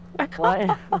logo.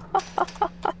 What?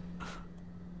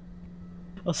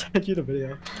 I'll send you the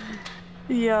video.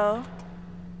 Yo.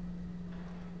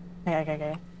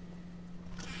 Okay.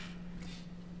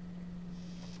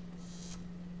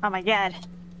 Oh my god.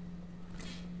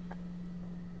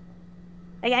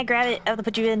 I can't grab it. I have to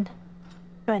put you in.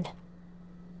 Go in.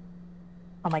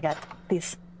 Oh my god.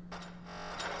 Please.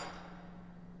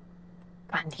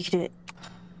 Come on, you can do it.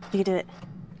 You can do it.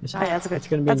 It's, Alright, that's good. it's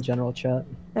gonna be in general chat.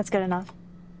 That's good enough.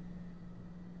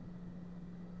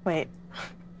 Wait.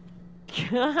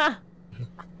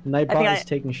 Nightbot is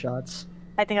taking shots.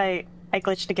 I think I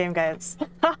glitched the game, guys.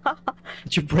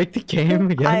 Did you break the game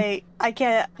again? I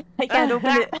can't open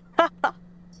it.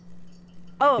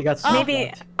 Oh, You got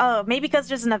maybe spotlight. maybe because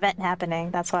there's an event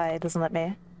happening. That's why it doesn't let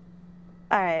me.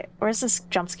 All right, where's this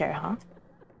jump scare, huh?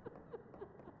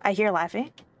 I hear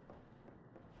laughing.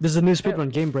 This is a new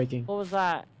speedrun, game breaking. What was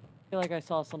that? I feel like I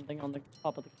saw something on the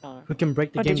top of the counter. Who can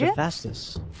break the Oh, game did the you?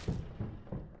 fastest?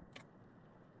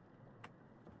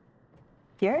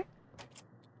 Here?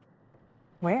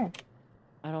 Where?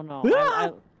 I don't know.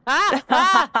 What? Can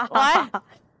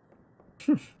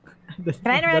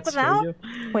I interact with now?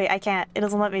 Wait, I can't. It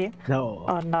doesn't let me. No.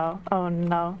 Oh no. Oh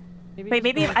no. Wait, just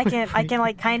maybe go- I can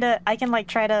like I can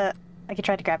try to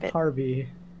grab it. Harvey.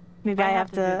 Maybe I have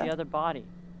do the to. other body.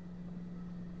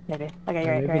 Maybe. Okay, you're right.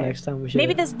 Maybe You're right. next time we should.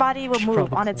 Maybe this body will should move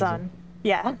probably on its close it. own.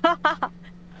 Yeah.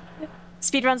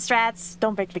 Speedrun strats.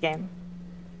 Don't break the game.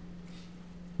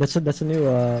 That's a new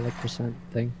like percent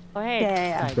thing. Oh hey.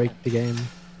 Yeah. Break the game.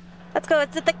 Let's go.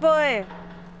 It's the thick boy.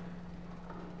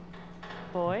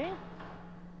 Boy.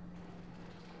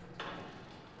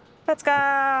 Let's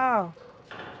go.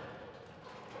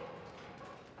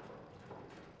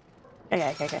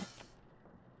 Okay.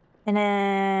 And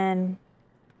then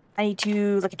I need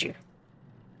to look at you.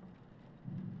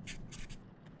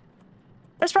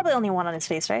 There's probably only one on his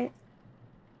face, right?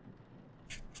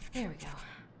 There we go.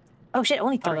 Oh shit,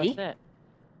 only Oh, 3? that's it.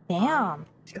 Damn.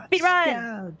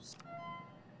 Speedrun!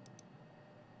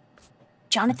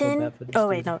 Jonathan. bad for this Oh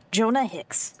wait, dude. no. Jonah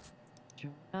Hicks.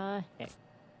 Jonah Hex.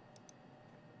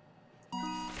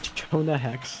 Jonah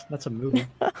Hex. That's a movie.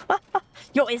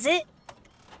 Yo, is it?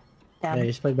 Damn. Yeah,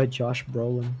 he's played by Josh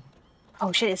Brolin.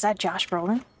 Oh shit, is that Josh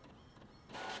Brolin?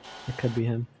 It could be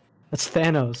him. That's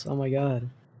Thanos. Oh my god.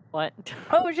 What?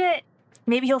 Oh shit!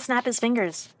 Maybe he'll snap his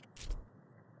fingers.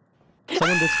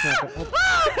 Someone did snap it.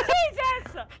 Oh,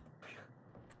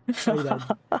 Jesus! oh, he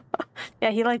died. Yeah,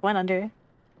 he like went under.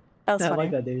 That was Yeah, I funny.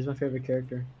 like that dude. He's my favorite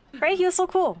character. Right? He was so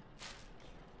cool.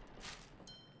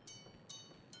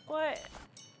 What?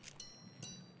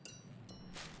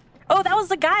 Oh, that was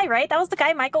the guy, right? That was the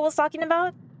guy Michael was talking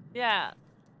about? Yeah.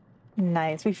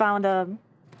 Nice. We found him.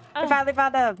 We Oh. finally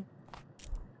found him.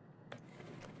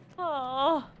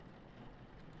 Oh.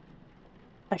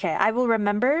 Okay, I will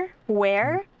remember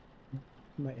where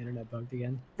My internet bugged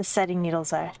again. the setting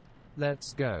needles are.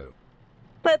 Let's go.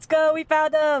 Let's go! We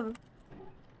found them!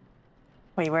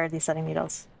 Wait, where are these setting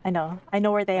needles? I know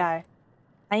where they are.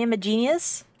 I am a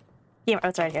genius. Yeah, oh,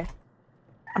 it's right here.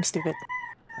 I'm stupid.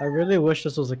 I really wish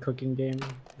this was a cooking game,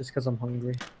 just because I'm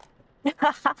hungry.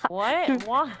 What?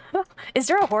 What? Is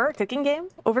there a horror cooking game?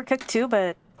 Overcooked 2,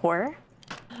 but horror?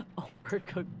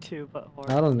 Overcooked too, but I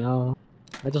horrible. don't know.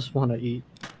 I just want to eat.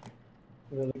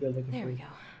 Really good looking There we food. go.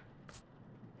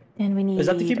 And we need... Is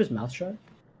that to keep his mouth shut?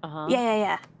 Uh-huh.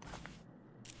 Yeah.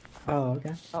 Oh,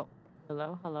 okay.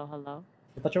 Hello.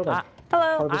 I thought you were like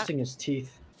Hello! harvesting his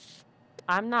teeth.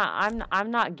 I'm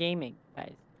not gaming,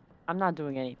 guys. I'm not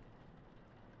doing anything.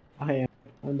 I am.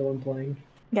 I'm the one playing.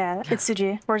 Yeah, it's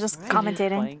Seuji. We're just Right.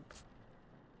 commentating. Playing.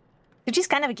 Suji's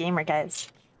kind of a gamer, guys.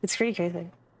 It's pretty crazy.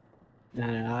 No,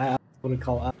 I wouldn't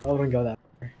call. I wouldn't go that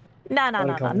far. No.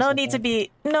 Wouldn't call No myself need to that.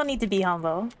 no need to be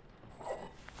humble.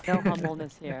 No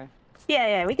humbleness here.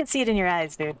 Yeah, we can see it in your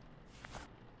eyes, dude.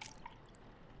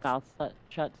 Mouth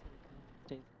shut.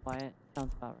 Stays quiet.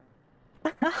 Sounds about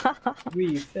right.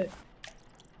 We fit.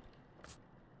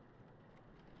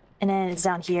 And then it's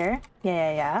down here.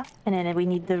 Yeah. And then we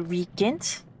need the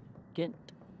regent. Get.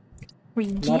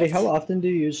 Mari, how often do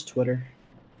you use Twitter?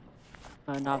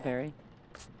 Not very.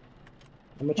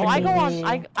 How much Oh, I you go use?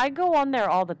 on. I go on there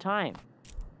all the time.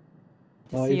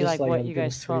 To Oh, see you just like what on you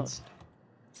people's guys post.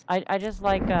 tweets. I just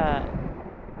like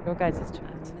your guys' I'm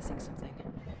tweets. missing something.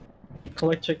 I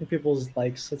like checking people's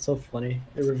likes. It's so funny.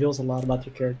 It reveals a lot about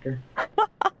your character.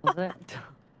 Was it?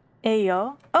 Hey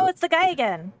yo. Oh, it's the guy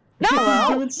again. He's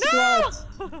doing squats.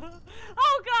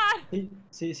 Oh God!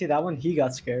 See that one? He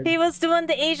got scared. He was doing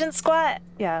the Asian squat.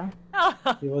 Yeah.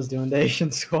 He was doing the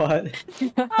Asian squat.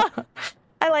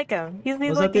 I like him. He's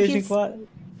Was like that the Asian he's... squat?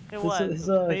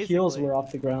 It His heels were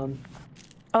off the ground.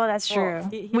 Oh, that's true. Well,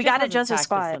 he We just gotta hasn't adjust his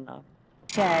practiced squat. enough.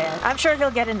 Yeah. I'm sure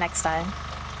he'll get it next time.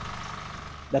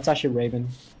 That's actually Raven.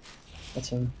 That's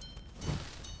him.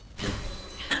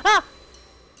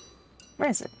 Where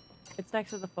is it? It's next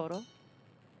to the photo.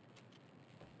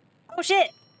 Oh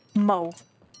shit! Mo.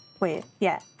 Wait,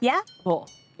 yeah. Yeah? Oh,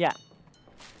 yeah.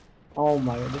 Oh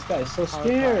my god, this guy is so Oh, God.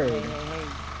 scared. Hey.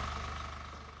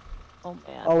 Oh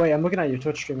man. Oh wait, I'm looking at your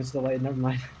Twitch stream. It's delayed. Never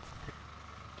mind.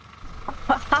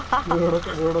 we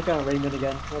were looking at Raymond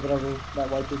again, or whatever that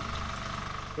white dude.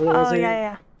 Oh,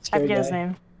 yeah. I Scary forget his guy.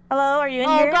 name. Hello, are you in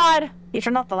Oh here? God. You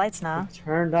turned off the lights now. He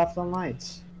turned off the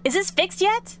lights. Is this fixed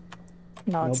yet?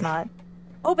 No, it's Nope. not.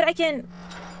 Oh, but I can...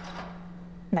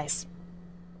 Nice.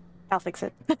 I'll fix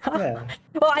it. Yeah.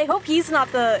 Well, I hope he's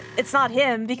not the... It's not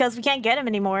him, because we can't get him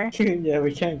anymore. Yeah,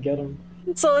 we can't get him.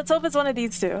 So let's hope it's one of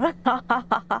these two.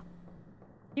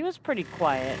 He was pretty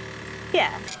quiet.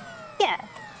 Yeah.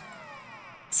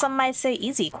 Some might say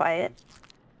easy quiet.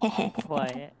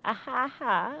 Quiet.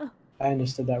 Ahaha. I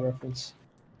understood that reference.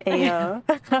 Ayo.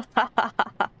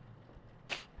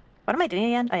 What am I doing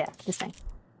again? Oh yeah, this thing.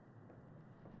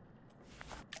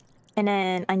 And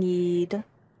then I need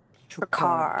a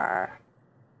car.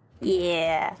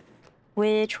 Yeah.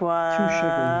 Which was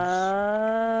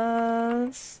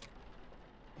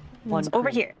One over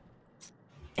cream. here.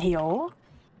 Ayo.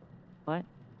 What?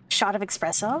 Shot of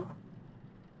espresso?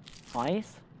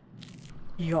 Twice?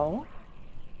 Yo.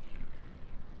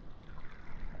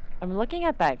 I'm looking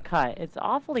at that cut. It's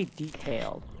awfully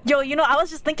detailed. Yo, you know, I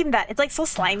was just thinking that. It's like so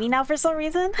slimy now for some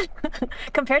reason.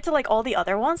 Compared to like all the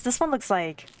other ones, this one looks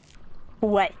like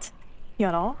wet. You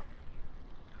know?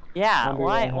 Yeah,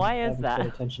 why I is haven't paid that?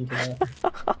 attention to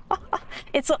that.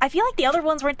 It's so, I feel like the other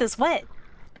ones weren't this wet.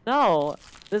 No,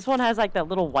 this one has like that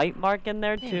little white mark in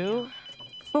there too.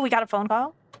 Oh, we got a phone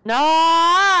call? No!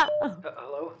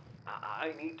 Hello?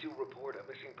 I need to report a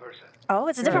missing person. Oh,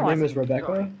 it's a different Her name one. is Rebecca.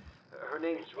 Sorry. Her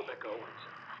name's Rebecca Owens.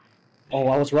 Oh,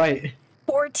 I was right.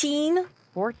 14?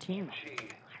 14. She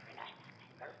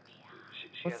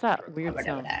What's has a that drug weird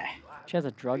problem. sound? She has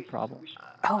a drug problem.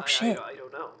 Oh, shit. I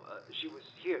don't know. She was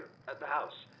here at the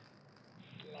house.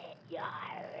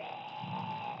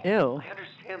 Ew. I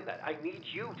understand that. I need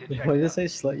you to check What did it it say?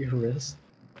 Slit your wrist?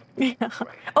 Yeah.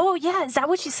 Oh, yeah, is that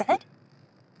what she said?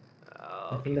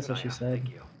 I think that's what she said. Thank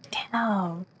you.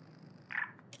 Damn.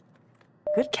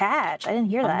 Good catch. I didn't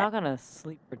hear I'm that. not gonna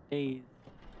sleep for days.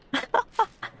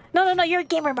 No, you're a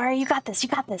gamer, Mari. You got this. You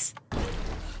got this.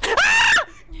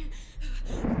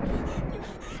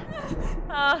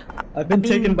 I've been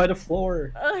taken by the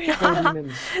floor. 4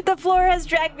 demons. The floor has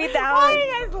dragged me down. Why are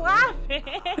you guys laughing?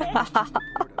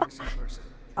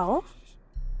 Oh?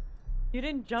 You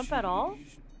didn't jump at all?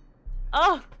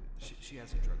 Oh! She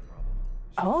has a drug problem.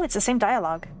 Oh, it's the same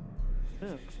dialogue.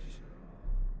 Ew.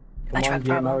 Come on,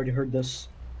 game. I already heard this.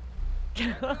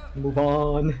 Move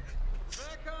on.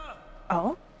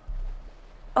 Oh?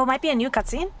 Oh, might be a new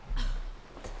cutscene?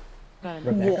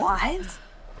 Rebecca. What?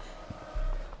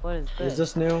 What is this? Is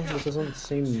this new? This doesn't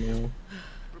seem new.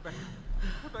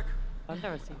 I've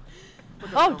never seen.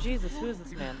 Oh Jesus, who is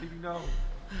this man?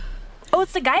 Oh,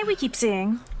 it's the guy we keep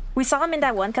seeing. We saw him in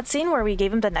that one cutscene where we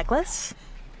gave him the necklace.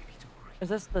 Is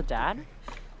this the dad?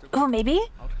 Oh, maybe?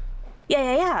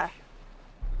 Yeah.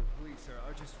 The police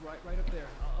are just right up there.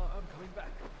 I'm coming back.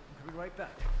 I'm coming right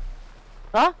back.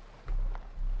 Huh?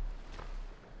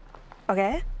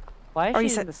 Okay. Why is Or you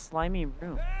she in said- the slimy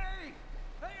room? Hey,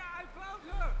 I found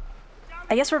her.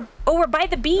 I guess we're by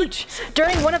the beach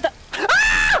during one of the.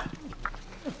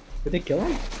 Did they kill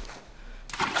him?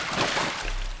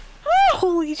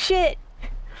 Holy shit!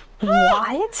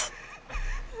 What?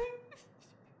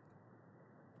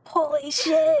 Holy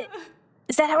shit!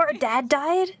 Is that how our dad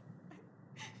died?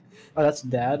 Oh, that's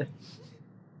dad.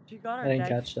 She got her I didn't dad-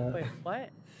 catch that. Wait, what?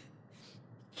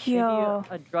 Yo.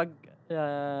 Maybe a drug.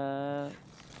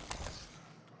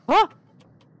 Huh?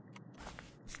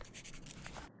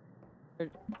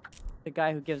 The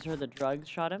guy who gives her the drugs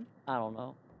shot him? I don't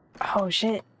know. Oh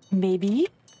shit. Maybe?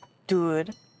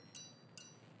 Dude.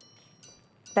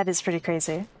 That is pretty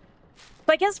crazy.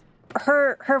 So I guess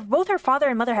both her father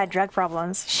and mother had drug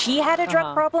problems. She had a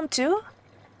drug problem too?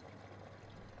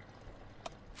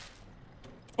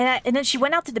 And then she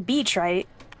went out to the beach, right?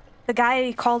 The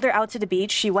guy called her out to the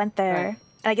beach. She went there. Right.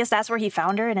 And I guess that's where he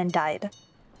found her and then died.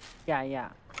 Yeah.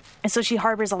 And so she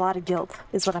harbors a lot of guilt,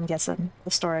 is what I'm guessing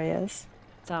the story is.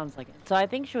 Sounds like it. So I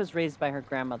think she was raised by her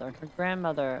grandmother. Her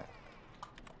grandmother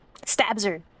Stabs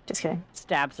her. Just kidding.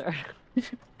 stabs her.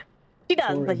 She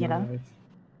does, Story but of you my know. life.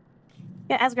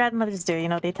 Yeah, as grandmothers do, you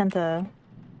know, they tend to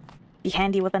be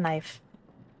handy with a knife.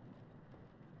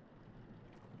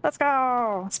 Let's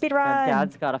go! Speed run! And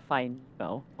Dad's gotta find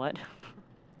Nemo. What?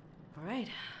 All right.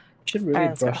 Should really Alright,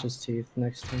 let's brush go. his teeth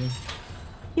next time.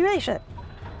 You really should.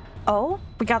 Oh,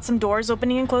 we got some doors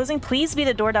opening and closing. Please be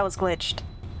the door that was glitched.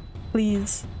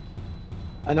 Please.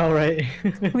 I know, right?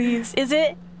 Please. Is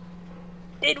it?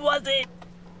 It wasn't.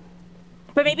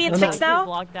 But maybe it's No, no. fixed She's now?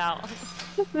 locked out.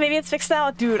 Maybe it's fixed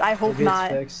now? Dude, I hope Maybe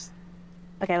not. it's fixed.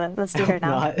 Okay, let's I do her hope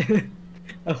now.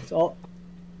 not.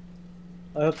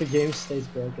 I hope the game stays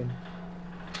broken.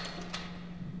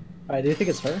 Alright, do you think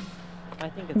it's her? I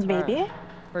think it's Maybe? her.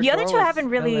 Her The other door two was- haven't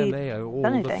really LMAO all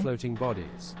done the anything. floating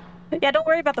bodies. Yeah, don't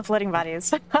worry about the floating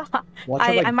bodies. Watch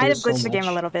her, like, I might do have so glitched the game a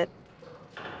much. little bit.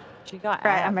 She got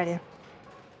Alright, I'm abs. ready.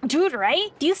 Dude,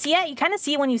 right? Do you see it? You kind of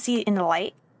see it when you see it in the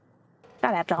light.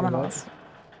 Got abdominals.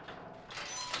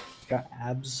 Got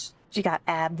abs. She got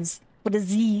abs. With a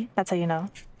Z. That's how you know.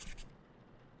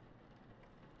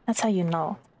 That's how you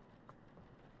know.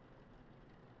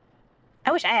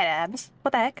 I wish I had abs.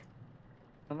 What the heck?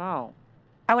 I don't know.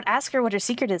 I would ask her what her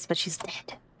secret is, but she's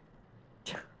dead.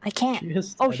 I can't. She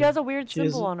is Oh, dead. she has a weird She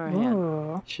is- symbol on her hand.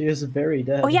 Ooh. She is very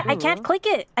dead. Oh yeah, I can't click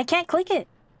it. I can't click it.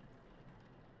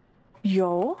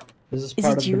 Yo? This is Is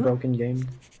part it of you? the broken game.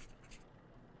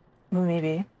 Well,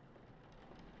 maybe.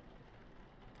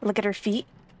 Look at her feet.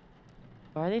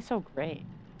 Why are they so great?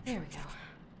 There we go.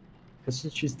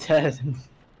 Because she's dead.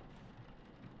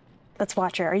 Let's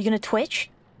watch her. Are you gonna Twitch?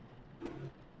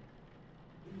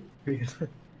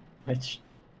 Which?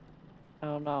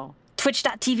 Oh no.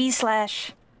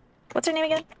 Twitch.tv/ what's her name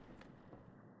again?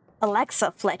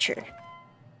 Alexa Fletcher.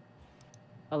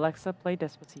 Alexa, play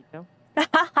Despacito.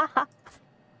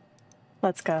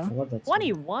 Let's go. I love that song.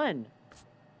 21.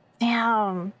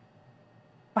 Damn.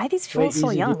 Why are these fools so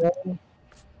Easy, young? Do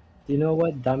you know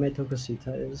what Dame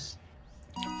Tokosita is?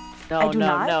 No, I do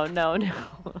not. no.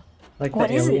 Like What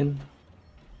the is it? alien?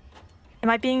 Am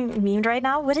I being memed right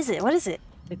now? What is it? What is it?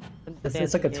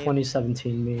 It's like a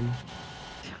 2017 meme.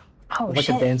 Oh Of like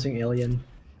shit. a dancing alien.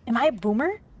 Am I a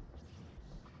boomer?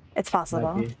 It's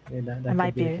possible. Might be. Yeah, that I could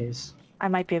might be be. the case. I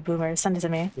might be a boomer. Send it to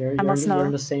me. You're, I must you're in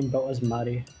know. the same boat as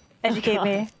Mari. Educate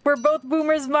me. We're both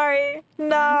boomers, Mari.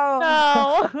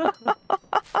 No. No.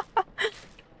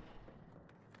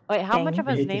 Wait, how much Dang. of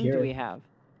I his hate to name hear do it. we have?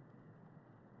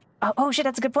 Oh shit,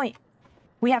 that's a good point.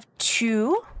 We have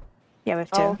 2. Yeah, we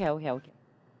have 2. Oh, okay.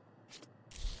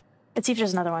 Let's see if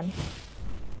there's another one.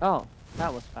 Oh,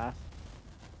 that was fast.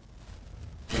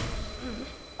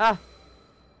 Ah.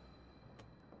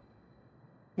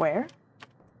 Where?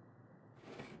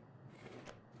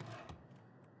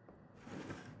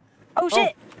 Oh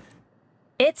shit!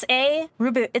 It's a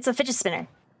reboot. It's a fidget spinner.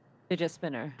 Fidget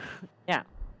spinner. Yeah.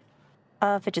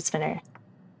 A fidget spinner.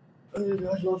 I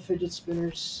love fidget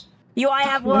spinners. I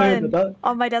have Wait, one that-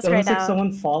 on my desk That right looks like now.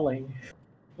 someone falling.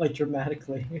 Like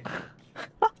dramatically.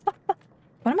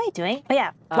 What am I doing? Oh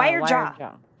yeah, wired jaw.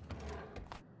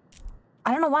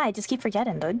 I don't know why. I just keep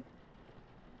forgetting, dude.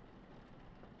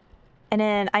 And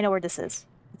then I know where this is.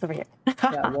 It's over here.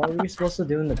 Yeah, what are we supposed to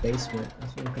do in the basement?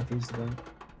 That's what I'm confused about.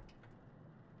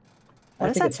 What I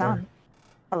does think that it's her. sound?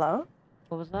 Hello?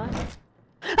 What was that?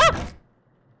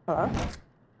 Hello?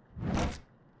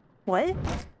 What? Do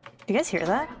you guys hear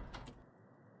that?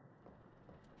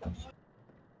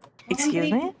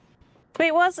 Excuse me?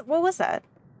 Wait, what was that?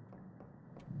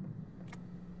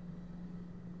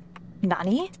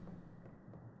 Nani?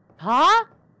 Huh?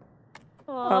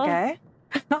 Okay.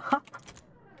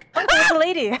 Oh, that's a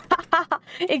lady.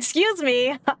 Excuse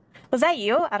me. Was that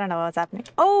you? I don't know what's happening.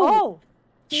 Oh!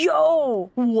 Yo!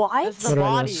 What? This is the What are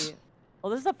body. those? Well,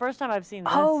 this is the first time I've seen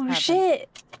this Oh happen. shit!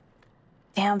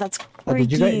 Damn, that's Oh,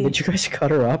 freaky. did you guys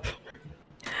cut her up?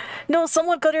 No,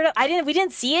 someone cut it up. We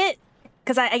didn't see it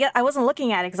because I wasn't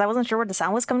looking at it because I wasn't sure where the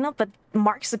sound was coming up. But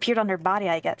marks appeared on her body.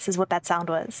 I guess is what that sound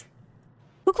was.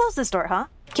 Who closed this door, huh?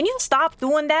 Can you stop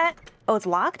doing that? Oh, it's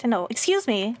locked. No, excuse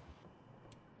me.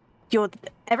 Yo,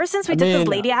 ever since we took this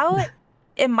lady out,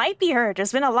 it might be her.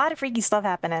 There's been a lot of freaky stuff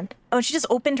happening. Oh, she just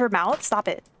opened her mouth. Stop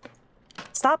it.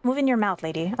 Stop moving your mouth,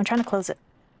 lady. I'm trying to close it.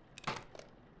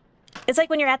 It's like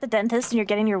when you're at the dentist and you're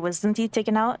getting your wisdom teeth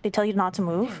taken out. They tell you not to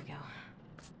move. There we go.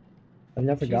 I've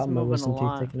never She's gotten my moving wisdom a teeth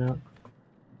lot. taken out.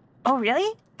 Oh,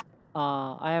 really?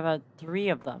 I have 3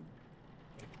 of them.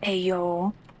 Hey,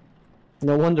 yo.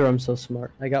 No wonder I'm so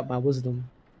smart. I got my wisdom.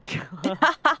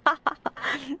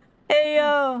 Hey,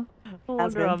 yo. No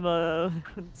That's wonder good. I'm a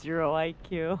 0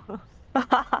 IQ.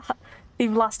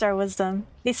 We've lost our wisdom.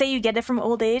 They say you get it from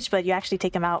old age, but you actually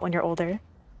take them out when you're older.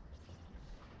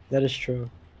 That is true.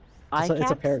 It's a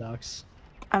Eye-cats? paradox.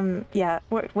 Yeah.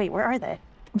 Wait, where are they?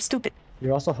 I'm stupid.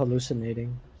 You're also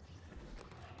hallucinating.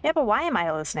 Yeah, but why am I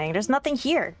hallucinating? There's nothing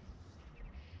here.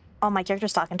 Oh, my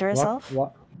character's talking to herself?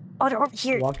 Oh, they're over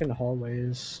here. Walk in the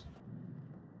hallways.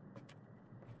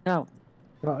 No.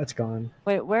 Oh, it's gone.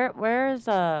 Wait, where is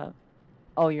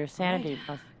Oh, your sanity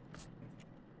must.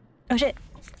 Oh, shit.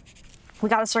 We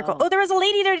got a circle. Oh. Oh, there was a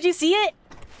lady there. Did you see it?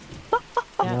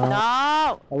 Yeah. No.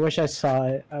 No. I wish I saw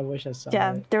it. I wish I saw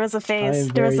Yeah, it. there was a I face. am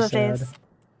There was very a face. sad.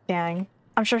 Dang.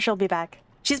 I'm sure she'll be back.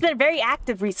 She's been very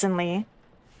active recently.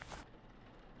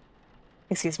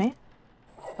 Excuse me?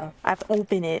 Oh, I have to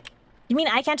open it. You mean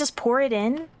I can't just pour it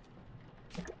in?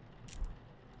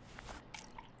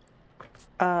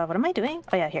 What am I doing?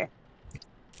 Oh yeah, here.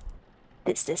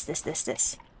 This.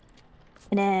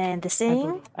 And then this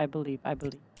thing. I believe.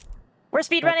 We're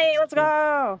speedrunning! Let's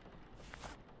go!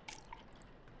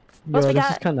 What's Yo, we this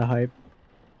got? is kind of hype.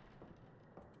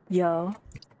 Yo.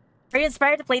 Are you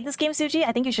inspired to play this game, Seuji?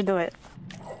 I think you should do it.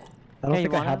 I don't Hey,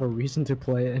 think you I have a wanna? reason to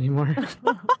play it anymore.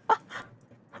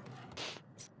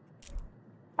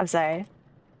 I'm sorry.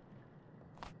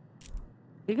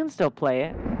 You can still play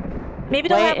it. Maybe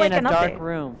they'll Play have it like in an a dark update.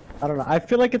 room. I don't know. I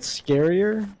feel like it's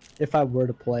scarier if I were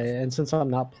to play it, and since I'm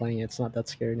not playing it, it's not that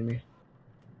scary to me.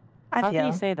 I How can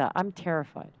you feel. say that? I'm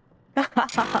terrified.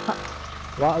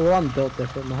 Well, I'm built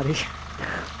different, Mari.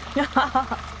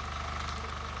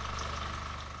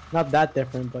 Not that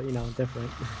different, but you know, different.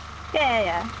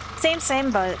 Yeah.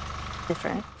 Same, but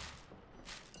different.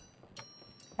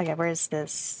 Okay, where is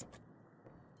this?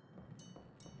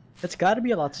 It's got to be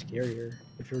a lot scarier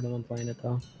if you're the one playing it,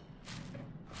 though.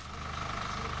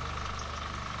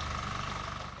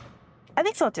 I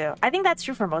think so too. I think that's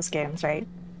true for most games, right?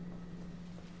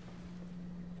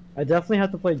 I definitely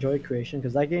have to play Joy Creation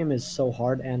because that game is so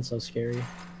hard and so scary.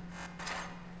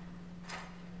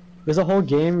 There's a whole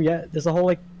game, yeah. There's a whole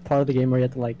like part of the game where you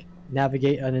have to like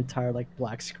navigate an entire like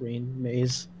black screen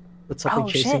maze with something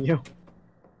chasing you.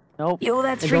 Nope. Yo,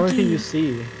 that's And freaky. the only thing you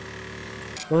see,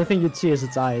 the only thing you'd see is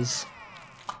its eyes.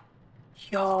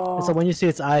 Yo. And so when you see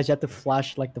its eyes, you have to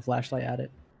flash like the flashlight at it.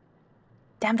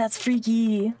 Damn, that's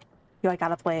freaky. Yo, I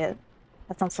gotta play it.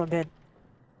 That sounds so good.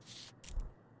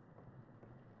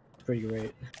 It's pretty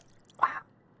great. Wow.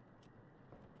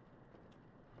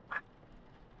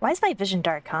 Why is my vision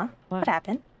dark, huh? What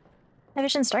happened? My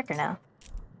vision's darker now.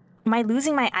 Am I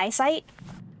losing my eyesight?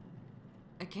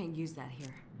 I can't use that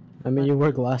here. I mean, you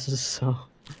wear glasses, so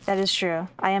That is true.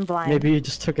 I am blind. maybe you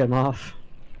just took them off.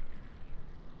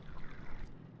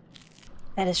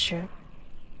 That is true.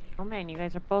 Oh man, you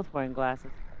guys are both wearing glasses.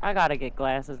 I gotta get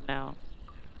glasses now.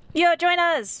 Yo, join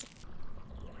us!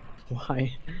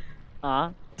 Why? Huh?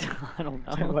 I don't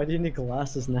know. Why do you need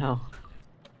glasses now?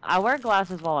 I wear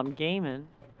glasses while I'm gaming.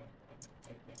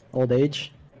 Old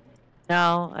age?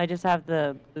 No, I just have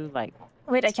the blue light.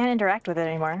 Wait, I can't interact with it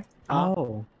anymore.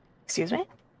 Oh. Excuse me?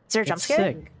 Is there a jump That's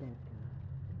scare? sick.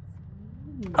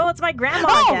 Oh, it's my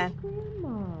grandma again.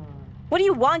 What do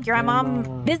you want, Grandma? Grandma.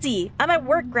 I'm busy. I'm at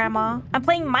work, Grandma. I'm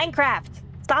playing Minecraft.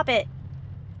 Stop it.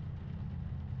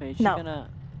 Wait, is she No. gonna...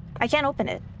 I can't open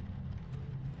it.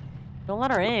 Don't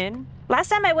let her in. Last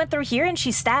time I went through here and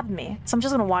she stabbed me, so I'm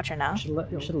just gonna watch her now.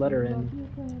 You should let her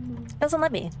in. It doesn't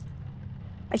let me.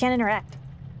 I can't interact.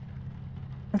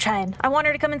 I'm trying. I want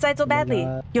her to come inside so badly.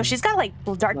 God. Yo, she's got like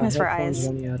darkness for My headphones eyes.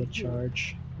 running out of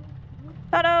charge.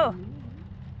 Oh no!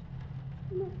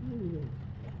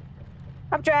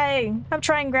 I'm trying. I'm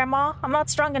trying, Grandma. I'm not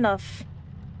strong enough.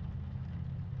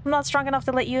 I'm not strong enough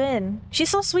to let you in. She's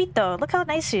so sweet though. Look how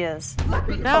nice she is.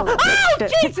 No. Oh,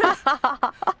 Jesus!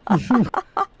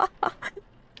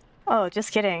 Oh,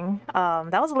 just kidding.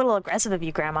 That was a little aggressive of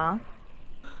you, Grandma.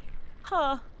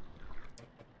 Huh.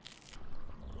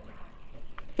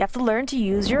 You have to learn to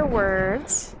use your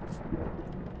words.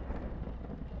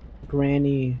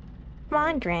 Granny. Come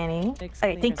on, Granny.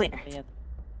 Okay, think cleaner. Yeah.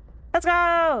 Let's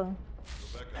go!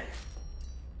 Rebecca,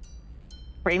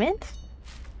 Raymond?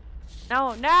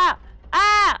 No, no!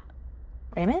 Ah!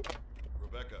 Raymond?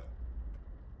 Rebecca,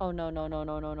 Oh, no, no, no,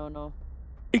 no, no, no, no.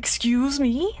 Excuse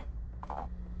me?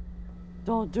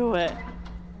 Don't do it.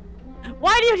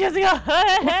 Why do you just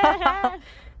go?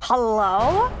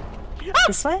 Hello?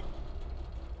 This way?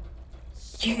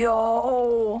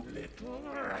 Yo!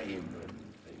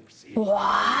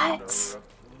 What?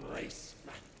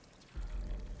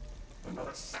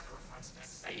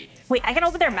 Wait, I can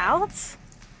open their mouths?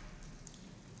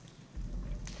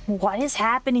 What is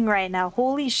happening right now?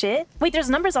 Holy shit. Wait, there's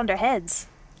numbers on their heads.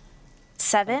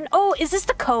 7? Oh, is this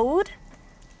the code?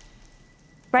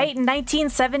 Right,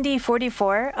 1970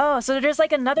 44. Oh, so there's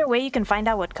like another way you can find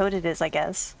out what code it is, I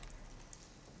guess.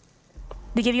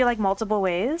 They give you like multiple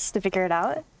ways to figure it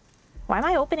out. Why am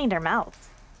I opening their mouths?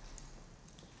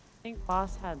 I think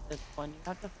Boss had this one. You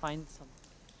have to find something.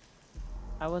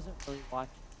 I wasn't really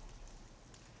watching.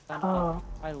 Oh.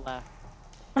 I left.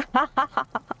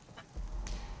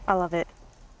 I love it.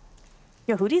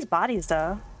 Yo, who these bodies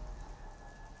though?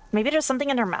 Maybe there's something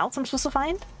in their mouths I'm supposed to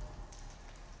find?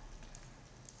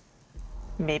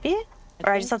 Maybe?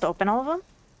 Or I just have to open all of them?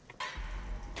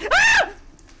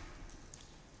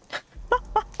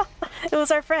 It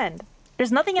was our friend.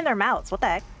 There's nothing in their mouths. What the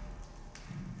heck?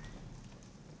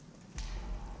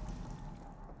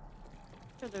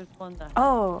 Sure, there's one that.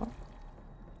 Oh.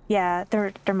 Yeah,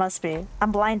 there must be.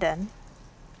 I'm blind then.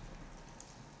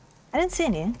 I didn't see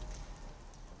any.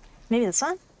 Maybe this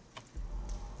one?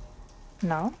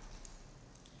 No.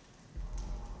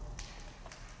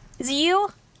 Is it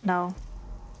you? No.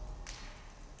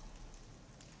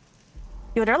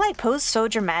 Yo, they're like posed so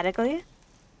dramatically.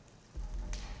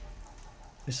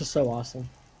 This is so awesome.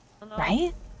 Oh, no.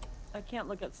 Right? I can't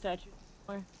look at statues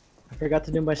anymore. I forgot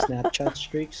to do my Snapchat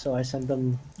streak, so I sent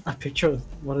them a picture of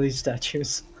one of these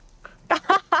statues.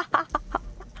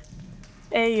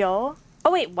 Hey, yo.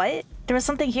 Oh, wait, what? There was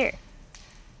something here.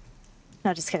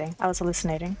 No, just kidding. I was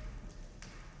hallucinating.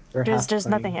 They're There's half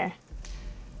nothing funny. here.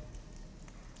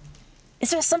 Is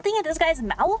there something in this guy's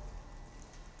mouth?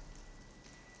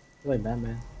 Like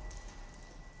Batman.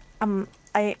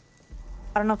 I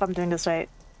don't know if I'm doing this right.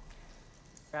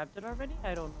 Grabbed it already?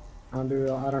 I don't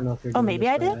know. I don't know if you're Oh, doing maybe this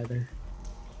I right did? either.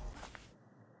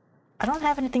 I don't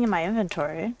have anything in my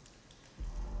inventory.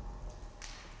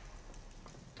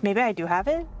 Maybe I do have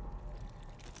it?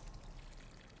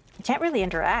 I can't really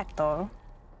interact, though.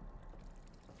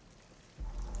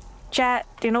 Chat,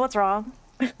 do you know what's wrong?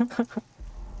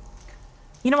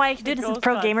 You know what I can do? This is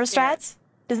pro gamer strats.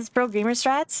 This is pro gamer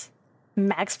strats.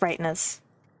 Max brightness.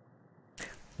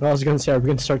 I was gonna say, are we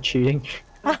gonna start cheating?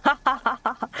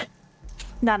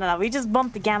 No. We just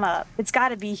bumped the gamma up. It's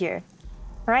gotta be here.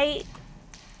 Right? You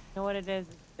know what it is?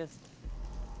 It's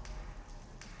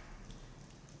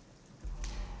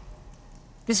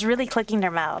just really clicking their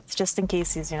mouths, just in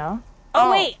case he's, you know?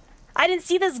 Oh, wait! I didn't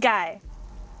see this guy!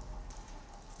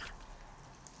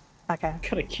 Okay.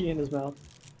 Got a key in his mouth.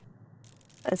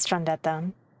 Let's run that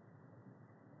down.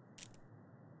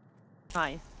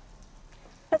 nice.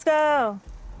 Let's go!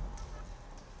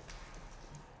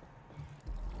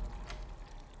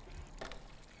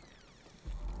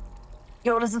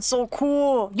 Yo, this is so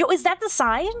cool! Yo, is that the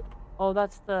sign? Oh,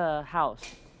 that's the house.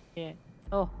 Yeah.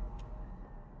 Oh.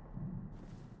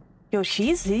 Yo,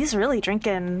 he's really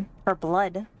drinking her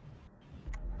blood.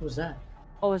 Who's that?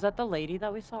 Oh, is that the lady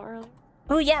that we saw earlier?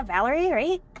 Oh yeah, Valerie,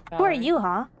 right? Who are Valerie. you,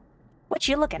 huh? What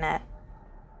you looking at?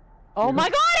 Oh my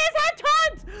god, his head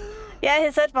turns! Yeah,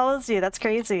 his head follows you. That's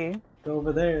crazy. Go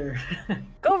over there.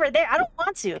 Go over there. I don't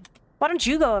want to. Why don't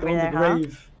you go over Go in there, the huh?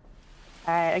 grave.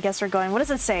 Alright, I guess we're going. What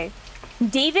does it say?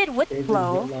 David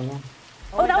Whitlow. Whitlow.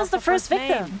 Oh, that was that's the first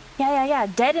victim. name. Yeah.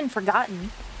 Dead and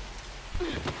forgotten.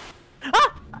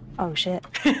 Ah! Oh shit.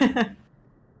 That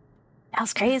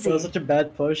was crazy. That was such a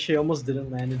bad push. He almost didn't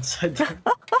land inside the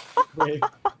grave.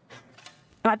 Am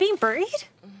I being buried?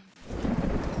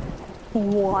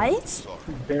 What?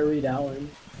 Buried Alan.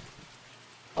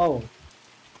 Oh.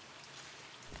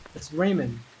 It's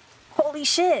Raymond. Holy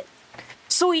shit.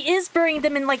 So he is burying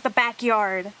them in like the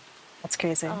backyard. That's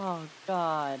crazy. Oh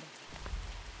god.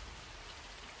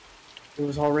 It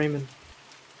was all Raymond.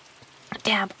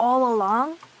 Damn, all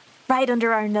along? Right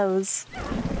under our nose.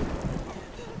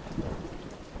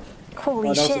 Holy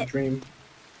Oh, that was a shit. dream.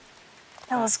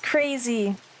 That was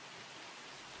crazy.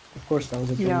 Of course that was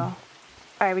a dream. Yo.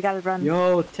 Alright, we gotta run.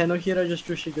 Yo, Tenohira just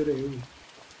drew Shigure.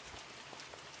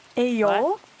 Hey, yo.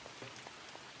 What?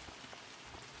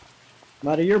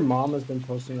 Mari, your mom has been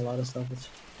posting a lot of stuff. It's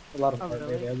a lot of Oh, art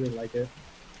really? lately. I really like it.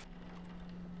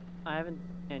 I haven't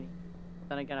seen any.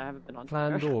 Then again, I haven't been on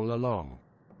Planned Twitter. all along.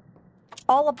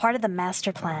 All a part of the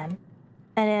master plan.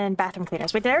 And then bathroom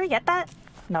cleaners. Wait, did I already get that?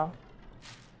 No.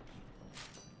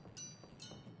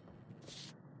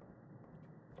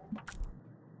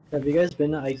 Have you guys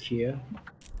been to IKEA?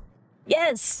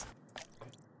 Yes!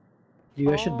 You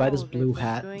guys should buy this Oh, blue they're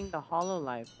hat. doing the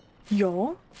HoloLive.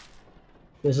 Yo?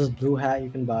 There's this blue hat you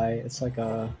can buy. It's like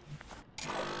a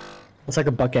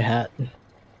bucket hat.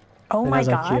 Oh It my has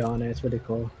god. IKEA on it. It's really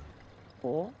cool.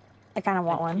 Cool. I kinda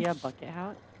want one. IKEA bucket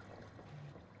hat.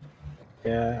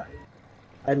 Yeah,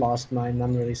 I lost mine.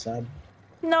 I'm really sad.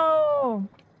 No!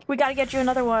 We gotta get you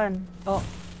another one. Oh.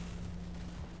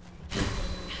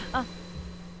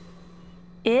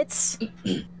 It's...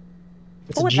 It's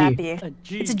what a would G. that be? A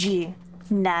G. It's a G.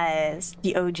 Nice.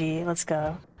 The OG. Let's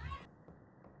go.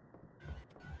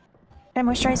 Can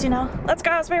I moisturize you now? Let's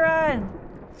go, speed run!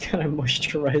 Can I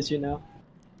moisturize you now?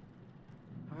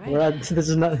 Alright. We're at, this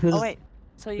is not. This Oh is, wait.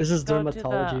 So you this can is go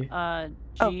dermatology. To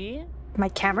the, G. My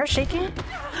camera's shaking?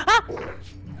 Ah!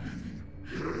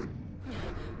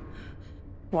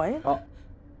 What? Oh.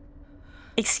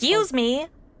 Excuse me?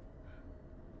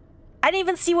 I didn't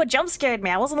even see what jump scared me.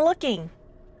 I wasn't looking.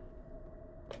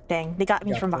 Dang, they got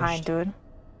me Got from behind, pushed. dude.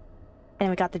 And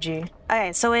we got the G.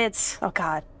 Okay, so it's... Oh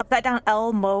god. Upside down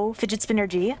L, Mo, fidget spinner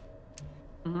G.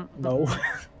 No.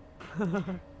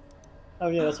 Oh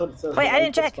yeah, that's what it says. Wait, I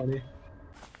didn't That's check. funny.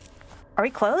 Are we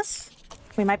close?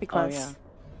 We might be Oh close. yeah.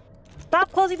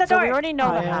 Stop closing the So door! we already know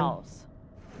the Man. house.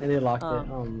 And they locked it.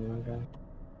 Um. Oh my god.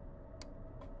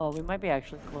 Oh, we might be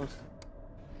actually close.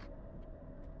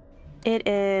 It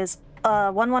is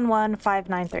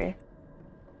 111593.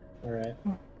 All right.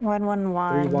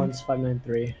 111.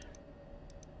 31593.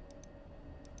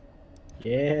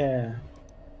 Yeah.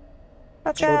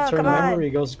 Let's go, Short-term come on. memory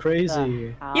goes crazy.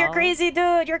 The You're house. crazy,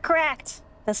 dude. You're cracked.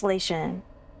 Desolation.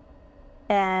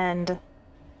 And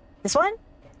this one?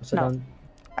 What's it No. on?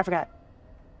 I forgot.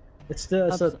 It's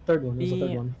the third one. It's the third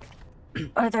The- one.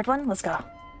 Oh, the third one? Let's go.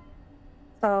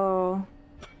 So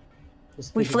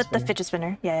Just we fidget flipped the spinner. fidget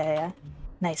spinner. Yeah.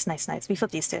 Nice. We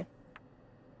flipped these two.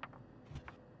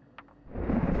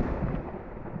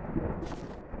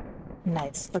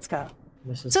 Nice. Let's go.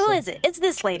 This is So who sick. is it? It's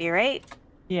this lady, right?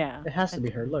 Yeah. It has to be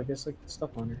her. Look, it's like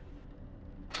stuff on her.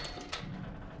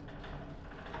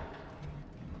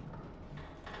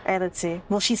 Alright, let's see.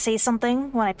 Will she say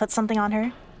something when I put something on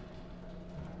her?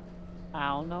 I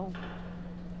don't know.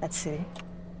 Let's see.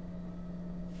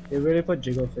 They really put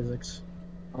jiggle physics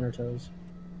on her toes.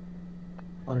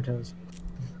 On her toes.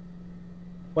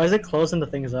 Why is it closed and the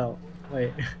thing is out?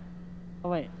 Wait. Oh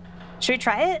wait. Should we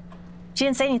try it? She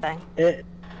didn't say anything.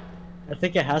 I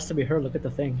think it has to be her. Look at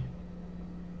the thing.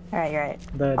 Alright, you're right.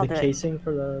 The I'll do it. casing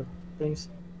for the things.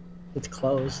 It's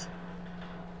closed.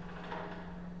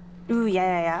 Ooh,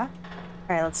 yeah.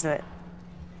 Alright, let's do it.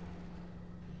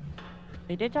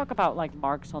 They did talk about like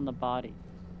marks on the body.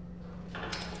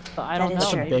 But I don't That know. is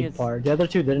That's a true. Maybe big it's... part. The other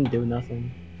two didn't do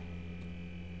nothing.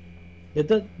 Did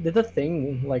the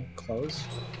thing like close?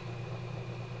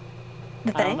 The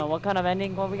I don't thing? know what kind of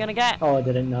ending are we gonna get. Oh, I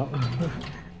didn't know.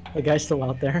 The guy's still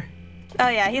out there. Oh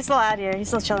yeah, he's still out here. He's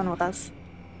still chilling with us.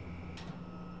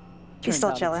 He's Turns still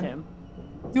out it's chilling. him.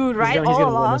 Dude, right? He's All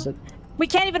gonna along. witness it. We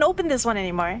can't even open this one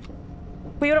anymore.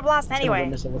 We would have lost He's gonna anyway.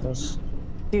 witness it with us.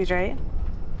 Dude, right?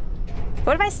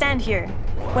 What if I stand here?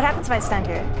 What happens if I stand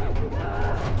here?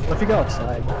 What if you go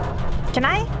outside? Can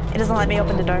I? It doesn't let me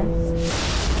open the door.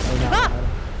 Oh, no. Ah!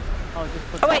 Oh,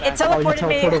 just put Oh wait, that it back. you teleported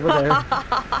me. teleport over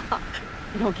there.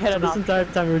 You don't get So it this off. entire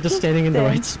time we were just standing in the Dang.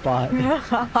 right spot.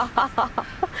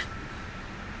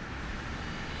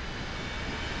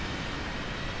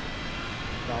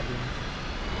 Problem.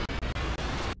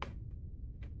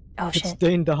 Oh It's shit.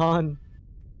 Dane DeHaan.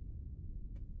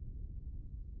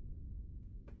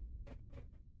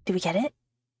 Did we get it?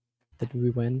 Did we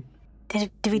win?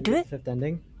 Did we do it? Fifth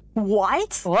ending?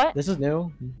 What? What? This is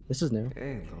new. This is new.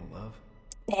 Hey, little love.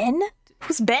 Ben?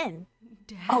 Who's Ben?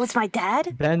 Oh, it's my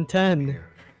dad? Ben 10. Here.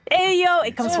 Hey yo!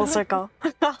 It comes full circle.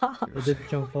 It did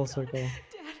come full circle.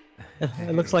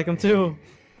 It looks like him too.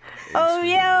 Oh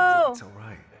yo! It's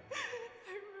alright.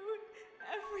 I ruined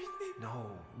everything.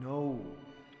 No.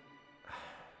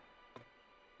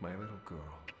 My little girl,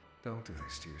 don't do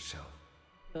this to yourself.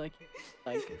 I feel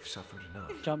like You've suffered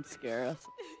enough. jump scare us.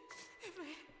 If I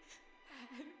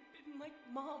hadn't been like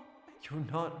Mom, You're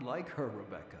not like her,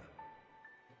 Rebecca.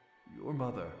 Your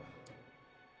mother.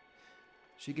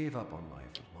 She gave up on life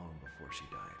long before she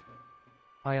died.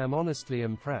 I am honestly What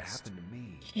impressed. happened to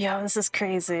me Yo, this is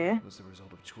crazy. was the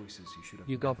result of choices you should have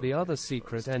You got never the other made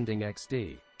secret first. ending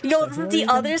XD. Yo, this is the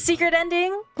other secret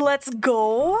ending? Let's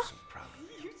go! I'm so proud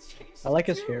of you. I like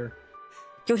his hair.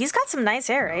 Yo, he's got some nice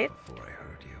hair, right? Before I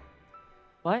heard you.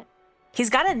 What?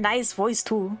 He's got a nice voice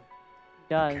too. You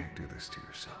Does. can't do this to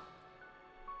yourself.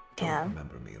 Yeah. Don't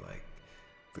remember me like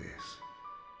this.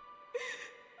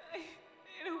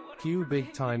 I don't want to Q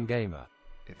big time gamer.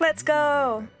 If Let's you go.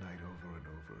 relive that night over and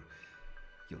over,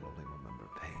 you'll only remember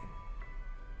pain.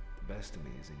 The best of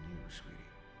me is in you, sweetie.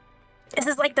 This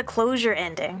is like the closure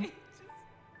ending.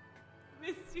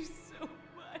 miss you so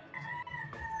much.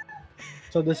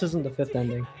 So this isn't the fifth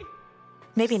ending.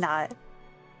 Maybe not.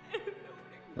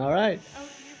 Alright.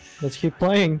 Let's keep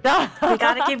playing. We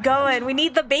gotta keep going. We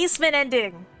need the basement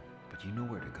ending. But you know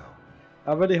where to go.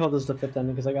 I already hold this the fifth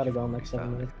ending because I gotta go next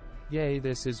 7 minutes. Yay,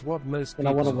 this is what most And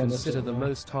I wanna people win this consider as the well.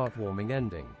 most heartwarming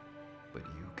ending. But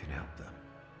you can help them.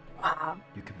 Wow.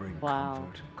 You can bring Wow.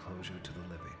 comfort and closure to the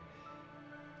living.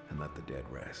 And let the dead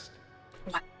rest.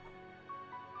 What?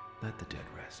 Let the dead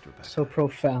rest, Rebecca. So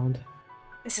profound.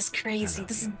 This is crazy.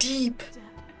 This is deep.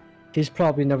 He's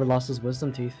probably never lost his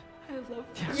wisdom teeth. I love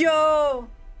you. Yo!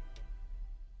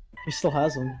 He still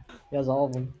has them. He has all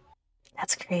of them.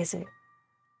 That's crazy.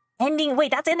 Ending. Wait,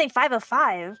 that's ending 5 of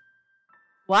 5.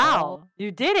 Wow,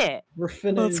 you did it We're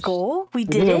finished. Let's go. We We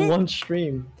did it in it. one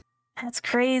stream. That's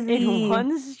crazy. in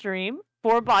one stream.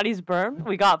 4 bodies burned.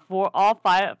 We got all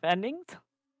 5 endings.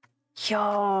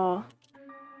 Yo.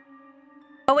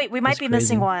 Oh wait, we might That's be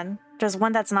missing crazy. one. There's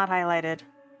one that's not highlighted.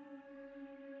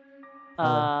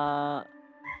 Uh,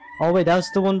 Oh wait, that's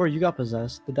the one where you got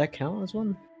possessed. Did that count as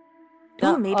one?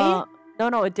 Ooh, maybe?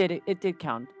 no, it did. It did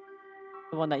count.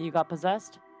 The one that you got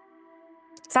possessed.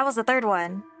 So that was the third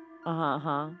one.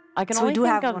 I can So we only do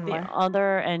think have of one the more.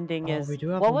 other ending Oh, is we do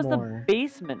have what one was more. the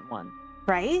basement one?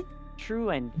 Right? True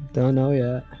ending. Don't know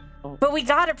yet. But we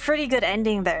got a pretty good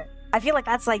ending there. I feel like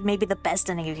that's like maybe the best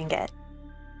ending you can get.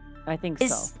 I think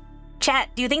Is so. Chat,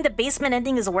 do you think the basement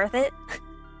ending is worth it?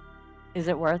 Is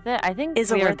it worth it? I think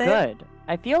Is it we are worth it? good.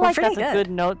 I feel We're like that's pretty a good.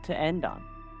 good note to end on.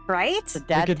 Right? The We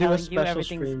dad could do a telling you special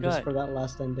everything's stream just good. for that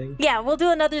last ending. Yeah, we'll do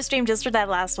another stream just for that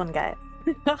last one, guys.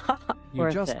 You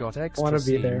Worth just it. got extra Wanna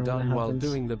be there scene when done it while happens.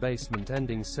 doing the basement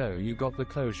ending, so you got the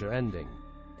closure ending.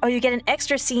 Oh, you get an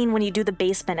extra scene when you do the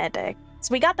basement ending.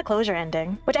 So we got the closure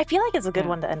ending, which I feel like is a good Yeah.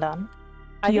 one to end on.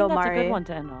 I Yo, think that's a Mari. good one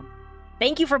to end on.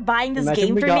 Thank you for buying this Imagine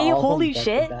game we for got me. all of them Holy back to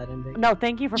shit. bad ending. No,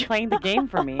 thank you for playing the game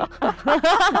for me.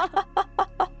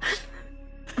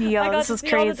 Yo, I got this to is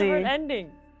see all the different crazy.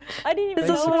 endings. I didn't even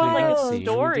This is know it was like wild. a scene you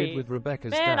story. did with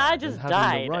Rebecca's Man, dad I and just having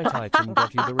died. the right item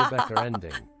got you the Rebecca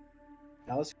ending.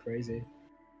 That was crazy.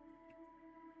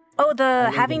 Oh, I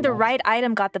having the lost. right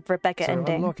item got the Rebecca So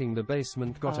ending. unlocking the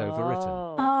basement got overwritten.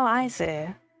 Oh, I see.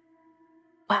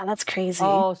 Wow, that's crazy.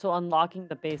 Oh, so unlocking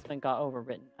the basement got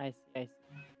overwritten. I see.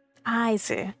 I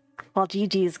see. Well,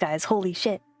 GG's, guys. Holy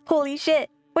shit. Holy shit.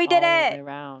 We did All the way it.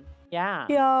 around. Yeah.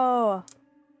 Yo.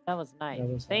 That was nice. That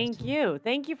was Thank awesome. you.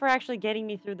 Thank you for actually getting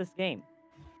me through this game.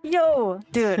 Yo.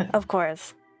 Dude, of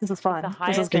course. This was fun. The This was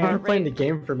highest Thank you for heart playing the rate.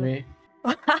 game for me.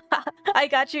 I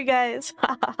got you guys.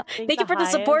 Thank you for the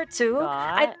support too.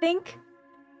 I think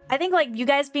like you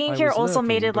guys being I here was also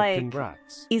made lurking, it but like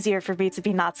congrats. easier for me to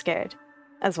be not scared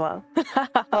as well.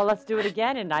 Well, let's do it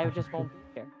again, and I just won't be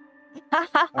here.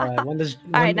 Alright, when does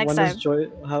next time. joy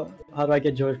how do I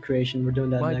get joy of creation? We're doing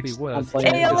that Might next. be worth I'm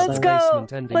playing Hey, it checking this let's out time. the go.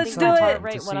 basement ending Let's My do heart it.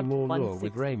 rate to went see up to more lore 160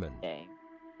 with Raymond. today.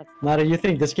 Nada, you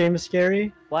think this game is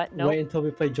scary? What? No. Wait until we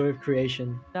play Joy of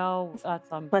Creation. No, that's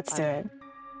Let's do it.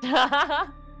 it.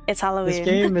 It's Halloween. This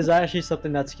game is actually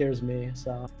something that scares me,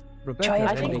 so Rebecca Joy of I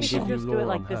think ending we Creation. give should you just do it lore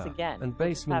like on this her, again. and We'll just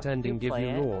basement have ending you give play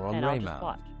you it, lore on and I'll just Raymond.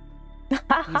 watch.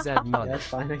 He's Ed yeah, Money. that's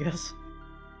fine, I guess.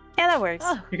 Yeah, that works.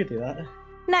 Oh, You could do that.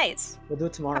 Nice. We'll do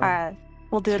it tomorrow. Alright.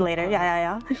 We'll do it later.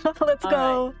 Yeah. Let's All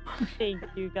go. thank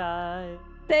you guys.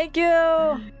 Thank you.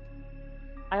 I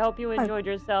hope you enjoyed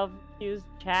yourself. Use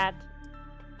chat.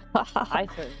 I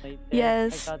certainly did.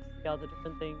 Yes. I got to see all the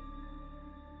different things.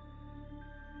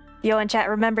 Yo, in chat,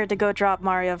 remember to go drop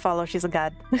Mario a follow. She's a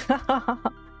god.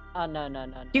 Oh, no.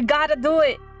 You gotta do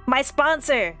it. My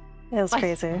sponsor. It was My-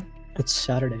 crazy. It's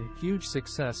Saturday. Huge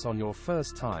success on your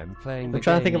first time playing the I'm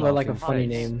trying to game think of like a laughing funny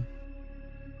face. name.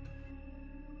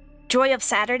 Joy of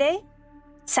Saturday?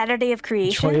 Saturday of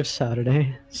Creation? Joy of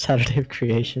Saturday. Saturday of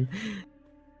Creation.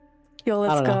 Yo, I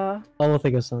let's don't know. go. I will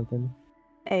think of something.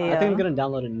 Hey, I think I'm gonna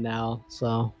download it now,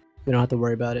 so we don't have to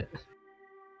worry about it.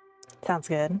 Sounds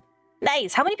good.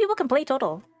 Nice. How many people can play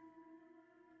total?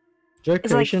 Joy of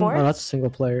Is it like Creation? 4? Oh, that's a single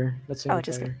player. That's single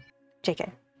just player.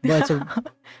 JK. But it's a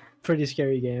pretty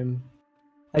scary game.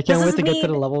 I This can't wait is to get to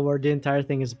me- the level where the entire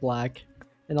thing is black,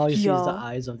 and all you see is the Yo.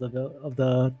 eyes of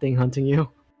the thing hunting you.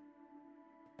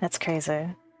 That's crazy.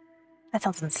 That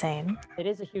sounds insane. It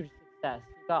is a huge success.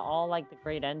 You got all like the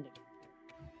great endings.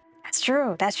 That's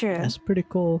true. That's true. That's pretty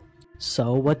cool.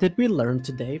 So, what did we learn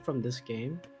today from this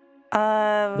game?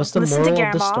 What's the listen to moral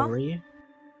of the Grandma, story?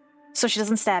 so she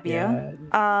doesn't stab you.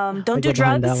 I Don't do get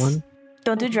behind drugs. that one.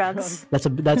 Don't do drugs. That's a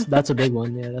big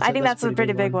one. Yeah, I think that's a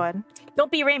pretty big one.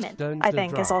 Don't be Raymond. Don't I do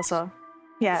think is drugs. also.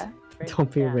 Yeah.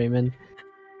 Don't be Yeah. Raymond.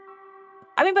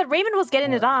 I mean, but Raymond was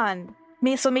getting it on.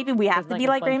 So maybe we have There's, to be a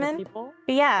like bunch of Raymond. people.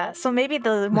 But yeah, so maybe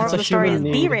the moral That's of the story is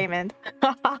actually be really Raymond.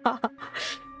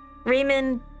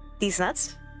 Raymond, these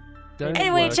nuts. Don't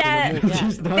Anyway, work in a chat. mortuary.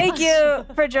 These nuts. Thank you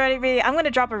for joining me. I'm gonna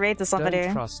drop a raid to somebody.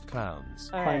 Don't trust clowns.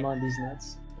 All Climb right. on these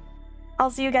nuts. I'll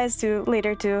see you guys too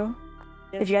later too.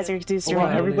 If you guys are do Wow, streaming.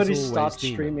 Well, everybody there's always stopped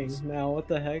streaming demons. now. What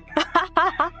the heck?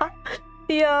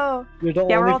 Yo, You're the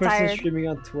Yeah, we're only all person tired. streaming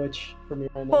on Twitch from your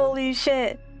own. holy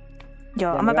shit.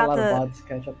 Yo, Yeah, I'm we got about a lot to. of bots to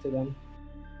catch up to them.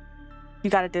 You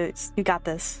gotta do this. You got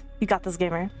this. You got this,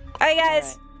 gamer. Alright,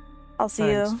 guys. I'll see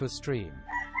Thanks you. for stream.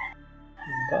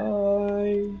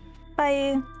 Bye.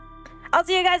 Bye. I'll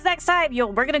see you guys next time. Yo,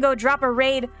 we're gonna go drop a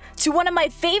raid to one of my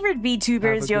favorite Have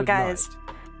VTubers, a yo, good guys. night.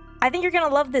 I think you're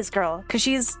gonna love this girl, because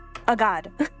she's a god.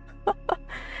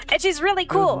 And she's really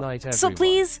Good cool. night, So everyone.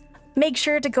 please make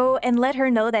sure to go and let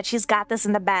her know that she's got this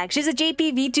in the bag. She's a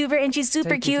JP VTuber and she's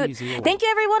super Take it cute. easy, all. Thank you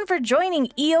everyone for joining.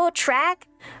 EO Track,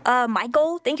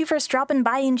 Michael, thank you for dropping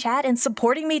by in chat and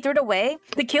supporting me through the way.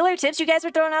 The killer tips you guys were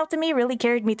throwing out to me really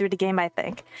carried me through the game, I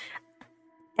think.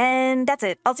 And that's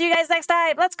it. I'll see you guys next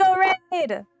time. Let's go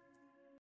raid!